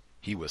Nicholas.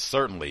 He was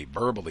certainly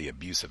verbally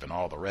abusive and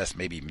all the rest,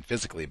 maybe even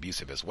physically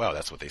abusive as well.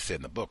 That's what they said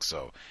in the book.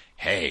 So,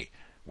 hey,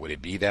 would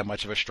it be that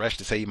much of a stretch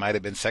to say he might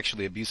have been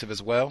sexually abusive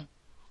as well?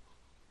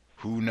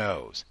 Who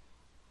knows?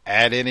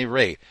 At any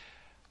rate,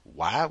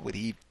 why would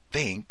he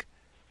think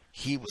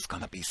he was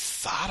going to be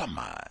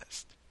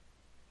sodomized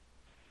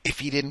if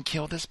he didn't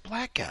kill this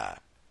black guy?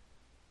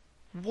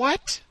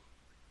 What?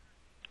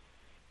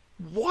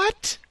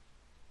 What?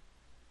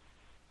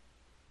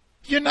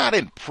 You're not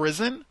in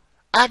prison.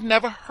 I've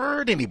never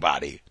heard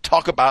anybody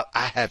talk about,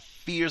 I have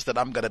fears that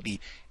I'm going to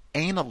be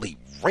anally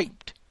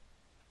raped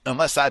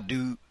unless I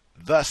do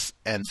thus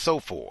and so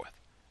forth.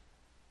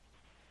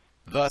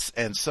 Thus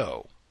and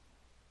so.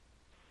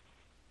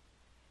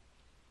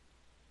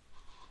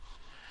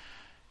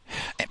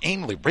 And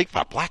anally raped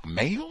by black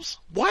males?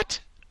 What?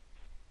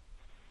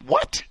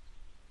 What?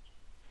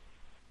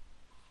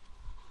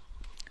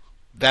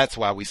 That's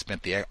why we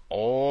spent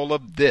all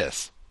of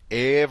this,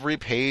 every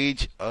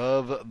page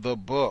of the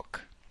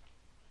book.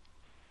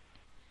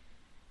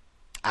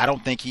 I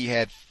don't think he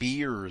had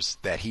fears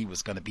that he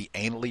was going to be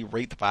anally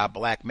raped by a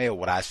black male.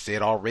 What I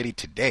said already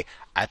today,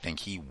 I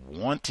think he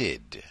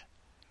wanted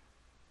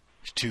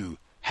to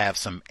have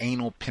some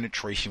anal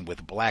penetration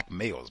with black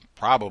males,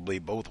 probably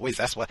both ways.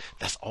 That's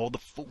all the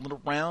fooling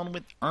around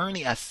with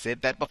Ernie. I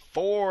said that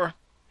before.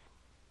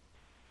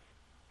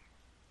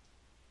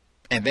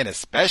 And then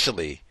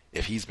especially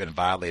if he's been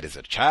violated as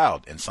a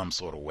child in some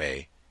sort of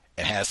way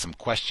and has some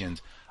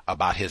questions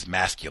about his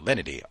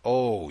masculinity.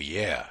 Oh,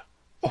 yeah.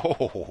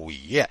 Oh,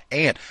 yeah.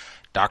 And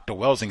Dr.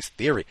 Welsing's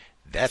theory,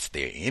 that's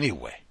there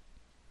anyway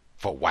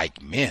for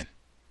white men.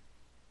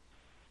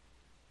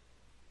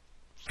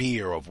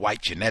 Fear of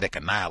white genetic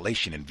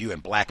annihilation and viewing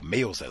black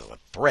males as a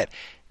threat,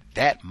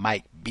 that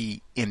might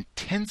be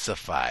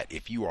intensified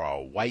if you are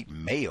a white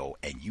male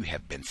and you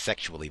have been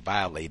sexually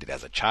violated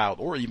as a child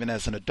or even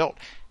as an adult.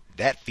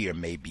 That fear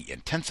may be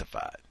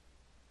intensified.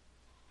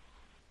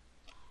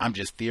 I'm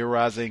just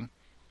theorizing.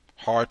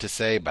 Hard to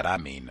say, but I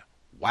mean,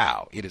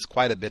 wow, it is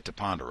quite a bit to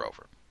ponder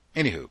over.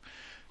 Anywho,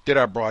 did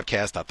our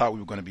broadcast. I thought we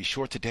were going to be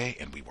short today,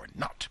 and we were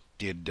not.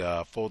 Did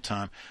full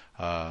time.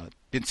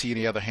 Didn't see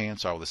any other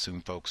hands, so I will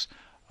assume folks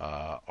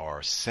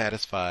are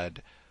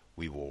satisfied.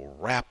 We will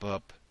wrap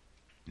up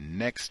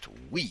next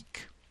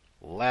week.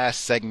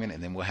 Last segment,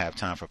 and then we'll have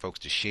time for folks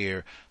to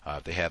share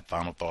if they have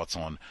final thoughts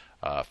on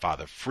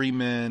Father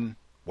Freeman,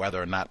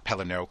 whether or not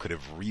Pelinero could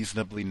have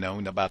reasonably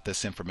known about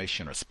this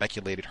information or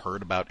speculated,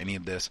 heard about any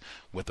of this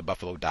with the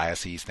Buffalo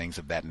Diocese, things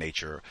of that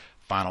nature,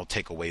 final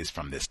takeaways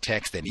from this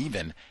text, and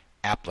even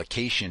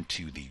application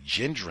to the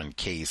Gendron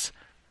case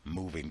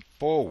moving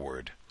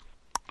forward.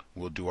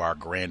 We'll do our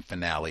grand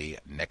finale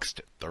next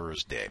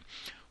Thursday.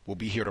 We'll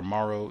be here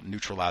tomorrow,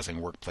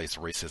 Neutralizing Workplace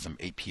Racism,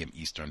 8 p.m.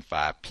 Eastern,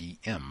 5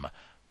 p.m.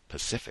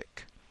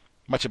 Pacific.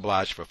 Much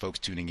obliged for folks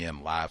tuning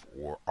in live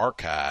or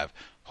archive.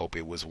 Hope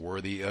it was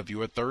worthy of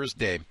your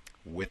Thursday.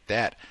 With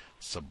that,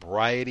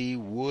 sobriety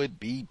would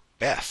be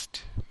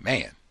best.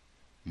 Man,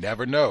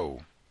 never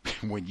know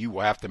when you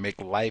will have to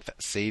make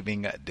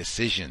life-saving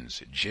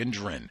decisions.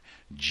 Gendron,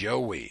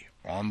 Joey,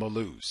 on the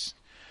loose.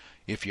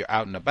 If you're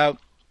out and about,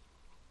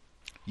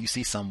 you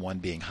see someone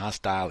being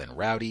hostile and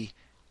rowdy,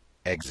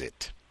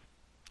 exit.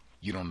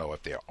 You don't know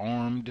if they're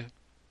armed.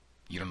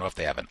 You don't know if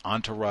they have an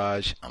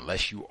entourage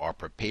unless you are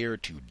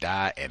prepared to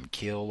die and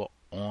kill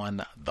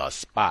on the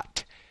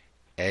spot.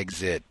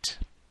 Exit.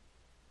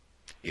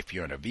 If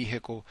you're in a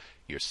vehicle,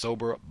 you're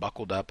sober,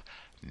 buckled up,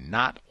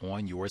 not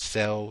on your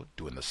cell,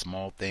 doing the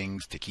small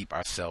things to keep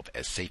ourselves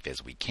as safe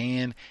as we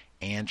can,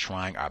 and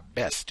trying our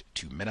best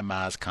to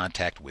minimize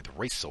contact with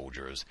race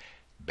soldiers,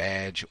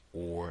 badge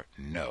or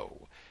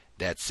no.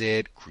 That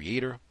said,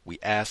 Creator, we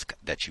ask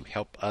that you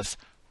help us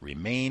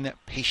remain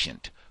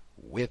patient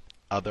with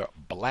other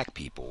black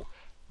people,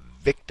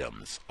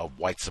 victims of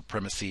white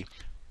supremacy.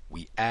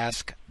 We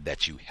ask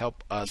that you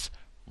help us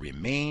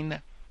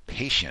remain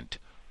patient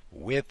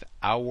with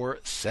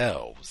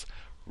ourselves.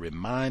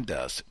 Remind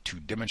us to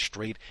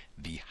demonstrate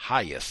the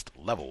highest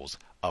levels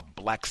of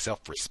black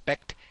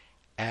self-respect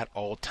at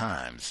all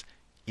times,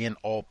 in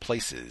all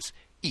places,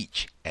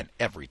 each and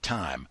every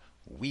time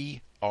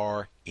we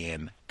are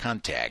in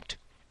contact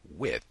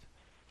with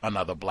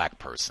another black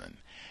person.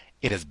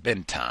 It has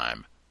been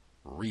time.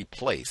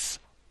 Replace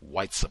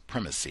white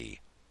supremacy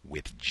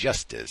with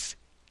justice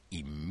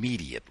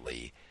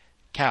immediately.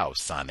 Cow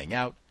signing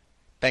out.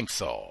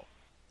 Thanks all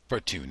for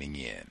tuning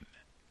in.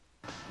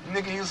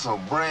 Nigga, you so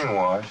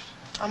brainwashed.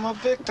 I'm a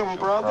victim,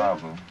 brother. No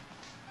problem.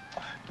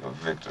 You're a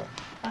victim.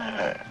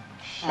 Yeah.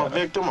 I'm a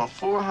victim of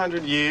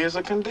 400 years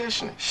of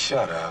conditioning.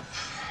 Shut up.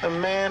 The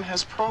man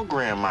has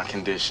programmed my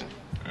conditioning.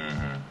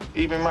 Mm-hmm.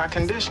 Even my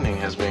conditioning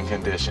has been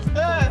conditioned.